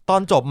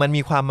จบมัน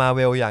มีความมาเว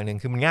ลอย่างหนึ่ง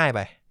คือมันง่ายไป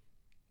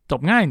จ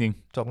บง่ายจริง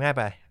จบง่าย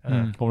ไป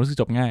ผมรู้สึก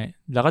จบง่าย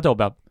แล้วก็จบ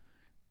แบบ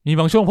มี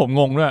บางช่วงผม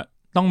งงด้วย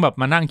ต้องแบบ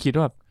มานั่งคิด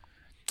ว่าแบบ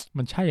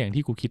มันใช่อย่าง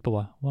ที่กูคิดปะ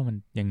วะว่ามัน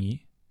อย่างนี้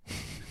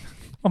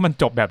ว่ามัน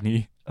จบแบบนี้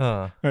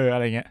อะ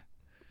ไรเงี้ย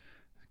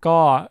ก็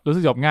รู้สึ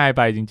กจบง่ายไ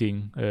ปจริง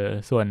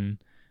ๆส่วน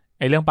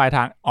ไอ้เรื่องปลายท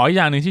างอ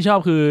ย่างหนึ่งที่ชอบ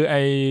คือไ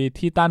อ้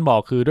ที่ตั้นบอ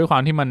กคือด้วยควา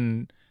มที่มัน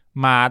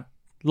มา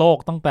โลก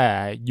ตั้งแต่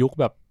ยุค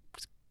แบบ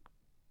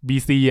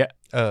BC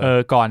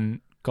ก่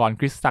อน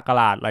คริสต์ศัก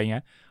ราชอะไรเงี้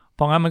ยเพ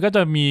ราะงั้นมันก็จ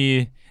ะมี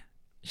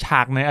ฉา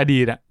กในอดี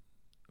ต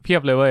เพีย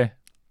บเลยเว้ย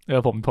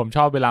ผมช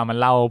อบเวลามัน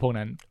เล่าพวก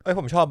นั้น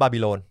ผมชอบบาบิ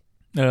โลน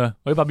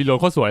บาบิโลน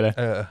โคตรสวยเลย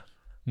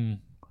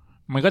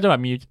มันก็จะแบ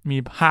บมี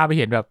ภาพไป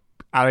เห็นแบบ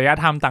อารย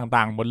ธรรม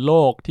ต่างๆบนโล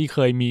กที่เค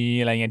ยมี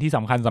อะไรเงี้ยที่ส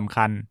ำ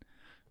คัญ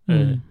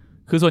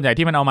คือส่วนใหญ่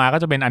ที่มันเอามาก็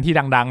จะเป็นอันที่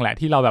ดังๆแหละ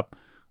ที่เราแบบ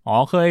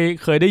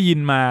เคยได้ยิน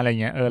มาอะไร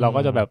เงี้ยเรา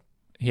ก็จะแบบ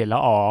เห็นแล้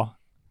ว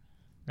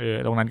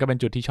ตรงนั้นก็เป็น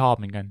จุดที่ชอบ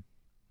เหมือนกัน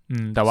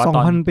แต่ว่าต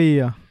อน 2,000 ปี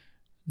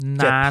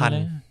นานเล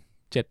ย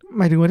ห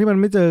มายถึงว่าที่มัน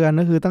ไม่เจอกัน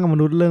ก็คือตั้งแต่ม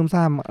นุษย์เริ่มส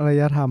ร้างอาร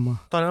ยธรรม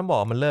ตอนนั้นบอ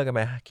กมันเลิกกันไป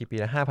กี่ปี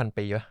แล้ว5,000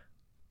 ปีป่ะ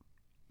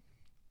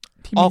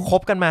ค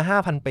บกันมา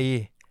 5,000 ปี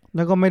แ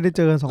ล้วก็ไม่ได้เ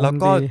จอกัน 2,000 ปีแล้ว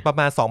ก็ประ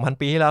มาณ 2,000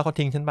 ปีที่แล้วเขา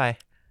ทิ้งฉันไป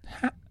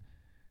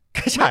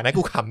ฉากนั้น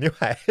กูขำนี่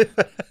ไป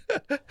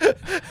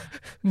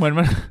เหมือน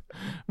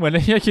ไ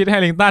อ้เหี้ยคิดแฮ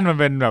ร์ริงตันมัน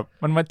เป็นแบบ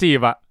มันมาจีบ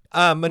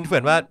มันเหมื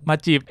อนว่ามา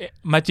จี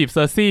บเซ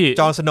อร์ซี่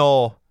จอห์นสโน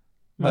ว์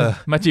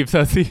มาจีบเซ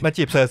อร์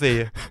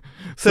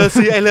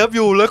ซี่ไอเลิฟ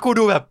ยูแล้วกู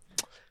ดูแบบ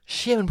เ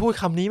ชี่ยมันพูด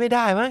คำนี้ไม่ไ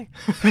ด้มั้ง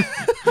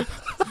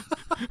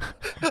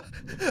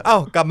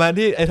กลับมา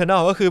ที่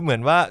Eternal ก็คือเหมือ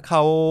นว่าเข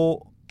า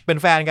เป็น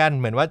แฟนกัน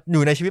เหมือนว่าอ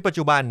ยู่ในชีวิตปัจ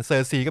จุบันเซอ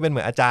ร์ซีก็เป็นเห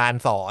มือนอาจารย์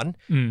สอน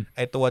ไอ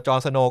ตัวจอห์น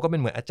สโนว์ก็เป็น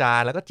เหมือนอาจาร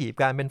ย์แล้วก็จีบ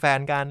กันเป็นแฟน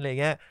กันอะไร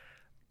เงี้ย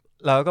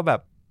แล้วก็แบบ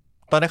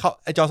ตอนนั้น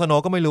ไอจอห์นสโน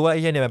ว์ก็ไม่รู้ว่าไอ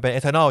เหี้ยเนี่ยมันเป็น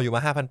Eternal อยู่ม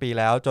า 5,000 ปี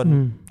แล้ว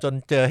จน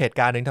เจอเหตุ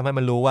การณ์นึงทำให้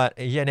มันรู้ว่าไ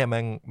อเหี้ยเนี่ยมั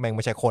นไ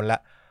ม่ใช่คนล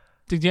ะ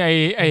จริงๆ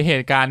ไอเห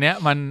ตุการณ์เนี้ย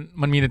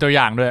มันมีในตัวอ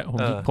ย่างด้วย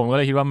ผมก็เ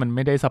ลยคิดว่ามันไ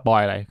ม่ได้สปอ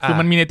ยอะไรคือ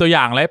มันมีในตัวอ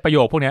ย่างและประโย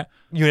คพวกเนี้ย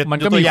มัน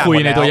ก็มีคุย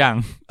ในตัวอย่าง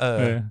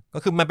ก็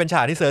คือมันเป็นฉ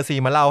ากที่เซอร์ซี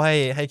มาเล่า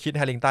ให้คิดแ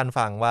ฮร์ริงตัน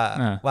ฟัง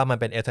ว่ามัน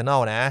เป็นเอเทอร์นัล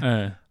นะ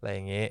อะไรอ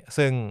ย่างงี้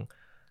ซึ่ง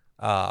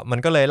มัน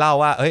ก็เลยเล่า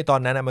ว่าตอน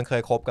นั้นมันเค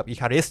ยคบกับอี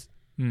คาริส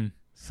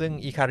ซึ่ง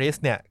อีคาริส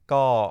เนี่ย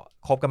ก็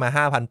คบกันม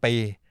า 5,000 ปี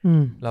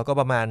แล้วก็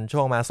ประมาณช่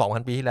วงมา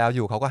 2,000 ปีที่แล้วอ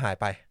ยู่เขาก็หาย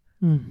ไป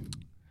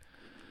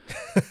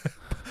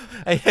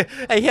ไ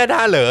อ้เหี้ยด่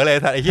าเหลอเลย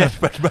ไอ้เหี้ย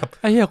แบบ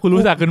ไอ้เหี้ยกู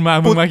รู้จักกันมา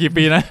มึงมากี่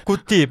ปีนะกู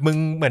จีบมึง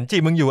เหมือนจี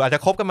บมึงอยู่อาจจะ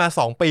คบกันมา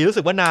2 ปีรู้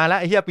สึกว่านานแล้ว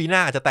ไอ้เหี้ยปีหน้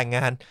าอาจจะแต่งง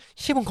าน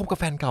เชี่ยมึงคบกับ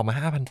แฟนเก่ามา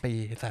 5,000 ปี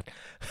สัตว์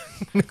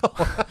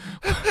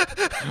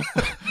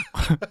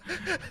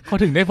เขา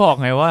ถึงได้บอก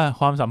ไงว่า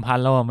ความสัมพัน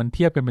ธ์เรามันเ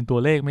ทียบกันเป็นตัว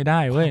เลขไม่ได้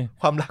เว้ย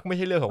ความรักไม่ใ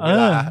ช่เรื่องของเว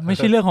ลาไม่ใ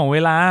ช่เรื่องของเว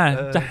ลา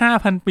จะ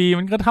 5,000 ปี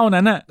มันก็เท่า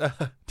นั้นน่ะ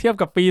เทียบ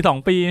กับปี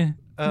2 ปี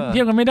เที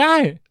ยบกันไม่ได้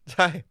ใ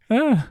ช่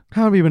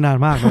5,000 ปีมันนาน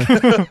มากเลย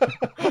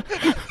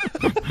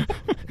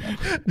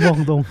บอก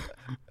ตรง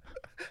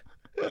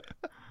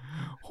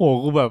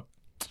กูแบบ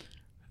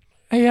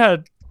ไอ้เหี้ย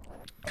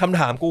คำ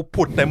ถามกู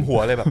ผุดเต็มหัว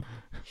เลยแบบ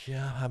เฮี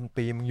ย1,000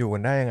 ปีมึงอยู่กั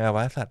นได้ยังไง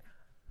วะสัตว์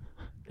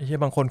เฮีย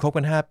บางคนคบ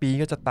กัน5 ปี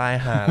ก็จะตาย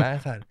ห่าแล้ว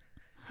สัตว์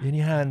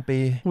นี่5,000 ปี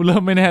กูเริ่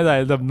มไม่แน่ใจ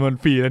จำนวน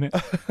ปีแล้วเนี่ย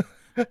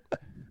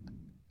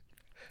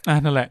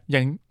นั่นแหละอ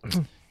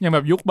ย่างแบ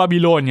บยุคบาบิ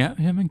โลนเนี้ยเ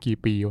ฮ้ยมันกี่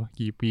ปีวะ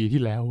กี่ปี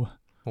ที่แล้ววะ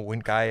โห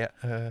ไกลอ่ะ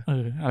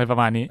อะไรประ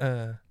มาณนี้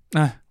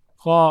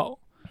ก็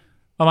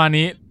ประมาณ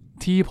นี้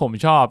ที่ผม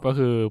ชอบก็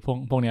คือ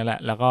พวกนี้แหละ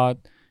แล้วก็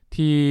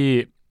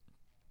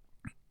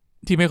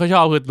ที่ไม่ค่อยช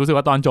อบคือรู้สึก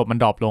ว่าตอนจบมัน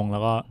ดรอปลงแล้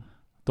วก็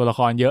ตัวละค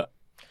รเยอะ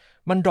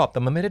มันดรอปแ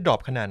ต่มันไม่ได้ดรอ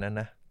ปขนาดนั้น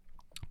นะ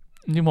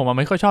ที่ผม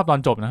ไม่ค่อยชอบตอน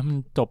จบนะมัน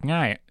จบ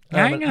ง่ายแห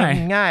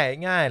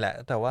ละ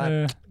แต่ว่า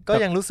ก็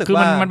ยังรู้สึกว่าคือ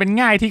มันเป็น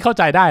ง่ายที่เข้า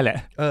ใจได้แหละ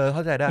เ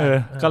ข้าใจได้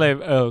ก็เลย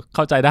เ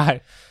ข้าใจได้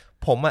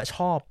ผมอะช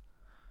อ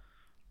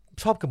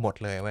บกันหมด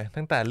เลยเว้ย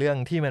ตั้งแต่เรื่อง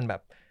ที่มันแบ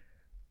บ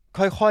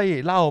ค่อย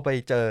ๆเล่าไป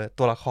เจอ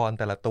ตัวละคร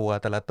แต่ละตัว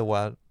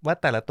ว่า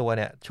แต่ละตัวเ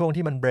นี่ยช่วง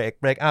ที่มันเบ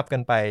รกอัพกั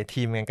นไป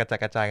ทีมกันกร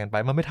ะจายกันไป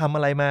มันไม่ทำอ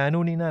ะไรมา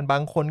นู่นนี่นั่นบา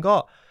งคน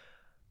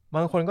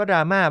ก็ดร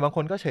าม่าบางค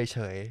นก็เฉ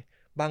ย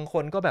บางค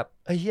นก็แบบ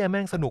เฮียแ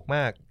ม่งสนุกม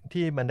าก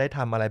ที่มันได้ท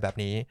ำอะไรแบบ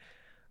นี้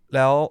แ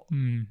ล้ว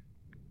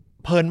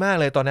เพลินมาก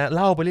เลยตอนนี้เ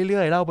ล่าไปเ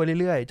รื่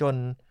อย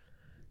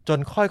จน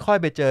ค่อย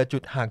ๆไปเจอจุ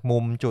ดหักมุ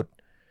มจุด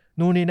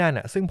นู่นนี่นั่น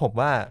อ่ะซึ่งผม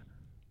ว่า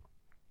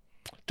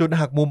จุด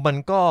หักมุมมัน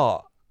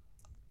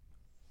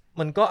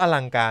ก็อ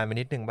ลังการไป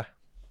นิดนึงป่ะ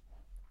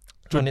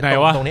จุดไหน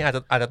วะตรงนี้อา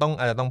จจะต้อ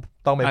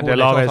งไปพูดใ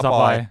นช่วงสป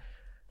อย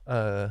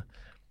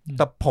แ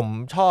ต่ผม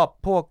ชอบ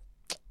พวก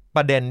ป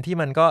ระเด็นที่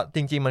มันก็จ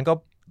ริงๆมันก็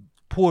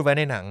พูดไว้ใ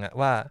นหนังอะ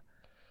ว่า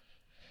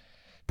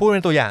พูดเป็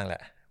นตัวอย่างแหล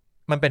ะ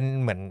มันเป็น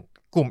เหมือน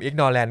กลุ่ม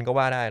ignorant ก็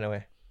ว่าได้นะเ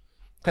ว้ย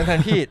ทั้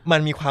งที่มั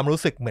นมีความรู้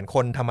สึกเหมือนค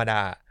นธรรมด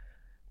า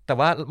แต่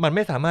ว่ามันไ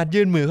ม่สามารถ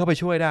ยื่นมือเข้าไป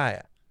ช่วยได้อ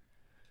ะ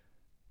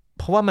เ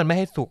พราะว่ามันไม่ใ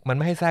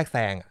ห้แทรกแซ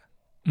ง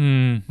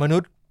มนุ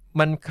ษย์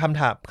มัน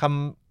ค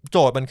ำโจ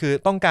ทย์มันคือ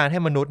ต้องการให้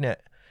มนุษย์เนี่ย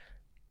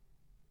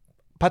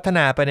พัฒน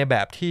าไปในแบ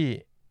บที่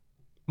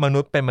มนุ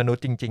ษย์เป็นมนุษ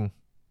ย์จริง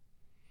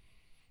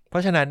ๆเพรา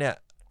ะฉะนั้นเนี่ย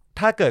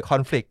ถ้าเกิดคอ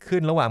นฟลิกต์ขึ้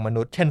นระหว่างม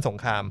นุษย์เช่นสง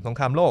คร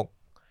ามโลก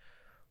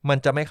มัน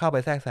จะไม่เข้าไป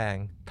แทรกแซง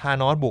ธา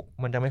นอสบุก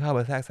มันจะไม่เข้าไป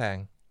แทรกแซง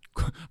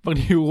บาง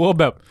ทีว่า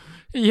แบบ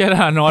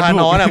ธานอส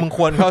อ่ะมึงค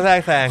วรเข้าแทร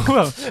กแซงแ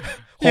บบ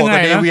ยังไง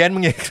นะเวียนมึ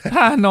งอีกธ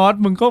านอส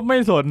มึงก็ไม่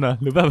สนเหรอ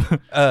หรือแบบ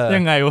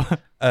ยังไงวะ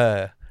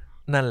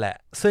นั่นแหละ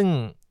ซึ่ง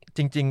จ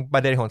ริงๆปร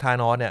ะเด็นของธา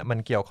นอสเนี่ยมัน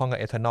เกี่ยวข้องกับ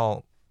เอเทอร์นอล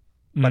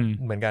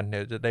เหมือนกันเดี๋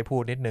ยวจะได้พู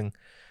ดนิดนึง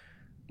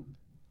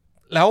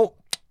แล้ว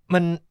มั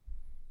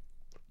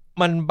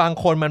นบาง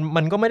คน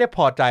มันก็ไม่ได้พ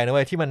อใจนะเ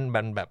ว้ยที่มั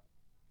นแบบ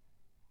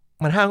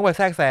มันห้างเข้าไปแ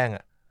ทรกแซง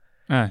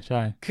ใ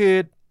ช่คือ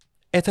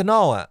เอเทอร์นอ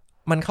ล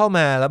มันเข้าม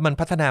าแล้วมัน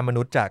พัฒนาม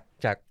นุษย์จ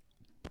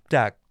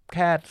ากแ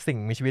ค่สิ่ง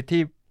มีชีวิต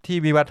ที่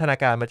วิวัฒนา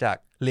การมาจาก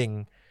ลิง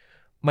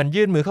มัน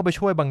ยื่นมือเข้าไป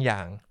ช่วยบางอย่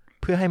าง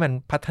เพื่อให้มัน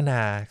พัฒนา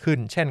ขึ้น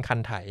เช่นคั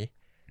นไถ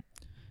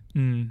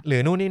หรื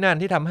อนู่นนี่นั่น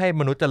ที่ทำให้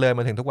มนุษย์เจริญ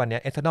มาถึงทุกวันนี้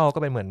เอเทอร์นอลก็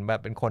เป็นเหมือนแบ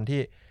บเป็นคน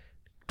ที่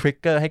ทริก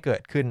เกอร์ให้เกิ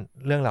ดขึ้น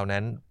เรื่องเหล่า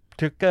นั้น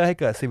ทริกเกอร์ให้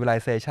เกิด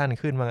civilization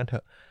ขึ้นว่างั้นเถ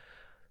อะ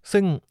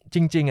ซึ่งจ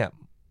ริง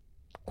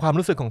ๆความ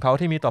รู้สึกของเขา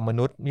ที่มีต่อม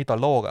นุษย์มีต่อ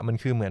โลกมัน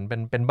คือเหมือน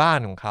เป็นบ้าน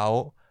ของเขา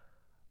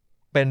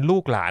เป็นลู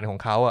กหลานของ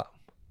เขา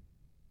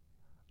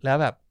แล้ว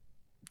แบบ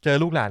เจอ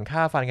ลูกหลานฆ่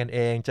าฟันกันเอ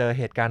งเจอเ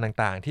หตุการณ์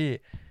ต่างๆที่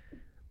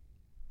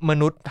ม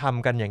นุษย์ท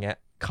ำกันอย่างเงี้ย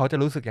เขาจะ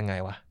รู้สึกยังไง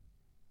วะ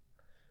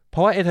เพร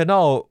าะว่า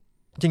Eternal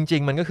จริ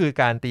งๆมันก็คือ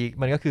การตี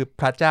มันก็คือ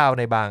พระเจ้า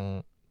ในบ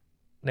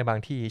าง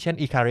ที่เช่น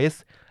Icarus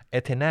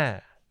Athena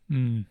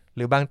ห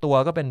รือบางตัว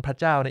ก็เป็นพระ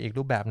เจ้าในอีก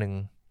รูปแบบหนึ่ง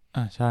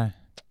ใช่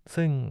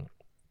ซึ่ง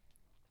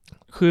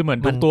คือเหมือน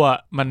ทุกตัว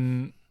มัน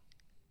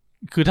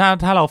คือ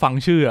ถ้าเราฟัง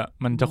ชื่อ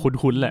มันจะ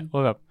คุ้นๆแหละว่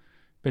าแบบ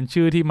เป็น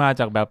ชื่อที่มา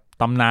จากแบบ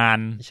ตำนาน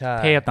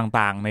เทพ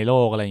ต่างๆในโล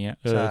กอะไรเงี้ย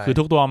คือ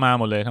ทุกตัวมา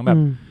หมดเลยทั้งแบบ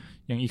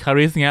อย่างอีคา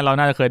ริสเงี้ยเรา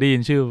น่าจะเคยได้ยิ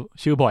น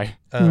ชื่อบ่อย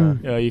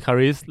อีคา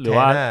ริสหรือ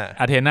ว่า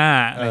อาเทนา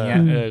อะไรเงี้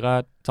ยก็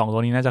2ตั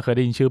วนี้น่าจะเคยไ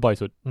ด้ยินชื่อบ่อย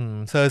สุด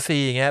เซอร์ซี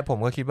เงี้ยผม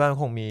ก็คิดว่า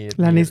คงมี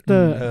ลานิสเตอ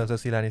ร์เซอ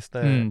ร์ซีลานิสเตอ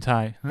ร์ใช่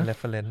เรฟเ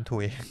ฟอเรนซ์ถุ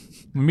ย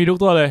มันมีทุก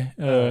ตัวเลย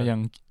อย่าง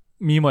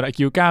มีหมด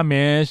กิลกาเม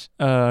ช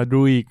ด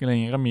รูอิกอะไรเ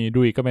งี้ยก็มีด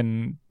รูอิกก็เป็น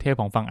เทพ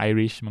ของฝั่งไอ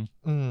ริชมั้ง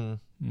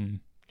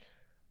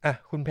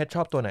คุณเพชรช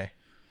อบตัวไหน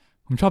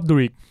ผมชอบดรู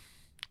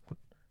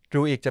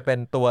อิกจะเป็น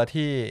ตัว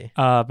ที่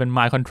เป็น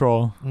mind control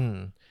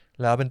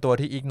แล้วเป็นตัว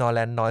ที่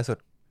ignorant น้อยสุด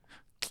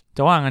จ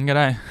ะว่างั้นก็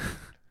ได้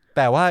แ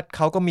ต่ว่าเข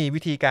าก็มี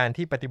วิธีการ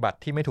ที่ปฏิบัติ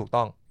ที่ไม่ถูก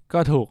ต้องก็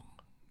ถูก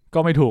ก็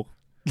ไม่ถูก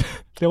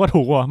เรียกว่า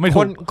ถูกว่ะไม่ถู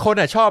กคน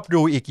ชอบ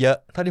ดูอีกเยอะ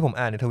เท่าที่ผม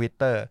อ่านใน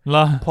Twitter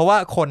เพราะว่า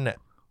คน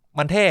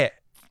มันเท่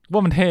ว่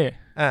ามันเท่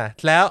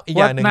แล้วอีก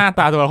อย่างนึงหน้า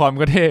ตาตัวละครมั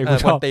นก็เท่กู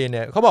ชอบตีเ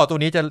นี่ยเขาบอกตัว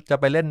นี้จะ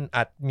ไปเล่นอ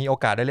าจมีโอ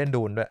กาสได้เล่น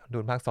ดูนด้วยดู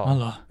นภาค2อ๋อ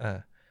เหรอ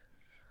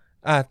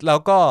แล้ว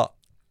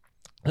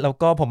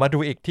ก็ผมมาดู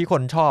อีกที่ค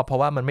นชอบเพราะ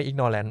ว่ามันไม่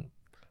ignorant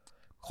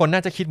คนน่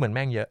าจะคิดเหมือนแ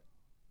ม่งเยอะ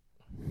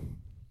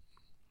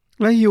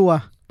แล้วฮิว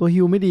ตัว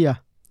ฮิวไม่ดี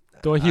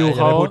ตัวฮิวเ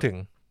ขาพูดถึง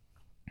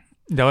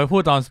เดี๋ยวไปพู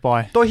ดตอนสปอย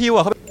ตัวฮิว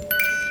เขา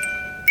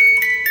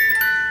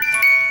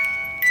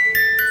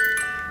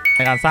ใน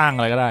การสร้างอ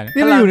ะไรก็ได้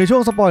นี่เราอยู่ในช่ว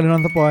งสปอยหรือน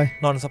อนสปอ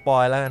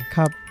ยแล้วกันค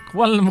รับ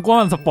ว่า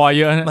มันสปอย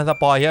เยอะนะ มันส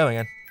ปอยเยอะเหมือน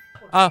กัน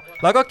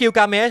แล้วก็กิลก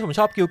าเมชผม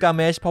ชอบกิลกาเ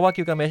มชเพราะว่า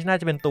กิลกาเมชน่า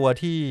จะเป็นตัว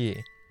ที่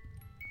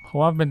เพราะ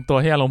ว่าเป็นตัว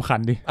ที่อารมณ์ขั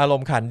น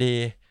ดี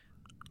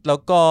แล้ว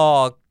ก็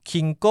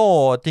คิงโก้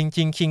จ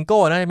ริงๆคิงโก้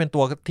น่าจะเป็น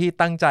ตัวที่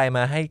ตั้งใจม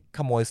าให้ข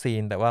โมยซี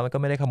นแต่ว่ามันก็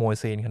ไม่ได้ขโมย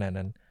ซีนขนาด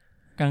นั้น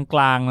ก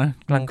ลางๆนะ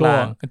กลา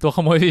งเป็นตัวข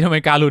โมยซีนทำไม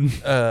การุน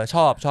ช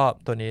อบ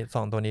ตัวนี้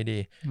2ตัวนี้ดี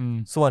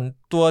ส่วน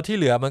ตัวที่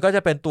เหลือมันก็จ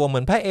ะเป็นตัวเหมื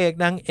อนพระเอก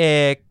นางเอ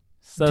ก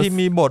ที่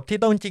มีบทที่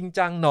ต้องจริง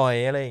จังหน่อย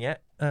อะไรอย่างเงี้ย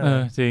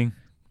จริง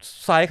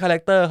ไซส์คาแร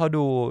คเตอร์เขา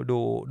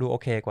ดูโอ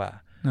เคกว่า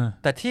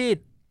แต่ที่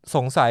ส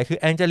งสัยคือ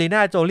แองเจลิน่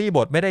าโจลี่บ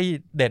ทไม่ได้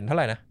เด่นเท่าไ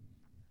หร่นะ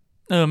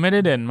ไม่ได้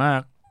เด่นมา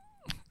ก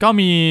ก็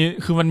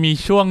คือมันมี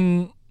ช่ว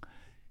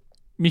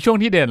ง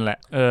ที่เด่นแหละ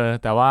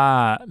แต่ว่า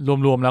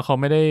รวมๆแล้วเขา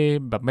ไม่ไ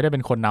ด้เป็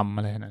นคนนำอ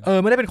ะไรนะ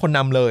ไม่ได้เป็นคนน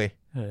ำเลย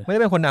ไม่ได้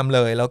เป็นคนนำเ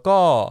ลยแล้วก็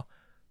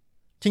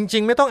จริ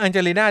งๆไม่ต้องแองเจ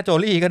ลิน่าโจ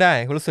ลี่ก็ได้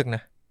รู้สึกน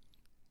ะ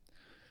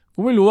กู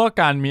ไม่รู้ว่า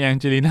การมีแอง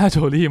เจลิน่าโจ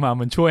ลี่มา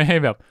มันช่วยให้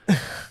แบบ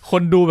ค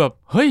นดูแบบ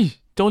เฮ้ย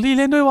โจลี่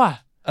เล่นด้วยว่ะ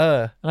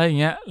อะไรอย่าง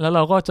เงี้ยแล้วเร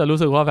าก็จะรู้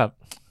สึกว่าแบบ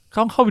เ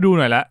ข้าไปดู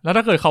หน่อยแล้ว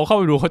ถ้าเกิดเขาเข้า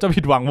ไปดูเขาจะ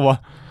ผิดหวังป่ะ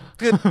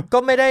คือก็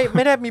ไม่ไ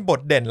ด้มีบท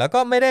เด่นแล้วก็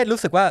ไม่ได้รู้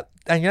สึกว่า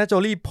แองเจลิน่าโจ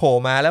ลี่โผล่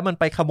มาแล้วมัน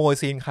ไปขโมย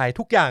ซีนใคร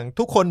ทุกอย่าง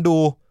ทุกคนดู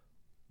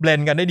เบลน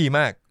ด์กันได้ดีม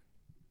าก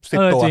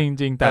10 ตัวจ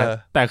ริง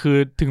แต่คือ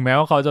ถึงแม้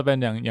ว่าเขาจะเป็น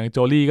อย่างโจ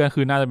ลี่ก็คื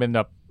อน่าจะเป็นแบ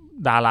บ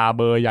ดาราเ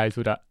บอร์ใหญ่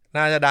สุดอะ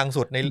น่าจะดัง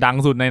สุดใน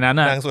นั้น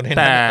อะ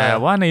แต่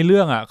ว่าในเรื่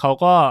องอะเขา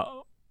ก็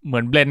เหมื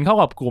อนเบลนด์เข้า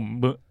กับกลุ่ม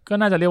ก็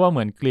น่าจะเรียกว่าเห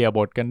มือนเกลี่ยบ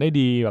ทกันได้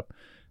ดีแบบ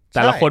แ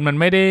ต่ละคนมัน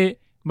ไม่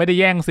ได้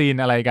แย่งซีน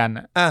อะไรกัน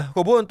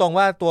กูพูดตรงๆ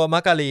ว่าตัวมั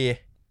กกะลี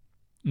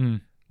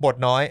บท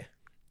น้อย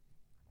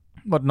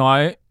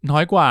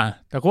กว่า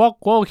แต่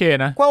ก็โอเค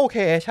นะก็โอเค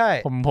ใช่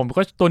ผม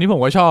ก็ตัวนี้ผ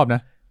มก็ชอบน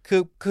ะ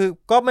คือ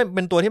ก็ไม่เ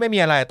ป็นตัวที่ไม่มี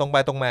อะไรตรงไป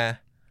ตรงมา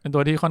เป็นตั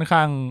วที่ค่อนข้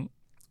าง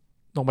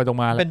ตรงไปตรง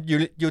มาเป็น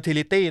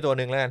utility ตัว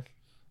นึงแล้วกัน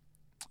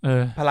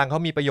พลังเขา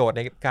มีประโยชน์ใ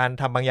นการ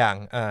ทำบางอย่าง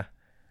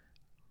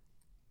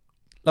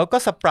แล้วก็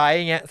สไปร์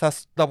เงี้ย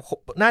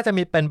น่าจะ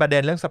มีเป็นประเด็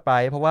นเรื่องสไป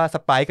ร์เพราะว่าส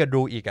ไปร์กับ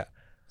ดูอีก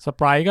สไ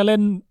ปร์ก็เล่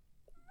น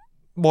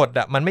บท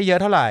มันไม่เยอะ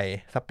เท่าไหร่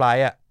สไป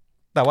ร์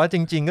แต่ว่าจ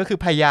ริงๆก็คือ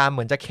พยายามเห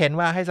มือนจะเค้น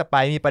ว่าให้สไป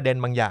ร์มีประเด็น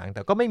บางอย่างแ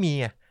ต่ก็ไม่มี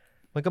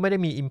มันก็ไม่ได้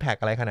มี impact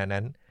อะไรขนาด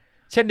นั้น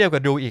เช่นเดียวกั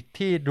บดูอีก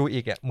ที่ดูอี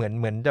กเห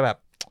มือนจะแบบ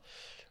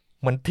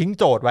เหมือนทิ้ง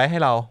โจทย์ไว้ให้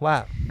เราว่า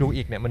ดู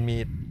อีกเนี่ยมัน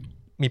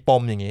มีป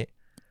มอย่างนี้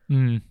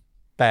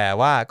แต่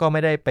ว่าก็ไ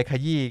ม่ได้ไปข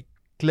ยี้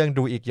เรื่อง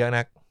ดูอีกเยอะ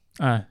นัก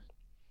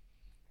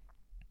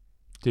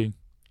จริง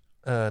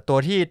ตั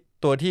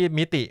วที่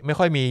มิติไม่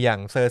ค่อยมีอย่าง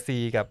เซอร์ซี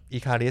กับอี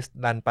คาริส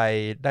ดันไป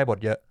ได้บท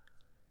เยอะ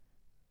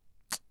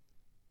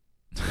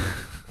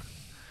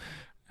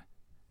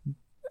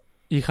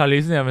อีคาริ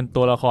สเนี่ยเป็น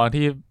ตัวละคร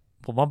ที่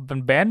ผมว่าเป็น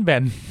แบ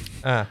น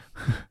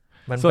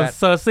ส่วน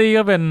เซอร์ซี่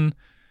ก็เ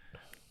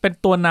ป็น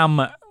ตัวน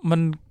ำมัน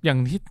อย่าง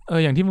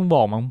ที่มึงบ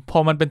อกมั้งพอ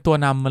มันเป็นตัว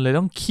นำมันเลย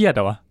ต้องเครียด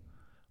วะ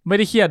ไม่ไ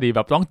ด้เครียดดิแบ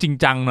บต้องจริง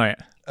จังหน่อย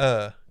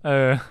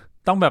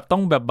ต้องแบ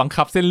บบัง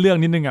คับเส้นเรื่อง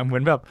นิดนึงเหมื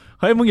อนแบบ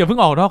เฮ้ยมึงอย่าเพิ่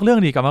งออกนอกเรื่อง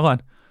ดิกลับมาก่อน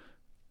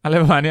อะไร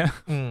ประมาณเนี้ย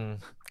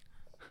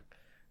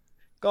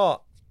ก็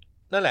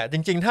นั่นแหละจ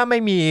ริงๆถ้าไม่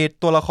มี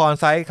ตัวละคร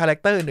ไซส์คาแรค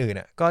เตอร์อื่น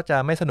ๆก็จะ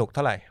ไม่สนุกเ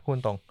ท่าไหร่พูด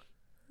ตรง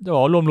จะบ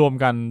อกรวม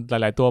ๆกันห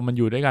ลายๆตัวมันอ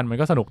ยู่ด้วยกันมัน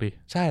ก็สนุกดี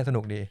ใช่ส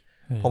นุกดี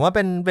ผมว่าเ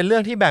ป็นเรื่อ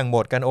งที่แบ่งบ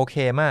ทกันโอเค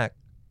มาก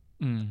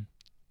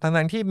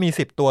ทั้งที่มี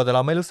10ตัวแต่เร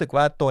าไม่รู้สึก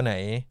ว่าตัวไหน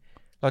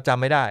เราจ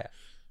ำไม่ได้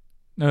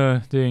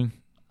จริง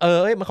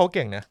มันเขาเ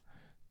ก่งนะ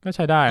ก็ใ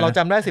ช้ได้เราจ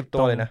ำได้10ตั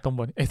วเลยนะตรงบ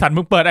นไอ้สัน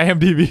มึงเปิด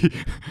IMDb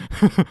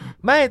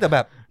ไม่แต่แบ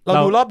บเรา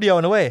ดูรอบเดียว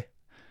นะเว้ย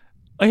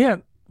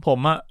ผม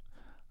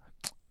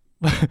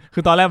คื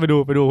อตอนแรกไป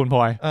ดูคุณพล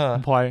อย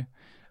คุณพลอย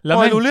แล้ว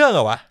ไม่รู้เรื่องเหร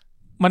อวะ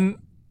มัน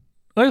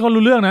เขา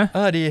รู้เรื่องนะ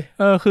ดี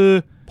คือ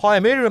พลอย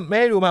ไม่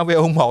ได้ดูมาเว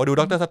ลหมอดู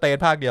ด็อกเตอร์สเตน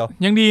ภาคเดียว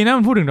ยังดีนะ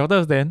มันพูดถึงด็อกเตอ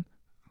ร์สเตน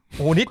โ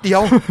อ้นิดเดีย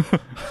ว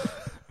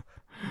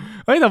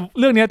แต่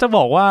เรื่องนี้จะบ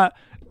อกว่า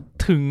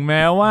ถึงแ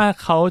ม้ว่า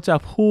เขาจะ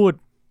พูด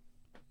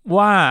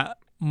ว่า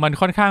มัน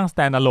ค่อนข้าง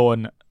stand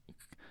alone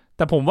แ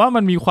ต่ผมว่า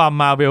มันมีความ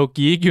มาเวล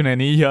กี๊กอยู่ใน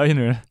นี้เยอะอยู่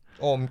นะ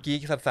โอมกี๊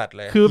กสัสๆเ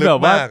ลยคือแบบ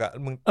ว่า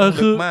มึง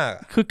ลึกมาก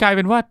คือกลายเ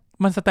ป็นว่า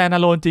มัน stand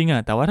alone จริง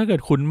แต่ว่าถ้าเกิ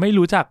ดคุณไม่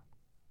รู้จัก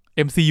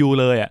MCU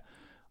เลย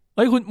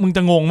มึงจ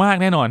ะงงมาก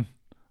แน่นอน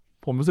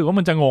ผมรู้สึกว่า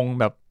มันจะงง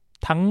แบบ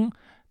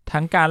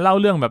ทั้งการเล่า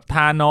เรื่องแบบธ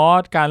านอ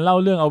สการเล่า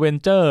เรื่องอเวน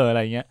เจอร์อะไร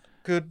เงี้ย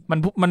คือ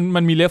มั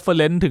นมีเรฟเฟอเ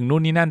รนซ์ถึงนู่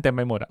นนี่นั่นเต็มไ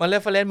ปหมดมันเร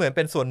ฟเฟอเรนซ์เหมือนเ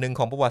ป็นส่วนหนึ่งข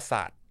องประวัติศ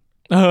าสตร์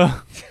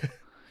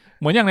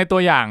เหมือนอย่างในตั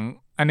วอย่าง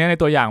อันนี้ใน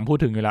ตัวอย่างพูด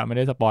ถึงอยู่แล้วไม่ไ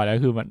ด้สปอยแล้ว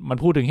คือมัน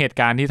พูดถึงเหตุ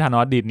การณ์ที่ธาน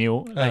อสดีดนิ้ว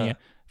อะไรเงี้ย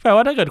แปลว่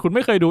าถ้าเกิดคุณไ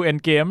ม่เคยดู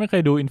Endgame ไม่เค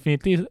ยดู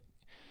Infinity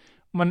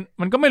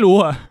มันก็ไม่รู้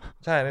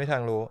ใช่ไม่มีทา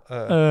งรู้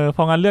พ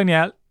องั้นเรื่องเนี้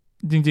ย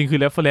จริงๆคือ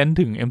reference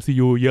ถึง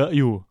MCU เยอะ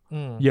อยู่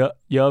เ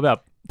ยอะแบบ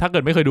ถ้าเกิ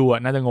ดไม่เคยดู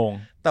น่าจะงง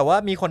แต่ว่า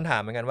มีคนถา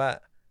มเหมือนกันว่า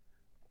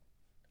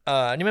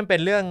นี่มันเป็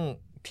นเรื่อง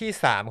ที่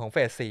3ของเฟ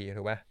ส4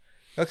ถูกไหม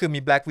ก็คือมี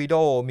Black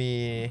Widow มี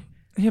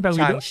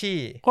ชางชี่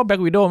ก็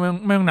Black Widow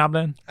ไม่ต้องนับเล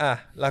ย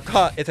แล้วก็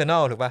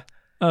Eternal ถูกป่ะ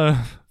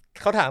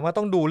เขาถามว่า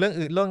ต้องดูเรื่อง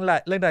อื่นเรื่องใด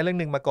เรื่อง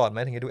หนึ่งมาก่อนไหม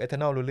ถึงจะดู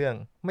Eternal รู้เรื่อง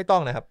ไม่ต้อ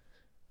งนะครับ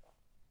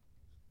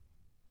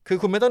คื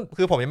อคุณไม่ต้อง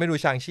คือผมยังไม่ดู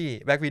ชางชี่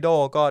แบ็ควิโด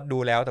ก็ดู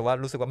แล้วแต่ว่า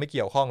รู้สึกว่าไม่เ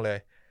กี่ยวข้องเลย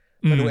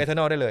มาดูเอเทอร์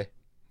นอลได้เลย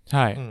ใ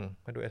ช่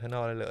มาดูเอเทอร์นอ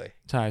ลได้เลย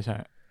ใช่ใช่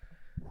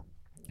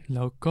แ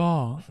ล้วก็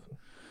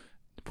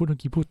พูดเมื่อ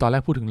กี้พูดตอนแร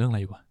กพูดถึงเรื่องอะไร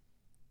อยู่วะ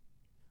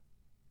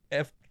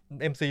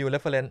MCU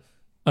reference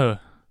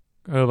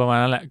ประมาณ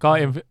นั้นแหละก็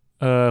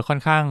ค่อน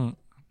ข้าง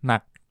หนั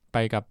กไป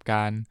กับก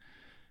าร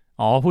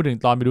พูดถึง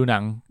ตอนไปดูหนั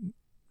ง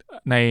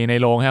ใน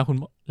โรงฮะคุณ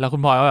แล้วคุ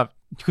ณพลอยว่าแบบ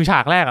คือฉา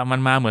กแรกอ่ะมัน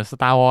มาเหมือน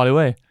Star Wars เลยเ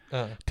ว้ย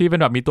ที่เป็น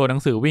แบบมีตัวหนั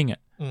งสือวิ่งอ่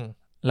ะ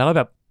แล้วก็แ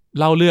บบ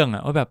เล่าเรื่องอ่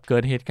ะว่าแบบเกิ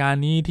ดเหตุการ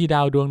ณ์นี้ที่ด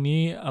าวดวงนี้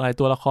อะไร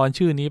ตัวละคร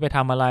ชื่อนี้ไปท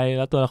ำอะไรแ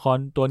ล้วตัวละคร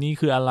ตัวนี้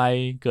คืออะไร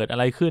เกิดอะ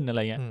ไรขึ้นอะไร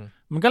เงี้ย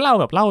มันก็เล่า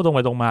ตรงไป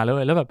ตรงมาเล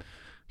ยแล้วแบบ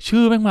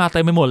ชื่อแม่งมาเต็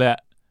มไปหมดเลยอ่ะ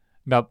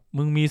แบบ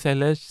มึงมี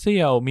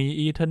Celestial มี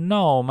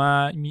Eternal มา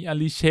มี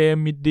Alichem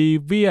มี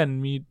Deviant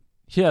มี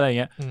เชื่ออะไร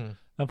เงี้ย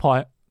แล้วพอ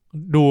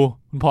ดู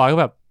คุณพลอยก็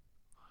แบบ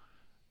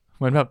เ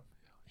หมือนแบบ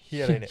เฮี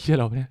ยอะไรเนี่ยเฮีย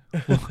เราเนี่ย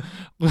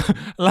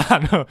ลาด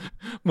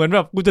เหมือนแบ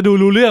บกูจะดู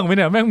รู้เรื่องไหมเ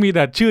นี่ยแม่งมีแ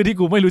ต่ชื่อที่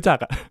กูไม่รู้จัก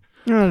อ่ะ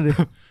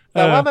แ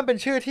ต่ว่ามันเป็น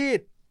ชื่อที่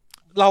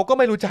เราก็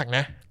ไม่รู้จักน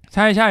ะใ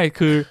ช่ใช่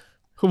คื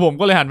อผม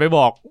ก็เลยหันไปบ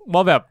อก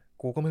ว่าแบบ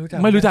กูก็ไม่รู้จั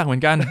กเหมือ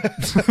นกัน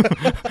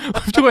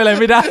ช่วยอะไร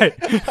ไม่ได้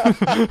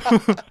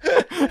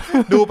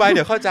ดูไปเ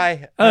ดี๋ยวเข้าใจ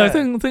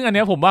ซึ่งอันเ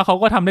นี้ยผมว่าเขา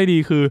ก็ทำได้ดี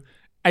คือ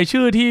ไอ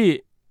ชื่อที่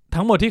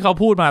ทั้งหมดที่เขา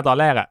พูดมาตอน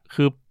แรกอ่ะ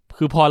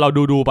คือพอเรา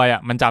ดูไปอ่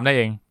ะมันจำได้เ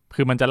อง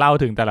คือมันจะเล่า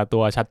ถึงแต่ละตั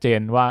วชัดเจน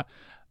ว่า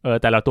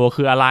แต่ละตัว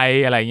คืออะไร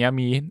เงี้ย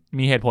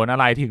มีเหตุผลอะ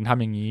ไรถึงท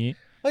ำอย่างนี้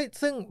เฮ้ย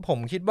ซึ่งผม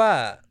คิดว่า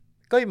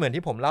ก็เหมือน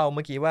ที่ผมเล่าเ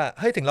มื่อกี้ว่า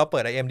เฮ้ยถึงเราเปิ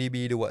ด IMDb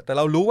ดูอะแต่เ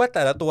รารู้ว่าแ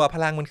ต่ละตัวพ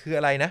ลังมันคือ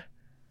อะไรนะ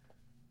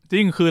จ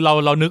ริงคือเ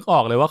รานึกอ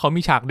อกเลยว่าเขา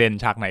มีฉากเด่น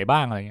ฉากไหนบ้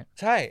างอะไรเงี้ย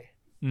ใช่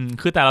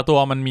คือแต่ละตัว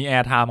มันมีแอ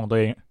ร์ไทม์ของตัว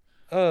เอง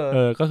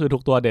ก็คือทุ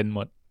กตัวเด่นหม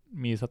ด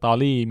มีสตอ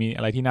รี่มีอ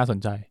ะไรที่น่าสน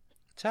ใจ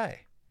ใช่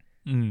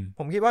ผ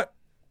มคิดว่า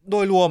โด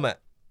ยรวมอ่ะ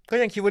ก็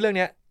ยังคิดว่าเรื่อง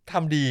นี้ท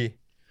ำดี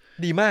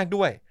มาก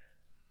ด้วย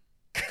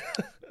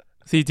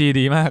CG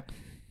ดีมาก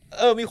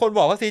มีคนบ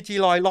อกว่า CG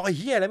ลอยเ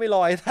หี้ยแล้วไม่ล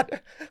อยทัด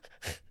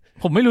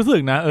ผมไม่รู้สึ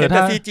กนะแ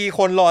ต่ CG ค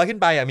นลอยขึ้น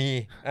ไปอ่ะมี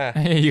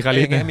อีคา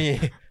ริสมี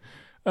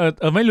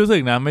ไม่รู้สึ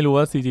กนะไม่รู้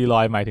ว่า CG ล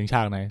อยหมายถึงฉ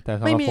ากไหนแต่ส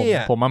ำหรั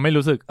บผมมันไม่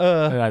รู้สึก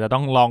อาจจะต้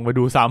องลองไป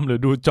ดูซ้ำหรือ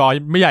ดูจอ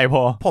ไม่ใหญ่พ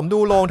อผมดู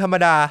โรงธรรม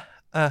ดา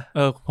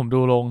ผมดู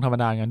โรงธรรม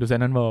ดากันดูเซ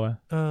นต์เวิลด์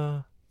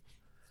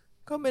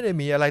ก็ไม่ได้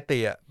มีอะไรติ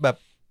อ่ะแบบ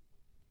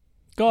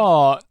ก็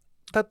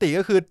ถ้าติ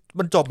ก็คือ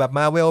มันจบแบบม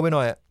าเวลไปห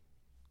น่อย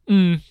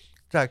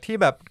จากที่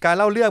แบบการ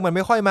เล่าเรื่องมันไ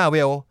ม่ค่อยมาเว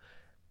ล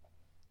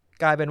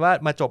กลายเป็นว่า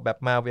มาจบแบบ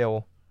มาเวล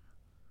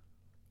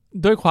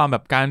ด้วยความแบ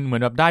บการเหมือ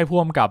นแบบได้พ่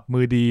วงกับมื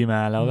อดีม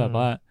าแล้วแบบ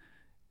ว่า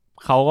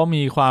เขาก็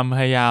มีความพ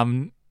ยายาม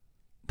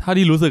เท่า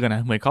ที่รู้สึกน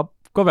ะเหมือนเขา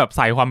ก็แบบใ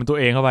ส่ความเป็นตัว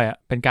เองเข้าไปอ่ะ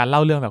เป็นการเล่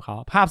าเรื่องแบบเขา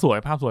ภาพสวย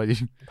จริ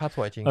งภาพส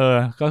วยจริง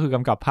ก็คือก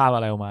ำกับภาพอ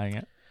ะไรออกมาอย่างเ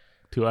งี้ย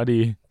ถือว่าดี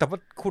แต่ว่า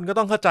คุณก็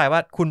ต้องเข้าใจว่า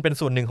คุณเป็น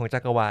ส่วนหนึ่งของจั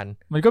กรวาล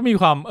มันก็มี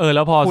ความแ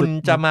ล้วพอคุณ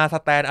จะมาส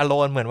แตนด์อะโล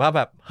นเหมือนว่าแ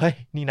บบเฮ้ย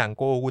นี่หนัง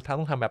กู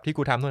ต้องทำแบบที่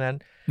กูทำเท่านั้น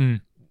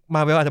ม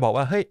าเวลอาจจะบอก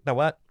ว่าเฮ้ยแต่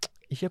ว่า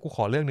ไอ้เหี้ยกูข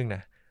อเรื่องนึงน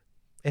ะ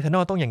เอเทอร์นอ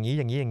ลต้องอย่างนี้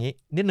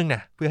นิดนึงน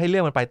ะเพื่อให้เรื่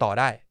องมันไปต่อ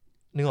ได้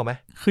นึกออกไหม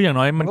คืออย่าง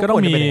น้อยมันก็ต้อ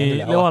งมี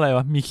เรียกว่าอะไรว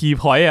ะมีคีย์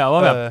พอยต์อ่ะว่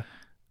าแบบ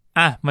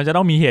มันจะต้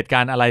องมีเหตุกา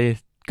รณ์อะไร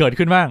เกิด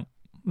ขึ้นบ้าง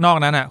นอก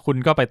นั้นอ่ะคุณ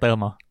ก็ไปเติม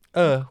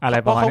อะไร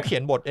เพราะเขาเขีย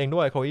นบทเองด้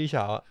วยโคอี้เฉ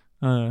า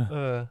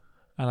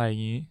อะไรอย่า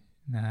งนี้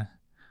นะ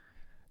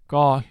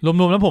ก็ร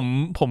วมๆแล้ว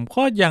ผม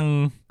ก็ยัง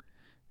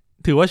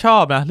ถือว่าชอ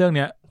บนะเรื่องเ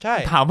นี้ยใช่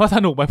ถามว่าส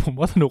นุกไหมผม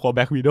ว่าสนุกกว่าแ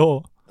บ็ควิโดว์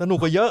สนุก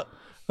กว่าเยอะ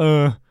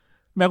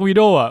แบ็ควิโ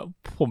ดว์อ่ะ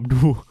ผม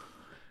ดู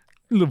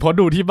หรือพอ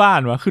ดูที่บ้าน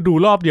วะคือดู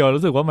รอบเดียว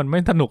รู้สึกว่ามันไม่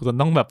สนุกจน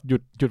ต้องแบบห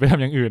ยุดไปท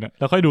ำอย่างอื่นอ่ะ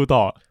แล้วค่อยดูต่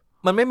อ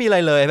มันไม่มีอะไร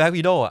เลยแบ็ค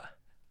วิโดว์อ่ะ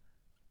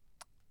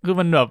คือ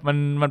มันแบบ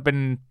มันเป็น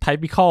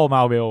typical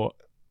Marvel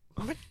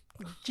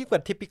ที่กว่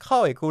า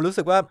typical อีกกูรู้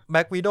สึกว่าแ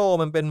บ็ควิโดว์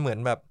มันเป็นเหมือน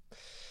แบบ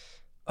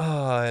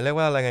เรียก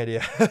ว่าอะไรไงดี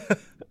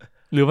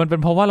หรือมันเป็น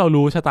เพราะว่าเรา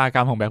รู้ชะตากร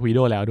รมของแบ็ควิโด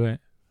ว์แล้วด้วย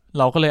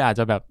เราก็เลยอาจ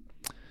จะแบบ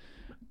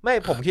ไม่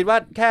ผมคิดว่า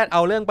แค่เอ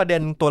าเรื่องประเด็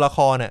นตัวละค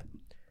รน่ะ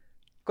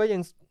ก็ยั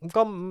ง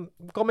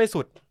ก็ไม่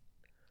สุด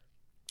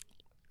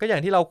ก็อย่า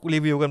งที่เรารี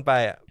วิวกันไป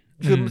อ่ะ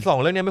คือ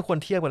2เรื่องนี้ไม่ควร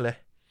เทียบกันเลย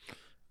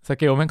ส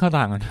เกลแม่งเข้า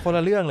ต่างกันคนล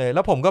ะเรื่องเลยแ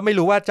ล้วผมก็ไม่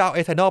รู้ว่าเจ้าเอ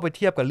เทอร์นอลไปเ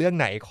ทียบกับเรื่อง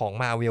ไหนของ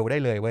Marvel ได้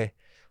เลยเว้ย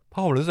เพรา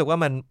ะผมรู้สึกว่า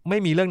มันไม่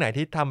มีเรื่องไหน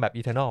ที่ทำแบบ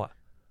อีเทอร์นอลอ่ะ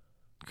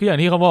คืออย่าง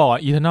ที่เขาบอกอ่ะ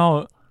อีเทอร์นอล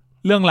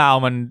เรื่องราว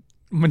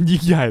มัน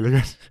ยิ่งใหญ่เลย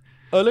กัน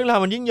เรื่องราว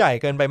มันยิ่งใหญ่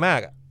เกินไปมาก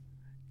อ่ะ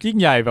ยิ่ง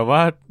ใหญ่แบบว่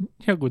า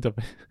เนี่ยกูจะ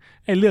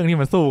ไอ้เรื่องที่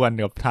มันสู้กัน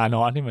กับธาน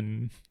อสที่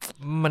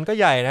มันก็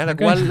ใหญ่นะแต่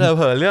ว่าเ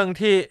ผลอเรื่อง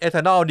ที่เอเท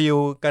อร์นอลดีล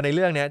กันในเ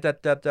รื่องนี้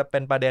จะเป็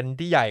นประเด็น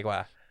ที่ใหญ่กว่า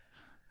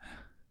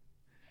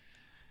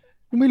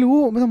กูไม่รู้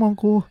ไม่ต้องมอง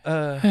กู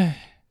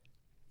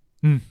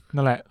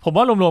นั่นแหละผม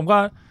ว่ารวมๆก็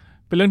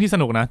เป็นเรื่องที่ส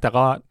นุกนะแต่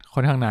ก็ค่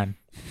อนข้างนาน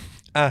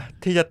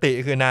ที่จะติ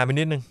คือนานไป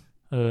นิดนึง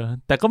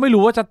แต่ก็ไม่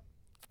รู้ว่าจะ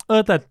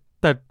แ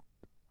ต่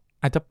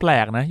อาจจะแปล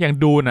กนะอย่าง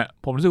ดูน่ะ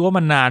ผมรู้สึกว่า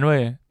มันนานเว้ย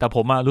แต่ผ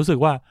มรู้สึก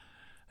ว่า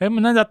มั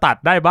นน่าจะตัด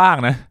ได้บ้าง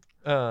นะ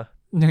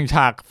อย่างฉ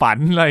ากฝัน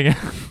อะไรเงี้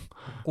ย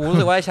กูรู้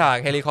สึกว่าฉาก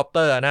เฮลิคอปเต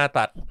อร์น่า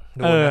ตัด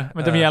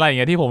มันจะมีอะไรอย่าง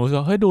เงี้ยที่ผมรู้สึก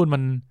ว่าเฮ้ยดูมั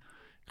น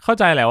เข้า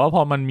ใจแหละว่าพ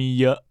อมันมี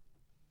เยอะ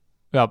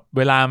แบบเ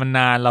วลามันน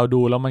านเรา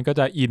ดูแล้วมันก็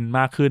จะอินม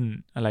ากขึ้น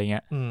อะไรเงี้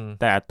ย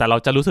แต่เรา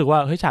จะรู้สึกว่า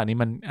เฮ้ยฉากนี้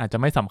มันอาจจะ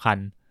ไม่สำคัญ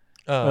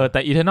แต่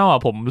Eternal อ่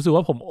ะผมรู้สึก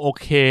ว่าผมโอ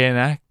เค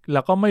นะแ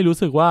ล้วก็ไม่รู้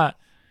สึกว่า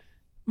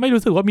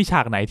มีฉ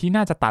ากไหนที่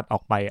น่าจะตัดอ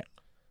อกไปอ่ะ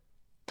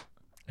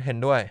เห็น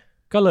ด้วย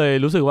ก็เลย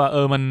รู้สึกว่า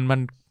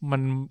มั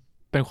น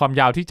เป็นความ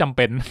ยาวที่จำเ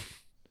ป็น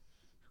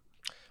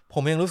ผ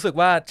มยังรู้สึก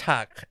ว่าฉา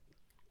ก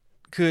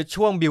คือ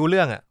ช่วงบิวเ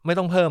รื่องอ่ะไม่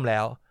ต้องเพิ่มแล้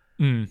ว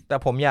แต่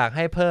ผมอยากใ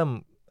ห้เพิ่ม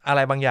อะไร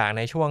บางอย่างใ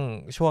นช่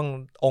วง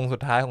องค์สุ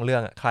ดท้ายของเรื่อ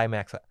งอ่ะไคลแ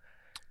ม็กซ์อ่ะ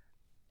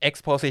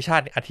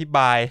exposition อธิบ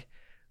าย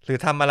หรือ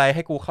ทำอะไรใ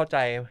ห้กูเข้าใจ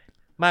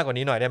มากกว่า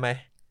นี้หน่อยได้ไหม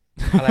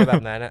อะไรแบ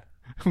บนั้นอ่ะ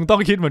มึงต้อ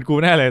งคิดเหมือนกู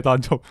แน่เลยตอน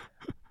จบ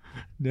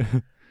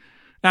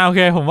โอเค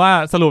ผมว่า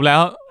สรุปแล้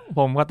วผ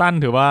มกับตั้น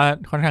ถือว่า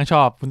ค่อนข้างช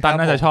อบคุณตั้น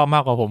น่าจะชอบม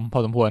ากกว่าผมพ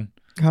อสมควร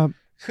ครับ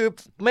คือ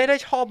ไม่ได้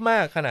ชอบมา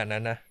กขนาดนั้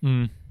นนะ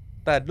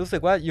แต่รู้สึ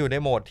กว่าอยู่ใน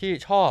โหมดที่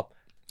ชอบ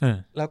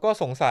แล้วก็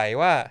สงสัย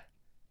ว่า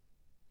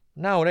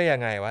เน่าได้ยั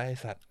งไงวะไอ้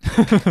สัตว์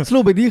ส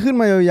รุปอีกที่ขึ้น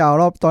มายาว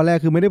ๆรอบตอนแรก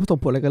คือไม่ได้ผสม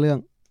ผลอะไรกับเรื่อง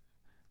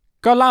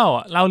ก็เล่า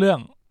เรื่อง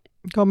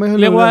ก็ไม่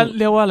เรียก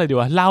ว่าอะไรดี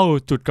วะเล่า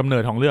จุดกำเนิ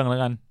ดของเรื่องแล้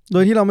วกันโด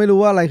ยที่เราไม่รู้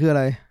ว่าอะไรคืออะ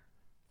ไร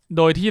โ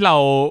ดยที่เรา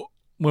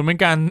เหมือนเป็น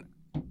การ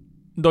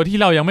โดยที่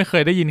เรายังไม่เค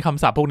ยได้ยินค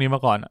ำศัพท์พวกนี้ม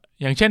าก่อน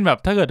อย่างเช่นแบบ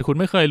ถ้าเกิดคุณ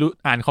ไม่เคย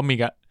อ่านคอมิก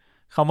อะ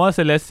คำว่า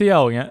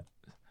celestial อย่างเงี้ย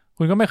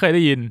คุณก็ไม่เคยไ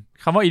ด้ยิน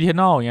คำว่า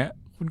eternal อย่างเงี้ย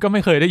คุณก็ไ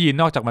ม่เคยได้ยิน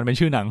นอกจากมันเป็น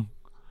ชื่อหนัง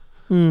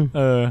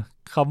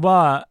คำว่า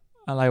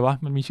อะไรวะ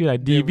มันมีชื่ออะไร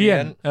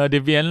deviant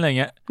deviant อะไร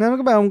เงี้ยงั้น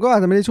ก็แปลว่ามันก็อา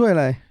จจะไม่ได้ช่วยอะ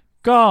ไร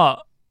ก็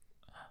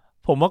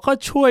ผมว่าก็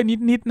ช่วย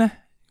นิดๆนะ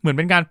เหมือนเ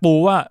ป็นการปู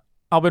ว่า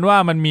เอาเป็นว่า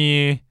มันมี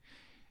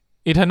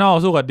eternal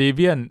สู้กับ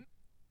deviant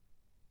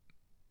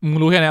มึง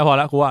รู้แค่นี้พอ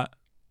ละกูว่า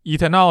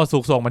eternal ถู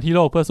กส่งมาที่โล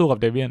กเพื่อสู้กับ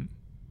deviant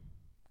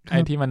ไอ้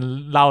ที่มัน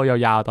เล่ายา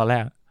วๆตอนแร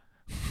ก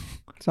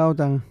เศร้า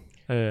จัง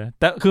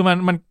แต่คือ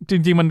มันจ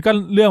ริงๆมันก็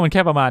เรื่องมันแ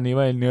ค่ประมาณนี้เ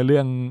ว้ยเนื้อเ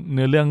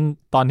รื่อง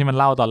ตอนที่มัน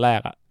เล่าตอนแรก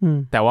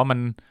แต่ว่ามัน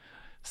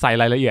ใส่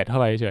รายละเอียดเข้า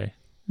ไปเฉย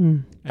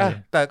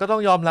แต่ก็ต้อ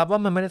งยอมรับว่า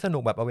มันไม่ได้สนุ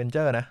กแบบอเวนเจ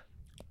อร์นะ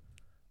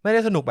ไม่ได้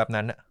สนุกแบบ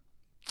นั้นอ่ะ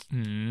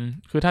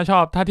คือถ้า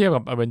เทียบ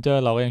กับอเวนเจอ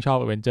ร์เราก็ยังชอบ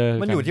อเวนเจอร์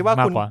มันอยู่ที่ว่า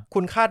คุ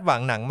ณคาดหวั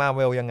งหนังมาเว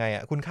ลยังไงอ่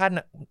ะคุณคาด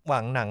หวั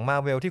งหนังมา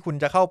เวลที่คุณ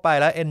จะเข้าไป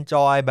แล้วเอนจ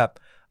อยแบบ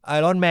ไอ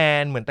รอนแม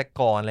นเหมือนแต่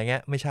ก่อนอะไรเงี้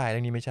ยไม่ใช่เรื่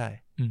องนี้ไม่ใช่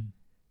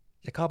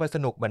จะเข้าไปส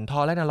นุกเหมือนทอ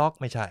ร์และนาร็อก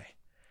ไม่ใช่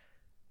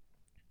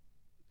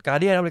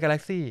Guardian of the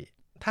Galaxy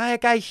ถ้าให้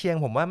ใกล้เคียง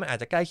ผมว่ามันอาจ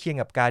จะใกล้เคียง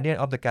กับ Guardian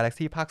of the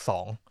Galaxy ภาค2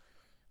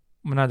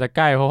มันอาจจะใ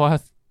กล้เพราะว่า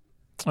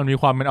มันมี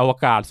ความเป็นอว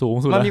กาศสูง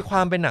สุดมันมีคว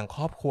ามเป็นหนังค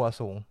รอบครัว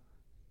สูง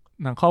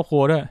หนังครอบครั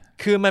วด้วย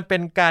คือมันเป็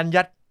นการ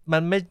ยัดมั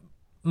น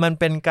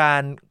เ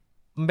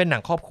ป็นหนั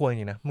งครอบครัวจ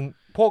ริงๆนะมึง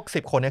พวก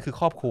10 คนเนี่ยคือ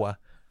ครอบครัว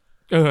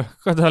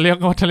ก็จะเรีย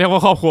กว่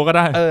าครอบครัวก็ไ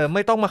ด้ไ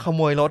ม่ต้องมาขโ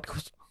มยรถ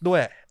ด้ว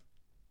ย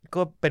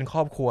ก็เป็นคร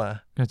อบครัว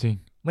ก็จริง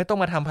ไม่ต้อง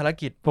มาทำภาร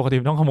กิจปกติ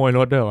ต้องขโมยร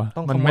ถด้วยวะ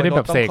มันไม่ได้แ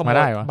บบเสกมาไ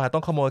ด้วะต้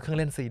องขโมยเครื่อง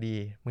เล่นซีดี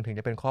มึงถึงจ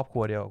ะเป็นครอบครั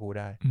วเดียวกับกู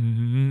ได้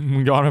มึ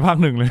งย้อนไปภาค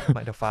 1เลย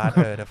เดอะฟาส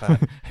เดอะฟาส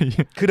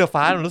คือเดอะฟ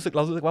าสเรารู้สึก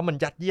ว่ามัน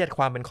ยัดเยียดค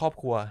วามเป็นครอบ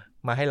ครัว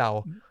มาให้เรา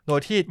โดย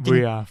ที่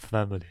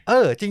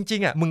จริงจริ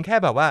งๆอ่ะมึงแค่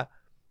แบบว่า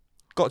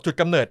ก็จุด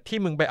กำเนิดที่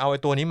มึงไปเอาไอ้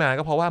ตัวนี้มา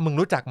ก็เพราะว่ามึง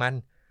รู้จักมัน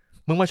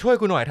มึงมาช่วย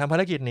กูหน่อยทำภา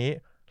รกิจนี้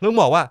ลุง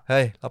บอกว่าเ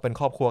ฮ้ยเราเป็น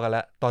ครอบครัวกันแ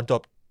ล้วตอนจ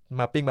บ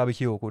มาปิ้งบาร์บี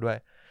คิวกูด้วย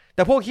แ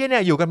ต่พวกขี้เนี่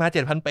ยอยู่กันมา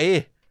 7,000 ปี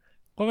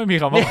ก็ไม่มี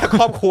คำว่าค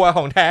รอบครัวข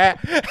องแท้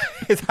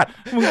ไอ้สัตว์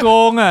มึงโก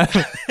งอ่ะ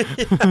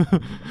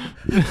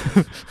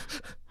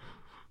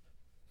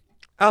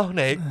เอ้าไ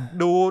หน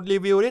ดูรี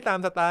วิวได้ตาม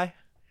สไตล์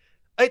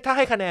ถ้าใ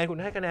ห้คะแนนคุณ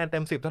ให้คะแนนเต็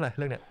ม10เท่าไหร่เ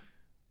รื่องเนี้ย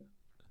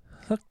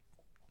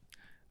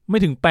ไม่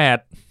ถึง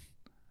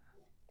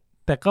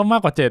8แต่ก็มา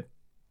กกว่า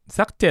7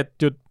สัก 7.5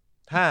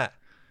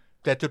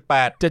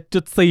 7.8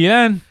 7.4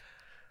 นั่น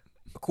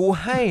กู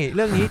ให้เ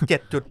รื่องนี้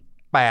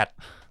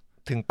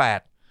 7.8 ถึง 8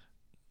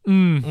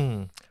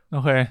โอ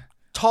เค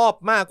ชอบ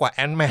มากกว่าแ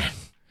อนท์แมน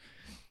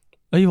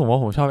ผมว่า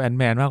ผมชอบแอนท์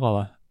แมนมากกว่า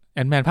แอ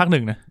นท์แมนภาค 1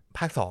นะ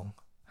ภาค 2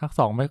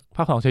ไม่ภ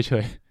าค 2เฉ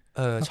ย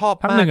ๆชอบ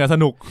ภาค 1อ่ะส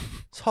นุก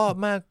ชอบ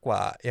มากกว่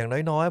าอย่าง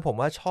น้อยๆผม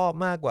ว่าชอบ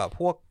มากกว่าพ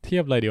วกเที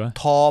ยบเลยดีวะ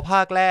ทอภ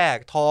าคแรก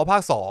ทอภา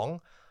ค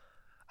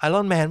2ไอร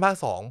อนแมนภาค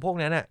2พวก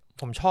นั้นน่ะ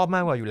ผมชอบม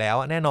ากกว่าอยู่แล้ว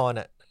แน่นอน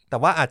อ่ะแต่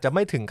ว่าอาจจะไ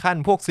ม่ถึงขั้น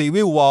พวกซี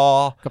วิลวอ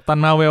ร์กัปตัน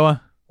มาร์เวลอ่ะ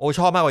โอ้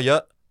ชอบมากกว่าเยอ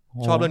ะ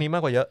ชอบเรื่องนี้มา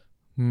กกว่าเยอะ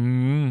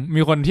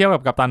มีคนเทียบกั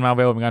บกัปตันมาร์เ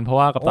วลเหมือนกันเพราะ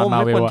ว่ากัปตันมา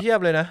ร์เวลไม่ควรเทียบ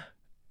เลยนะ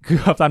คือ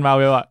กัปตันมาร์เ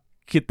วลอ่ะ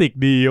คริติก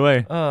ดีเว้ย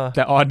แ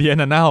ต่ออเดียน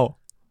น่ะเน่า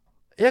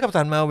กัป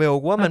ตันมาร์เวล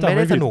กูว่ามันไม่ไ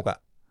ด้สนุกอ่ะ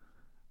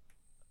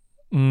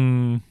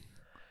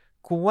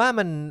กู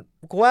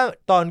ว่า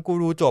ตอนกู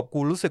ดูจบกู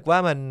รู้สึกว่า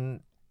มัน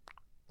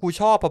กู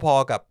ชอบพอ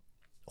ๆกับ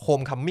โฮ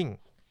มคัมมิ่ง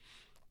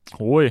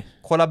โอ้ย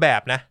คนละแบ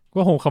บนะ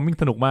ว่าโฮมคัมมิ่ง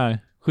สนุกมาก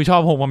คือชอ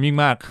บโฮมคัมมิ่ง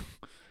มาก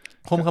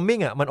โฮมคัมมิ่ง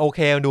อ่ะมันโอเค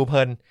มันดูเพ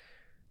ลิน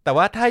แต่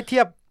ว่าถ้าเที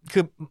ยบคื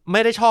อไ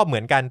ม่ได้ชอบเหมื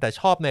อนกันแต่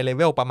ชอบในเลเ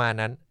วลประมาณ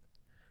นั้น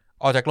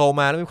ออกจากโล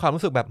มาแล้วมีความ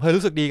รู้สึกแบบเฮ้ย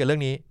รู้สึกดีกับเรื่อ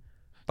งนี้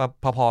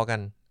พอๆกัน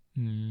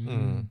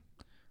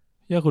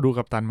กูดู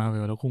กัปตันมาร์เว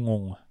ลแล้วกูง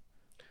ง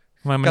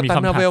กัปตัน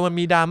มาร์เวลมัน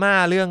มีดราม่า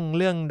เ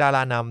รื่องดาร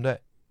านำด้วย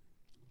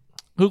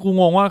คือกู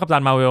งงว่ากัปตั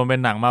นมาร์เวลเป็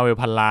นหนังมาร์เวล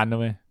1,000 ล้านนะ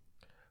เว้ย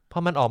เพรา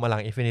ะมันออกมาหลั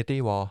ง Infinity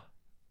War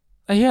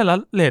ไอ้เหี้ยแล้ว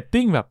เรต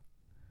ติ้งแบบ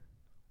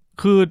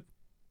คือ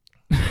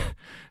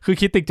คือ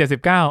คิดติก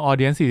79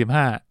 audience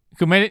 45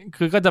คือไม่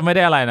คือก็จะไม่ไ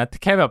ด้อะไรนะ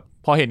แค่แบบ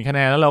พอเห็นคะแน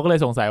นแล้วเราก็เลย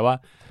สงสัยว่า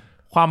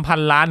ความพัน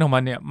ล้านของมั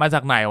นเนี่ยมาจา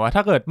กไหนวะถ้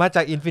าเกิดมาจ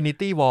าก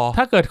Infinity War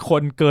ถ้าเกิดค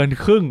นเกิน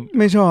ครึ่ง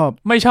ไม่ชอ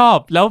บ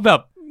แล้วแบบ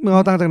มึงเอ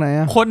าตังค์จากไหน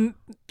อะคน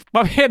ป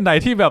ระเภทไหน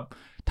ที่แบบ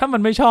ถ้ามั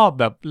นไม่ชอบ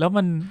แบบแล้ว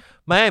มัน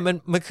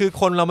คือ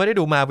คนเราไม่ได้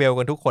ดูมาเวล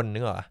กันทุกคนนึ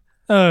กออก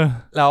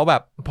แล้วแบ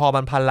บพอ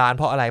มันพันล้านเ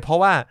พราะอะไรเพราะ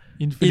ว่า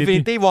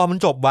Infinity War มัน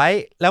จบไว้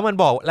แล้วมัน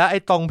บอกแล้วไอ้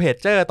ตรงเพจ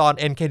เจอร์ตอน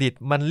end credit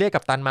มันเรียก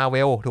กัปตันมาเว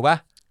ลถูกป่ะ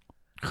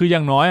คืออย่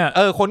างน้อย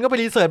คนก็ไป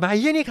รีเสิร์ชมาเฮ้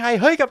ยนี่ใคร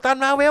เฮ้ยกัปตัน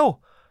มาเวล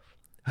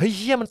เฮ้ยเ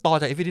หี้ยมันต่อ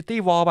จาก Infinity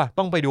War ป่ะ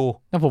ต้องไปดู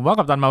แต่ผมว่า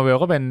กัปตันมาเวล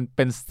ก็เ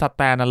ป็น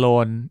stand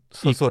alone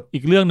สุดอี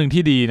กเรื่องนึง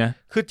ที่ดีนะ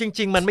คือจ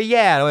ริงๆมันไม่แ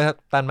ย่เลย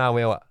กัปตันมาเว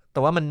ลแต่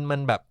ว่ามั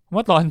นแบบ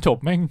ว่าตอนจบ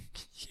แม่ง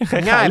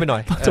ง่ายไปหน่อ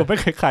ยจบไม่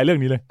ขายเรื่อง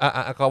นี้เลย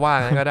ก็ว่า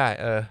งั้นก็ได้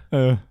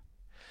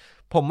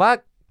ผมว่า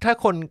ถ้า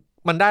คน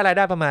มันได้รายไ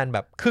ด้ประมาณแบ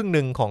บครึ่ง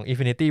นึงของ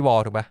Infinity War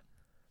ถูกป่ะ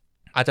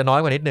อาจจะน้อย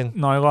กว่านิดนึง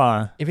น้อยกว่า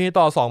Infinity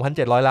War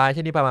 2,700 ล้านใ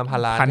ช่นี่ประมาณ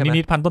1,000 ล้านพัน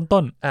นิดๆพัน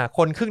ต้นๆค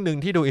นครึ่งนึง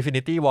ที่ดู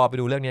Infinity War ไป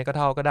ดูเรื่องนี้ก็เ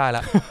ท่าก็ได้ล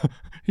ะ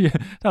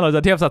ถ้าเราจ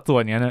ะเทียบสัดส่ว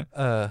นอย่างนั้น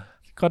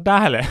ก็ได้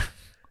แหละ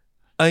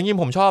จริง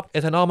ๆผมชอบ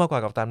Eternal มากกว่า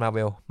กัปตันมาเว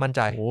ลมั่นใ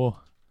จ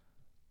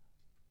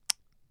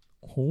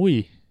โอ้ย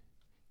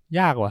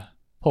ยากว่ะ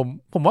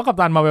ผมว่ากัป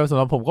ตันมาเวลสำ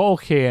หรับผมก็โอ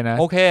เคนะ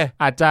โอเค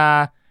อาจจะ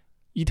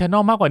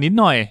Eternal มากกว่านิด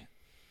หน่อย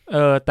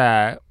แ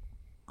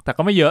ต่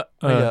ก็ไม่เยอะ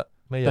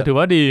แต่ถือ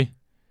ว่าดี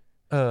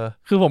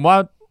คือผมว่า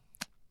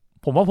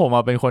ผม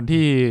เป็นคน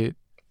ที่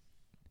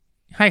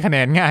ให้คะแน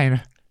นง่ายน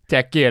ะแจ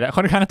กเกรด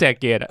ค่อนข้างแจก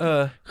เกรด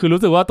คือ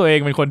รู้สึกว่าตัวเอง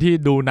เป็นคนที่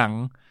ดูหนัง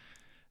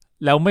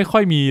แล้วไม่ค่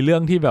อยมีเรื่อ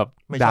งที่แบบ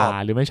ด่า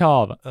หรือไม่ชอ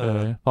บ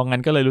เพราะงั้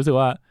นก็เลยรู้สึก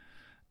ว่า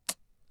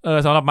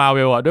สำหรับมาเว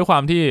ลด้วยควา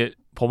มที่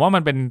ผมว่ามั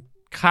นเป็น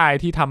ค่าย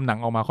ที่ทำหนัง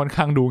ออกมาค่อน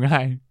ข้างดูง่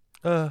าย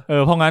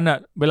เพราะงั้น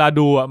เวลา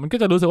ดูมันก็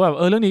จะรู้สึกว่า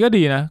เรื่องนี้ก็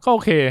ดีนะก็โอ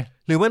เค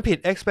หรือมันผิด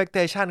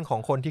expectation ของ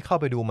คนที่เข้า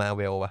ไปดูมา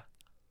เวลวะ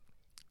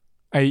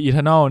ไอ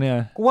Eternal เนี่ย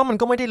กูว่ามัน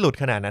ก็ไม่ได้หลุด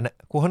ขนาดนั้น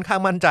กูค่อนข้าง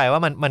มั่นใจว่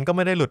ามันก็ไ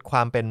ม่ได้หลุดคว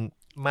ามเป็น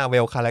มาเว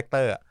ลคาแรคเต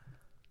อร์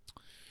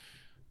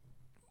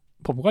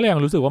ผมก็ยัง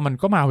รู้สึกว่ามัน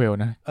ก็มาเวล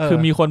นะคือ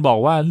มีคนบอก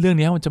ว่าเรื่อง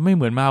นี้มันจะไม่เ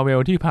หมือนมาเวล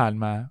ที่ผ่าน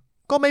มา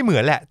ก็ไม่เหมื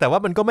อนแหละแต่ว่า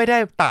มันก็ไม่ได้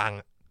ต่าง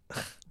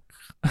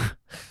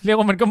เรียก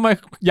ว่ามันก็ไม่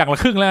อย่างละ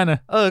ครึ่งแล้วนะ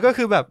ก็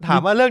คือแบบถา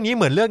มว่าเรื่องนี้เ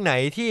หมือนเรื่องไหน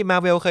ที่มา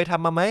เวลเคยท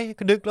ำมาไหม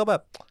ก็นึกแล้วแบ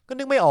บก็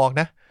นึกไม่ออก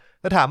นะ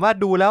แต่ถามว่า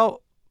ดูแล้ว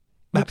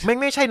แบบ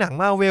ไม่ใช่หนัง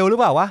มาเวลหรือ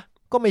เปล่าวะ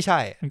ก็ไม่ใช่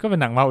มันก็เป็น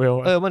หนังมาเวล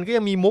มันก็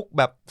ยังมีมุก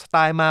แบบสไต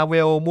ล์มาเว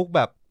ลมุกแ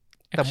บบ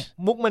แต่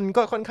มุกมัน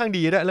ก็ค่อนข้าง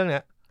ดีด้วยเรื่องเนี้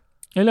ย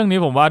เรื่องนี้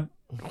ผมว่า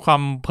ควา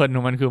มเพลินข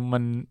องมันคือมั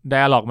นได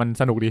อะล็อกมัน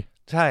สนุกดี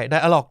ใช่ได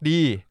อะล็อกดี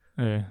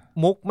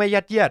มุกไม่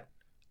ยัดเยียด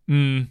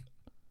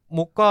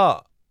มุกก็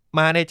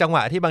มาในจังหว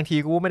ะที่บางที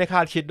กูไม่ได้ค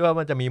าดคิดว่า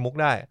มันจะมีมุก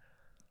ได้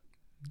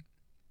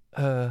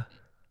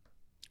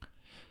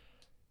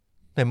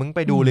แต่มึงไป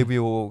ดูรีวิ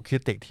วคริ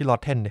ติกที่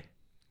Rotten ดิ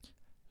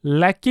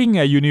Lacking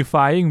a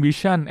unifying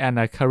vision and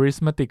a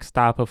charismatic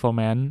star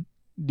performance,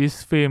 this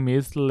film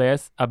is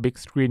less a big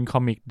screen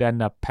comic than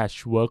a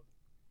patchwork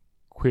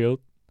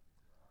quilt.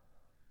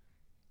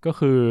 ก็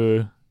คือ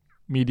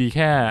มีดีแ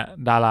ค่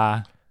ดารา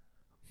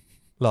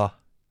เหรอ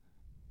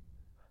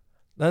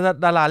แล้ว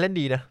ดาราเล่น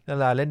ดีนะดา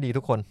ราเล่นดี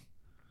ทุกคน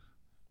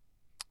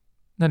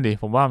นั่นดิ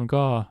ผมว่ามัน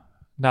ก็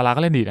ดารา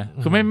ก็เล่นดีนะ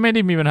คือไม่ไ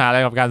ด้มีปัญหาอะไร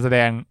กับการแสด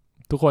ง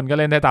ทุกคนก็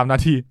เล่นได้ตามหน้า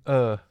ที่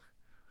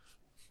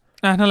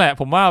นั่นแหละ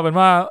ผมว่าเป็น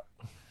ว่า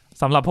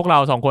สำหรับพวกเรา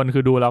2คนคื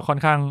อดูแล้วค่อน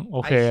ข้างโอ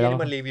เคแล้ว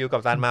มันรีวิวกั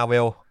บซันมาเว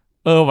ล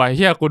ไหวเ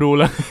หี้ยกูดู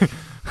แล้ว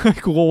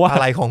กูก็ว่าอ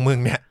ะไรของมึง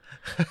เนี่ย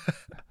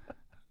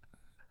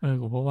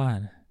กูก็ว่า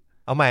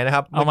เอาใหม่นะค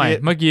รับเอาใหม่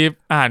เมื่อกี้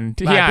อ่าน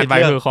ที่อ่านไป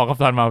คือของกัป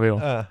ตันมาเวล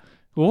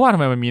กูว่าทำ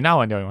ไมมันมีเน่า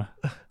อันเดียววะ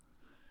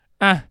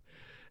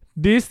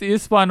This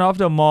is one of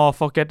the more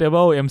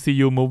forgettable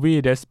MCU movie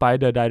despite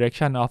the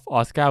direction of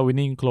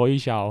Oscar-winning Chloe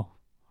Zhao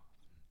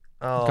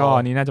ก็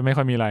อันนี้น่าจะไม่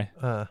ค่อยมีอะไร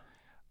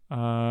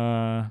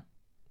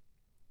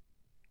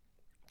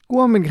กู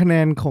ว่าเป็นคะแน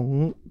นของ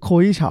โค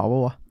อี้เฉาป่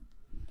ะวะ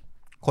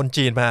คน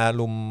จีนมา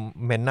ลุม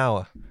เมนเน่า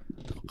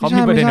เขา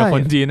มีประเด็นกับค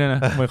นจีนน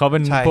ะเหมือนเขาเป็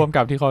นพวก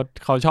กับที่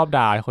เขาชอบ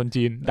ด่าคน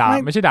จีนด่า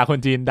ไม่ใช่ด่าคน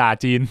จีนด่า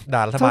จีนด่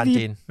ารัฐบาล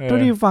จีนเท่า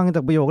ที่ฟังจ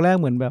ากประโยคแรก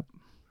เหมือนแบบ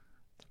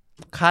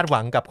คาดหวั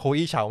งกับโค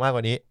อี้เฉามากก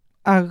ว่านี้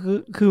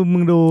คือมึ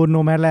งดูโน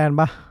แมดแลนด์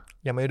ป่ะ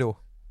ยังไม่ดู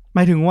หม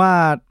ายถึงว่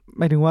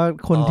า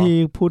คนที่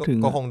พูดถึง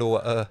ก็คงดู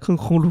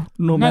คง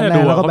โนแมดแล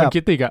นด์แล้วก็แบบ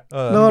คิดติก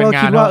แล้วเรา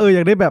คิดว่าอย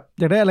ากไ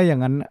ด้อะไรอย่า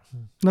งนั้น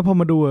แล้วพอ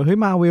มาดูเฮ้ย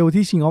มาเวล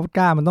ที่ชิงออสก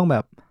าร์มันต้องแบ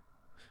บ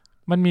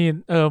มันมี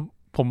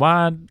ผมว่า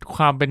ค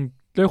วามเป็น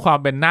ด้วยความ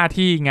เป็นหน้า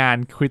ที่งาน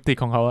คริติก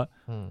ของเขา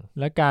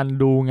และการ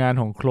ดูงาน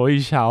ของโคลอี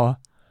ชาว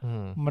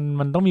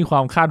มันต้องมีควา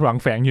มคาดหวัง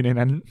แฝงอยู่ใน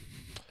นั้น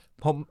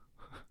ผม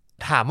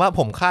ถามว่าผ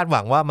มคาดห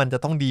วังว่ามันจะ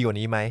ต้องดีกว่า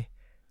นี้ไหม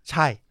ใ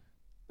ช่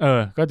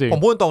ก็จริงผ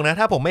มพูดตรงนะ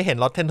ถ้าผมไม่เห็น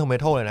Rotten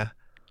Tomato เลยนะ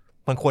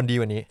มันควรดี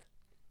กว่านี้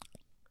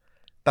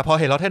แต่พอ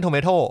เห็น Rotten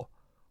Tomato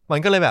มัน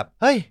ก็เลยแบบ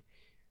เฮ้ย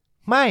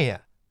ไม่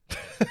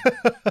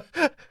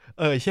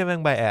เชื่อแม่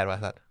งไบแอดว่ะ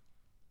สัตว์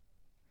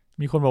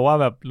มีคนบอกว่า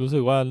แบบรู้สึ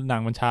กว่าหนั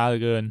งมันช้าเหลื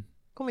อเกิน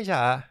ก็ไม่ช้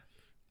า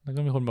แล้ว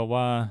ก็มีคนบอก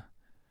ว่า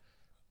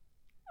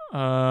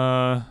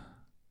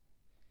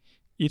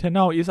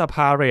Eternal is a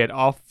parade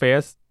of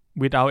faith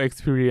without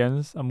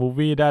experience, a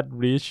movie that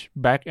reach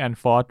back and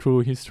forth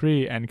through history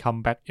and come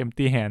back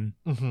empty hand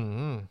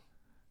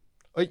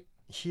เอ้ย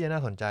เชี่ยน่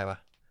าสนใจว่ะ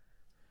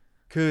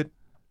คือ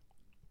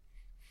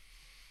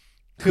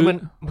มัน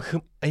คือ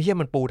ไอ้เหี้ย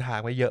มันปูทาง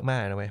ไว้เยอะมา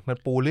กนะเว้ยมัน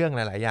ปูเรื่องห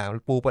ลายๆอย่างมั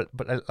นปู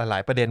หลา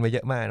ยประเด็นไว้เย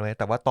อะมากนะเว้ย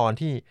แต่ว่าตอ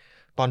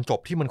นจบ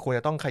ที่มันควรจ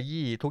ะต้องข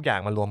ยี้ทุกอย่าง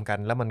มารวมกัน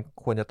แล้วมัน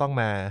ควรจะต้อง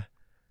มา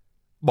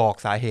บอก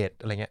สาเหตุ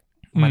อะไรเงี้ย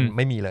มันไ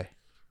ม่มีเลย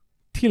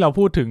ที่เรา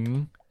พูดถึง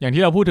อย่าง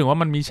ที่เราพูดถึงว่า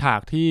มันมีฉา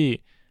กที่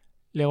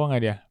เรียกว่าไง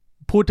เดีย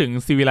พูดถึง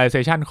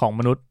civilization ของ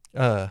มนุษย์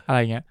อะไร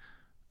เงี้ย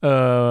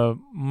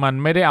มัน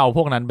ไม่ได้เอาพ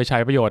วกนั้นไปใช้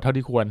ประโยชน์เท่า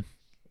ที่ควร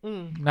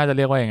น่าจะเ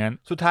รียกว่าอย่างนั้น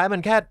สุดท้ายมั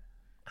นแค่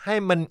ให้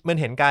มัน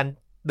เห็นการ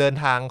เดิน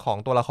ทางของ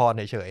ตัวละคร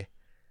เฉย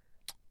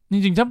ๆจ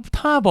ริงๆ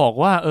ถ้าบอก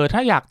ว่าถ้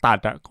าอยากตัด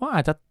อ่ะก็อ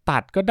าจจะตั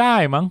ดก็ได้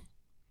มั้ง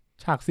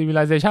ฉาก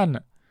civilization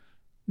อ่ะ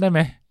ได้ไหม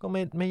ก็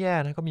ไม่แย่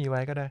นะก็มีไ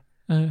ว้ก็ได้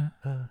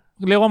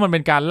เรียกว่ามันเป็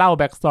นการเล่า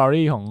back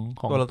story ของ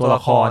ตัวล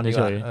ะคร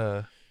เฉย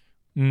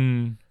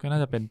ๆก็น่า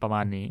จะเป็นประม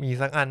าณนี้มี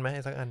สักอันไหม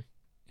สักอัน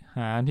ห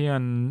าอัน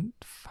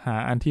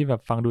ที่แบ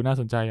บฟังดูน่า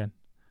สนใจกัน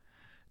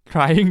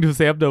Trying to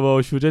save the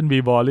world shouldn't be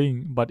boring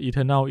but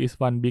Eternal is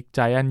one big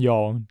giant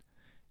yawn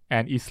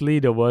and easily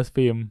the worst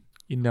film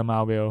in the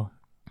Marvel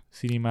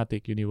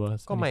Cinematic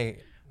Universe ก็ไม่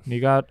นี่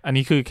ก็อัน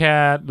นี้คือแค่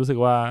รู้สึก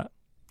ว่า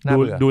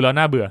ดูแล้ว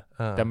น่าเบื่อ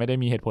แต่ไม่ได้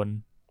มีเหตุผล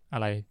อะ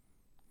ไร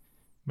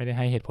ไม่ได้ใ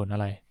ห้เหตุผลอะ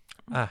ไร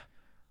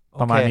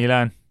ประมาณนี้แล้ว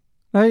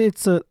แล้ว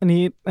อัน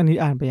นี้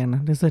อ่านไปยังน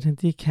ะ The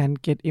certainty can't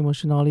get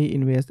emotionally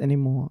invested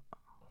anymore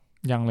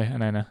ยังเลยอะ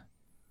ไรนะ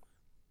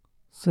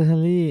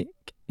Certainly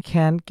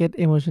can't get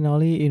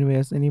emotionally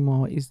invested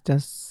anymore It's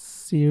just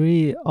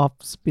series of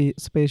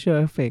special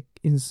effects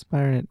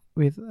inspired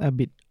with a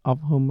bit of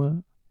humor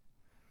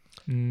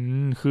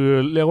คือ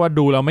เรียกว่า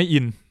ดูแล้วไม่อิ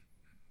น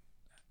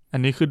อั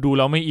นนี้คือดูแ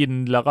ล้วไม่อิน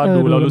แล้วก็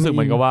ดูแล้วรู้สึกเห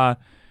มือนกับว่า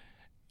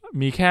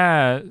มีแค่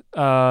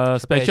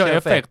special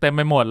effect เต็มไ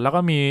ปหมดแล้วก็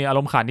มีอาร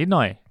มณ์ขันนิดห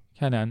น่อยแ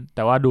ค่นั้นแ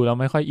ต่ว่าดูแล้ว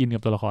ไม่ค่อยอินกั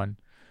บตัวละคร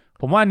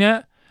ผมว่าอันเนี้ย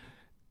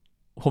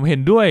ผมเห็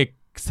นด้วย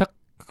สัก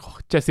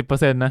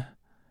 70% นะ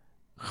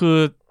คือ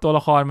ตัวล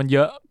ะครมันเย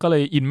อะก็เล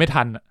ยอินไม่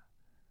ทัน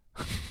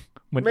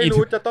เหมือนไม่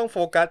รู้จะต้องโฟ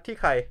กัสที่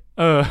ใคร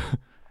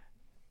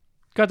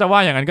ก็จะว่า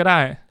อย่างนั้นก็ได้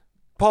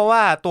เพราะว่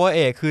าตัวเอ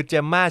กคือเจ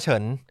มม่าเฉิ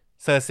น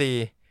เซอร์ซี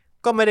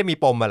ก็ไม่ได้มี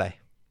ปมอะไร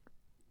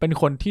เป็น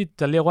คนที่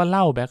จะเรียกว่าเ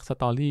ล่าแบ็กส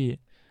ตอรี่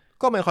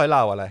ก็ไม่ค่อยเ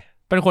ล่าอะไร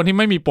เป็นคนที่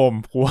ไม่มีปม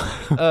กู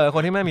ค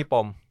นที่ไม่มีป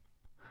ม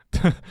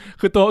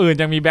คือตัวอื่น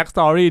ยังมีแบ็กส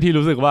ตอรี่ที่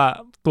รู้สึกว่า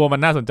ตัวมัน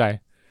น่าสนใจ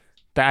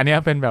แต่อันเนี้ย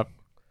เป็นแบบ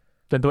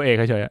เป็นตัวเอก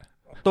เฉย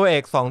ๆตัวเอ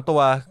ก2ตั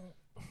ว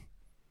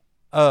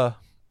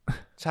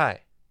ใช่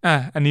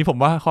อันนี้ผม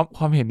ว่าค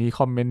วามเห็นนี้ค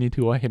อมเมนต์นี้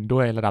ถือว่าเห็นด้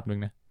วยระดับนึง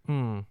นะ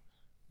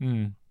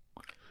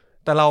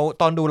แต่เรา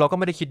ตอนดูเราก็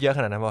ไม่ได้คิดเยอะข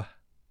นาดนั้นป่ะ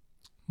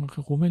มันคื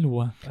อกูไม่รู้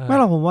อะไม่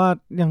หรอกผมว่า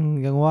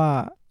ยังว่า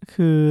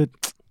คือ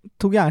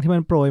ทุกอย่างที่มั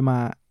นโปรยมา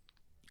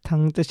ทั้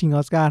งจะชิงอ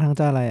อสการ์ทั้ง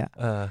จะอะไร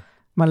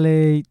มันเล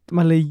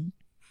ย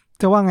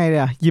จะว่าไงเล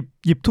ยห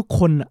ยิบทุกค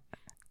น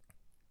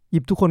หยิ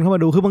บทุกคนเข้ามา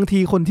ดูคือบางที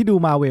คนที่ดู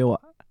มาเวล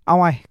เอา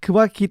ไงคือ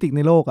ว่าคริติกใ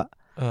นโลก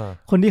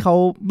คนที่เขา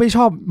ไม่ช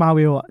อบมาเว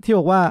ลที่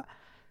บอกว่า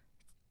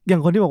อย่า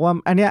งคนที่บอกว่า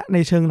อันเนี้ยใน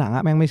เชิงหนัง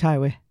แม่งไม่ใช่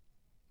เว้ย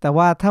แต่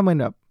ว่าถ้ามัน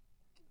แบบ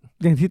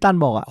อย่างที่ตั้น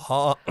บอก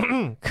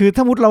คือถ้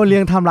ามุดเราเรี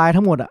ยงไทม์ไลน์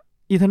ทั้งหมด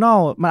Eternal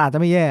มันอาจจะ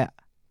ไม่แย่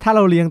ถ้าเร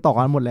าเรียงต่อ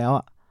กันหมดแล้ว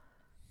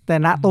แต่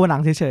ณตัวหนั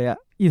งเฉย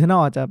ๆ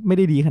Eternal อาจจะไม่ไ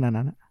ด้ดีขนาด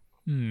นั้น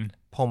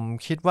ผม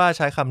คิดว่าใ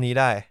ช้คำนี้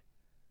ได้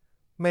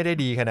ไม่ได้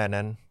ดีขนาด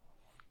นั้น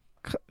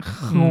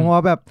งงว่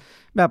าแบบ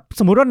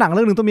สมมุติว่าหนังเ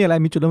รื่องนึงต้องมีอะไร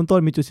มีจุดเริ่มต้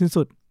นมีจุดสิ้น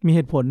สุดมีเห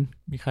ตุผล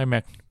มีไคลแม็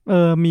กซ์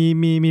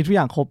มีทุกอ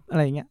ย่างครบอะไ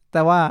รอย่างเงี้ยแ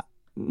ต่ว่า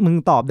มึง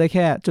ตอบได้แ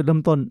ค่จุดเริ่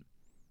มต้น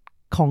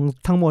ของ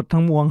ทั้งหมด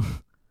ทั้งมวล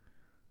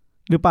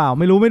หรือเปล่า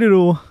ไม่รู้ไม่ได้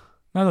ดู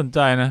น่าสนใจ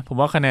นะผม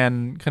ว่าคะแนน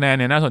เ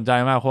นี่ยน่าสนใจ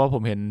มากเพราะว่าผ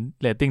มเห็น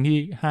เรตติ้งที่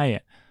ให้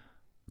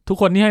ทุก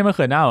คนที่ให้มาเ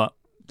ขือเน่า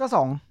ก็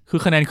2คือ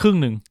คะแนนครึ่ง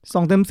หนึ่ง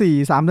2เต็ม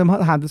4 3เต็ม5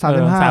 3เ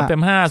ต็ม5 3เต็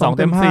ม5 2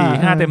เต็ม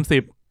4 5เต็ม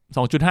10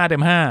 2.5 เต็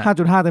ม5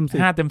 5.5 เต็ม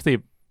10 5เต็ม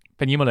10เ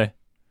ป็นงี้มาเลย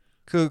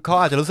คือเขา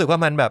อาจจะรู้สึกว่า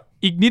มันแบบ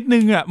อีกนิดนึ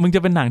งมึงจ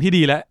ะเป็นหนังที่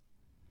ดีแล้ว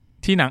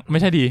ที่หนังไม่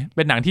ใช่ดีเ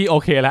ป็นหนังที่โอ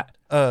เคแล้ว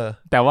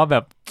แต่ว่าแบ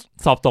บ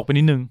สอบตกไป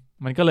นิดนึง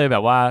มันก็เลยแบ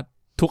บว่า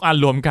ทุกอัน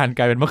รวมกันก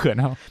ลายเป็นมะเขือเ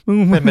น่ามึง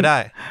เป็นไม่ได้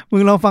มึ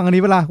งลองฟังอัน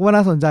นี้เปล่าว่า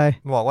น่าสนใจ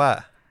บอกว่า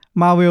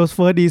Marvel's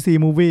first DC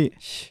movie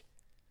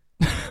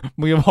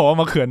มึงจะบอกว่า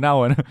มะเขือเน่า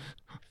นะ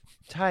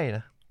ใช่น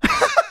ะ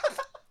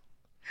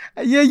ไ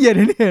อ้เหี้ยเหยียดเ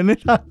ห็นเลย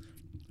จ้ะ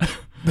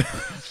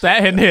แซะ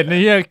เห็นไอ้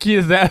เหี้ยขี้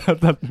แซะ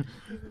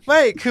ไ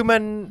ม่คือ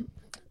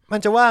มัน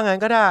จะว่างั้น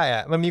ก็ได้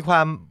มันมีควา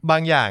มบา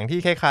งอย่างที่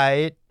คล้าย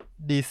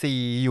ๆ DC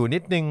อยู่นิ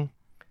ดนึง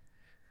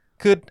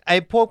คือไอ้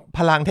พวกพ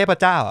ลังเทพ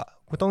เจ้า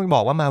กูต้องบ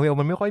อกว่า Marvel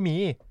มันไม่ค่อยมี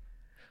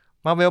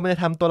Marvel มันจะ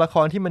ทำตัวละค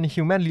รที่มัน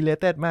human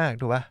related มาก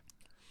ถูกป่ะ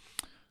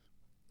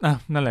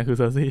นั่นแหละคือเ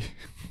ซอร์ซี่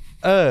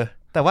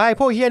แต่ว่าไอ้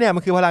พวกเหี้ยเนี่ยมั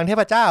นคือพลังเท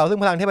พเจ้าซึ่ง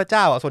พลังเทพเจ้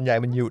าส่วนใหญ่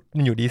มัน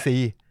อยู่ DC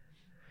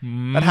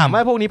แต่ถามว่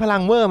าพวกนี้พลั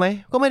งเวอร์ไหม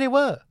ก็ไม่ได้เว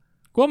อร์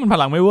ก็มันพ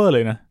ลังไม่เวอร์เล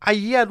ยนะไอ้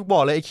เหี้ยบอ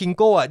กเลยไอ้คิง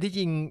โก้ที่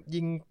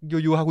ยิง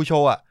ยูฮาคุโช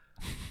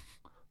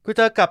กูเ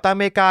จอกับตาอ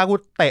เมริกากู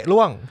เตะ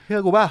ล่วงเชื่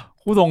อกูป่ะ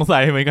กูสงสั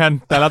ยเหมือนกัน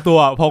แต่ละตัว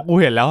พอกู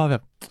เห็นแล้วแบ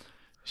บ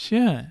เ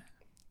ชื่อ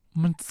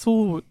มันสู้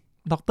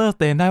ด็อกเตอร์ส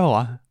เตนได้ป่าว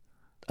วะ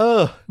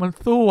มัน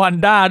สู้วัน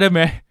ด้าได้ไห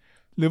ม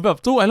หรือแบบ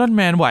สู้ไอรอนแ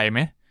มนไหวไหม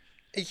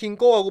ไอคิง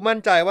โก้กูมั่น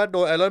ใจว่าโด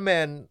นไอรอนแม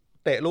น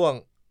เตะล่วง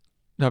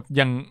แบบอ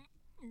ย่าง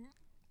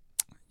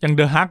เ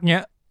ดอะฮักเนี้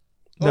ย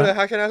เดอะ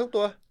ฮักชนะทุก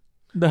ตัว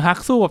เดอะฮัก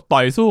สู้กับต่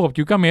อยสู้กับ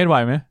กิลกาเมสไหว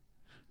ไหม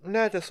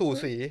น่าจะสู่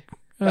สี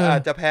แต่อา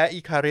จจะแพ้อี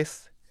คาริส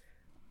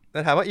แต่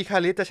ถามว่าอีคา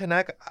ริสจะชนะ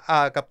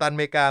กับตันอเ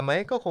มริกาไหม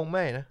ก็คงไ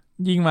ม่นะ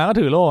ยิงมาก็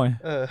ถือโล่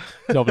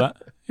จบแล้ว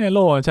โ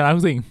ล่ชนะทุ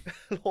กสิ่ง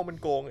โล่มัน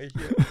โกงไอ้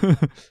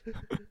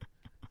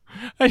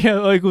เหี้ย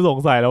กูสง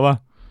สัยแล้วว่า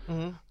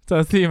เจอ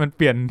ร์ซี่มันเ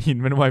ปลี่ยนหิน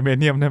เป็นไวเม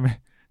เนียมได้ไหม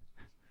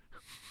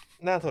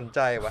น่าสนใจ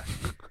ว่ะ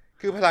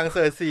คือพลังเซ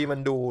อร์ซีมัน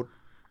ดู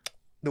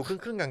ค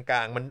รึ่งกล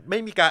างๆมันไม่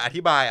มีการอ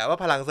ธิบายว่า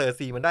พลังเซอร์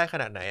ซีมันได้ข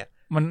นาดไหน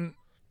มัน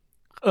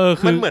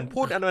คือมันเหมือน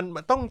พูด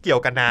มันต้องเกี่ย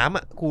วกับน้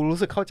ำกูรู้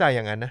สึกเข้าใจอ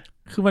ย่างนั้นนะ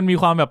คือมันมี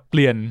ความแบบเป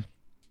ลี่ยน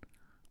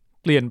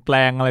แปล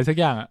งอะไรสัก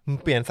อย่างมัน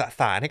เปลี่ยนส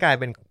สารให้กลาย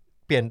เป็น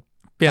เปลี่ย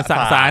นส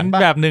สาร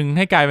แบบนึงใ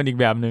ห้กลายเป็นอีก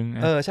แบบนึง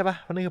ใช่ป่ะ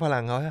เพราะนี่คือพลั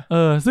งเขา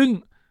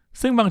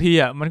ซึ่งบางที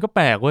มันก็แป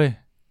ลกเว้ย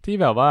ที่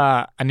แบบว่า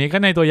อันนี้ก็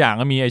ในตัวอย่าง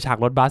ก็มีไอฉาก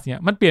รถบัสเนี้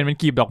ยมันเปลี่ยนเป็น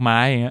กลีบดอกไม้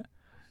อย่างเงี้ย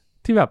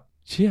ที่แบบ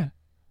เชี่ย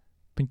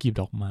เป็นกลีบ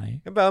ดอกไม้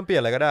งั้นแปลว่ามันเปลี่ย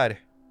นอะไรก็ได้ดิ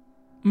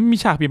มี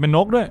ฉากเปลี่ยนเป็นน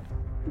กด้วย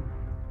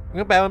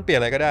งั้นแปลว่ามันเปลี่ยน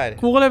อะไรก็ได้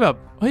กูก็เลยแบบ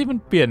เฮ้ยมัน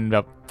เปลี่ยนแบ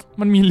บ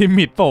มันมีลิ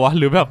มิตเปล่าวะ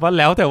หรือแบบว่า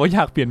แล้วแต่ว่าอย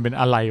ากเปลี่ยนเป็น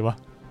อะไรวะ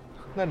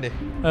นั่นดิ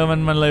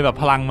มันเลยแบบ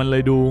พลังมันเล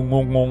ยดู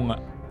งงอ่ะ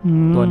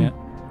ตัวเนี้ย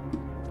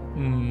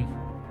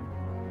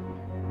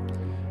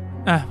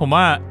ผม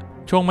ว่า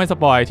ช่วงไม่ส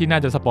ปอยที่น่า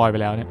จะสปอยไป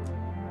แล้วเนี่ย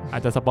อา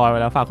จจะสปอยไป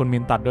แล้วฝากคุณมิ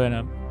นตัดด้วยน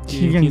ะ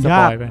ที่ส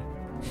ปอยไป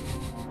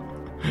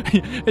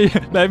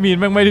แล้วมีน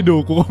แม่งไม่ได้ดู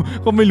กู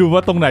ก็ไม่รู้ว่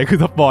าตรงไหนคือ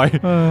สปอย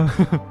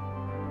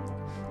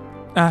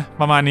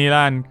ประมาณนี้แล้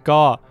ว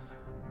ก็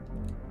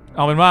เอ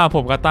าเป็นว่าผ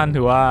มกับตั้น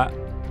ถือว่า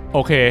โอ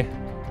เค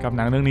กับห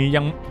นังเรื่องนี้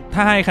ยังถ้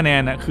าให้คะแน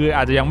นคืออ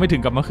าจจะยังไม่ถึ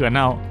งกับมะเขือเ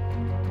น่า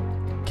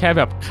แค่แ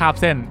บบคาบ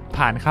เส้น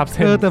ผ่านคาบเ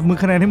ส้นแต่มึง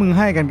คะแนนที่มึงใ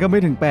ห้กันก็ไม่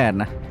ถึง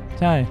8นะ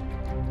ใช่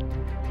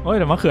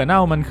แต่มะเขือเน่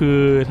ามันคือ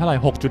เท่าไหร่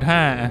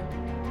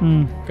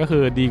 6.5 ก็คื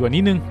อดีกว่านิ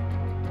ดนึง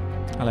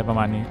อะไรประม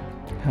าณนี้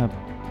ครับ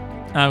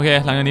โอเค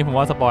หลังจากนี้ผม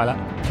ว่าสปอยแล้ว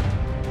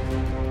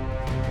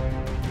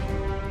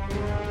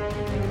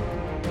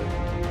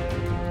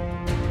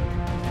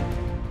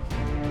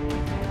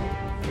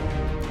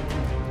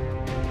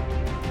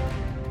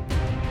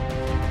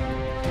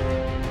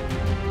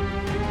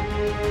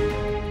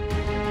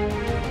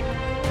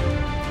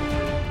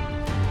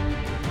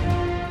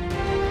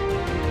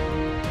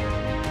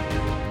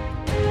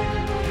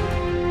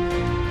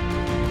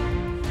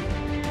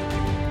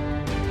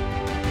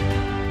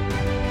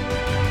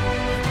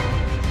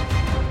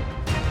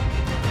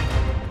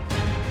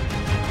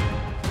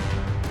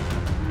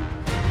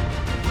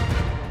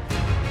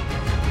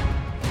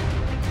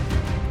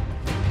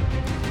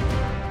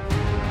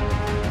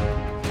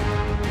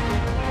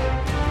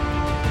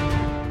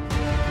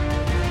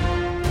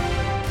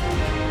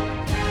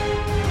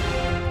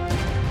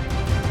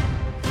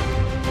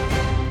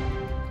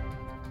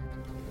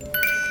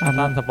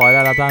ตั้นสปอยไ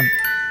ด้แล้วตั้น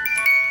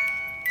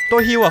ตัว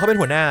ฮิวเขาเป็น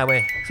หัวหน้าเว้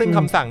ยซึ่งค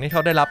ำสั่งที่เข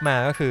าได้รับมา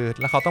ก็คือ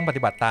แล้วเขาต้องป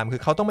ฏิบัติตามคื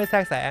อเขาต้องไม่แทร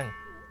กแซง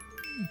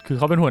คือเ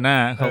ขาเป็นหัวหน้า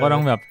เขาก็ต้อ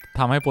งแบบท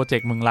ำให้โปรเจก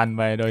ต์มึงรันไ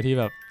ปโดยที่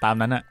แบบตาม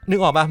นั้นนึก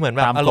ออกป่ะเหมือนแ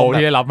บบอารมณ์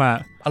ที่ได้รับมา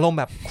อารมณ์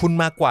แบบคุณ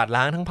มากวาด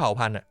ล้างทั้งเผ่า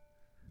พันธุ์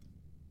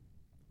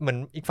เหมือน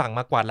อีกฝั่งม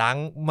ากวาดล้าง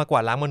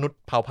มนุษย์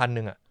เผ่าพันธุ์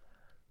นึง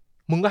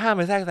มึงก็ห้ามไ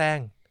ปแทรกแซง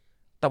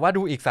แต่ว่า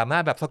ดูอีกสามาร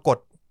ถแบบสะกด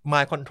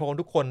mind control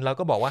ทุกคนแล้ว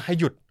ก็บอกว่าให้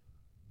หยุด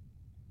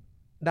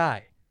ได้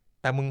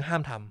แต่มึงห้า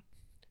มท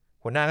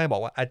ำหัวหน้าก็บอ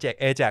กว่าเอแ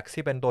จ็ก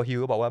ที่เป็นตัวฮิว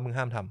ก็บอกว่ามึง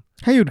ห้ามท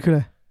ำให้หยุดคืออะไ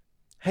ร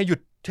ให้ห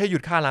ยุ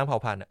ดฆ่าล้างเผ่า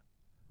พันธุ์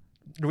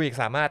ดูอีก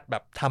สามารถแบ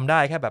บทำได้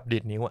แค่แบบดี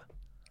ดนิ้ว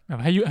แบ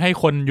บให้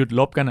คนหยุด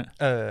ลบกัน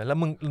แล้ว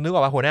มึงนึกอ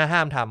อกว่าหัวหน้าห้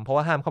ามทำเพราะ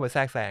ว่าห้ามเข้าไปแท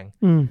รกแซง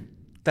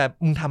แต่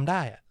มึงทำไ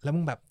ด้แล้วมึ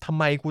งแบบทำ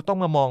ไมกูต้อง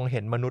มามองเ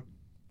ห็นมนุษย์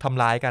ท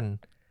ำร้ายกัน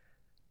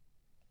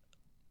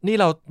นี่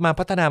เรามา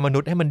พัฒนามนุ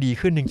ษย์ให้มันดี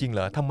ขึ้นจริงๆเห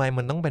รอทำไม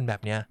มันต้องเป็นแบ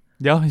บเนี้ย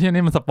เดี๋ยวเช่น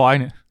นี้มันสปอย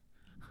เนี่ย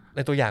ใน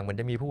ตัวอย่างเหมือน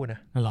จะมีพูดนะ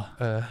เหรอ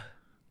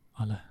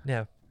เนี่ย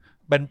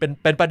เ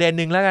ป็นประเด็นห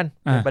นึ่งแล้วกัน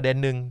เป็นประเด็น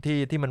หนึ่ง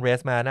ที่มันเรส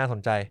มาน่าสน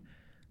ใจ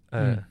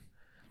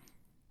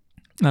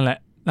นั่นแหละ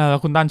แล้ว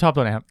คุณตั้นชอบ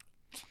ตัวไหนครับ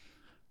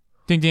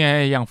จริง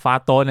ๆอย่างฟา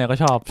โต้เนี่ยก็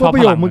ชอบปร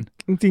ะโยค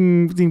จ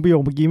ริงประโย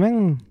คเมื่อกี้แม่ง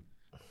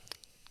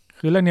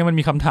คือเรื่องนี้มัน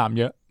มีคำถาม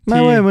เยอะไม่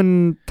เว้ยมัน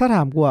ถ้าถ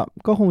ามกู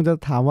ก็คงจะ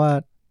ถามว่า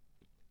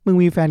มึง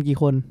มีแฟนกี่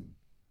คน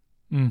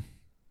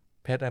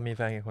เพชรมี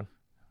แฟนกี่คน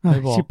ไม่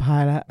บอกชิบหา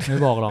ยแล้วไม่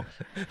บอกหรอก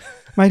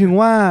หมายถึง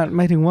ว่า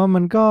มั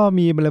นก็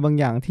มีอะไรบาง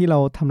อย่างที่เรา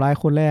ทำร้าย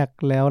คนแรก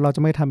แล้วเราจ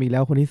ะไม่ทำอีกแล้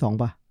วคนที่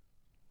2ป่ะ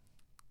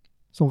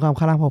สงคราม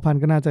ฆ่าล้างเผ่าพัน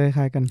ธุ์ก็น่าจะค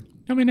ล้ายๆกัน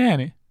ก็ไม่แน่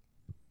นี่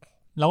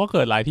เราก็เ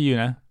กิดหลายทีอยู่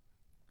นะ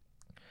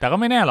แต่ก็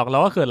ไม่แน่หรอกเรา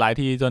ก็เกิดหลาย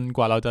ทีจนก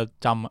ว่าเราจะ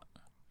จำ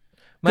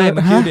ไม่ม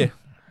าคิดดิ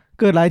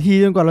เกิดหลายที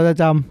จนกว่าเราจะ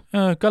จ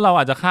ำก็เรา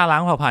อาจจะฆ่าล้า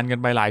งเผ่าพันธุ์กัน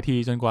ไปหลายที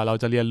จนกว่าเรา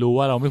จะเรียนรู้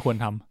ว่าเราไม่ควร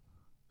ท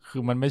ำคื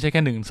อมันไม่ใช่แ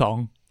ค่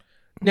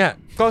1-2 เนี่ย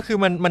ก็คือ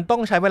มันต้อ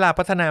งใช้เวลา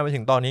พัฒนาไปถึ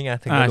งตอนนี้ไง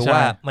ถึงจะรู้ว่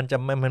า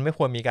มันไม่ค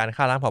วรมีการ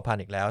ฆ่าล้างเผ่าพัน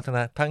ธุ์อีกแล้ว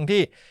ทั้ง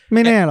ที่ไ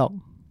ม่แน่หรอก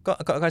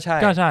ก็ใ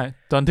ช่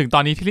จนถึงตอ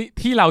นนี้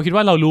ที่เราคิด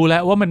ว่าเรารู้แล้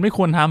วว่ามันไม่ค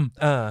วรท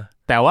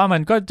ำแต่ว่ามั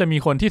นก็จะมี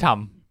คนที่ท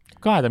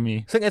ำก็อาจจะมี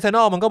ซึ่งเอเทน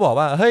อลมันก็บอก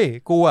ว่าเฮ้ย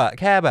กูอ่ะ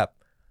แค่แบบ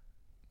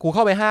กูเข้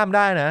าไปห้ามไ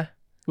ด้นะ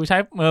กูใช้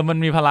มัน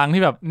มีพลัง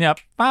ที่แบบเนี่ย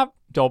ปั๊บ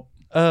จบ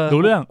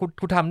รู้เรื่อง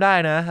กูทำได้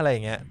นะอะไรอย่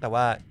างเงี้ยแต่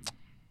ว่า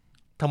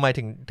ทำไม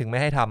ถึงไม่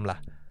ให้ทำล่ะ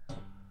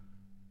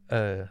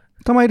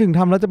ทำไมถึงท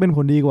ำแล้วจะเป็นผ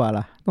ลดีกว่า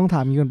ล่ะต้องถา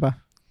มงี้กันปะ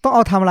ต้องเอ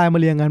าไทม์ไลน์มา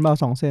เรียงกันเอา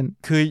2เส้น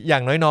คืออย่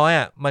างน้อยๆ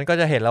อ่ะมันก็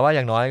จะเห็นแล้วว่าอ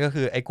ย่างน้อยก็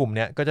คือไอ้กลุ่มเ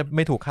นี้ยก็จะไ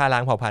ม่ถูกฆ่าล้า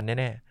งเผ่าพันธุ์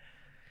แน่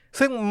ๆ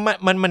ซึ่ง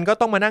มันก็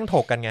ต้องมานั่งถ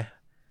กกันไง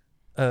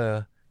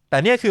แต่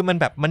เนี่ยคือมัน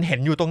แบบมันเห็น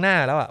อยู่ตรงหน้า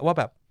แล้วอะว่า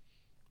แบบ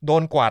โด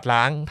นกวาด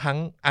ล้างทั้ง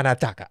อาณา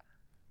จักรอะ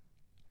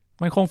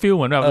มันคงฟีลเ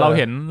หมือนแบบเราเ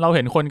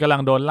ห็นคนกำลั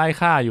งโดนไล่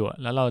ฆ่าอยู่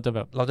แล้วเร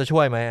าจะช่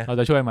วยไหม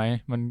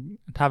มัน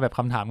ถ้าแบบค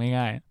ำถาม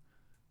ง่ายๆ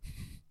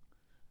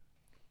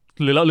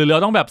หรือเรา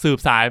ต้องแบบ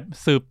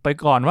สืบไป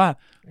ก่อนว่า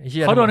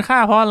เขาโดนฆ่า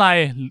เพราะอะไร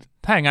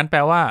ถ้าอย่างนั้นแปล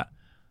ว่า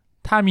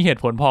ถ้ามีเหตุ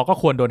ผลพอก็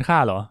ควรโดนฆ่า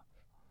เหรอ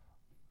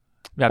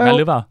แบบนั้น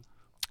หรือเปล่า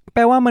แป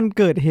ลว่ามัน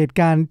เกิดเหตุ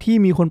การณ์ที่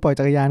มีคนปล่อย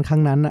จักรยานครั้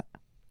งนั้นอะ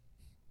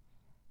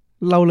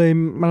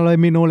มันเลย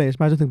มี knowledge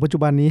มาจนถึงปัจจุ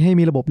บันนี้ให้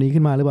มีระบบนี้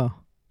ขึ้นมาหรือเปล่า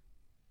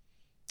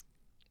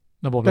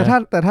ระบบแต่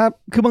ถ้า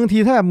คือบางที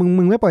ถ้าแบบ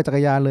มึงไม่ปล่อยจัก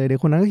รยานเลยเดี๋ย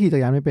วคนนั้นก็ขี่จัก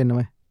รยานไม่เป็นนะ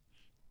มั้ย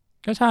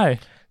ก็ใ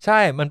ช่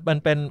มัน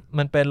เ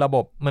ป็นระบ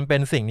บมันเป็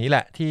นสิ่งนี้แหล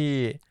ะที่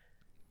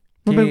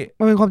มัน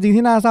เป็นความจริง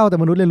ที่น่าเศร้าแต่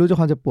มนุษย์เรียนรู้จาก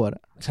ความเจ็บปวด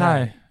ใช่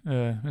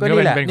ก็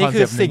นี่แหละนี่คื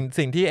อ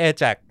สิ่งที่เอ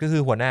แจ็คก็คื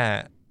อหัวหน้า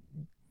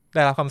ไ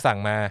ด้รับคำสั่ง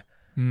มา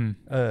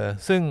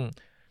ซึ่ง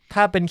ถ้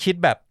าเป็นคิด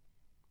แบบ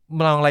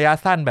มองระยะ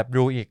สั้นแบบ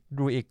ดู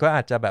อีกก็อ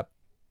าจจะแบบ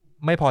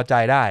ไม่พอใจ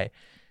ได้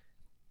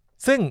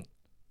ซึ่ง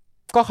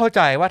ก็เข้าใ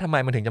จว่าทำไม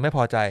มันถึงจะไม่พ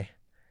อใจ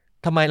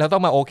ทำไมเราต้อ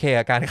งมาโอเค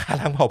กับการฆ่า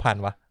ล้างเผ่าพัน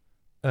ธุ์วะ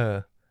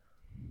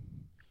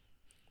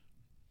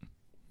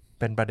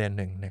เป็นประเด็นห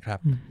นึ่งนะครับ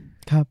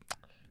ครับ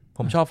ผ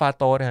มชอบฟา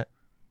โต้ฮะ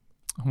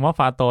ผมว่า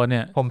ฟาโต้เนี่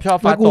ยผมชอบ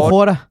ฟาโต้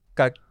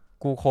กับ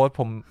กูโค้ด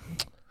ผม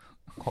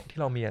ของที่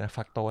เรามีนะ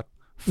ฟักโต้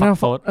ฟั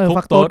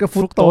กโต้กับ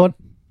ฟุกโต้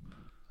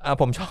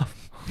ผม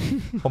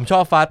ชอ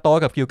บฟาโต้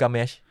กับกิลกาเม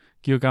ช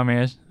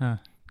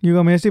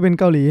ที่เป็น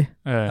เกาหลี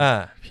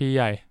พี่ใ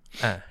หญ่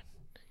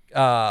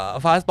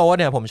ฟาสโต้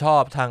เนี่ยผมชอ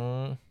บทั้ง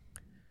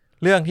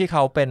เรื่องที่เข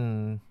าเป็น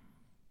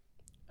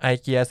ไอ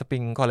เกียสปริ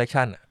งคอลเลก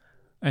ชัน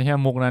ไอ้แค่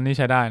มุกนั้นนี่ใ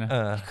ช้ได้นะ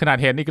ขนาด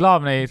เห็นอีกรอบ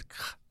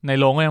ใน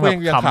โรงก็ยังแบบ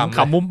ข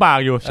ำมุมปาก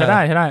อยู่ใช้ไ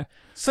ด้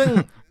ซึ่ง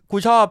กู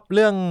ชอบเ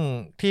รื่อง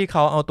ที่เข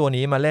าเอาตัว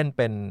นี้มาเล่นเ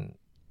ป็น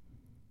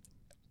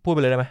พูดไป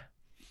เลยได้ไหม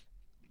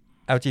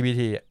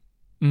LGBT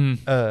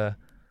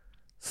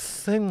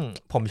ซึ่ง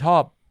ผมชอ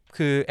บ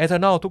คือ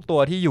Eternal ทุกตัว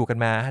ที่อยู่กัน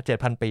มา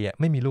 7,000 ปี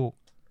ไม่มีลูก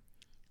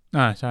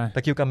ใช่แต่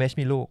กิลกาเมช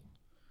มีลูก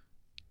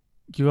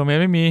กิลกาเมช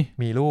ไม่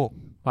มีลูก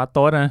ฟาโ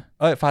ต้นะ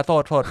ฟาโต้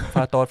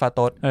ฟ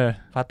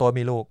าโต้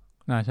มีลูก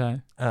ใช่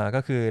ก็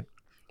คือ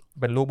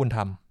เป็นลูกบุญธร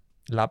รม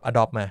รับ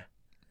adopt มา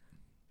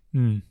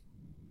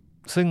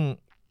ซึ่ง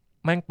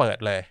แม่งเปิด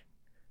เลย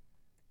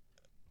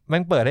แม่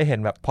งเปิดให้เห็น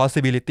แบบ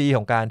possibility ข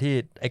องการที่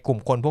ไอ้กลุ่ม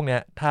คนพวกเนี้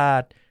ย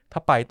ถ้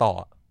าไปต่อ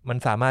มัน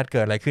สามารถเ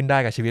กิดอะไรขึ้นได้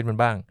กับชีวิตมัน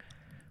บ้าง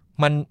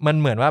มัน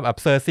เหมือนว่าแบบ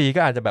เซอร์ซีก็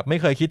อาจจะแบบไม่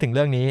เคยคิดถึงเ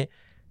รื่องนี้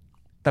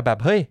แต่แบบ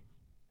เฮ้ย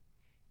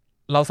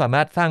เราสาม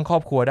ารถสร้างครอ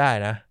บครัวได้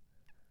นะ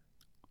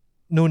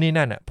นู่นนี่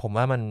นั่นผม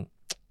ว่ามัน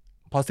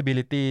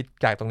possibility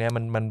จากตรงเนี้ย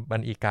มั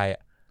นอีกไกล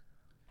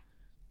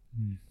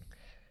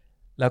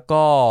แล้ว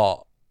ก็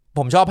ผ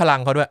มชอบพลัง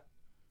เขาด้วย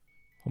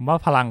ผมว่า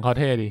พลังเขา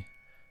เท่ดี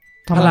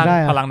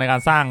พลังในกา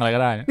รสร้างอะไรก็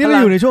ได้นี่เรา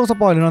อยู่ในช่วงส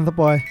ปอยหรือนอนส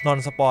ปอ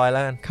ยแล้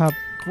วกันครับ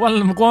ว่า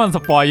มันส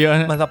ปอยเยอะ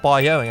มันสปอย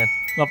เยอะเหมือนกัน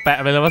เราแปะ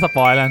ไปเลยว่าสป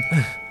อยแล้ว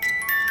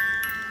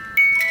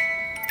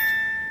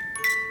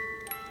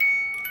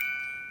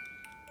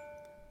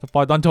สป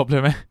อยตอนจบเล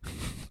ยไหม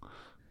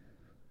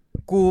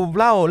กู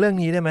เล่าเรื่อง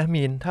นี้ได้ไหม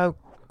มีนถ้า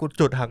กู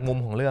จุดหักมุม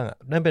ของเรื่อง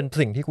นั่นเป็น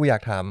สิ่งที่กูอยา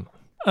กถาม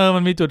มั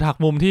นมีจุดหัก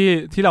มุม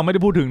ที่เราไม่ได้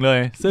พูดถึงเลย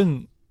ซึ่ง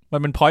มั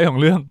นเป็นพอยต์ของ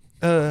เรื่อง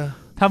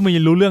ถ้ามี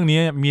นรู้เรื่องนี้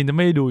มีนจะไ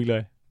ม่ได้ดูอีกเล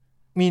ย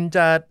มีนจ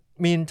ะ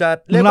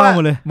เรียกว่า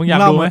มึงอยาก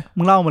ดูไหม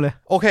มึงเล่ามาเลย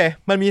โอเค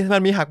มัน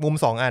มีหักมุม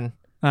2อัน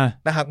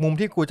แต่หักมุม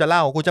ที่กูจะเล่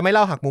ากูจะไม่เ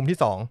ล่าหักมุมที่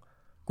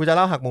2กูจะเ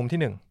ล่าหักมุมที่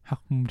1หั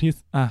กมุมที่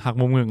หัก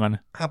มุม1ก่อน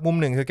หักมุม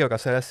1คือเกี่ยวกับ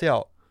เซเลเซียล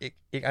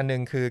อีกอันนึ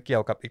งคือเกี่ย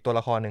วกับอีกตัวล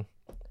ะครนึง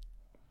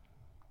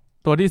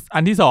ตัวที่อั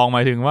นที่2หม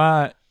ายถึงว่า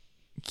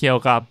เกี่ยว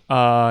กับ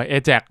เอ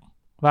แจ็ค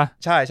ป่ะ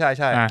ใช่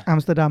อัม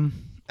สเตอร์ดัม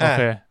โอเ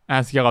ค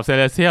เกี่ยวกับเซ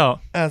เลเซี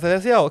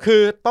ยลคื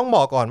อต้องบ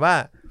อกก่อนว่า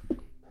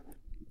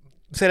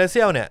เซเลเซี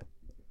ยลเนี่ย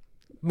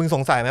มึงส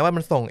งสัยไหมว่า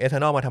มันส่งเอเทอ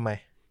ร์นอลมาทำไม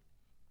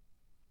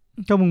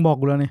ก็มึงบอก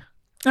กูแล้วนี่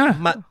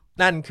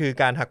นั่นคือ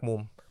การหักมุ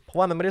มเพราะ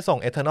ว่ามันไม่ได้ส่ง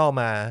เอเทอร์นอล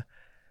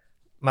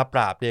มาปร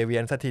าบเดเวีย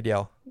นซะทีเดีย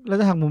วแล้ว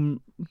จะหักมุม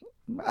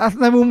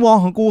ในมุมมอง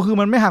ของกูคือ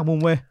มันไม่หักมุม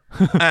เว้ย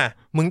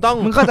มึง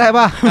เข้าใจ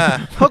ป่ะ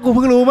เพราะกูเ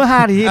พิ่งรู้เมื่อ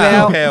5 นาทีแล้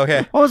วโอเค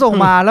เพราะส่ง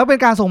มาแล้วเป็น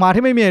การส่งมา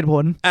ที่ไม่มีเหตุผ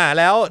ล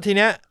แล้วทีเ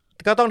นี้ย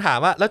ก็ต้องถาม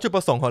ว่าแล้วจุดป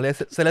ระสงค์ของ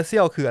เซเลเซี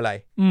ยลคืออะไร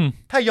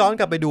ถ้าย้อน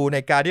กลับไปดูใน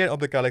Guardian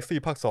of the Galaxy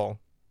ภาค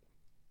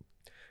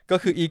2 ก็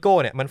คืออีโก้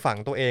เนี่ยมันฝัง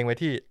ตัวเองไว้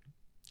ที่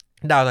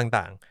ดาว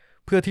ต่าง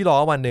ๆเพื่อที่รอ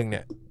วันหนึ่งเ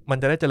นี่ยมัน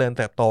จะได้เจริญ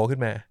เติบโตขึ้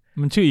นมา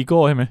มันชื่ออีโก้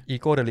ใช่ไหม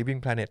Ego the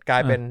Living Planet กลา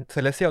ยเป็นเซ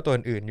เลสเซียลตัว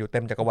อื่นๆอยู่เต็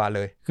มจักรวาลเ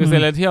ลยคือเซ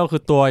เลสเทียลคื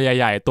อตัวใ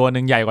หญ่ๆตัวห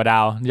นึ่งใหญ่กว่าดา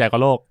วใหญ่กว่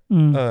าโลก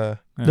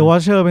The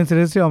Watcher เป็น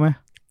Celestial ไหม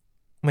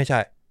ไม่ใช่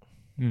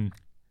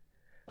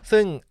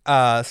ซึ่ง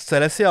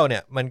Celestial เนี่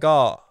ยมันก็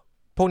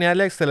พวกนี้เ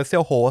รียก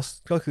Celestial Host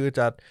ก็คือจ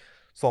ะ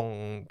ส่ง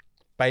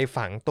ไป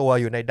ฝังตัว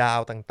อยู่ในดาว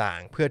ต่า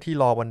งๆเพื่อที่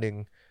รอวันหนึ่ง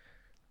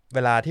เว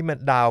ลาที่มัน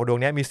ดาวดวง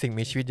นี้มีสิ่ง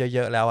มีชีวิตเย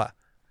อะๆแล้วอ่ะ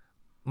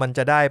มันจ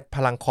ะได้พ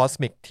ลังคอส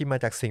มิกที่มา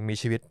จากสิ่งมี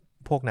ชีวิต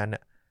พวกนั้นอ่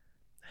ะ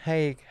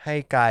ให้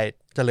กลาย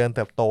เจริญเ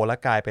ติบโตและ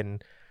กลายเป็น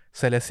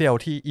เซเลเซียล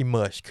ที่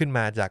emerge ขึ้นม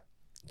าจ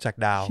าก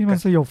ดาวที่มัน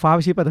สยบฟ้า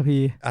ชิปปัตภี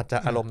อาจจะ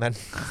อารมณ์นั้น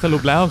สรุ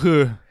ปแล้วคือ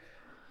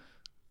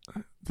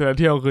เซเลเ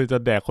ซียลคือจะ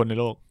แดกคนใน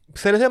โลก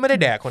เซเลเซียลไม่ได้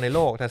แดกคนในโ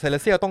ลกแต่เซเล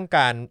เซียลต้องก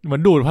ารเหมือ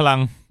นดูดพลัง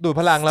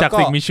แล้วก็จาก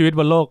สิ่งมีชีวิต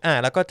บนโลก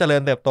แล้วก็เจริ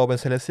ญเติบโตเป็น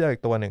เซเลเซียลอี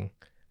กตัวหนึ่ง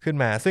ขึ้น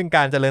มาซึ่งก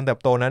ารเจริญเติบ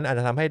โตนั้นอาจ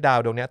จะทำให้ดาว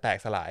ดวงนี้แตก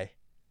สลาย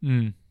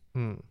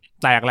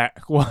แตกแหละ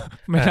กลัว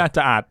ไม่น่าจ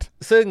ะอาจ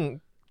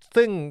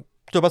ซึ่ง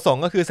จุดประสง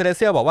ค์ก็คือเซเลเ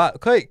ซียลบอกว่า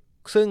เฮ้ย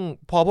ซึ่ง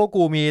พอพวก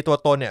กูมีตัว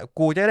ตนเนี่ย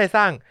กูจะได้ส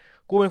ร้าง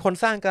กูเป็นคน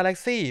สร้างกาแล็ก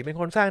ซี่เป็น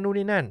คนสร้างนู่น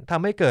นี่นั่นท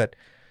ำให้เกิด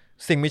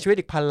สิ่งมีชีวิต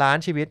อีกพันล้าน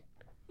ชีวิต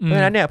เพราะฉ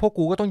ะนั้นเนี่ยพวก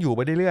กูก็ต้องอยู่ไป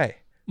เรื่อย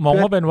ๆมอง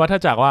ว่าเป็นวัฏ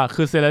จักรว่า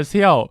คือเซเลเซี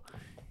ยล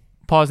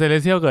พอเซเล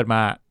เซียลเกิดม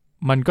า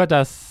มันก็จะ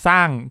สร้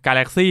างกาแ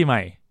ล็กซี่ให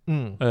ม่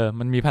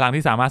มันมีพลัง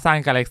ที่สามารถสร้าง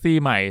กาแล็กซี่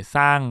ใหม่ส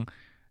ร้าง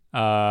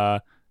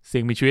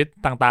สิ่งมีชีวิต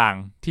ต่าง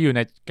ๆที่อยู่ใน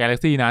กาแล็ก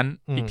ซี่นั้น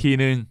อีกที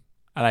นึง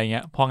อะไรเ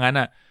งี้ยเพราะงั้น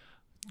อ่ะ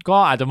ก็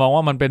อาจจะมองว่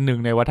ามันเป็นหนึ่ง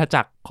ในวัฏ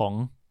จักรของ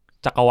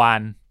จักรวา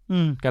ล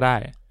ก็ได้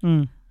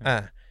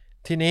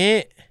ทีนี้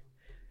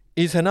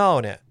Eternal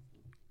เนี่ย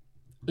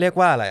เรียก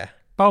ว่าอะไร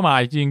เป้าหมาย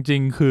จริ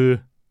งๆคือ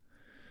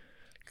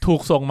ถู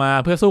กส่งมา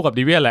เพื่อสู้กับ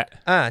ดีเวียนแหละ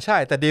ใช่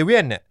แต่เดเวี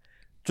ยนเนี่ย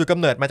จุดกำ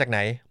เนิดมาจากไหน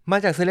มา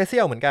จากเซเลเซี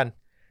ยลเหมือนกัน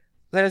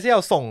เซเลเซียล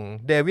ส่ง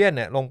เดเวียนเ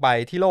นี่ยลงไป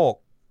ที่โลก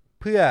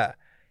เพื่อ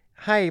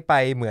ให้ไป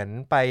เหมือน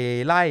ไป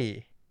ไล่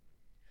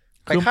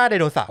ไปฆ่าได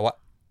โนเสาร์อะ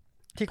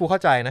ที่กูเข้า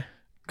ใจนะ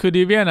คือ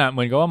ดีเวียนอะเห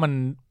มือนกับว่า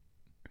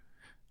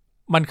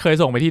มันเคย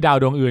ส่งไปที่ดาว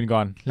ดวงอื่นก่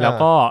อนแล้ว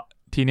ก็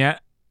ทีเนี้ย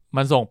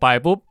มันส่งไป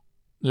ปุ๊บ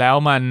แล้ว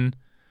มัน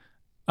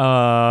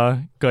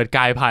เกิดก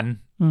ลายพันธุ์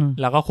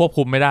แล้วก็ควบ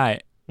คุมไม่ได้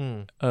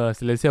เซ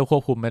เลเซียลคว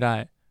บคุมไม่ได้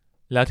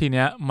แล้วทีเ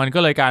นี้ยมันก็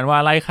เลยการว่า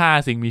ไล่ฆ่า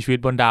สิ่งมีชีวิต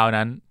บนดาว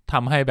นั้นท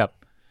ำให้แบบ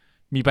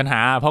มีปัญห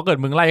าเพราะเกิด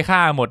มึงไล่ฆ่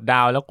าหมดด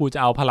าวแล้วกูจะ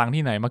เอาพลัง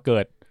ที่ไหนมาเกิ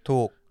ดถู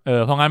ก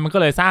เพราะงั้นมันก็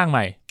เลยสร้างให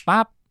ม่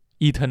ปั๊บ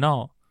Eternal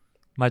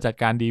มาจัด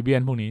การดีเวีย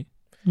นพวกนี้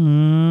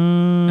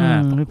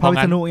พอวิ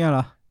ษณุเนี่ยเห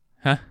รอ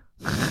ฮะ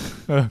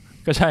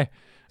ก็ใช่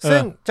ซึ่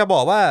งจะบอ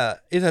กว่า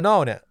Eternal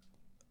เนี่ย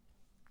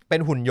เป็น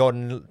หุ่นยน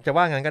ต์จะ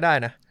ว่างั้นก็ได้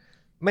นะ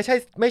ไ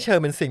ม่เชิญ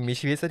เป็นสิ่งมี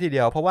ชีวิตซะทีเดี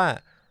ยวเพราะว่า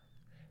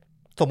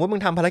สมมุติมึ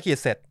งทำภารกิจ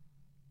เสร็จ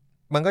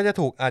มันก็จะ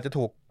อาจจะ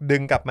ถูกดึ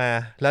งกลับมา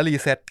แล้วรี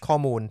เซ็ตข้อ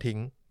มูลทิ้ง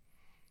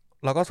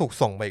แล้วก็ถูก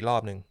ส่งไปอีกรอ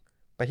บนึง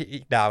ไปที่อี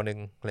กดาวนึง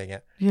อะไรเงี้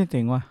ยเ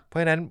จ๋งว่ะเพรา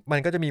ะฉะนั้นมัน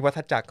ก็จะมีวัฏ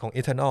จักรของ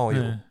Eternal อ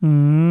ยู่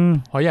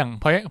เพราะ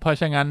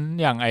ฉะนั้น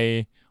อย่าง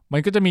มั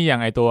นก็จะมีอย่า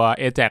งตัว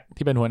Ajax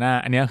ที่เป็นหัวหน้า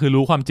อันนี้คือ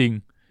รู้ความจริง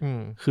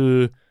คือ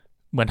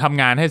เหมือนท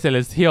ำงานให้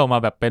Celestial มา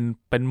แบบเ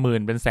ป็นหมื่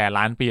นเป็นแสน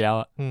ล้านปีแล้ว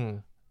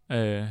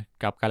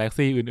กับกาแล็ก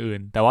ซี่อื่น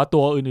ๆแต่ว่าตั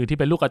วอื่นๆที่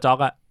เป็นลูกกระจอก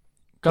อ่ะ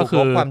ก็คื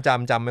อความจ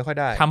ำไม่ค่อย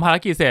ได้ทำภาร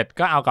กิจเสร็จ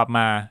ก็เอากลับม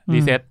ารี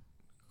เซ็ต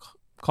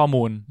ข้อ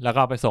มูลแล้วก็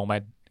ไปส่งไป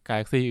กาแ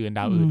ล็กซี่อื่นด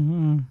าวอื่น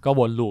ก็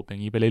วนลูปอย่า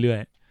งนี้ไปเรื่อย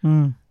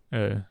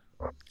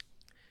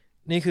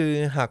ๆนี่คือ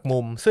หักมุ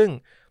มซึ่ง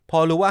พอ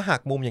รู้ว่าหั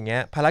กมุมอย่างเงี้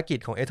ยภารกิจ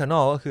ของ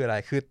Eternal ก็คืออะไร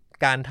คือ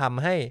การท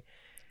ำให้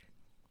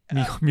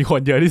มีค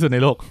นเยอะที่สุดใน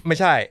โลกไม่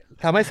ใช่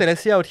ทำให้เซเล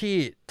เซียลที่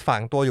ฝั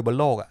งตัวอยู่บน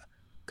โลก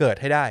เกิด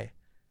ให้ได้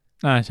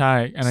ใช่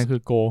อันนั้นคื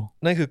อ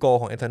โก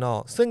ของ Eternal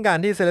ซึ่งการ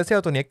ที่เซเลเซียล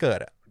ตัวนี้เกิด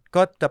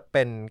ก็จะเ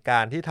ป็นกา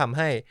รที่ทำใ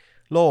ห้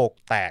โลก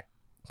แตก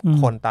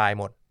คนตาย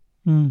หมด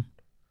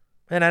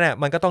เพราะฉะนั้นเนี่ย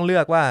มันก็ต้องเลื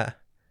อกว่า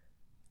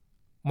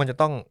มันจะ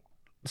ต้อง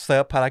เซิ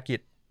ร์ฟภารกิจ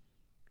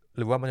ห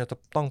รือว่ามันจะ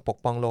ต้องปก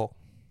ป้องโลก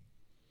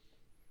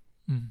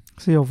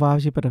เซียวฟ้า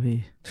ชิปปัตภี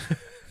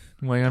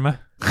เหมือนกันไหม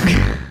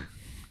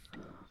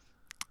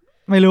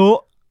ไม่รู้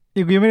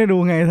อีกวีไม่ได้ดู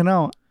ไงท่านเนา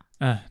ะ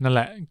นั่นแห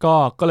ละ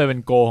ก็เลยเป็น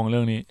โกของเรื่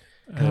องนี้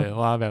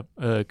ว่าแบบ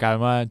กลาย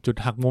ว่าจุด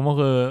หักมุมก็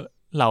คือ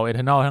เหล่าเอเท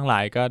อร์นอลทั้งหลา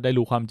ยก็ได้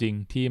รู้ความจริง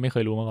ที่ไม่เค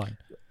ยรู้มาก่อน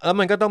แล้ว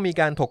มันก็ต้องมี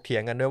การถกเถีย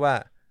งกันด้วยว่า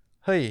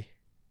เฮ้ย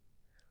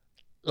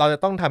เราจะ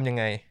ต้องทำยัง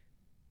ไง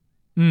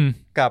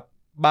กับ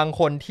บาง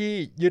คนที่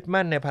ยึด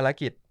มั่นในภาร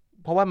กิจ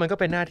เพราะว่ามันก็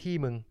เป็นหน้าที่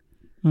มึง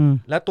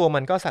และตัวมั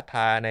นก็ศรัทธ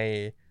า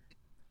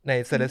ใน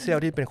เซเลเซียล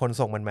ที่เป็นคน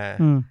ส่งมันมา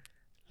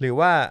หรือ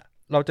ว่า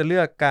เราจะเลื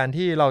อกการ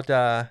ที่เราจ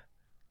ะ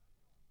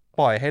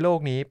ปล่อยให้โลก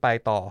นี้ไป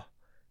ต่อ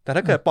แต่ถ้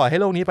าเกิดปล่อยให้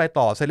โลกนี้ไป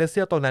ต่อเซเลเซี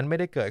ยลตัวนั้นไม่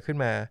ได้เกิดขึ้น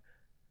มา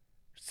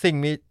สิ่ง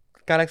มี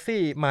กาแล็ก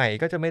ซี่ใหม่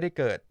ก็จะไม่ได้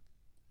เกิด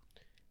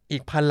อี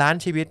กพันล้าน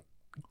ชีวิต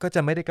ก็จ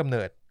ะไม่ได้กำเ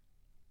นิด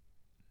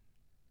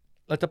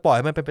เราจะปล่อยใ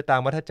ห้มันเป็นไปตา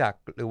มวัฏจักร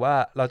หรือว่า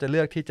เราจะเลื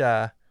อกที่จะ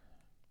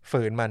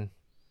ฝืนมัน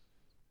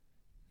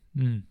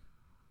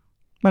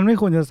มันไม่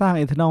ควรจะสร้างเ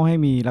อเทอร์นอลให้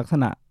มีลักษ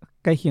ณะ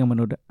ใกล้เคียงม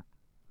นุษย์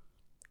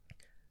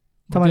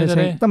ถ้ามันจ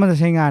ะ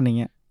ใช้งานอย่าง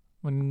เงี้ย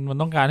มัน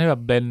ต้องการให้แบ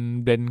บเ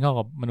บนเข้า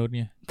กับมนุษย์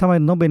ไงทำไม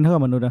ต้องเป็นเท่ากั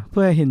บมนุษย์อ่ะเ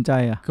พื่อให้เห็นใจ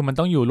อ่ะคือมัน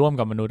ต้องอยู่ร่วม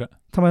กับมนุษย์อะ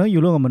ทำไมต้องอ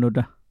ยู่ร่วมกับมนุษย์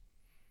อ่ะ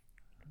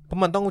เพราะ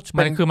มันต้อง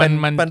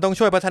มันต้อง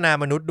ช่วยพัฒนา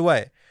มนุษย์ด้วย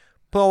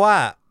เพราะว่า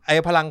ไอ้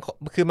พลัง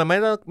คือมันไม่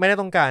ได้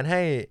ต้องการใ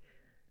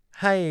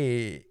ห้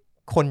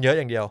คนเยอะ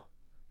อย่างเดียว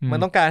มัน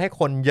ต้องการให้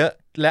คนเยอะ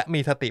และมี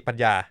สติปัญ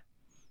ญา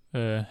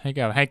ให้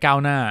ก้าว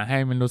หน้าให้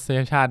มนุษย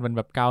ชาติมันแ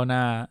บบก้าวหน้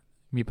า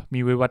มี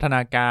วิวัฒน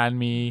าการ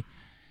มี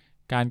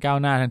การก้าว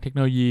หน้าทางเทคโน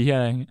โลยีที่อ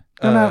ะไรเงี้ย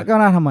ก้าว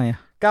หน้าทำไมอ่ะ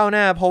ก้าวห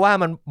น้าเพราะว่า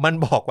มัน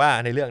บอกว่า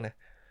ในเรื่องนะ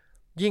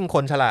ยิ่งค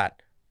นฉลาด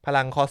พ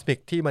ลังคอสมิก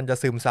ที่มันจะ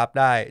ซึมซับ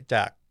ได้จ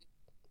าก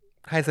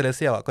ให้เซเลเ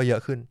ซียลก็เยอ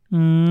ะขึ้น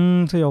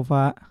สยบ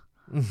ฟ้า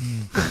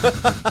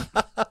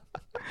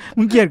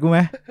มึงเกลียดกูไหม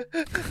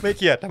ไม่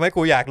เกลียดทำให้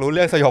กูอยากรู้เ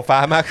รื่องสยบฟ้า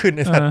มากขึ้น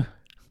นะ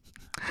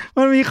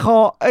มันมีคอ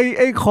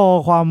ไอ้คอ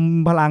ความ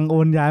พลังโอ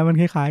นย้ายมัน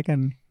คล้ายๆกัน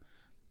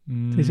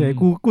เฉย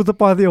ๆกูส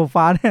ปอยสยบ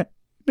ฟ้าเนี่ย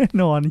แน่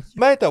นอน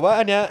ไม่แต่ว่า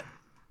อันเนี้ย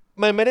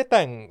มันไม่ได้แ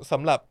ต่งส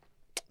ำหรับ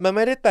มันไ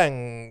ม่ได้แต่ง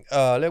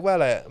เรียกว่าอ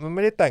ะไรมันไ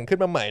ม่ได้แต่งขึ้น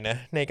มาใหม่นะ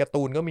ในการ์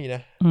ตูนก็มีน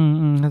ะ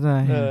เข้าใจ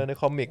ใน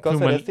คอมิกก็เ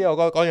ซเลเซียล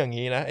ก็อย่าง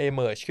นี้นะเอเม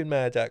อร์จขึ้นม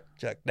า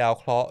จากดาว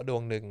เคราะห์ดว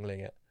งหนึ่งอะไร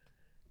เงี้ย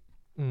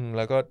แ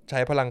ล้วก็ใช้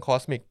พลังคอ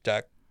สมิกจา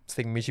ก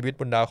สิ่งมีชีวิต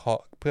บนดาวเคราะ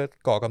ห์เพื่อ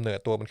ก่อกำเนิด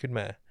ตัวมันขึ้น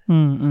มา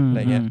อะไร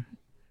เงี้ย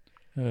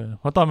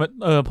เพราะตอน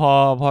พ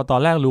อตอ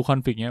นแรกรู้คอน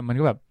ฟลิกต์เนี้ยมัน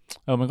ก็แบบ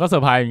มันก็เซอ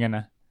ร์ไพรส์เหมือนกันน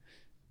ะ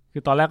คื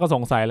อตอนแรกก็ส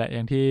งสัยแหละอ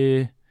ย่างที่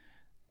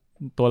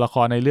ตัวละค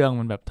รในเรื่อง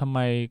มันแบบทำไม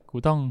กู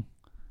ต้อง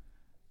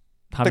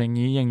ทำอย่าง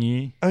นี้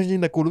จริ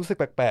งแต่กูรู้สึก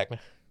แปลกๆน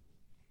ะ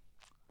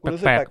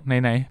แปลกๆ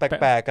ไหนแ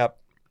ปลกๆ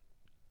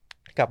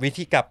กับวิ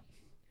ธี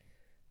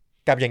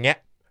กับอย่างเงี้ย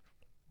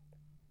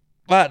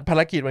ว่าภา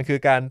รกิจมันคือ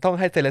การต้อง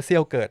ให้เซเลเซีย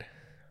ลเกิด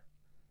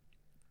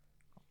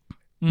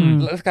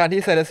แล้วการ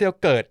ที่เซเลเซียล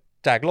เกิด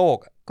จากโลก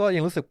ก็ยั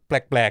งรู้สึกแ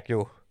ปลกๆอ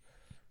ยู่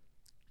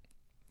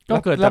ก็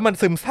เกิดแล้วมัน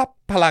ซึมซับ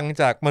พลัง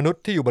จากมนุษ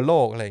ย์ที่อยู่บนโล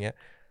กอะไรเงี้ย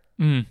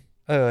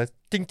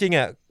จริงๆ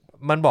อ่ะ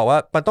มันบอกว่า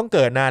มันต้องเ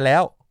กิดนานแล้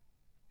ว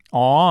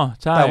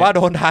ใช่แต่ว่าโด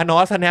นธานอ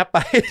สสแนปไป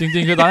จ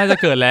ริงๆคือตอนแรกจะ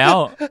เกิดแล้ว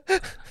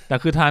แต่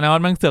คือธานอส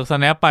มันเสือกส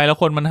แนปไปแล้ว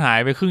คนมันหาย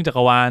ไปครึ่งจัก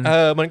รวาล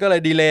มันก็เล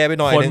ยดีเลย์ไป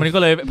หน่อยคนมันก็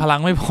เลยพลัง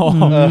ไม่พอ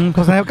พ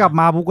อสแนปกลับ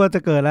มาปุ๊บก็จ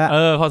ะเกิดแล้ว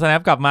พอสแน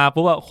ปกลับมา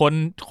ปุ๊บอะ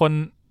คน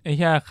ไอ้เ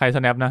หี้ยใครส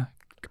แนปนะ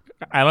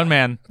ไอรอนแม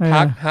น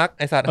ฮักไ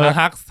อสัตว์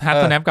ฮัก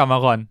สแนปกลับมา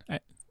ก่อน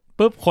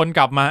ปุ๊บคนก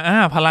ลับมา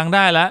พลังไ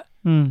ด้แล้ว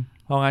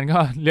เพราะงั้นก็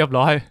เรียบ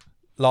ร้อย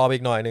รออี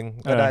กหน่อยนึง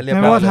ก็ได้เรียบร้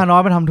อยไม่ว่าธานอ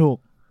สไปทำถูก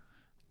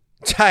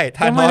ใช่ธ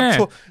า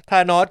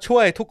นอสช่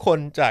วยทุกคน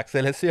จากเซ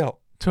เลเซียล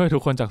ช่วยทุ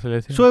กคนจากเซเล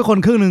เซียลช่วยคน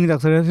ครึ่งนึงจาก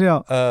เซเลเซียล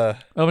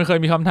มันเคย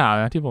มีคำถาม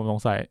นะที่ผมสง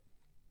สัย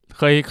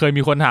เคย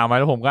มีคนถามมา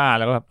แล้วผมก็อ่าน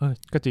แล้วก็แบบ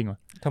ก็จริงว่ะ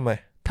ทำไม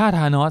ถ้าธ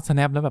านอสสแ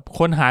นปแล้วแบบ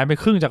คนหายไป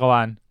ครึ่งจักรว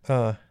าล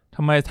ท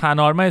ำไมธา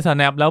นอสไม่ส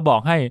แนปแล้วบอ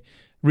กให้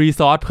รี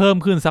ซอสเพิ่ม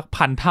ขึ้นสัก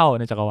1,000 เท่า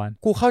ในจักรวาล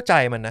กูเข้าใจ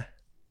มันนะ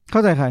เข้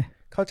าใจใคร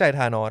เข้าใจธ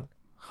านอส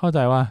เข้าใจ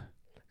ว่า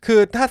คือ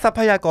ถ้าทรัพ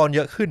ยากรเย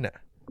อะขึ้นอ่ะ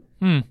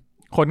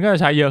คนก็จะ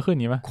ใช้เยอะขึ้น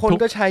นี่มั้ยคน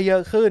ก็ใช้เยอ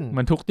ะขึ้นเห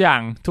มือนทุกอย่า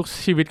งทุก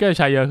ชีวิตก็จะ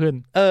ใช้เยอะขึ้น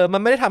มั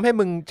นไม่ได้ทำให้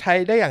มึงใช้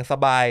ได้อย่างส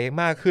บาย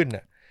มากขึ้น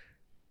อ่ะ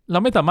เรา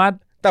ไม่สามารถ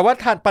แต่ว่า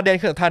ประเด็น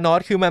ของธานอ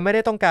สคือมันไม่ไ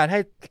ด้ต้องการให้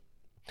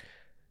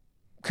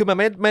คือมัน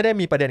ไม่ได้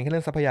มีประเด็นแค่เ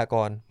รื่องทรัพยาก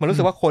รมันรู้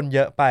สึกว่าคนเย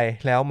อะไป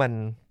แล้วมัน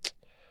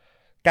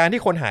การ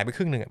ที่คนหายไปค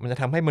รึ่งหนึ่งมันจะ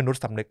ทำให้มนุษ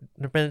ย์สำนึก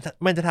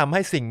มันจะทำใ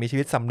ห้สิ่งมีชี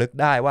วิตสำนึก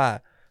ได้ว่า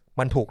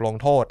มันถูกลง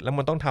โทษแล้ว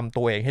มันต้องทำ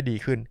ตัวเองให้ดี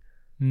ขึ้น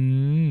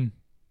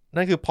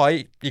นั่นคือ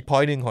อีก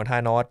point นึงของธา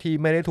นอสที่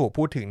ไม่ได้ถูก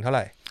พูดถึงเท่าไห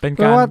ร่เป็นก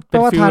ารเพร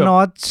าะว่าธานอ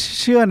ส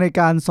เชื่อใน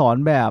การสอน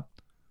แบบ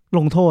ล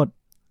งโทษ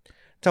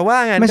จะว่า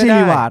ไงไม่ใช่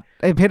รีวาร์ด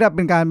ไอ้เพชรเ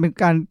ป็นกา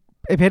ร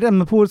ไอ้เพชร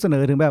มันพูดเสน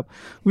อถึงแบบ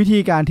วิธี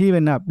การที่เป็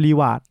นแบบรี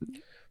วาร์ด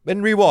เป็น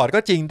รีวอร์ดก็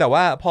จริงแต่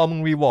ว่าพอมึ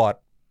งรีวอร์ด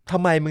ทำ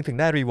ไมมึงถึง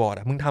ได้รีวอร์ด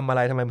มึงทำอะไ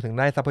รทำไมมึงถึง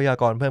ได้ทรัพยา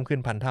กรเพิ่มขึ้น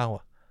1,000 เท่า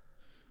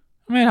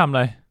ไม่ทำอะไ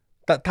ร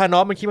แต่ธานอ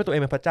สมันคิดว่าตัวเอ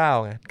งเป็นพระเจ้า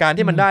ไงการ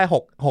ที่มันได้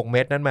6 เ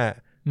ม็ดนั้นมา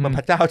มันพ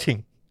ระเจ้าจริง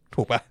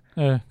ถูกปะ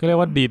ก็เรียก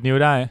ว่าดีดนิ้ว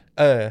ได้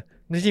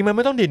จริงๆมันไ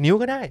ม่ต้องดีดนิ้ว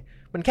ก็ได้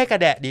มันแค่กระ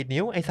แดะดีด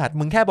นิ้วไอสัตว์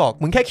มึงแค่บอก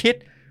มึงแค่คิด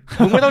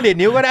มึงไม่ต้องดีด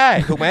นิ้วก็ได้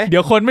ถูกไหมเดี๋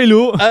ยวคนไม่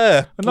รู้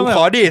กูข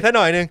อดีดซะห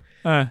น่อยนึง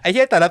ไอ้เ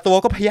หี้ยแต่ละตัว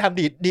ก็พยายาม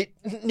ดีด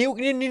นิ้ว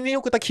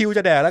กูตะคิวจ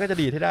ะแดดแล้วก็จะ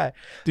ดีดให้ได้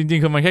จริง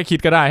ๆคือมันแค่คิด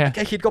ก็ได้แ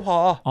ค่คิดก็พอ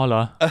เหร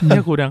อเนี่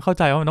ยกูดังเข้า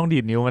ใจว่ามันต้องดี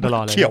ดนิ้วมาตล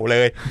อดเลยเขียวเล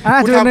ย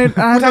กู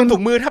ทำถุ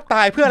งมือทับต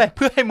ายเพื่ออะไรเ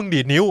พื่อให้มึงดี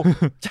ดนิ้ว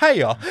ใช่เ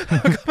หรอ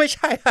ก็ไม่ใ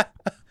ช่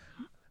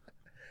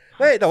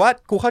เฮ้ยแต่ว่า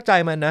กูเข้าใจ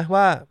มันนะ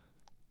ว่า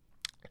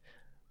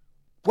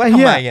ทำ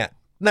ไมอ่ะ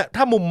นะ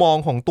ถ้ามุมมอง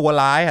ของตัว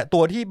ร้ายอ่ะตั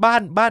วที่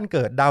บ้านเ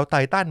กิดดาวไท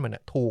ทันมันอ่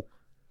ะถู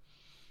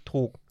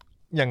ก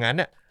อย่างนั้นเ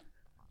นี่ย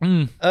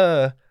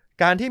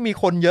การที่มี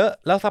คนเยอะ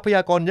แล้วทรัพย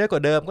ากรเยอะกว่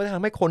าเดิมก็จะท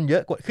ำให้คนเยอ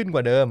ะขึ้นก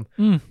ว่าเดิม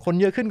คน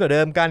เยอะขึ้นกว่าเดิ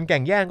มการแข่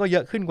งแย่งก็เย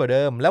อะขึ้นกว่าเ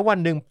ดิมแล้ววัน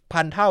หนึ่ง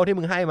1,000 เท่าที่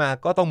มึงให้มา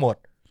ก็ต้องหมด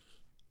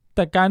แ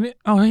ต่การนี้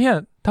เฮีย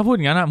ถ้าพูดอ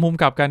ย่างนั้นอ่ะมุม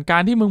กลับกันกา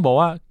รที่มึงบอก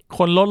ว่าค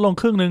นลดลง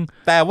ครึ่งนึง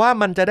แต่ว่า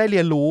มันจะได้เรี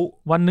ยนรู้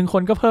วันหนึ่งค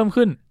นก็เพิ่ม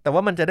ขึ้นแต่ว่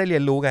ามันจะได้เรี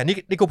ยนรู้ไง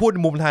นี่กูพูด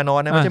มุมธานอ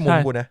สนะไม่ใช่มุม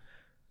กูนะ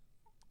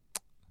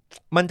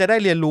มันจะได้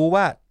เรียนรู้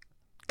ว่า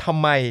ทำ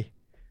ไม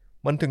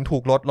มันถึงถู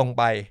กลดลง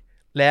ไป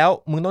แล้ว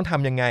มึงต้องท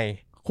ำยังไง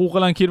ครูก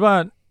ำลังคิดว่า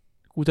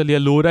กูจะเรีย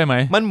นรู้ได้ไหม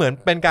มันเหมือน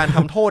เป็นการท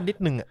ำโทษนิด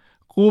นึงอ่ะ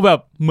กูแบบ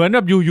เหมือนแบ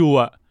บอยู่ๆ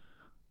อ่ะ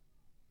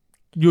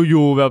อ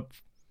ยู่ๆแบบ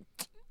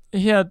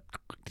เฮีย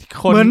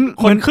ค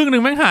นครึ่งนึ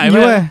งแม่งหายไป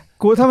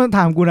กูถ้ามันถ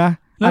ามกูนะ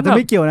อาจจะไ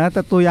ม่เกี่ยวนะแ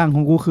ต่ตัวอย่างข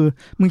องกูคือ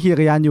มึงขี่จั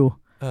กรยานอยู่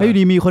แล้วอยู่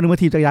ดีมีคนนึงมา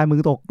ถีบจักรยานมึง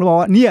ตกแล้วบอก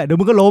ว่าเนี่ยเดี๋ยว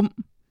มึงก็ล้ม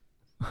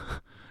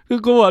คือ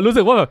กูอะรู้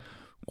สึกว่าแบบ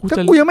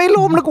กูยังไม่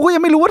ล้มแล้วกูก็ยั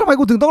งไม่รู้ว่าทำไม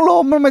กูถึงต้องล้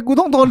มทำไมกู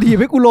ต้องโดนถีบ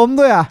ให้กูล้ม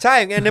ด้วยอ่ะใช่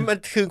ไงนั่นมัน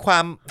คือค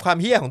วาม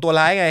เหี้ยของตัว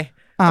ร้ายไง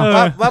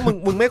ว่า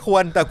มึงไม่คว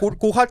รแต่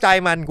กูเข้าใจ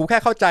มันกูแค่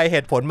เข้าใจเห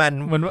ตุผลมัน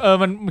เหมือน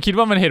มันคิด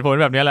ว่ามันเหตุผล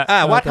แบบนี้แหละ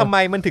ว่าทำไม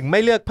มันถึงไม่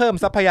เลือกเพิ่ม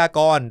ทรัพยาก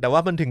รแต่ว่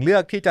ามันถึงเลือ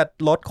กที่จะ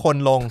ลดคน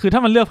ลงคือถ้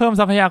ามันเลือกเพิ่ม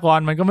ทรัพยากร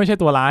มันก็ไม่ใช่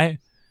ตัวร้าย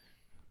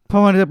เพรา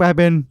ะมันจะกลาย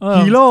เป็น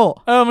ฮีโร่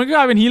มันก็ก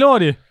ลายเป็นฮีโร่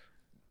ดิ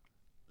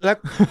แล้ว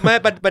ไม่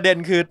ประเด็น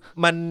คือ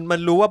มัน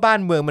รู้ว่าบ้าน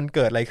เมืองมันเ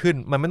กิดอะไรขึ้น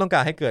มันไม่ต้องกา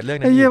รให้เกิดเรื่อง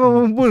นั้นไอ้เหี้ยมึ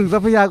งพูดถึงทรั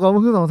พยากรเ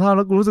พิ่มขึ้น2 เท่าแ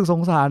ล้วกูรู้สึกส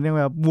งสารอย่าง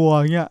แบบวัว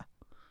เงี้ย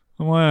ท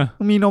ำไม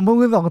มีนมเพิ่ม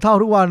ขึ้น2 เท่า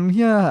ทุกวันเ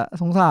หี้ย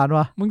สงสาร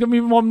ว่ะมึงจะมี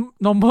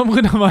นมเพิ่ม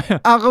ขึ้นทำไม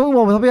ก็มึงบ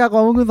อกทรัพยาก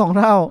รเพิ่มขึ้น2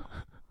 เท่า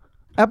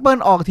แอปเปิล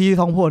ออกที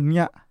2 ผลเ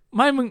งี้ยไ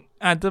ม่มึง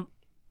อาจจะ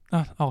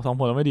ออก2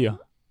 ผลแล้วไม่ดีเหรอ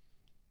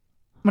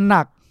มันห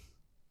นั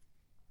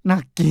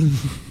กจริง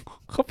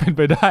ก็เป็นไ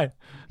ปได้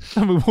ถ้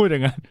ามึงพูดอย่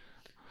างนั้น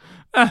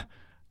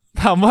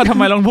ถามว่าทำ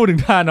ไมเราพูดถึ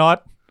งธานอส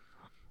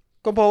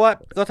ก็เพราะว่า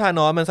ก็ธาน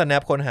อสมันสแน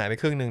ปคนหายไป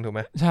ครึ่งนึงถูกไห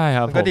มใช่ค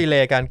รับมันก็ดีเล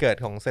ย์การเกิด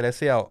ของเซเลสเ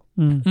ซียล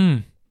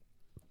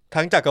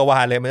ทั้งจักรวา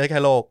ลเลยไม่ใช่แค่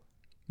โลก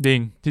จ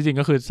ริง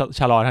ก็คือช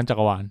ะลอทั้งจั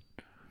กรวาล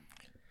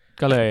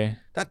ก็เลย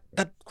แ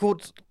ต่พูด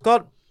ก็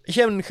เ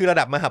ชื่อมันคือระ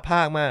ดับมหาภ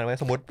าคมากไหม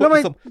สมมติเ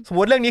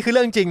รื่องนี้คือเ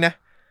รื่องจริงนะ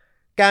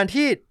การ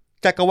ที่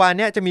จักรวาลเ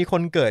นี้ยจะมีค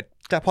นเกิด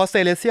จากเพราะเซ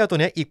เลสเซียลตัว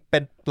เนี้ยอีกเป็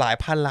นหลาย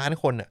พันล้าน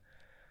คนอะ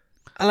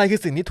อะไรคือ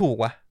สิ่งที่ถูก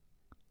วะ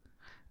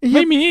ไ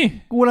ม่มี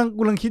กู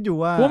ลังคิดอยู่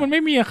ว่ามันไ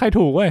ม่มีใคร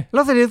ถูกเว้ยแล้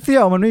วเซเลสเซีย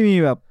ลมันไม่มี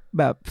แ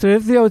บบเซเล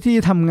สเซียลที่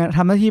ทำ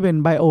หน้าที่เป็น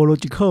ไบโอโล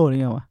จิคอลอะไร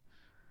เงี้ยวะ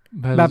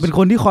แบบเป็นค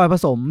นที่คอยผ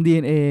สม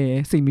DNA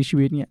สิ่งมีชี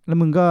วิตเนี่ยแล้ว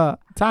มึงก็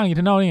สร้างอีเ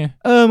ทอร์นอลนี่ไง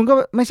มึงก็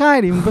ไม่ใช่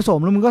ดิมึงผสม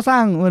แล้วมึงก็สร้า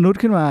งมนุษย์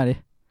ขึ้นมาดิ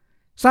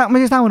สร้างไม่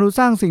ใช่สร้างมนุษย์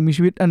สร้างสิ่งมี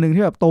ชีวิตอันนึง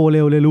ที่แบบโตเ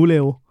ร็วเลยรู้เ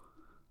ร็ว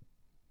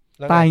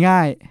ตายง่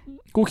าย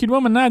กูคิดว่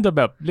ามันน่าจะแ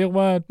บบเรียก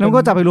ว่าแล้วก็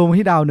จะไปรวม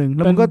ที่ดาวนึงแ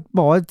ล้วมึงก็บ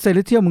อกว่าเซเล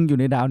สเซียลมึงอยู่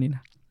ในดาวนี้น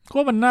ะ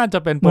ก็มันน่าจะ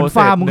เป็นเหมือนฟ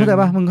าร์มมึงเข้าใจ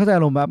ป่ะมึงเข้าใจอ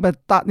ารมณ์แบบ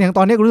อย่างต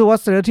อนนี้กูรู้สึกว่า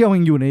เซเลสเซียล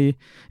ยังอยู่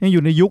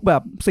ในยุคแบ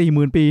บ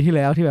 40,000 ปีที่แ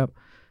ล้วที่แบบ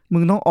มึ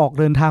งต้องออก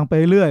เดินทางไป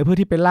เรื่อยเพื่อ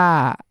ที่ไปล่า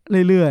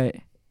เรื่อย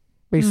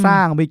ๆไปสร้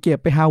างไปเก็บ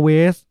ไปฮาร์เว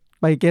ส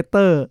ไปเกตเต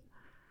อร์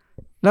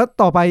แล้ว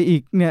ต่อไปอี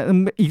กเนี่ย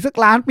อีกสัก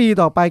ล้านปี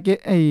ต่อไป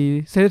ไอ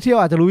เซเลสเซียล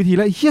อาจจะรู้วิธีแ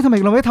ล้วเฮียทำไม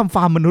เราไม่ทำฟ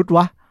าร์มมนุษย์ว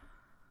ะ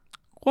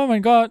ก็มั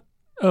นก็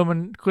มัน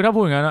คือถ้าพู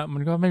ดอย่างนั้นอ่ะมั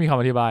นก็ไม่มีคำ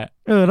อธิบาย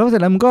แล้วเสร็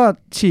จแล้วมึงก็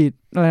ฉีด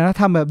อะไรนะ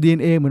ทำแบบ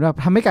DNA เหมือนแบบ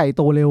ทำให้ไก่โ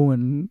ตเร็วเหมื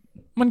อน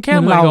มันแค่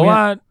เหมือนกับว่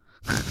า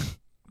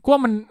กูว่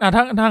ามัน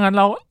ถ้างั้นเ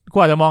รากู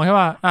อาจจะมองแค่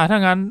ว่าถ้า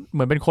งั้นเห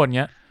มือนเป็นคน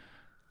เงี้ย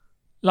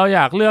เราอย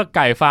ากเลือกไ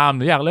ก่ฟาร์มห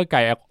รืออยากเลือกไ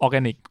ก่ออร์แก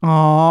นิก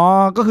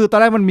ก็คือตอน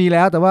แรกมันมีแ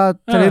ล้วแต่ว่า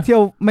เซเลสเซีย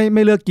ลไ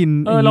ม่เลือกกิน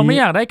เราไม่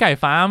อยากได้ไก่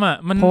ฟาร์มอ่ะ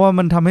เพราะว่า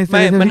มันทำให้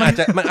มันอา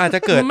จจะ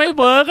เกิดไม่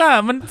เวิร์กอ่ะ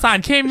มันสาร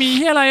เคมี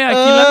ที่อะไรอ่ะ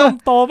กินแล้วนม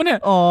โตปะเนี่ย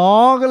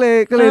ก็เ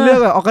ลยเลือก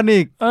แบบออร์แกนิ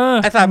ก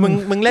ไอ้สัตว์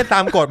มึงเล่นตา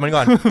มกฎมันก่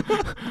อน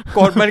ก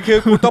ฎมันคือ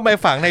กูต้องไป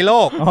ฝังในโล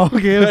ก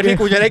เพื่อที่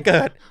กูจะได้เ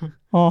กิด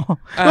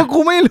ก็กู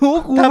ไม่รู้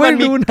กูไม่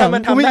ดูหนัง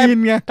กูไม่อิน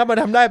ไงถ้ามัน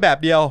ทำได้แบบ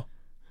เดียว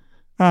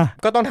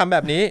ก็ต้องทำแบ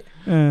บนี้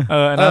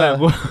นั่นแหละ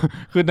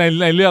คือ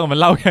ในเรื่องมัน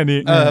เล่าแค่นี้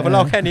มันเ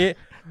ล่าแค่นี้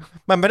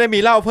มันไม่ได้มี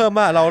เล่าเพิ่ม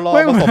ว่าเรา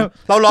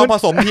ลองผ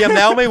สมเทียมแ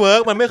ล้วไม่เวิร์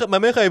กมันไ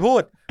ม่เคยพู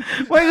ด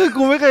ไม่คือ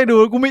กูไม่เคยดู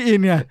กูไม่อิน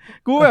ไง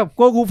กูแบบ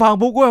กูฟัง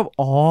ปุ๊บกูแบบ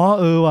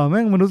ว่ะแ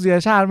ม่งมนุษย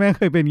ชาติแม่ง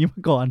เคยเป็นอย่างนี้ม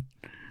าก่อน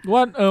ว่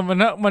า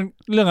มัน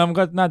เรื่องนั้นมัน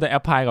ก็น่าจะแอ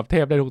พพลายกับเท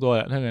พได้ทุกตัวแ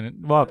หละถ้าเกิด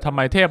ว่าทำไม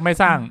เทพไม่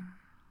สร้าง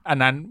อัน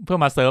นั้นเพื่อ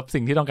มาเซิร์ฟ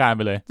สิ่งที่ต้องการไ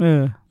ปเลย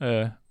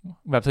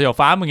แบบสยบ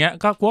ฟ้าอย่างเงี้ย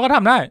ก็ท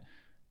ำได้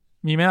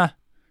มีไหมล่ะ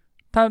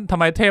ถ้าทำ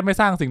ไมเทพไม่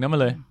สร้างสิ่งนั้นมา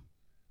เลย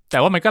แต่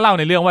ว่ามันก็เล่า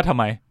ในเรื่องว่าทำ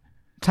ไม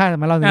ใช่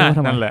มันเล่าในเรื่องว่า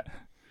ทำไมนั่นแหละ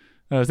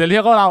เซเลี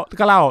ยก็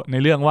เล่าใน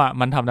เรื่องว่า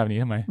มันทำแบบนี้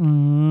ทำไม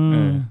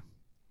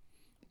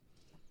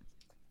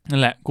นั่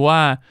นแหละกูว่า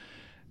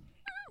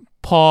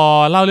พอ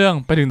เล่าเรื่อง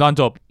ไปถึงตอน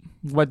จบ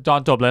ว่าตอ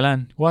นจบเลยล่ะ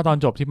กูว่าตอน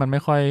จบที่มันไ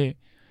ม่ค่อย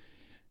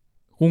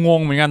กูงง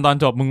เหมือนกันตอน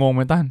จบมึงงงไห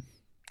มตั้น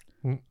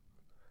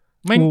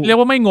ไม่เรียก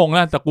ว่าไม่งงน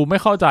ะแต่กูไม่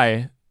เข้าใจ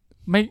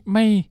ไ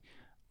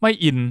ม่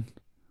อิน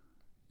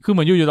คือเห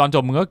มือนอยู่ตอนจ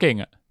บมึงก็เก่ง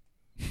อ่ะ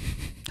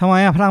ทำไม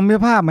พลังมิต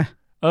รภาพไหม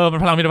มั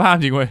นพลังมิตรภาพ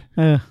จริงเว้ย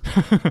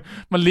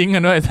มันลิงก์กั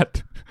นด้วยสัตว์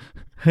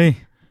เฮ้ย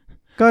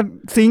ก็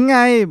ซิงไง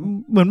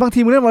เหมือนบางที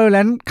มึงเล่น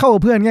Valorant เข้ากั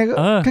บเพื่อนไง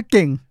ก็เ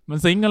ก่งมัน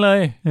ซิงกันเลย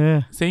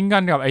ซิงกั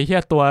นกับไอ้เหี้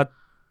ยตัว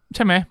ใ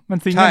ช่ไหมมัน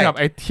ซิงกันกับไ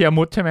อ้เทีย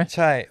มุสใช่ไหมใ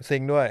ช่ซิ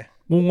งด้วย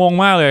งง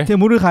มากเลยเทีย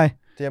มุสคือใคร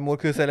เทียมุส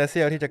คือเซเลสเซี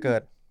ยลที่จะเกิ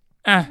ด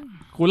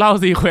กูเล่า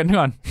ซีเควนต์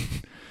ก่อน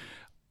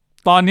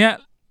ตอนเนี้ย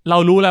เรา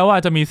รู้แล้วว่า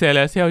จะมีเซเล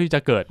สเซียลที่จะ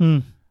เกิด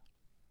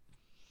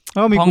แล้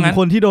วมีกลุ่ม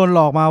คนที่โดนหล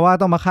อกมาว่า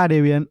ต้องมาฆ่าเด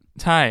เวียน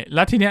ใช่แ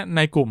ล้วทีเนี้ยใ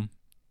นกลุ่ม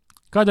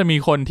ก็จะมี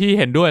คนที่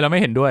เห็นด้วยแล้วไม่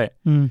เห็นด้วย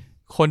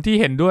คนที่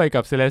เห็นด้วย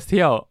กับเซเลสเที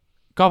ยล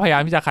ก็พยายา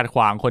มที่จะขัดข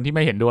วางคนที่ไ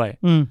ม่เห็นด้วย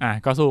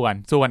ก็สู้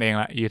กันเอง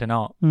ละอีเทอร์นอ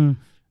ล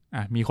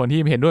มีคนที่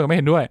เห็นด้วยกับไม่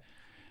เห็นด้วย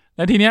แ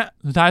ล้วทีเนี้ย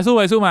สุดท้ายสู้ไ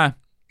ปสู้มา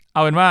เอ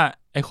าเป็นว่า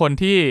ไอคน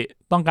ที่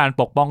ต้องการ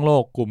ปกป้องโล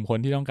กกลุ่มคน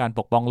ที่ต้องการ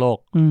ปกป้องโลก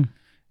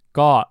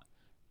ก็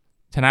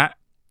ชนะ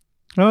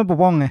แล้วมันปก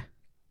ป้องไง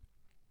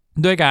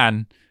ด้วยการ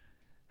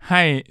ใ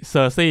ห้เซ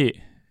อร์ซี่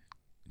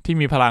ที่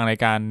มีพลังใน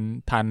การ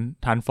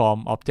transform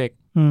object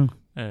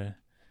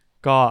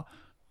ก็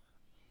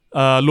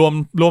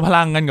รวมพ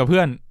ลังกันกับเพื่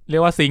อนเรีย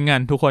กว่าซิงกั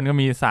นทุกคนก็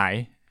มีสาย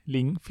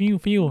ลิงก์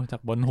ฟิวจา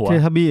กบนหัวเท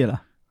ทับบี้เหรอ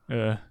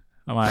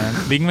ประมาณนั้น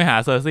ลิงก์ไปหา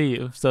เซอร์ซี่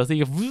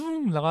ก็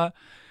แล้วก็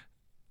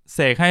เส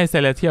กให้เซ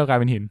เลเทียลกลาย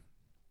เป็นหิน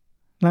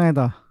แล้วไง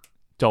ต่อ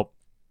จ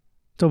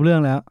บเรื่อ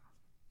งแล้ว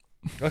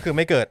ก็คือไ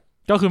ม่เกิด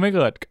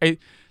ไอ้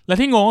แล้ว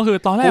ที่งงก็คือ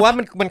ตอนแรกว่า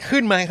มัน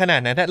ขึ้นมาขนา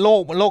ดนั้น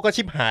โลกก็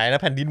ชิบหายแล้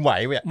วแผ่นดินไหว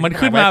เว้ยมัน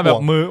ขึ้นมาแบ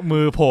บมื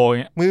อโผล่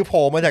เงี้ยมือโผ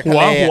ล่มาจากทะ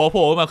เลหัวโผ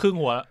ล่มาครึ่ง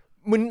หัว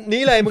มึง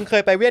นี่เลยมึงเค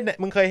ยไป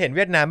มึงเคยเห็นเ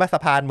วียดนามป่ะสะ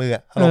พานมือ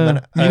ลงกัน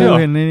มี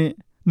เห็นนี่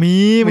มี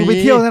มึงไป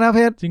เที่ยวนะเพ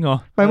ชรจริงเหรอ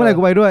ไปเมื่อไหร่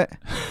กูไปด้วย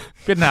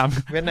เวียดนาม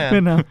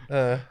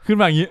ขึ้น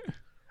มาอย่างงี้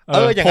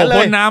อย่างนั้นเลย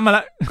พ้นน้ำมาแ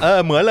ล้ว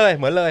เหมือนเลย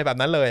แบบ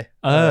นั้นเลย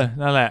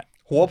นั่นแหละ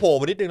หัวโผล่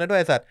มานิดนึงแล้วด้ว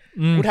ยสัตว์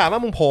กูถามว่า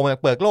มึงโผล่มาจาก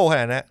เปลือกโลกข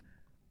นาดนั้น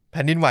แ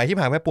ผ่นดินไหวที่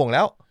ผ่านไปป่วงแ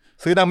ล้ว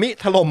ซึนามิ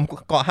ถล่ม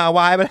เกาะฮาว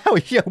ายไปแล้ว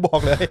เหี้ยบอ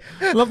กเลย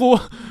แล้ว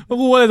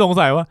กูเลยสง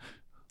สัยว่า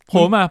โผ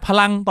ล่มาพ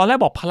ลังตอนแรก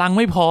บอกพลัง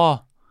ไม่พอ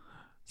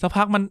สัก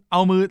พักมันเอ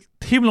ามือ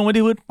ทิ่มลงไป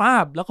ที่พื้นป้า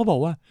บแล้วก็บอก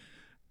ว่า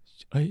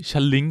เฮ้ยฉั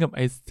นลิงก์กับไ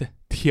อ้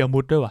เทียมุ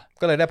ดด้วยว่ะ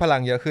ก็เลยได้พลั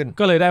งเยอะขึ้น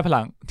ก็เลยได้พลั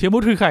งเทียมุ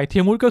ดคือใครเที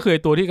ยมุดก็คือ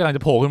ตัวที่กำลังจ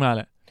ะโผล่ขึ้นมาแ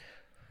หละ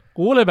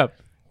กูเลยแบบ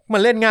มั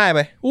นเล่นง่ายไป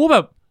แบ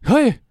บเ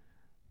ฮ้ย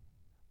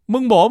มึ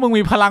งบอกมึง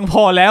มีพลังพ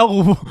อแล้ว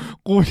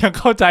กูยัง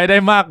เข้าใจได้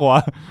มากกว่า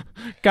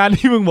การ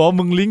ที่มึงบอก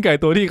มึงลิงก์กับ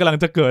ตัวที่กำลัง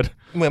จะเกิด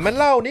เหมือนมัน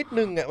เล่านิด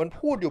นึงอ่ะมัน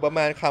พูดอยู่ประม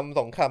าณคำ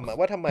2 คำอ่ะ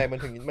ว่าทำไมมัน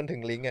ถึ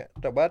งลิงก์อ่ะ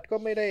แต่ว่าก็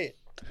ไม่ไ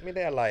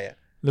ด้อะไรอ่ะ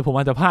หรือผม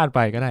อาจจะพลาดไป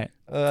ก็ได้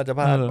อาจจะพ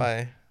ลาดไป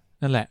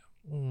นั่นแหละ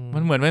มั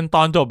นเหมือนเป็นต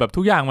อนจบแบบ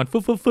ทุกอย่างมัน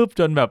ฟึบ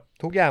จนแบบ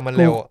ทุกอย่างมัน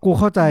เร็วกู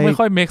เข้าใจไม่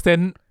ค่อย make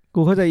sense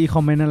กูเข้าใจอีค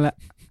อมเมนต์นั่นแหละ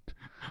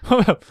เพราะ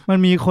แบบมัน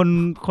มี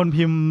คน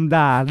พิมพ์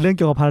ด่าเรื่องเ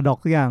กี่ยวกับพาราดอก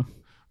ซ์ทุกอย่าง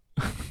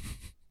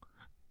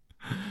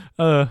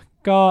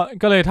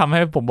ก็เลยทำให้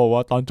ผมบอกว่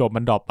าตอนจบ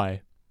มันดรอปไป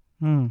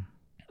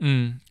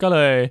ก็เล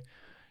ย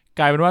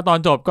กลายเป็นว่าตอน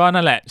จบก็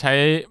นั่นแหละใช้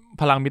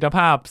พลังมิตรภ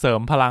าพเสริม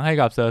พลังให้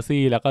กับเซอร์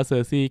ซี่แล้วก็เซอ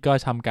ร์ซี่ก็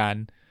ทำการ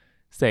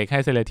เสกให้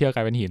เซเลเทียลกล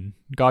ายเป็นหิน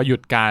ก็หยุ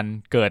ดการ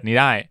เกิดนี้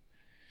ได้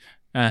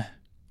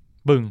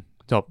บึ้ง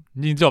จ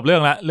บเรื่อ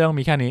งละเรื่อง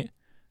มีแค่นี้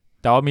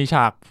แต่ว่ามีฉ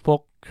ากพวก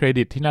เคร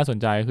ดิตที่น่าสน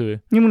ใจคือ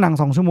นี่มันหนัง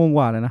2 ชั่วโมงก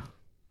ว่าเลยนะ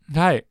ใ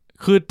ช่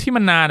คือที่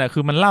มันนานคื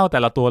อมันเล่าแต่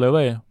ละตัวเลยเ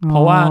ว้ยเพร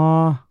าะ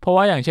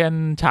ว่าอย่างเช่น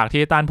ฉาก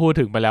ที่ต้านพูด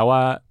ถึงไปแล้วว่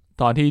า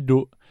ตอนที่ดู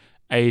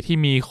ไอ้ที่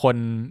มีคน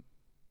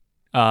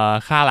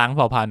ฆ่าล้างเ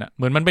ผ่าพันธุ์เ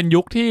หมือนมันเป็น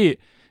ยุคที่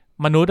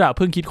มนุษย์เ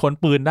พิ่งคิดค้น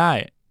ปืนได้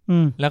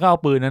แล้วก็เอา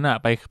ปืนนั้น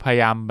ไปพย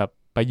ายามแบบ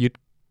ไปยึด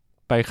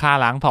ไปฆ่า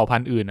ล้างเผ่าพั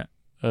นธุ์อื่น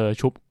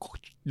ชุบ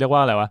เรียกว่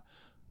าอะไรวะ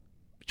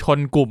ชน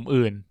กลุ่ม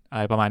อื่นอะ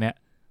ไรประมาณเนี้ย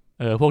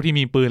พวกที่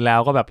มีปืนแล้ว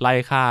ก็แบบไล่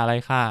ฆ่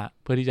า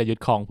เพื่อที่จะยึด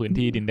ครองพื้น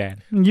ที่ดินแดน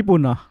ญี่ปุ่น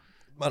เหรอ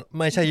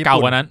ไม่ใช่ญี่ปุ่นเก่า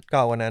กว่า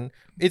นั้น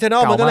อีเทอร์นอ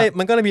ลมัน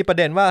ก็เลยมีประ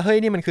เด็นว่าเฮ้ย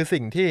นี่มันคือ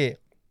สิ่งที่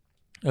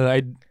ไอ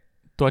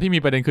ตัวที่มี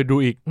ประเด็นคือดู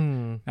อีก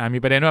มี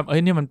ประเด็นว่า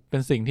นี่มันเป็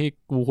นสิ่งที่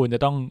กูควรจะ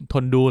ต้องท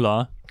นดูเหรอ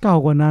เก่า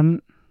กว่านั้น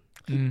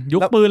ยุ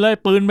คปืนเลย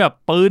ปืนแบบ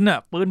ปืน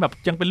แบบ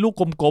ยังเป็นลูก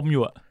กลมๆอ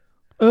ยู่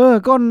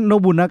ก็โน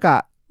บุนากะ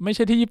ไม่ใ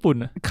ช่ที่ญี่ปุ่น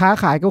ค้า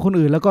ขายกับคน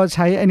อื่นแล้วก็ใ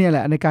ช้ไอเนี่ยแห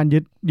ละในการ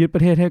ยึดปร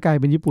ะเทศให้กลาย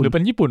เป็นญี่ปุ่นหรือเ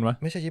ป็นญี่ปุ่นวะ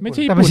ไม่ใช่ญี่ปุ่น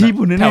แต่ไม่ใช่ญี่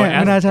ปุ่นแน่ๆ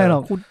ไม่น่าใช่หรอ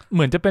กเห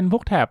มือนจะเป็นพว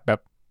กแถบแบบ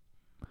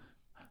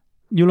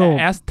ยุโรป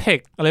แอสเท็ก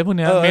อะไรพวก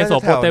นี้เมโส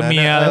โปเตเมี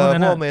ยอะไรพวก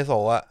นั้นพวกเมโส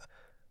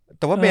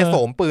แต่ว่าเมโส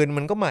ปืน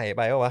มันก็ใหม่ไ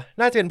ปป่ะวะ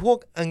น่าจะเป็นพวก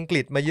อังก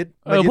ฤษมายึด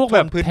พวกแบ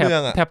บพื้นเมือ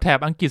งแถบ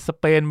อังกฤษส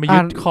เปนมายึ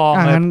ดครอง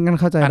งั้น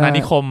เข้าใจได้อาณา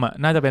นิคม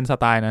น่าจะเป็นส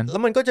ไตล์นั้นแล้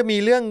วมันก็จะมี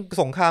เรื่อง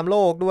สงครามโล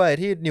กด้วย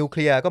ที่นิวเค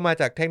ลียร์ก็มา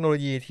จากเทคโนโล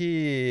ยีที่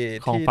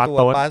ตัว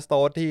ฟาสโต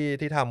ส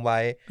ที่ทำไว้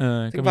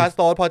ซึ่งฟาสโ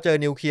ตสพอเจอ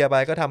นิวเคลียร์ไป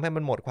ก็ทำให้มั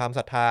นหมดความศ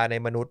รัทธาใน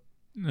มนุษย์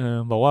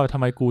บอกว่าทำ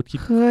ไมกูคิด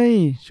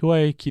ช่วย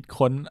คิด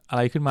ค้นอะไ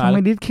รขึ้นมาทำไม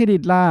ดิสเครดิ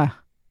ตล่ะ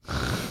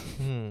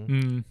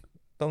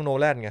ต้องโน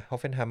แลนไงฮอฟ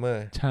เฟนไฮเมอ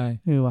ร์ใช่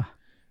ว่ะ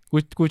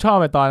กูชอบ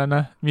ไปตอนนั้นน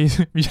ะ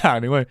มีฉาก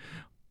นึงเว้ย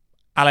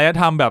อะไรจะ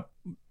ทำแบบ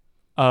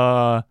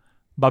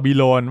บาบิ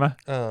โลนป่ะ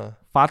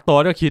ฟาสโต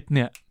สก็คิดเ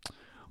นี่ย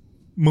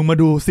มึงมา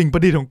ดูสิ่งปร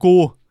ะดิษฐ์ของกู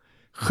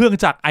เครื่อง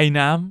จักรไอ้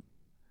น้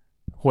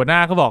ำหัวหน้า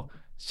ก็บอก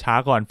ช้า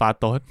ก่อนฟาส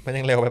โตสมัน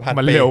ยังเร็วไป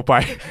มันเร็วไป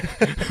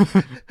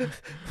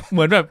เห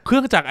มือนแบบเครื่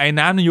องจักรไอ้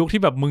น้ำในยุค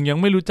ที่แบบมึงยัง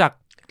ไม่รู้จัก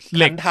เ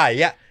หล็กไถ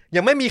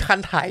ยังไม่มีคัน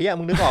ไถ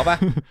มึงนึกออกป่ะ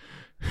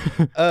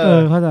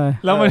เข้าใจ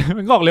แล้ว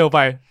มันก็ออกเร็วไป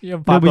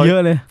เยอ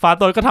ะเลยฟาส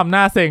โตสก็ทำห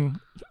น้าเซ็ง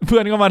เพื่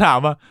อนก็มาถาม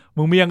ว่า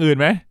มึงมีอย่างอื่น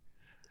ไหม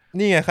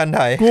นี่ไงคันไถ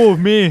กู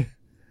มี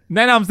แน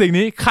ะนำสิ่ง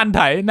นี้คันไ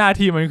ถหน้า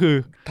ที่มันคือ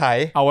ไถ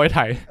เอาไว้ไถ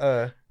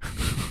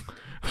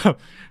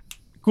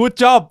good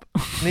job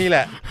นี่แหล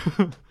ะ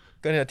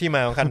ก็เนี่ยที่ม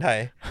าของคันไถ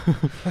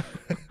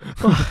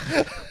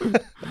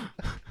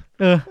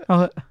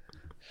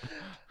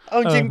เอา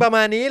จริงประม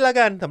าณนี้แล้ว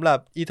กันสำหรับ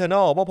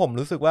Eternal เพราะผม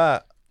รู้สึกว่า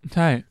ใ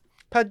ช่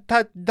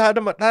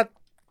ถ้า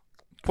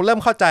ผมเริ่ม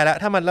เข้าใจแล้ว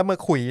ถ้ามันแล้วมา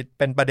คุย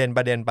เป็นประเด็น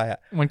ไปอ่ะ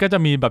มันก็จะ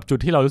มีแบบจุด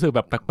ที่เรารู้สึกแ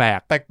บบแป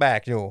ล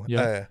กอยู่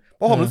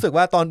เพราะผมรู้สึก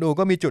ว่าตอนดู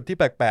ก็มีจุดที่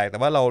แปลกๆแต่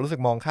ว่าเรารู้สึก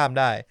มองข้าม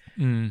ได้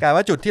กลาย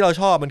ว่าจุดที่เรา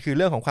ชอบมันคือเ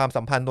รื่องของความ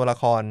สัมพันธ์ตัวละ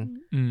คร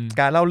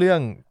การเล่าเรื่อ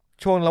ง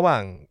ช่วงระหว่า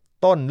ง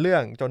ต้นเรื่อ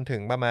งจนถึ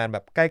งประมาณแบ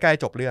บใกล้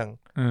ๆจบเรื่อง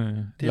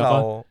ที่เ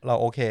รา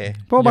โอเค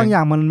เพราะบางอย่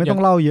างมันไม่ต้อ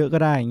งเล่าเยอะก็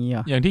ได้อย่างนี้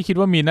อย่างที่คิด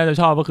ว่ามีนน่าจะ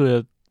ชอบก็คือ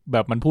แบ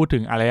บมันพูดถึ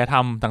งอารยธร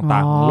รมต่า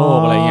งๆของโลก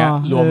อะไรเงี้ย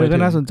รวมไปถึงก็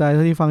น่าสนใจ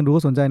ที่ฟังดู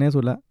ก็สนใจใน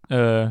สุดแล้ว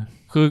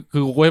คือ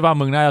กูว่า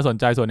มึงน่าจะสน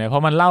ใจส่วนนี้เพรา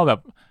ะมันเล่าแบบ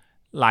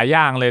หลายอ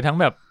ย่างเลยทั้ง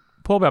แบบ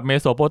พวกแบบเม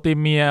โสโปเต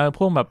เมียพ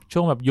วกแบบช่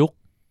วงแบบยุค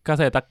เก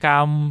ษตรกรร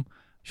ม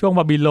ช่วงบ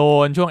าบิโล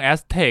นช่วงแอส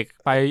เท็ก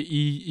ไป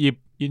อียิป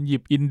ต์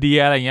อินเดีย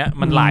อะไรเงี้ย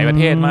มันหลายประ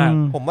เทศมาก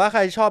ผมว่าใค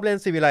รชอบเล่น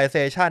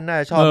Civilization น่า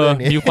จะชอบเรื่อง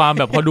นี้มีความ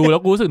แบบพอดูแล้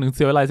วกูรู้สึกถึง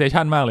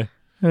Civilization มากเลย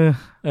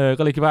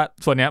ก็เลยคิดว่า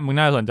ส่วนเนี้ยมึง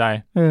น่าสนใจ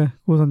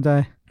กูสนใจ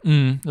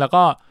แล้ว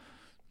ก็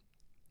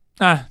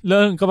เ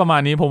รื่องก็ประมา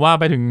ณนี้ผมว่า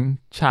ไปถึง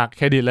ฉากเ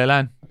ครดิตเลยล่ะ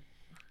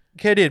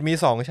เครดิตมี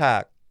2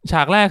ฉ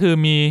ากแรกคือ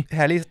มีแฮ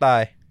ร์รี่ส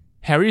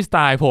ไต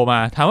ล์โผล่มา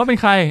ถามว่าเป็น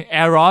ใครแอ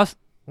รอส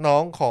น้อ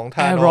งของธ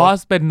านอสแอรอส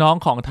เป็นน้อง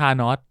ของธา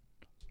นอส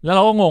แล้วเร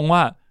าก็งงว่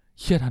า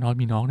เชี่ยธานอส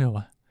มีน้องด้วย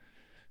วะ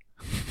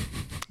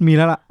มีแ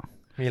ล้วล่ะ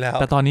มีแล้ว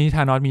แต่ตอนนี้ธ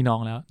านอสมีน้อง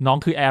แล้วน้อง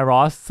คือแอร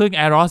อสซึ่งแ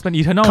อรอสเป็น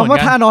อีเทอร์นอลคำว่า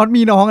ธานอส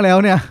มีน้องแล้ว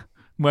เนี่ย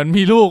เหมือน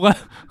มีลูกอะ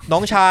น้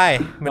องชาย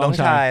เป็นน้อง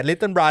ชาย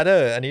Little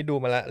Brother อันนี้ดู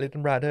มาแล้ว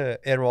Little Brother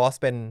แอรอส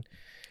เป็น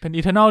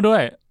อีเทอร์นอลด้ว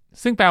ย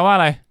ซึ่งแปลว่าอ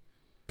ะไร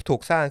ถู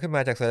กสร้างขึ้นม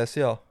าจากเซเลเ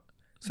ซียล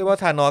ซึ่งว่า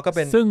ธานอสก็เ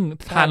ป็นซึ่ง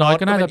ธานอส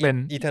ก็น่าจะเป็น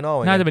อีเทอร์นอล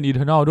น่าจะเป็นอีเท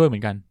อร์นอลด้วยเหมื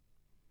อนกัน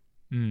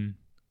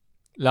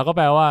แล้วก็แ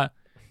ปลว่า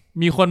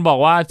มีคนบอก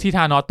ว่าที่ธ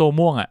านอสตัว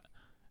ม่วงอ่ะ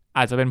อ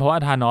าจจะเป็นเพราะว่า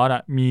ธานอสอ่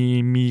ะ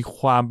มี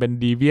ความเป็น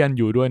ดีเวียน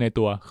อยู่ด้วยใน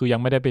ตัวคือยัง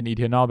ไม่ได้เป็นอี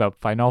เทอร์นอลแบบ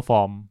ไฟนอลฟ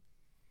อร์ม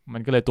มั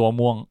นก็เลยตัว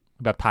ม่วง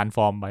แบบทานฟ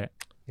อร์มไป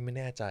นี่ไม่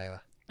แน่ใจว่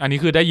ะอันนี้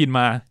คือได้ยินม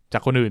าจา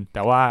กคนอื่นแ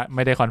ต่ว่าไ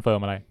ม่ได้คอนเฟิร์ม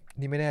อะไร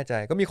นี่ไม่แน่ใจ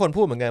ก็มีคน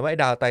พูดเหมือนกันว่าไอ้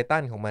ดาวไททั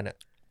นของมันอ่ะ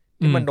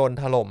ที่มันโดน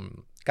ถล่ม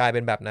กลายเป็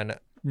นแบบนั้นอ่ะ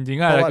จริง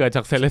ๆอาจจะเกิดจ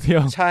ากเซเลเทีย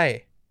ลใช่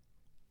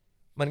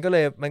มันก็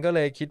เล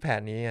ยคิดแผ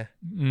นนี้ไง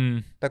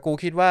แต่กู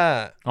คิดว่า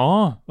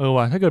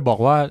ว่ะถ้าเกิดบอก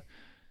ว่า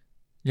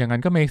อย่างนั้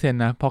นก็เมคเซน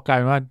ส์นะพอกลาย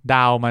เป็นว่าด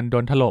าวมันโด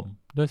นถล่ม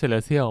ด้วยเซเล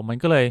เทียลมัน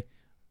ก็เลย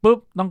ปุ๊บ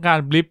ต้องการ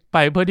บลิปไป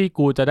เพื่อที่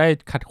กูจะได้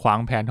ขัดขวาง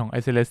แผนของไอ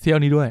เซเลเทียล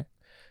นี้ด้วย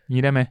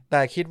งี้ได้ไหมแ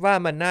ต่คิดว่า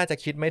มันน่าจะ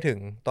คิดไม่ถึง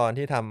ตอน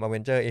ที่ทำ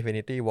Avenger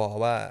Infinity War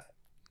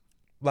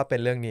ว่าเป็น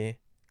เรื่องนี้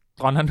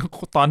ตอน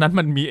นั้น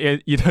มันมี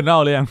Eternal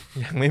เลย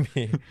ยังไม่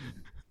มี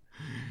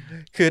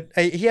คือไ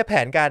อ้เหี้ยแผ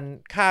นการ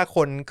ฆ่าค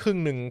นครึ่ง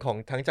หนึ่งของ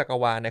ทั้งจักร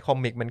วาลในคอ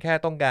มิกมันแค่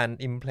ต้องการ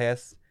impress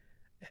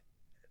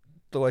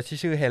ตัว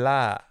ชื่อเฮล่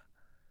า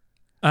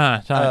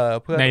ใช่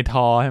ในท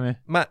อใช่ไหม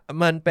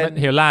มันเป็น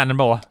เฮล่านั้น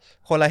บอกว่า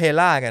คนละเฮ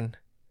ล่ากัน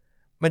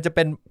มันจะเ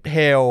ป็นเฮ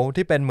ล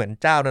ที่เป็นเหมือน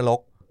เจ้านรก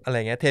อะไร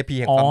เงี้ยเทพี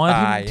แห่งความต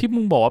ายที่มึ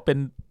งบอกว่าเป็น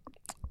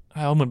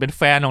เหมือนเป็นแ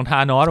ฟนของธา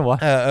นอสหรอวะ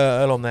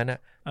อารมณ์นั้นน่ะ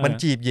มัน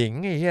จีบหญิง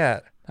ไอ้เหี้ย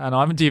ธานอ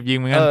สมันจีบหญิง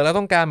เหมือนกันแล้ว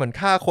ต้องการเหมือน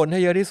ฆ่าคนใ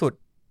ห้เยอะที่สุด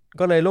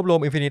ก็เลยรวบรว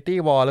ม Infinity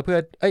War แล้วเพื่อ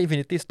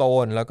Infinity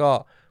Stone แล้วก็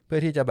เพื่อ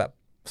ที่จะแบบ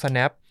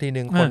snap ที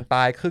นึงคนต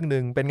ายครึ่งนึ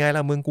งเป็นไง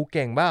ล่ะมึงกูเ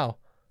ก่งเปล่า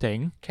เจ๋ง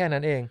แค่นั้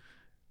นเอง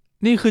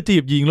นี่คือจี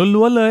บหญิง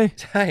ล้วนๆเลย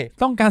ใช่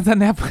ต้องการ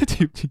snap เพื่อ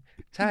จีบหญิง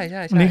ใช่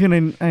ๆๆนี่คือใน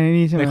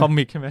นี่ใช่ไหมในคอ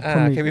มิกใช่ไหม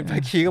เควินพา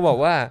คีก็บอก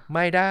ว่าไ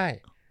ม่ได้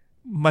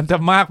มันจะ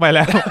มากไปแ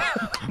ล้ว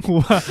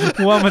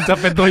ว่ามันจะ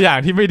เป็นตัวอย่าง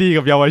ที่ไม่ดี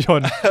กับเยาวชน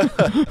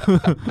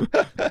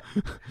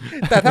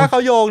แต่ถ้าเขา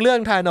โยงเรื่อง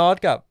ธานอส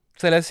กับ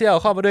เซเลเซียล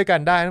เข้ามาด้วยกั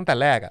นได้ตั้งแต่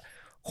แรกอ่ะ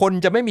คน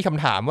จะไม่มีค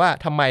ำถามว่า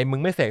ทำไมมึง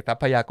ไม่เสกทรั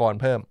พยากร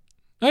เพิ่ม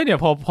เดี๋ยว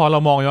พอเรา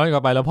มองย้อนกลั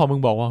บไปแล้วพอมึง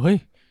บอกว่าเฮ้ย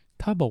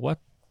ถ้าบอกว่า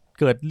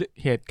เกิด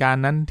เหตุการ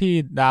ณ์นั้นที่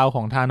ดาวข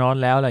องธานอส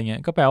แล้วอะไรเงี้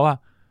ยก็แปลว่า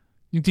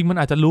จริงๆมัน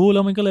อาจจะรู้แล้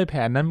วมันก็เลยแผ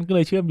นนั้นมันก็เล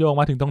ยเชื่อมโยง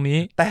มาถึงตรงนี้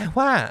แต่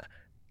ว่า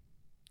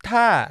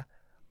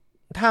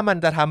ถ้ามัน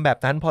จะทำแบบ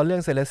นั้นพอเรื่อ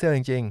งเซเลเซียลจ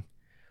ริง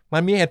ๆมั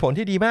นมีเหตุผล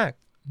ที่ดีมาก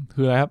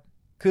คืออะไรครับ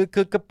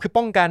คือ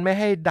ป้องกันไม่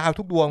ให้ดาว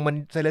ทุกดวงมัน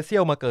เซเลเซีย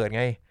ลมาเกิด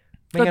ไง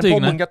ไม่งั้นพว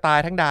กมึงจะตาย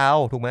ทั้งดาว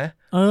ถูกไหม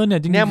เนี่ย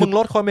จริงๆเนี่ยมึงล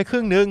ดคนไปค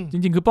รึ่งนึงจ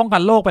ริงๆคือป้องกั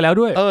นโลกไปแล้ว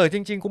ด้วยจ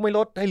ริงๆกูไม่ล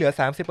ดให้เหลือ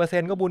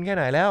 30% ก็บุญแค่ไ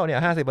หนแล้วเนี่ย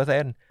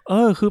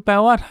 50% คือแปล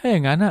ว่าถ้าอย่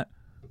างนั้นอ่ะ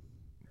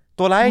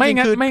ตัวร้ายจริง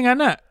คือไม่งั้น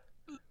อ่ะ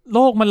โล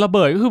กมันระเ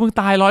บิดก็คือมึง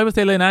ตาย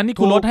 100% เลยนะนี่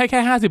กูลดให้แค่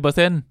 50%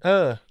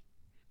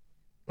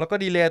 แล้วก็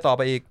ดีเลย์ต่อไ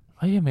ปอีก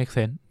เฮ้ย make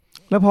sense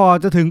แล้วพอ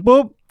จะถึง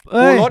ปุ๊บ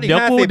เดี๋ยว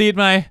กูดีด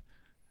ไหม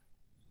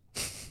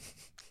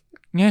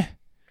ไง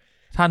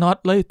ธานอส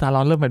เลยตาล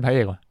อนเริ่มเป็นพระเอ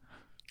กว่ะ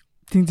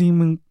จริงๆ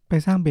มึงไป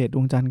สร้างเบสด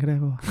วงจันทร์ก็ได้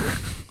ป่ะ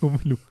กูไ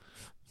ม่รู้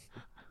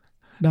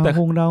ดาว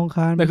อังค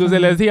ารแต่คือเซ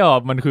เลเซียล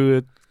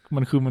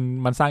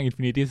มันสร้าง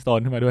Infinity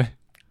Stone ขึ้นมาด้วย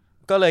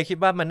ก็เลยคิด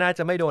ว่ามันน่าจ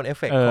ะไม่โดนเอฟ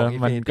เฟกต์ของ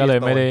Infinity มันก็เลย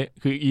ไม่ได้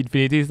คือ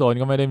Infinity Stone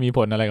ก็ไม่ได้มีผ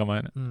ลอะไรกับมั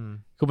น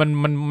คือมั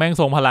นแม่ง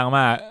ทรงพลังม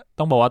าก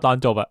ต้องบอกว่าตอน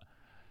จบอะ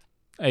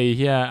ไอ้เ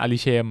ฮียอาริ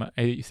เชมไ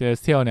อ้เซเล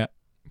เซียลเนี่ย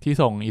ที่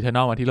ส่งอีเทอร์น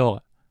อลมาที่โลก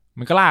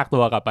มันก็ลากตั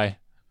วกลับไป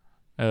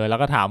แล้ว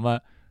ก็ถามว่า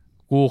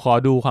กูขอ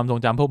ดูความทรง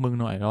จำพวกมึง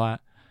หน่อยเพราะว่า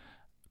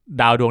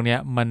ดาวดวงเนี้ย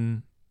มัน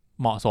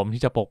เหมาะสม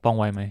ที่จะปกป้อง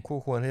ไว้ไหมคู่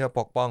ควรที่จะ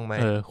ปกป้องไหม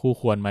คู่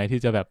ควรไหมที่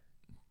จะแบบ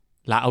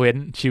ละเว้น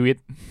ชีวิต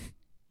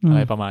อะไ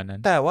รประมาณนั้น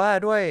แต่ว่า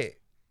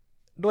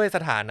ด้วยส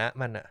ถานะ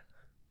มันอะ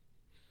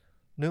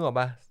นึกออก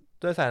ปะ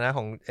ด้วยสถานะข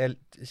อง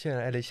ชื่ออะไ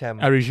รอาริเ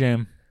ชม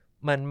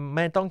มันไ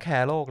ม่ต้องแค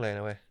ร์โลกเลยน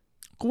ะเว้ย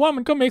กูว่ามั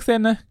นก็ make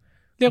sense นะ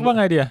เรียกว่า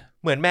ไงเดีย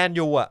เหมือนแมน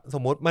ยูอ่ะส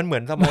มมติมันเหมื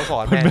อนสโมส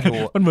รแมนยู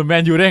มันเหมือนแม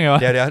นยูได้ไงว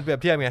ะเดี๋ยวเปรีย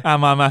บเทียบไง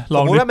มาลอ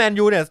งสมมติว่าแมน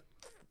ยูเนี่ย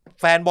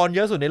แฟนบอลเย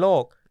อะสุดในโล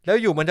กแล้ว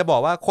อยู่มันจะบอ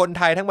กว่าคนไ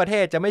ทยทั้งประเท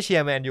ศจะไม่เชีย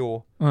ร์แมนยู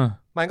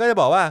มันก็จะ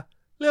บอกว่า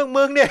เรื่อง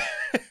มึงเนี่ย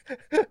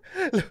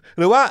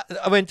หรือว่า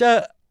Avenger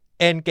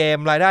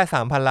Endgame รายได้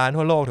 3,000 ล้าน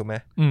ทั่วโลกถูกไหม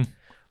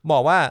บอ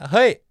กว่าเ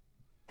ฮ้ย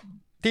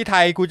ที่ไท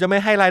ยกูจะไม่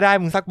ให้รายได้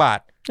มึงสักบาท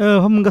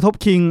เพราะมึงกระทบ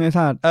คิงไอ้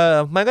สัตว์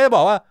มันก็จะบ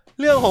อกว่า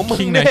เรื่องของมึ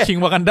งเนี่ยคิง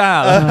วากันดา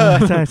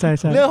ใช่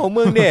เรื่องของ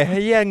มึงเนี่ยให้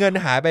เหี้ยเงิน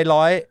หายไป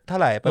100เท่า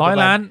ไหร่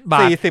100 ล้านบา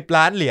ท40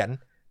 ล้านเหรียญ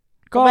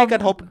ก็ไม่กร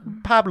ะทบ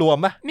ภาพรวม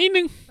ป่ะนิด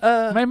นึง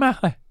ไม่มาก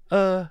เลย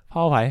พ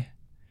อไหว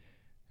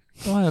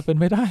ก็ว่าจะเป็น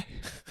ไม่ได้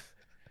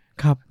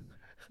ครับ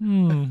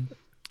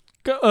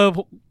ก็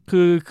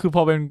คือพ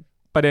อเป็น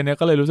ประเด็นเนี้ย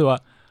ก็เลยรู้สึกว่า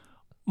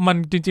มัน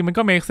จริงๆมัน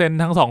ก็ make sense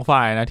ทั้งสองฝ่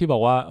ายนะที่บอ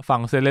กว่าฝั่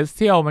ง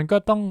Celestial มัน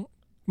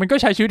ก็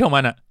ใช้ชีวิตของ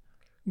มันอ่ะ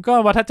ก็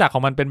วัฏจักรขอ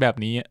งมันเป็นแบบ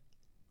นี้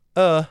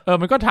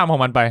มันก็ทำขอ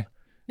งมันไป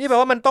นี่แปล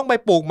ว่ามันต้องไป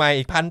ปลูกใหม่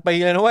อีก1,000 ปี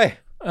เลยนะเว้ย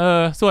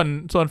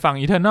ส่วนฝั่ง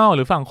Eternal ห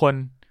รือฝั่งคน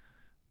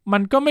มั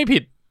นก็ไม่ผิ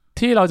ด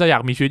ที่เราจะอยา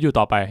กมีชีวิตอยู่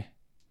ต่อไป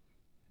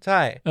ใช่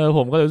ผ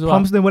มก็เลยรู้สึกว่า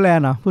Promised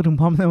Neverland พูดถึง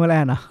Promised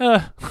Neverland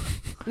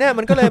เนี่ย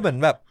มันก็เลยเหมือน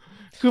แบบ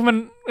คือมัน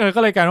ก็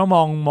เลยการว่า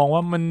มองว่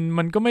า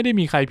มันก็ไม่ได้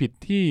มีใครผิด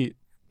ที่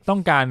ต้อ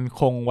งการ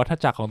คงวัฏ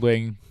จักรของตัวเอ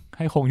งใ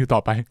ห้คงอยู่ต่อ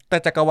ไปแต่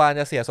จักรวาล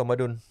จะเสียสม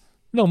ดุล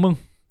เรื่องมึง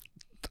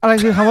อะไร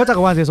คือคำว่าจัก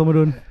รวาลเสียสม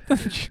ดุล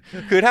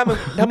คือถ้า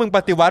มึงป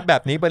ฏิวัติแบ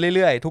บนี้ไปเ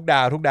รื่อยๆทุกด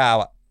าว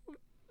อ่ะ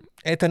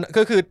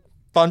ก็คือ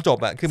ตอนจบ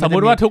อ่ะคือสมม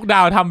ติว่าทุกด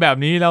าวทำแบบ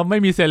นี้แล้วไม่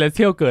มีเซเลสเ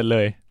ทียลเกิดเล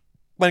ย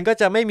มันก็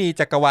จะไม่มี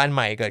จักรวาลใ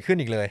หม่เกิดขึ้น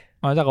อีกเลย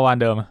จักรวาล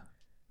เดิม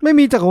ไม่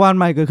มีจักรวาล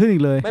ใหม่เกิดขึ้นอี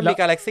กเลยไม่มี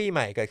กาแล็กซี่ให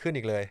ม่เกิดขึ้น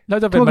อีกเลยแล้ว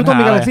จะเป็นปัญหาต้อง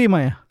มีกาแล็กซี่ให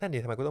ม่นั่นดิ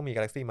ทำไมกูต้องมีก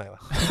าแล็กซี่ใหม่วะ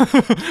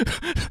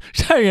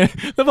ใช่ไง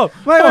แล้วแบบ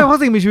ไม่เพราะ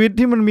สิ่งมีชีวิต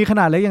ที่มันมีข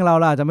นาดเล็กอย่างเรา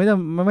อาจจะไ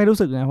ม่รู้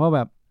สึกไงเพราะแ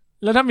บบ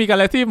แล้วถ้ามีกา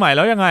แล็กซี่ใหม่แ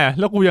ล้วยังไง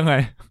แล้วกูยังไง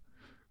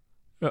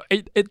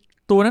ไอ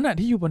ตัวนั้นน่ะ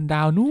ที่อยู่บนด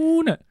าวนู้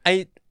นน่ะไอ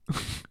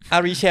อา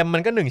ริเชมมั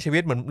นก็1 ชีวิ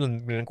ตเห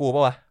มือนกูป่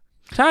ะวะ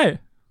ใช่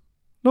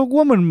โลก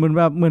ว่าเหมือน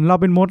แบบเหมือนเรา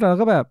เป็นมดแล้ว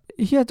ก็แบบ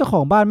เฮียเจ้าข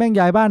องบ้านแม่ง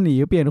ย้ายบ้านหนี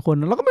เปลี่ยนคน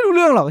เราก็ไม่รู้เ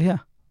รื่องหรอกเฮีย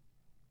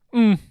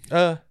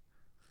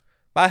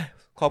ไป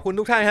ขอบคุณ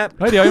ทุกท่านครับ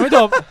เดี๋ยวยังไม่จ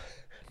บ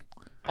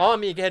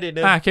มีเครดิต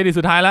นึงเครดิต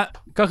สุดท้ายแล้ว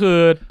ก็คือ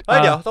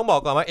เดี๋ยวต้องบอ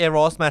กก่อนว่าเอโร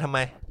สมาทำไม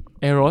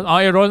เอโร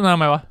สมาทำ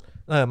ไมวะ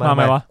มาทำ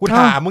ไมวะกูถ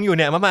ามมึงอยู่เ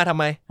นี่ยมาทำ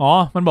ไม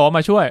มันบอกว่า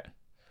มาช่วย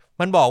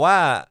มันบอกว่า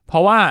เพรา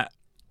ะว่า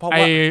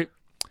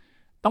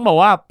ต้องบอก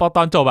ว่าต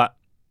อนจบอะ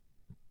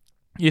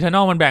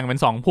Eternal มันแบ่งเป็น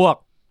2พวก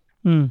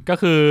ก็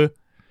คือ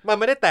มัน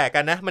ไม่ได้แตกกั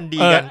นนะมันดี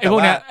กันไอ้พว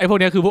กเ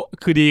นี้ย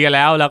คือดีกันแ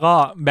ล้วก็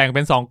แบ่งเ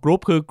ป็น2กรุ๊ป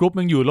คือกรุ๊ป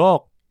นึงอยู่โลก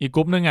อีกก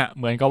รุ๊ปนึงอ่ะเ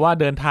หมือนกับว่า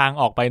เดินทาง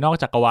ออกไปนอก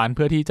จักรวาลเ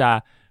พื่อที่จะ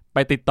ไป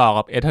ติดต่อ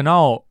กับ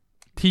Eternal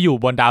ที่อยู่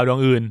บนดาวดว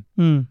งอื่น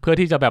เพื่อ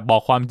ที่จะแบบบอ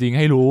กความจริงใ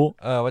ห้รู้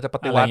ว่าจะป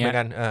ฏิวัติเหมือน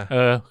กัน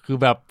คือ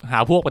แบบหา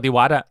พวกปฏิ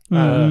วัติอ่ะ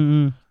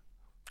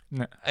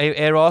ไอเ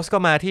อโรสก็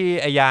มาที่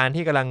ไอยาน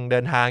ที่กำลังเดิ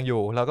นทางอ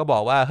ยู่เราก็บอ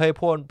กว่าเฮ้ย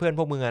เพื่อนพ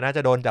วกมึงน่าจ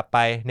ะโดนจับไป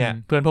เนี่ย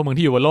เพื่อนพวกมึง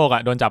ที่อยู่บนโลกอ่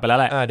ะโดนจับไปแล้ว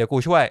แหละเดี๋ยวกู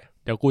ช่วย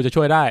เดี๋ยวกูจะ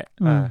ช่วยได้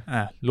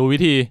รู้วิ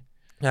ธี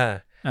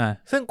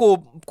ซึ่ง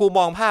กูม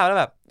องภาพแล้ว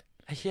แบบ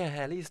ไอ้เหี้ยแฮ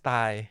ร์รี่สไต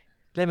ล์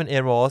เล่นเป็นเอ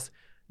โรส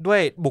ด้ว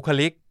ยบุค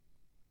ลิก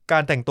กา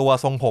รแต่งตัว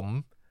ทรงผม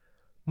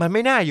มันไ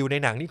ม่น่าอยู่ใน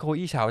หนังที่โค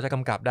อี้เฉาจะก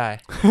ำกับได้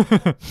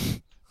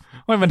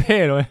ไม่มันเท่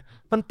เลย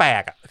มันแปล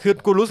กอ่ะคือ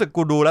กูรู้สึก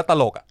กูดูแล้วต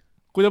ลกอ่ะ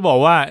กูจะบอก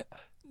ว่า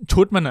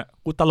ชุดมันอ่ะ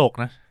กูตลก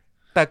นะ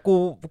แต่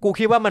กู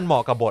คิดว่ามันเหมา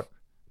ะกับบท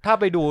ถ้า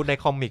ไปดูใน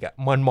คอมิกอ่ะ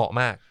มันเหมาะ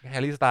มากแฮ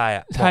ร์รี่สไตล์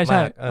อ่ะใช่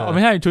ไ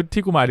ม่ใช่ชุด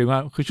ที่กูหมายถึงว่า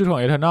คือชุดของ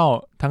เอเทอร์นัล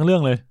ทั้งเรื่อ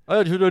งเลย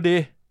ชุดดู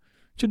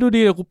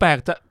ดีแต่กูแปลก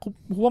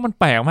กูว่ามัน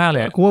แปลกมากเล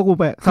ยกูว่ากู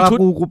แปลก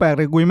กูแปลกแ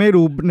ต่กูไม่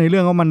ดูในเรื่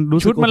องว่ามันรู้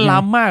สึกชุดมันล้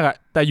ำมากอ่ะ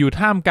แต่อยู่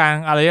ท่ามกลาง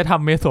อารยธรร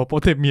มเมโสโป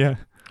เตเมีย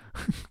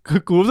คื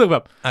อกูรู้สึกแบ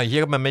บเฮี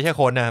ยมันไม่ใช่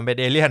คนนะเป็น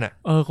เอเลี่ยนอ่ะ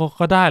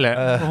ก็ได้แหละ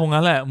ก็คง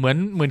งั้นแหละเห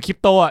มือนคริป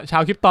โตอ่ะชา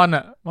วคริปตอนอ่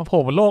ะมาโผ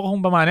ล่บนโลกก็ค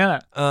งประมาณนี้แหล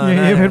ะอย่าง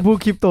นี้เพชรพูด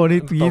คริปโตนี่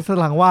ตีส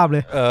ลังวาบเล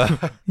ย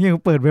ยัง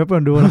เปิดเว็บเปิ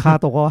ดดูราคา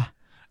ตกวะ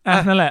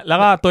นั่นแหละแล้ว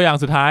ก็ตัวอย่าง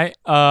สุดท้าย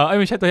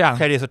ไม่ใช่ตัวอย่าง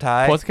เครดิตสุดท้า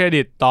ย post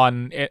credit ตอน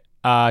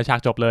ฉาก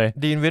จบเลย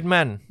ดีนวิด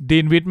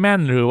แมน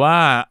หรือว่า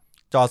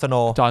จอห์นส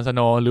โ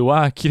นว์หรือว่า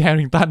คิทแฮร์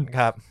ริงตัน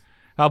ค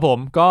รับผม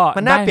ก็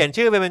มันน่าเปลี่ยน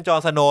ชื่อไปเป็นจอห์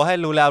นสโนว์ให้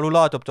รู้แล้วรู้ร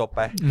อดจบไ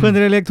ปเพื่อนจ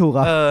ะได้เรียกถูก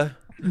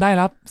ได้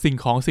รับสิ่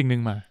งหนึ่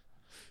งมา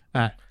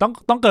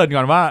ต้องเกิด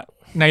ก่อนว่า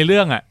ในเรื่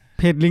อง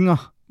เพจลิงก์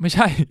ไม่ใ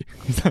ช่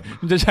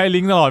มันจะใช้ลิ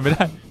งก์ตลอดไม่ไ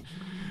ด้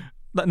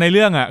ในเ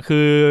รื่องคื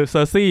อเซ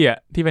อร์ซี่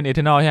ที่เป็นเอเท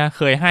อร์นอลใช่ไหม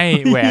เคยให้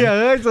แหวน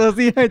เซอร์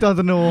ซี่ให้จอห์น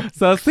สโน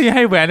ใ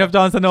ห้แหวนกับจ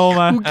อห์นสโนว์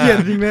มากูเกลียด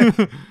จริงเลย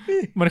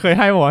มันเคยใ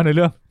ห้หมดในเ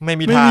รื่องไม่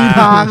มี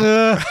ทาง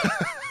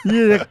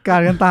ยี่จะกา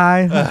รกันตาย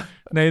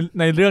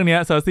ในเรื่องนี้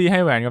เซอร์ซี่ให้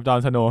แหวนกับจอห์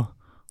นสโนว์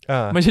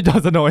ไม่ใช่จอห์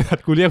นสโนว์สัต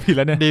ว์กูเรียกผิดแ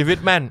ล้วเนี่ยดีวิ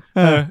ดแมน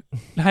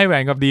ให้แหว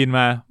นกับดีนม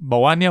าบอ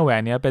กว่าเนี่ยแหว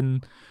นเนี้ยเป็น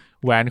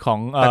แหวนของ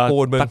ตระ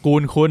กู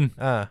ลคุณ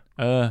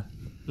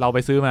เราไป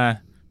ซื้อมา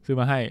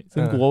ให้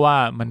ซึ่งกูก็ว่า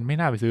มันไม่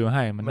น่าไปซื้อมาใ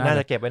ห้มันน่า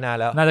จะเก็บไว้นาน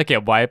แล้วน่าจะเก็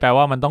บไว้แปล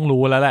ว่ามันต้อง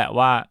รู้แล้วแหละ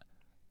ว่า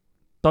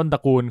ต้นตระ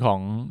กูลของ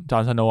จอ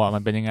ห์นสโนว์มั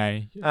นเป็นยังไง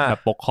แบ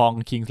บปกครอง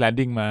คิงส์แลน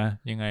ดิ้งมา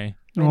ยังไง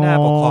ไม่น่า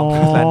ปกครอง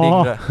King's Landing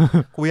ด้วย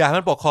กูอยากให้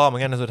มันปกครองเหมือ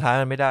นกันแต่สุดท้าย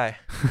มันไม่ได้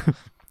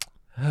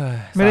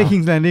ไม่ได้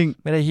King's Landing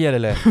ไม่ได้เฮี้ย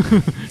เลย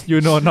you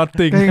know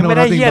nothing ไม่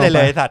ได้เฮี้ยเ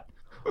ลยสัตว์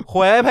ค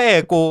วยพระเอ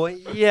กกู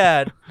เฮี้ย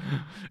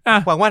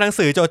หวังว่าหนัง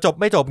สือจบ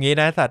ไม่จบงี้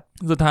นะสัตว์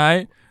สุดท้าย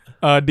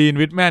ดีน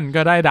วิทแมน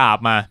ก็ได้ดาบ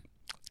มา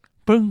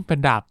ปึ้งเป็น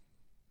ดาบ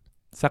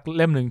สักเ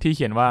ล่มหนึ่งที่เ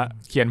ขี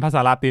ยนภาษา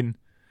ลาติน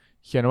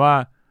เขียนว่า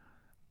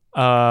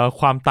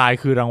ความตาย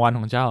คือรางวัลข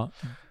องเจ้า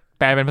แ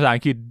ปลเป็นภาษาอั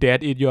งกฤษ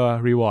Death is your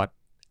reward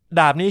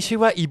ดาบนี้ชื่อ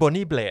ว่า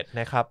Ebony Blade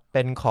นะครับเ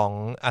ป็นของ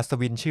อัศ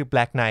วินชื่อ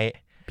Black Knight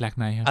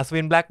ครับอัศ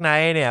วิน Black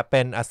Knight เนี่ยเ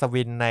ป็นอัศ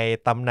วินใน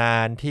ตำนา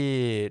นที่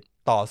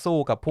ต่อสู้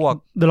กับพวก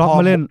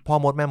พ่อ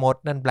มดแม่มด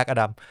นั่น Black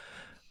Adam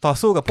ต่อ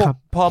สู้กับพวก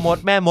พ่อมด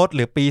แม่มดห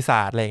รือปีศ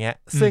าจอะไรเงี้ย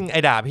ซึ่งไอ้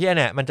ดาบเหี้ยเ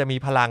นี่ยมันจะมี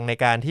พลังใน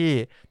การที่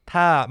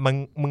ถ้า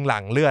มึงห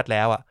ลั่งเลือดแ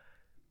ล้วอ่ะ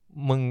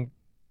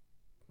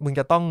มึง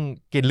จะต้อง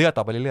กินเลือด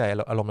ต่อไปเรื่อย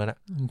ๆอารมณ์นั้นนะ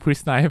คริ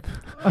สไนฟ์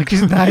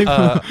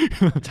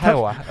ใช่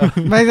วะ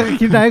ไม่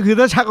คริสไนฟ์คือ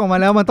ถ้าชักออกมา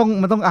แล้วมัน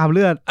ต้องอาบเ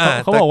ลือด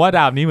เขาบอกว่าด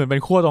าบนี้เหมือนเป็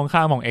นขั้วตรงข้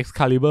ามของ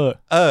Excalibur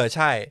ใ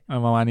ช่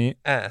ประมาณนี้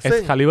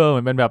Excalibur เห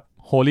มือนเป็นแบบ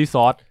Holy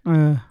Sword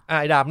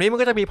ดาบนี้มัน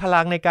ก็จะมีพ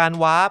ลังในการ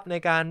วาร์ปใน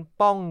การ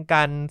ป้อง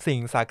กันสิ่ง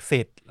ศักดิ์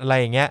สิทธิ์อะไร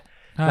อย่างเงี้ย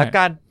และก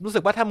ารรู้สึ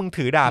กว่าถ้ามึง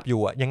ถือดาบอ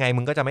ยู่อ่ะยังไง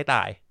มึงก็จะไม่ต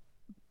าย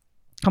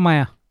ทำไม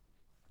อ่ะ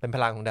เป็นพ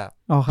ลังของดาบ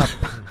อ๋อครับ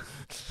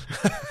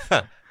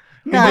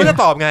ไม่รู้จะ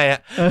ตอบไงอ่ะ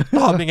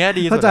ตอบอย่างเงี้ย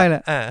ดีสุดเข้าใจแหล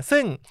ะ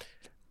ซึ่ง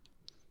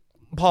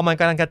พอมัน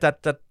กำลังจะ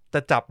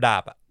จับดา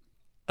บอ่ะ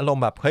อารม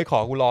ณ์แบบเฮ้ยขอ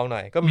กูลองหน่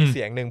อยก็มีเ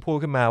สียงหนึ่งพูด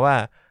ขึ้นมาว่า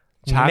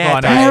ช้าก่อ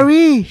นแฮร์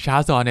รี่ช้า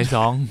ก่อนในส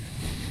อง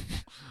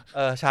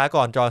ช้า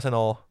ก่อนจอห์นสโน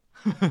ว์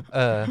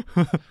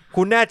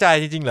คุณแน่ใจ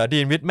จริงๆเหรอดี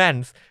นวิทแมน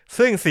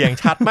ซึ่งเสียง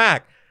ชัดมาก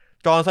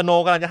จอห์นสโน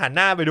ว์กำลังจะหันห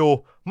น้าไปดู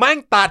แม่ง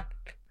ตัด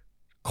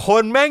ค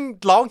นแม่ง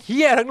ร้องเ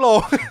ฮี้ยทั้งโล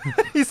ก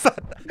ไอ้สั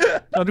ตว์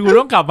ตอนกู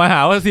ต้องกลับมาหา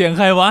ว่าเสียงใ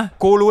ครวะ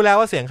กูรู้แล้ว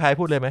ว่าเสียงใคร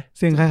พูดเลยไหมเ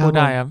สียงใครครับพูด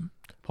ได้ครับ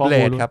เบล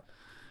ดครับ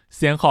เ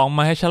สียงของม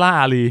าเฮชลา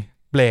อาลี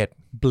เบล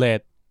ด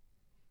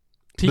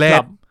ที่ก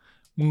ลับ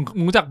มึง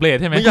รู้จักเบลด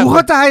ใช่ไหมกูเ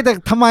ข้าใจแต่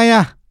ทำไมอ่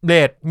ะเบล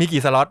ดมี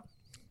กี่สล็อต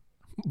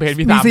เบลด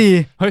มี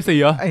4เฮ้ย4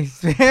เหรอไอ้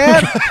เ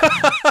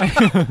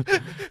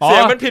สีย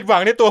งมันผิดหวั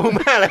งในตัวมึง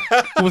มากเลย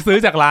กูซื้อ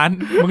จากร้าน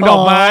มึงดอ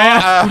กไม้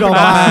ดอกไ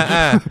ม้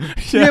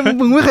เนี่ย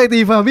มึงไม่เคยตี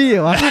ฟาบี้เหร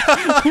อวะ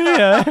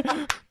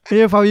นี่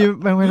ฟาบี้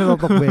แม่งไม่ได้ต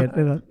กเบลดเล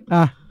ย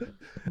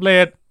เบล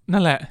ด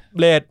นั่นแหละเ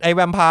บลดไอ้แว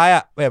มไพร์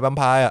แวมไ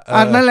พร์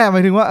นั่นแหละหม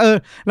ายถึงว่า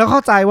แล้วเข้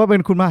าใจว่าเป็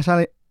นคุณมาชาเ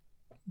ล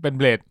เป็นเ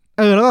บลด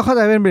แล้วก็เข้าใ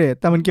จเป็นเบลด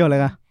แต่มันเกี่ยวอะไร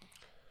กัน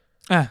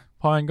เ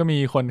พราะมันก็มี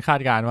คนคาด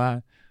การณ์ว่า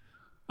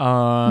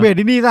เบลด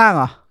นี่สร้างเ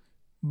หรอ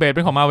เบลดเ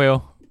ป็นของมาเวล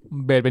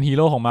เบลดเป็นฮีโ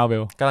ร่ของมาเว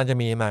ลกำลังจะ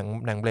มีห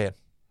นังเบลด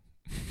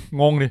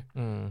งงดิ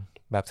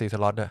แบบ4ส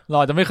ล็อตด้วยเรา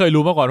จะไม่เคย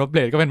รู้มาก่อนว่าเบล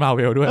ดก็เป็นมาเว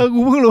ลด้วยกู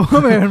เพิ่งรู้ว่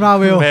าเบลดเป็นมา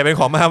เวลเบลดเป็น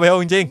ของมาเวล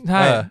จริงๆใ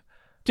ช่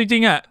จริ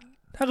งๆอ่ะ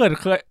ถ้าเกิด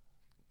เคย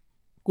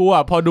กูอ่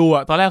ะพอดูอ่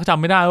ะตอนแรกจ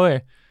ำไม่ได้เว้ย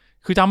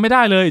คือจำไม่ไ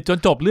ด้เลยจน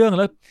จบเรื่องแ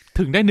ล้ว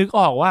ถึงได้นึก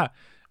ออกว่า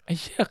ไอ้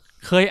เชี่ย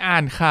เคยอ่า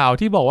นข่าว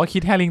ที่บอกว่าคิ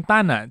ทแฮริงตั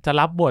นอ่ะจะ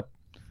รับบท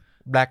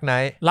Black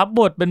Knight รับ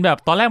บทเป็นแบบ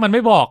ตอนแรกมันไ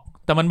ม่บอก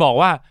แต่มันบอก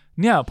ว่า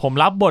เนี่ยผม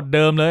รับบทเ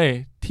ดิมเลย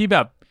ที่แบ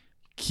บ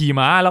ขี่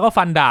ม้าแล้วก็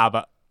ฟันดาบ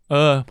อ่ะ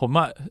ผม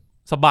อ่ะ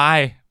สบาย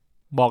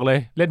บอกเลย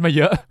เล่นมาเ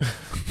ยอะ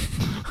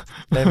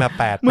เล่นมา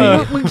8 ปี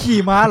มึงขี่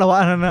ม้าเหรอวะ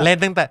อันนั้นเล่น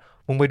ตั้งแต่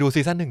มึงไปดู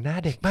ซีซั่น1หน้า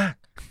เด็กมาก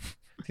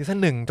ซีซั่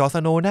น1จอร์ส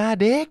โนว์หน้า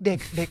เด็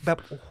กแบบ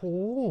โอ้โห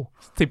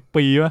10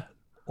 ปีป่ะ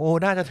โอ้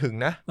น่าจะถึง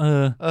นะ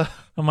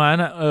ประมาณ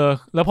น่ะ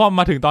แล้วพอ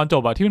มาถึงตอนจ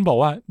บอ่ะที่มันบอก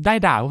ว่าได้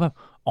ด่าว่าแบบ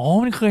อ๋อ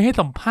มันเคยให้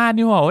สัมภาษณ์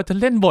นี่ว่าจะ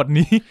เล่นบท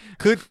นี้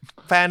คือ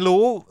แฟน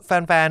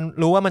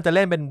รู้ว่ามันจะเ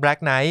ล่นเป็น Black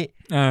Knight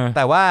แ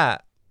ต่ว่า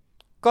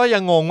ก็ยั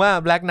งงงว่า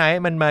Black Knight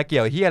มันมาเกี่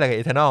ยวเหี้ยอะไรกับ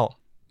Eternal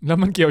แล้ว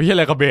มันเกี่ยวเหี้ยอะ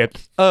ไรกับเบส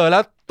แล้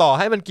วต่อใ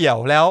ห้มันเกี่ยว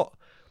แล้ว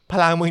พ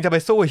ลังมึงจะไป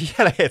สู้เหี้ย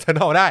อะไร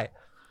Eternal ได้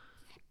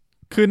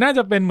คือน่าจ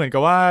ะเป็นเหมือนกั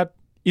บว่า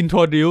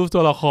introduce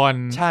ตัวละคร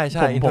ใช่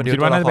ผมคิด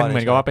ว่าน่าจะเป็นเห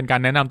มือนกับว่าเป็นกา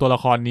รแนะนำตัวละ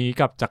ครนี้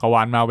กับจักรว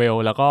าล Marvel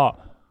แล้วก็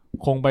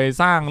คงไป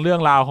สร้างเรื่อ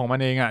งราวของมัน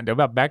เองอ่ะเดี๋ยว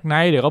แบบ Black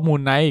Knight เดี๋ยวก็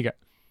Moon Knight อีกอ่ะ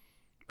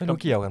ไม่รู้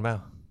เกี่ยวกันมั้ย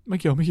ไม่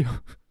เกี่ยว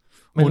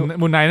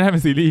Moon Knight น่าจะเป็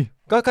นซีรีส์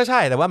ก็ใช่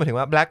แต่ว่าหมายถึง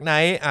ว่า Black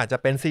Knight อาจจะ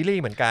เป็นซีรี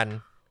ส์เหมือนกัน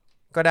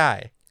ก็ได้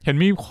เห็น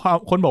มี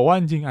คนบอกว่า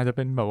จริงๆอาจจะเ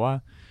ป็นแบบว่า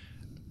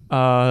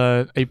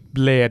ไอ้เบ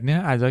ลดเนี่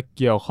ยอาจจะ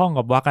เกี่ยวข้อง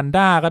กับวากันด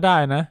าก็ได้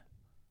นะ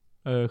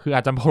คืออ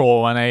าจจะโผล่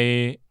มาใน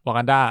วา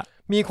กันดา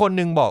มีคน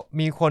นึงบ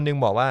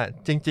อกว่า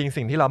จริงๆ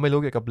สิ่งที่เราไม่รู้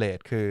เกี่ยวกับเบลด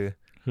คือ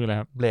อะไร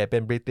ครับเบลดเป็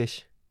น British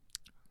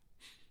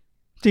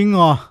จริงเห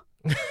รอ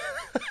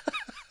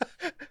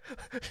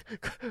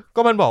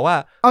ก็มันบอกว่า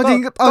เอาจริง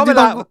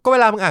ก็เว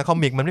ลามึงอ่านคอ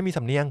มิกมันไม่มีส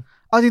ำเนียง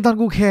เอาจริงตอน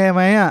กูแคร์ไ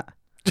หมอ่ะ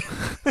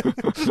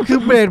คือ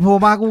เบลดโผล่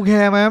มากูแค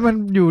ร์ไหมมัน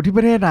อยู่ที่ป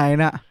ระเทศไหน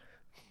น่ะ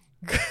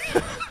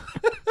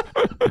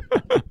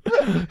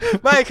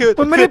ไม่คือ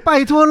มันไม่ได้ไป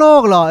ทั่วโล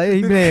กหรอไ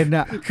อ้เบลด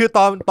อ่ะคือ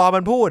ตอนมั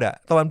นพูดอ่ะ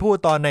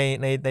ตอน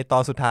ในตอ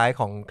นสุดท้าย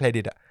ของเคร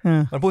ดิตอ่ะ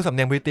มันพูดสำเ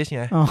นียงบริติช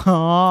ไง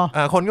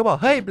คนก็บอก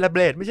เฮ้ยเบ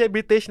ลดไม่ใช่บ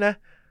ริติชนะ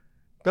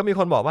ก็มีค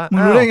นบอกว่ามึ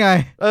งรู้ได้ไง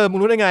มึง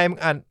รู้ได้ไงมึง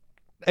อ่าน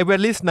ไอ้เว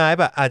ลลี่สไน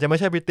ป์อาจจะไม่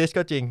ใช่บริติช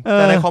ก็จริงแ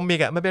ต่ในคอมิก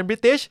มันเป็นบริ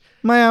ติช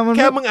ไม่มันแ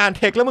ค่มึงอ่าน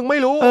เทคแล้วมึงไม่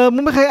รู้มึ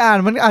งไม่เคยอ่าน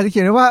มันอาจจะเขี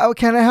ยนไว้ว่า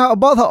can I have a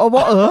bottle of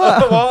water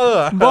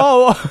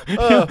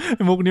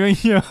มุกนี้ไม่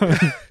เหี้ย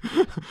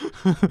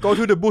go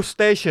to the bus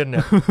station เนี่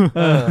ย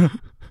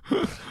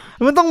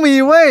มันต้องมี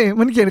เว้ย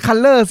มันเขียน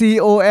color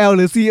COL ห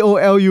รือ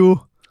COLU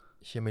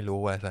เชื่อไม่รู้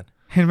ว่ะสัน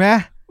เห็นไหม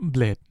เบ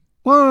ลด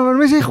ว่ามัน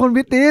ไม่ใช่คนบ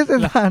ริติช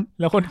สัน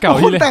แล้วคนเก่า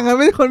ที่แต่งกันไ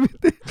ม่ใช่คนบริ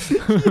ติช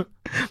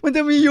มันจ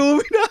ะมียูไ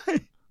ม่ได้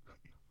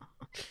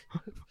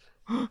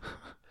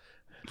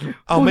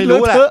เอาไม่รู้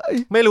แ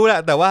หละ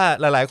แต่ว่า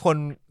หลายๆคน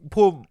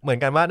พูดเหมือน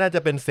กันว่าน่าจะ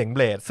เป็นเสียงเบ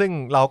ลดซึ่ง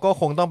เราก็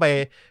คงต้องไป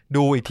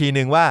ดูอีกที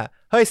นึงว่า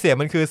เฮ้ยเสียง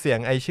มันคือเสียง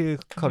ไอชื่อ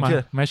คนชื่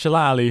อแมชช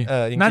ล่าลี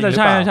น่าจะ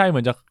ใช่เหมื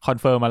อนจะคอน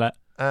เฟิร์มมาแล้ว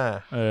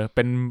เ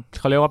ป็น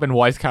เขาเรียกว่าเป็น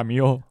voice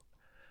cameo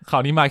ครา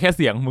วนี้มาแค่เ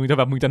สียงมึง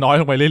จะน้อย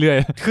ลงไปเรื่อย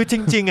ๆคือจ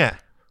ริงๆ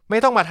ไม่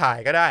ต้องมาถ่าย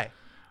ก็ได้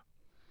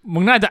มึ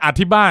งน่าจะอัด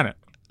ที่บ้าน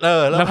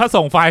แล้วถ้า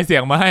ส่งไฟล์เสีย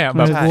งมาให้แ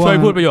บบช่วย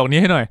พูดประโยคนี้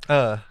ให้หน่อย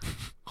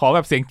ขอแบ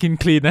บเสียง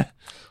คลีนนะ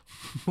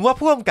ผมว่า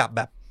ผู้กำกับแ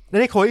บบ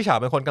นี่โคอี้ฉาว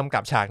เป็นคนกำกั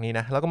บฉากนี้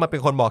นะแล้วก็มาเป็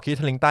นคนบอกคีธ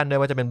ฮัลลิงตันด้วย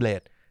ว่าจะเป็นเบล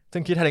ดซึ่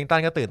งคีธ ฮัลลิงตั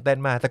นก็ตื่นเต้น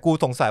มากแต่กู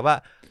สงสัยว่า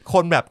ค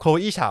นแบบโค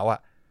อี้ฉาว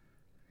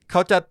เข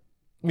าจะ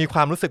มีคว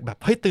ามรู้สึกแบบ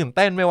เฮ้ยตื่นเ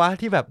ต้นไหมวะ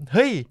ที่แบบเ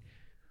ฮ้ย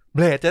เบ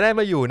ลดจะได้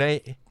มาอยู่ใน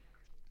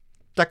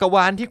จักรว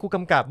าลที่กูก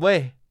ำกับเว้ย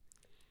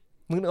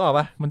มึงนึกออก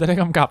ปะมันจะได้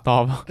กำกับต่อ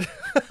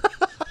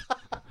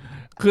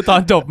คือตอ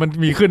นจบมัน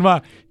มีขึ้นว่า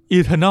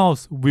Eternals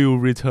will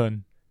return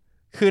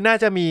คือน่า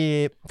จะมี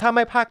ถ้าไ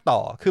ม่ภาคต่อ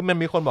คือมัน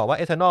มีคนบอกว่า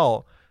Eternal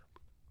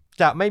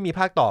จะไม่มีภ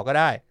าคต่อก็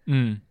ได้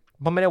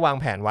เพราะไม่ได้วาง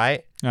แผนไว้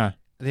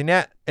ทีเนี้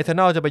ย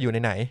Eternal จะไปอยู่ใน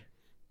ไหน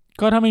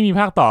ก็ถ้าไม่มี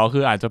ภาคต่อคื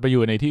ออาจจะไปอ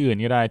ยู่ในที่อื่น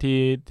ก็ได้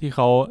ที่เข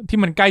าที่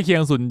มันใกล้เคีย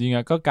งสุดจริง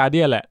ก็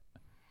Guardian แหละ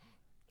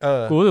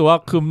กูรู้สึกว่า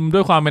คือด้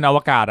วยความเป็นอว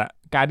กาศ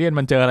Guardian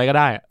มันเจออะไรก็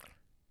ได้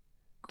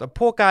แต่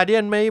พวก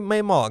Guardian ไม่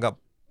เหมาะกับ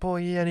พวก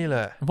นี้นี่เล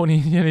ยพวกนี้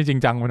นี่จริ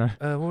งจังไปหน่อย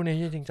พวกนี้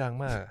จริงจัง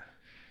มาก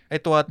ไอ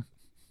ตัว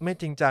ไม่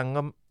จริงจัง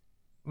ก็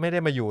ไม่ได้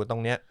มาอยู่ตร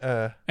งเนี้ย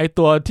ไอ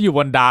ตัวที่อยู่บ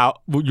นดาว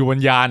อยู่บน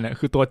ยานเนี่ย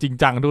คือตัวจริง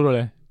จังทุกตัวเ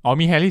ลย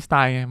มีแฮร์รี่สไต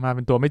ล์ไงมาเ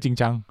ป็นตัวไม่จริง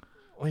จัง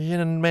โอ้ย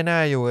นั่นไม่น่า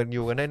อยู่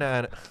กันได้นาน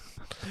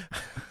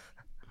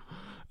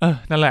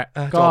นั่นแหละ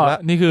ก็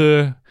นี่คือ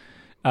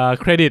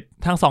เครดิต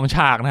ทั้ง2ฉ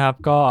ากนะครับ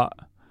ก็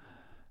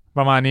ป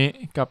ระมาณนี้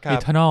กับ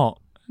Eternal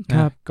ค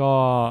รับก็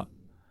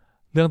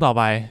เรื่องต่อ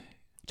ไป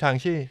ชาง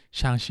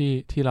ชี่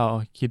ที่เรา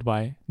คิดไว้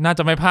น่าจ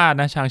ะไม่พลาด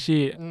นะชาง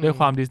ชี่ด้วย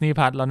ความดิสนีย์พ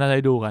ลัสเราน่าจะไ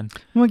ด้ดูกัน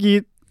เมื่อกี้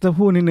จะ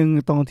พูดนิดนึง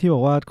ตรงที่บ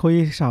อกว่าโค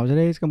อี้ฉาวจะ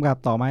ได้กำกับ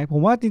ต่อไหมผ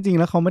มว่าจริงๆ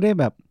แล้วเขาไม่ไ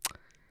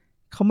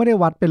ด้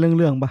วัดเป็นเ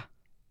รื่องๆป่ะ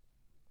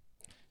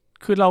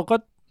คือเราก็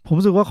ผม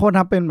รู้สึกว่าเขา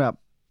นับเป็นแบบ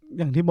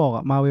อย่างที่บอก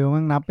มาเวล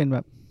มันนับเป็นแบ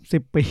บ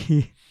10 ปี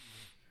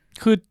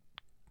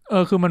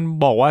คือมัน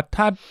บอกว่า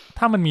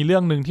ถ้ามันมีเรื่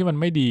องนึงที่มัน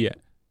ไม่ดี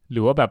ห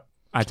รือว่าแบบ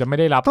อาจจะไม่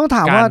ได้รับ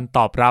การต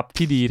อบรับ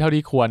ที่ดีเท่า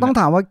ที่ควรต้อง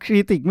ถามว่าค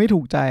ริติกไม่ถู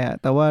กใจ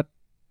แต่ว่า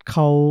เข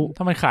า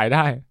ถ้ามันขายไ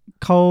ด้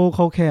เข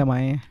าแคร์ไหม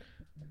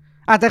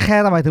อาจจะแค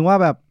ร์แต่หมายถึงว่า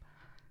แบบ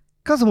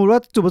ก็สมมุติว่า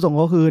จุดประสงค์เ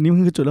ขาคือนี่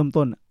คือจุดเริ่ม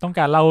ต้นต้องก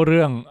ารเล่าเ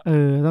รื่อง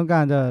ต้องกา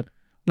รจะ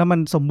แล้วมัน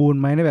สมบูรณ์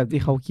ไหมในแบบ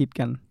ที่เขาคิด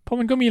กันเพราะ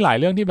มันก็มีหลาย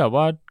เรื่องที่แบบ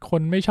ว่าค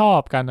นไม่ชอบ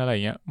กันอะไร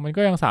เงี้ยมัน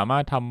ก็ยังสามา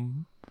รถท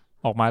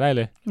ำออกมาได้เ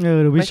ลย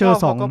หรือ Witcher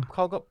 2เข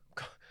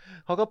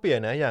าก็เปลี่ยน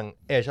นะอย่าง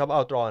Age of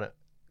Ultron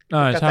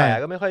กระแส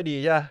ก็ไม่ค่อยดี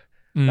ใช่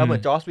แล้วเหมือ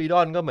นจอร์จวีด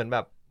อนก็เหมือนแบ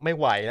บไม่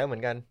ไหวแล้วเหมื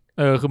อนกัน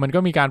คือมันก็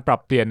มีการปรับ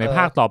เปลี่ยนในภ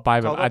าคต่อไป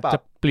แบบอาจจะ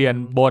เปลี่ยน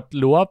บท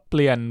หรือว่าเป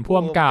ลี่ยนผู้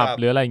กำกับ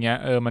หรืออะไรเงี้ย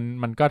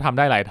มันก็ทำไ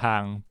ด้หลายทา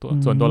ง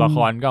ส่วนตัวละค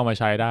รก็เอามา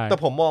ใช้ได้แต่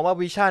ผมมองว่า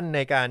วิชั่นใน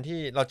การที่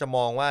เราจะม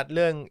องว่าเ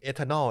รื่อง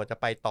Eternal จะ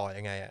ไปต่อ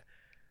ยังไง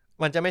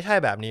มันจะไม่ใช่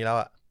แบบนี้แล้ว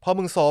เพราะ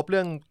มึงโซฟเ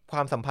รื่องคว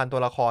ามสัมพันธ์ตั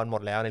วละครหม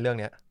ดแล้วในเรื่อง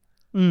เนี้ย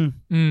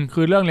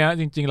คือเรื่องเนี้ย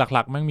จริงๆห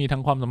ลักๆมันมีทั้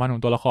งความสัมพันธ์ขอ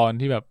งตัวละคร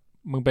ที่แบบ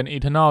มึงเป็น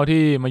Eternal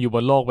ที่มาอยู่บ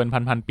นโลกเป็น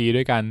พันปี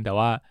ด้วยกันแต่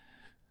ว่า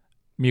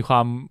มีควา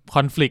มค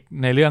อนฟลิกต์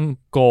ในเรื่อง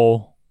โก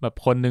แบบ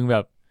คนนึงแบ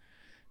บ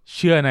เ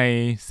ชื่อใน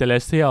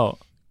Celestial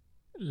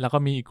แล้วก็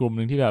มีอีกกลุ่ม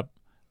นึงที่แบบ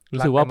รู้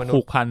สึกว่าผู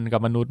กพันกั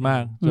บมนุษย์มา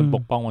กจนป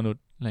กป้องมนุษ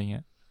ย์อะไรเงี้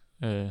ย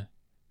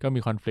ก็มี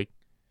คอนฟลิกต์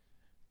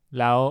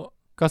แล้ว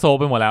ก็โซ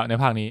ไปหมดแล้วใน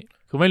ภาคนี้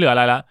คือไม่เหลืออะ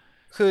ไรแล้ว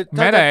คือแ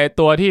ม้แต่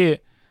ตัวที่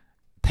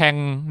แทง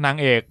นาง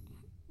เอก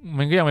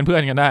มันก็ยังเป็นเพื่อ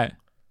นกันได้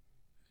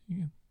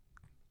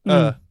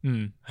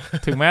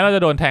ถึงแม้เราจ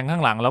ะโดนแทงข้า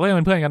งหลังเราก็ยังเ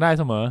ป็นเพื่อนกันได้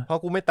เสมอเพรา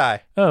ะกูไม่ตาย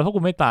เพราะกู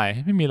ไม่ตาย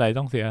ไม่มีอะไร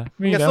ต้องเสีย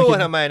มึงจะสู้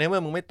ทำไมในเมื่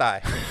อมึงไม่ตาย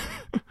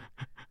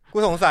กู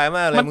สงสัยม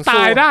ากเลยมันต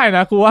ายได้น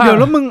ะกูว่าเดี๋ยว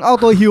แล้วมึงเอา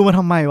ตัวฮิวมา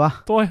ทำไมวะ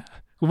ตัว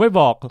กูไม่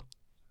บอก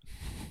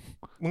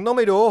มึงต้องไ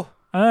ปดู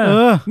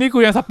นี่กู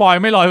ยังสปอย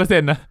ไม่ 100%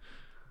 นะ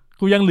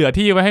กูยังเหลือ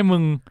ที่ไว้ให้มึ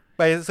ง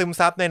ไปซึม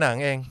ซับในหนัง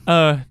เอง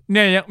เ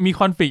นี่ยยังมี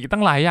คอนฟลิกต์ตั้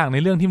งหลายอย่างใน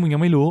เรื่องที่มึงยั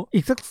งไม่รู้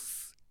อีก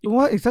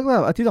สักแบ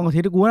บอาทิตย์2 อาทิ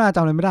ตย์กูน่าจ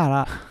ำอะไรไม่ได้ล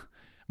ะ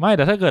ไม่แ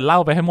ต่ถ้าเกิดเล่า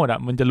ไปให้หมด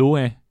มันจะรู้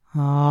ไง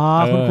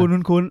คุณ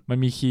มัน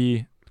มีคีย์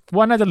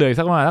ว่าน่าจะเหลือ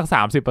สักประมาณสัก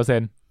 30%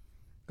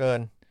 เกิน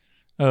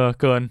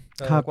เกิน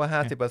ครับกว่า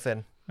 50%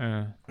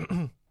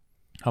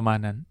 ประมาณ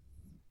นั้น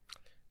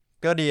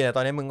ก็ดีต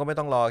อนนี้มึงก็ไม่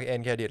ต้องรอเอ็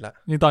นเครดิตละ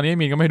นี่ตอนนี้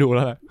มีนก็ไม่ดูแ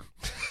ล้วแหละ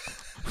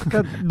ก็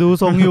ดู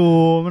ทรงอยู่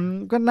มัน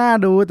ก็น่า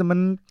ดูแต่มัน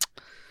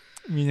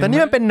แต่นี่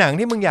มันเป็นหนัง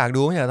ที่มึงอยาก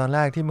ดูไม่ใช่ตอนแร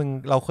กที่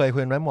เราเคยคุ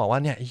ยกันไว้บอกว่า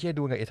เนี่ยไอ้เหี้ย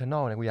ดูกับ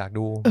Eternal เนี่ยกูอยาก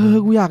ดู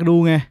กูอยากดู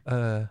ไง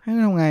ให้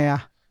ทำไงอ่ะ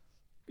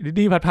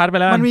ดีพัดไป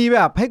แล้วมันมีแ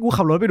บบให้กู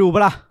ขับรถไปดูป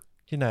ะล่ะ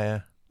ที่ไหนอ่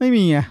ะไม่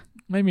มีไง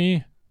ไม่มี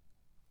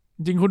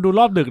จริงคุณดู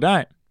รอบดึกได้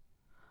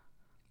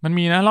มัน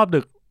มีนะรอบดึ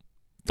ก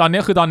ตอน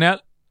นี้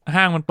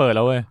ห้างมันเปิดแ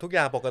ล้วเว้ยทุกอ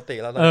ย่างปกติ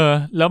แล้ว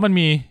แล้วมัน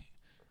มี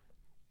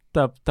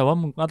แต่ว่า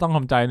มึงก็ต้องท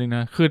ำใจนึงน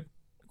ะคือ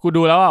กู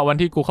ดูแล้วอ่ะวัน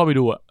ที่กูเข้าไป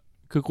ดูอ่ะ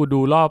คือกูดู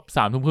รอบ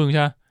 3:30 นใ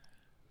ช่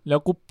แล้ว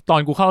กูตอ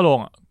นกูเข้าโรง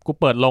อ่ะกู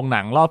เปิดโรงห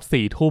นังรอบ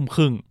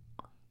 4:30 น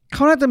เข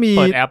าน่าจะมี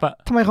เปิดแอปอ่ะ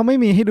ทำไมเขาไม่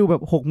มีให้ดูแบ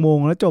บ 6 โมง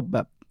แล้วจบแบ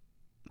บ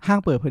ห้าง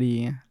เปิดพอดี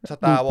ไง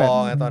Star Wars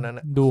ไงตอนนั้น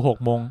ดู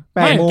 6 โมง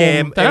 8 โมงเก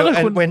มแต่ถ้าเกิด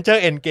คุณ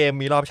Adventure Endgame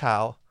มีรอบเช้า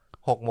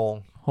 6 โมง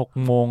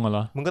6 โมงเหร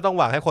อมึงก็ต้อง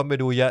หวังให้คนไป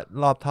ดูเยอะ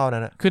รอบเท่านั้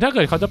นนะคือถ้าเ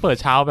กิดเขาจะเปิด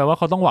เช้าแปลว่าเ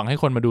ขาต้องหวังให้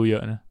คนมาดูเยอ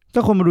ะนะถ้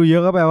าคนมาดูเยอ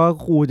ะก็แปลว่า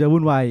ครูจะ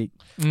วุ่นวายอีก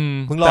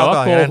แต่ว่า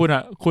โกคุ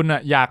ณอ่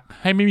ะอยาก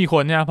ให้ไม่มีค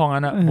นเนี่ยเพราะ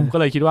งั้นอ่ะผมก็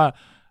เลยคิดว่า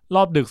ร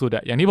อบดึกสุดอ่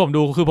ะอย่างที่ผม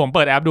ดูคือผมเ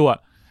ปิดแอปดูอ่ะ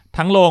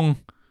ทั้งโรง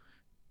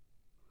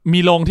มี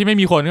โรงที่ไม่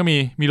มีคนก็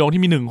มีโรง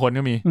ที่มี1 คน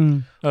ก็มี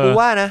กู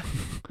ว่านะ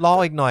รอ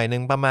อีกหน่อยนึ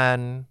งประมาณ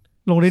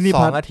โรงนี้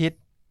2 อาทิตย์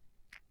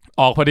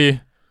ออกพอดี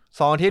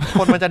2 อาทิตย์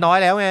คนมันจะน้อย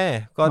แล้วไง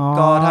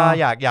ก็ถ้า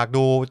อยาก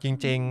ดูจ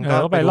ริงๆ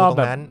ก็ไปรอบแ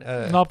บบนั้น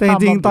แต่จ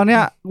ริงๆตอนเนี้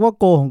ยว่า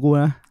โกของกู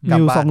นะมี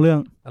อยู่2 เรื่อง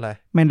อะไร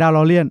แมนดาล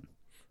อเรียน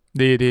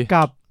ดี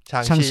กับ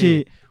ชังชี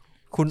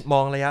คุณม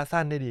องระยะ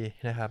สั้นได้ดี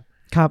นะครับ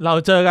เรา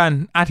เจอกัน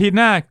อาทิตย์ห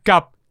น้ากั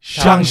บ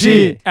ชังชี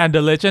and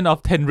the Legend of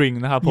Ten Ring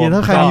นะครับผมถ้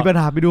าใครมีปัญ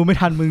หาไปดูไม่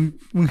ทัน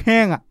มึงแห้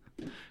งอ่ะ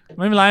ไ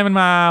ม่เป็นไรมัน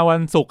มาวั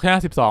นศุกร์แค่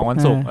12วัน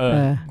ศุกร์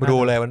กูดู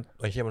เลยวัน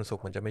ศุก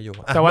ร์มันจะไม่อยู่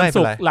แต่วัน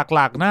ศุกร์ห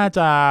ลักๆน่าจ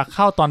ะเ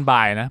ข้าตอนบ่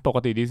ายนะปก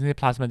ติ Disney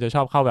Plus มันจะช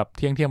อบเข้าแบบเ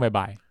ที่ยง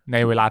บ่ายๆใน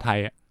เวลาไทย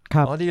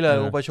อ๋อดีเลย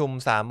ประชุม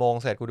 3 โมง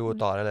เสร็จกูดู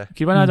ต่อได้เลย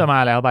คิดว่าน่าจะมา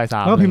แล้วบ่าย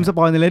 3แล้วพิมพ์สป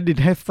อยใน Reddit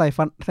ให้ใ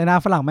ส่หน้า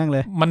ฝรั่งแม่งเล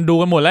ยมันดู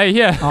กันหมดแล้วไอ้เ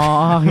หี้ย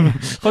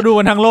เขาดู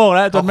กันทั้งโลกแ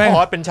ล้วจนแม่งค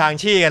อสเป็นช้าง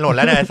ชี่กันหมดแ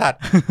ล้วเนี่ยไอ้สัตว์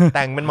แ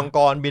ต่งเป็นมังก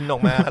รบินออ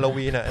กมาฮาโล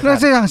วีนน่ะนั่น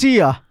ใช่ช้างชี่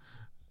เหรอ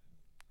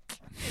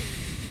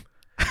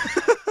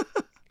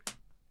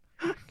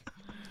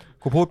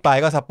กูพูดไป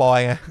ก็สปอย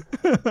ไง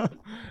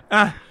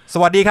ส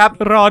วัสดีครับ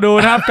รอดู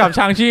นะครับกับช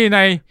างชี่ใน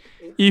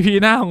EP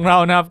หน้าของเรา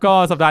นะครับก็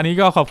สัปดาห์นี้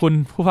ก็ขอบคุณ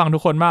ผู้ฟังทุ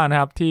กคนมากนะ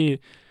ครับที่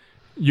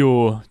อยู่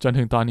จน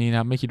ถึงตอนนี้นะ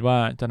ครับไม่คิดว่า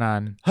จะนา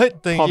น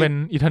พอเป็น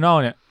Eternal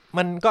เนี่ย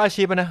มันก็อา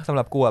ชีพนะสำห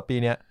รับกูปี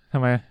เนี้ยทำ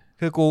ไม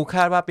คือกูค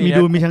าดว่าปีนี้มี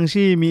ดูมีชาง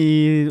ชี่มี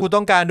กูต้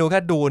องการดูแค่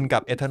ดูนกั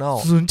บ Eternal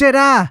 07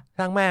อ่ะ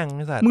ช่างแม่งไ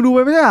อ้สัตว์มึงดูไป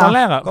ไม่ใช่ตอนแ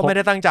รกอ่ะก็ไม่ไ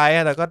ด้ตั้งใจ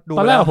แต่ก็ดู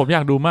ตอนแรกผมอย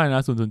ากดูมากน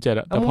ะ007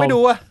อ่ะแต่พอไม่ดู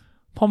อ่ะ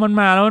พอมัน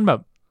มาแล้วมันแบบ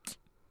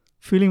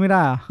feeling ไม่ไ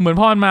ด้อ่ะเหมือน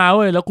พอมันมาเ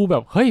ว้ยแล้วกูแบ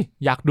บเฮ้ย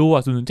อยากดูอ่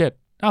ะ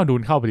007ดู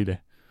นเข้าพอดีเลย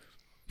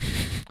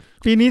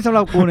ปีนี้สำห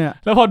รับกูเนี่ย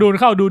แล้วพอดูน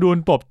เข้าดูดูน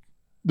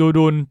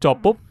จบ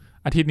ปุ๊บ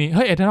อาทิตย์นี้เ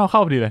ฮ้ยEternalเข้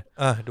าพอดีเลย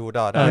ดู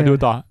ต่อได้ดู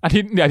ต่ออาทิ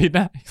ตย์ห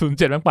น้า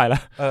07แม่งไปแล้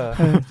ว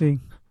จริง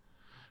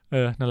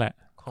นั่นแหละ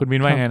คุณมิ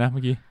นว่าไงนะเ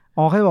มื่อกี้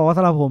แค่บอกว่าส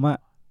ำหรับผมอ่ะ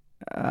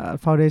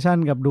Foundation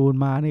กับดูน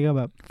มานี่ก็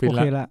แบบโอเ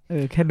คละ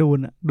แค่ดูน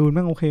แ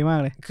ม่งโอเคมาก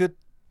เลยคือ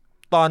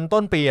ตอน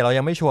ต้นปีเรา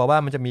ยังไม่ชัวร์ว่า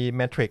มันจะมี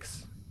Matrix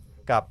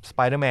กับ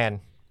Spider-Man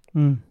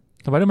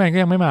Spider-Man ก็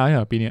ยังไม่มาเห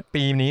รอปี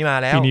นี้มา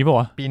แล้วปีนี้ป่ะ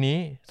วะปีนี้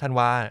ธันว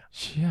า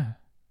เชี่ย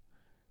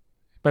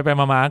ไป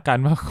มากัน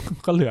ว่า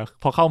ก็เหลือ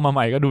พอเข้ามาให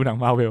ม่ก็ดูหนัง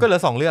Marvel ก็เหลื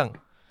อ2 เรื่อง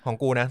ของ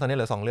กูนะตอนนี้เ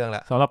หลือ2 เรื่องแล้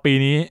วสำหรับปี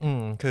นี้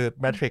คือ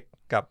Matrix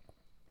กับ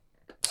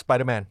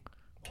Spider-Man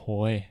โ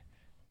อ้ย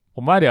ผ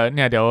มว่าเดี๋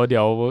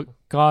ยว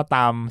ก็ต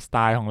ามสไต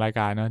ล์ของราย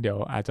การเนาะเดี๋ยว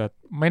อาจจะ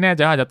ไม่แน่ใจ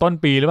อาจจะต้น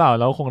ปีหรือเปล่า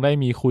แล้วคงได้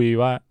มีคุย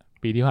ว่า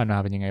ปีที่ผ่านมา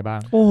เป็นยังไงบ้าง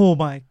โอ้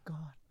my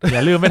god อย่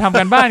าลืมไปทำ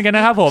กันบ้านกันน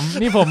ะครับผม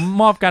นี่ผม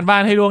มอบการบ้า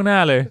นให้ล่วงหน้า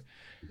เลย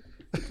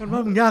มันว่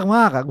ามันยากม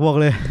ากอ่ะบอก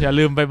เลยอย่า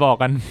ลืมไปบอก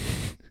กัน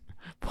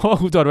เพราะ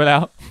กูจดไว้แล้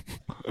ว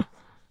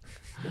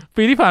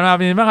ปีที่ผ่านมาเ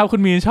ป็นยังไงบ้างครับคุ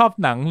ณมีชอบ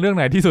หนังเรื่องไ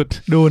หนที่สุด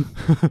ดูน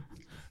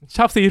ช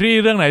อบซีรีส์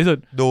เรื่องไหนที่สุด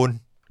ดูน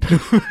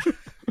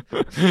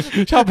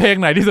ชอบเพลง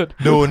ไหนที่สุด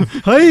ดูน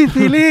เฮ้ย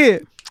ซีรีส์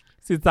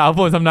สิทธิสาวโฟ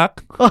นสำนัก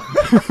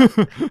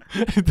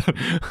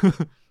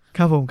ค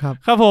รับผม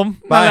ครับผม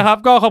นั่นแหละครับ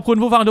ก็ขอบคุณ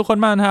ผู้ฟังทุกคน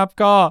มากนะครับ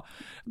ก็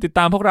ติดต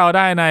ามพวกเราไ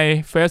ด้ใน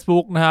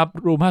Facebook นะครับ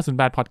Room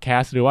 508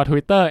 Podcast หรือว่า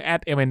Twitter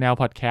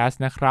 @MNLPodcast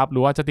นะครับหรื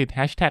อว่าจะติด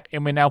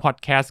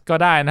 #MNLPodcast ก็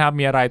ได้นะครับ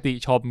มีอะไรติ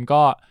ชม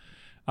ก็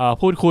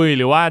พูดคุย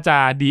หรือว่าจะ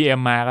DM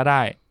มาก็ไ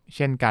ด้เ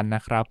ช่นกันน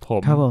ะครับผ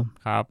ม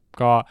ครับ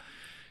ก็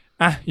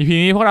EP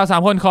นี้พวกเรา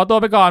3คนขอตัว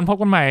ไปก่อนพบ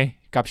กันใหม่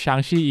กับชาง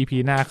ชี่ EP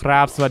หน้าค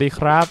รับสวัสดีค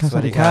รับส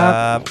วัสดีครั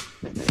บ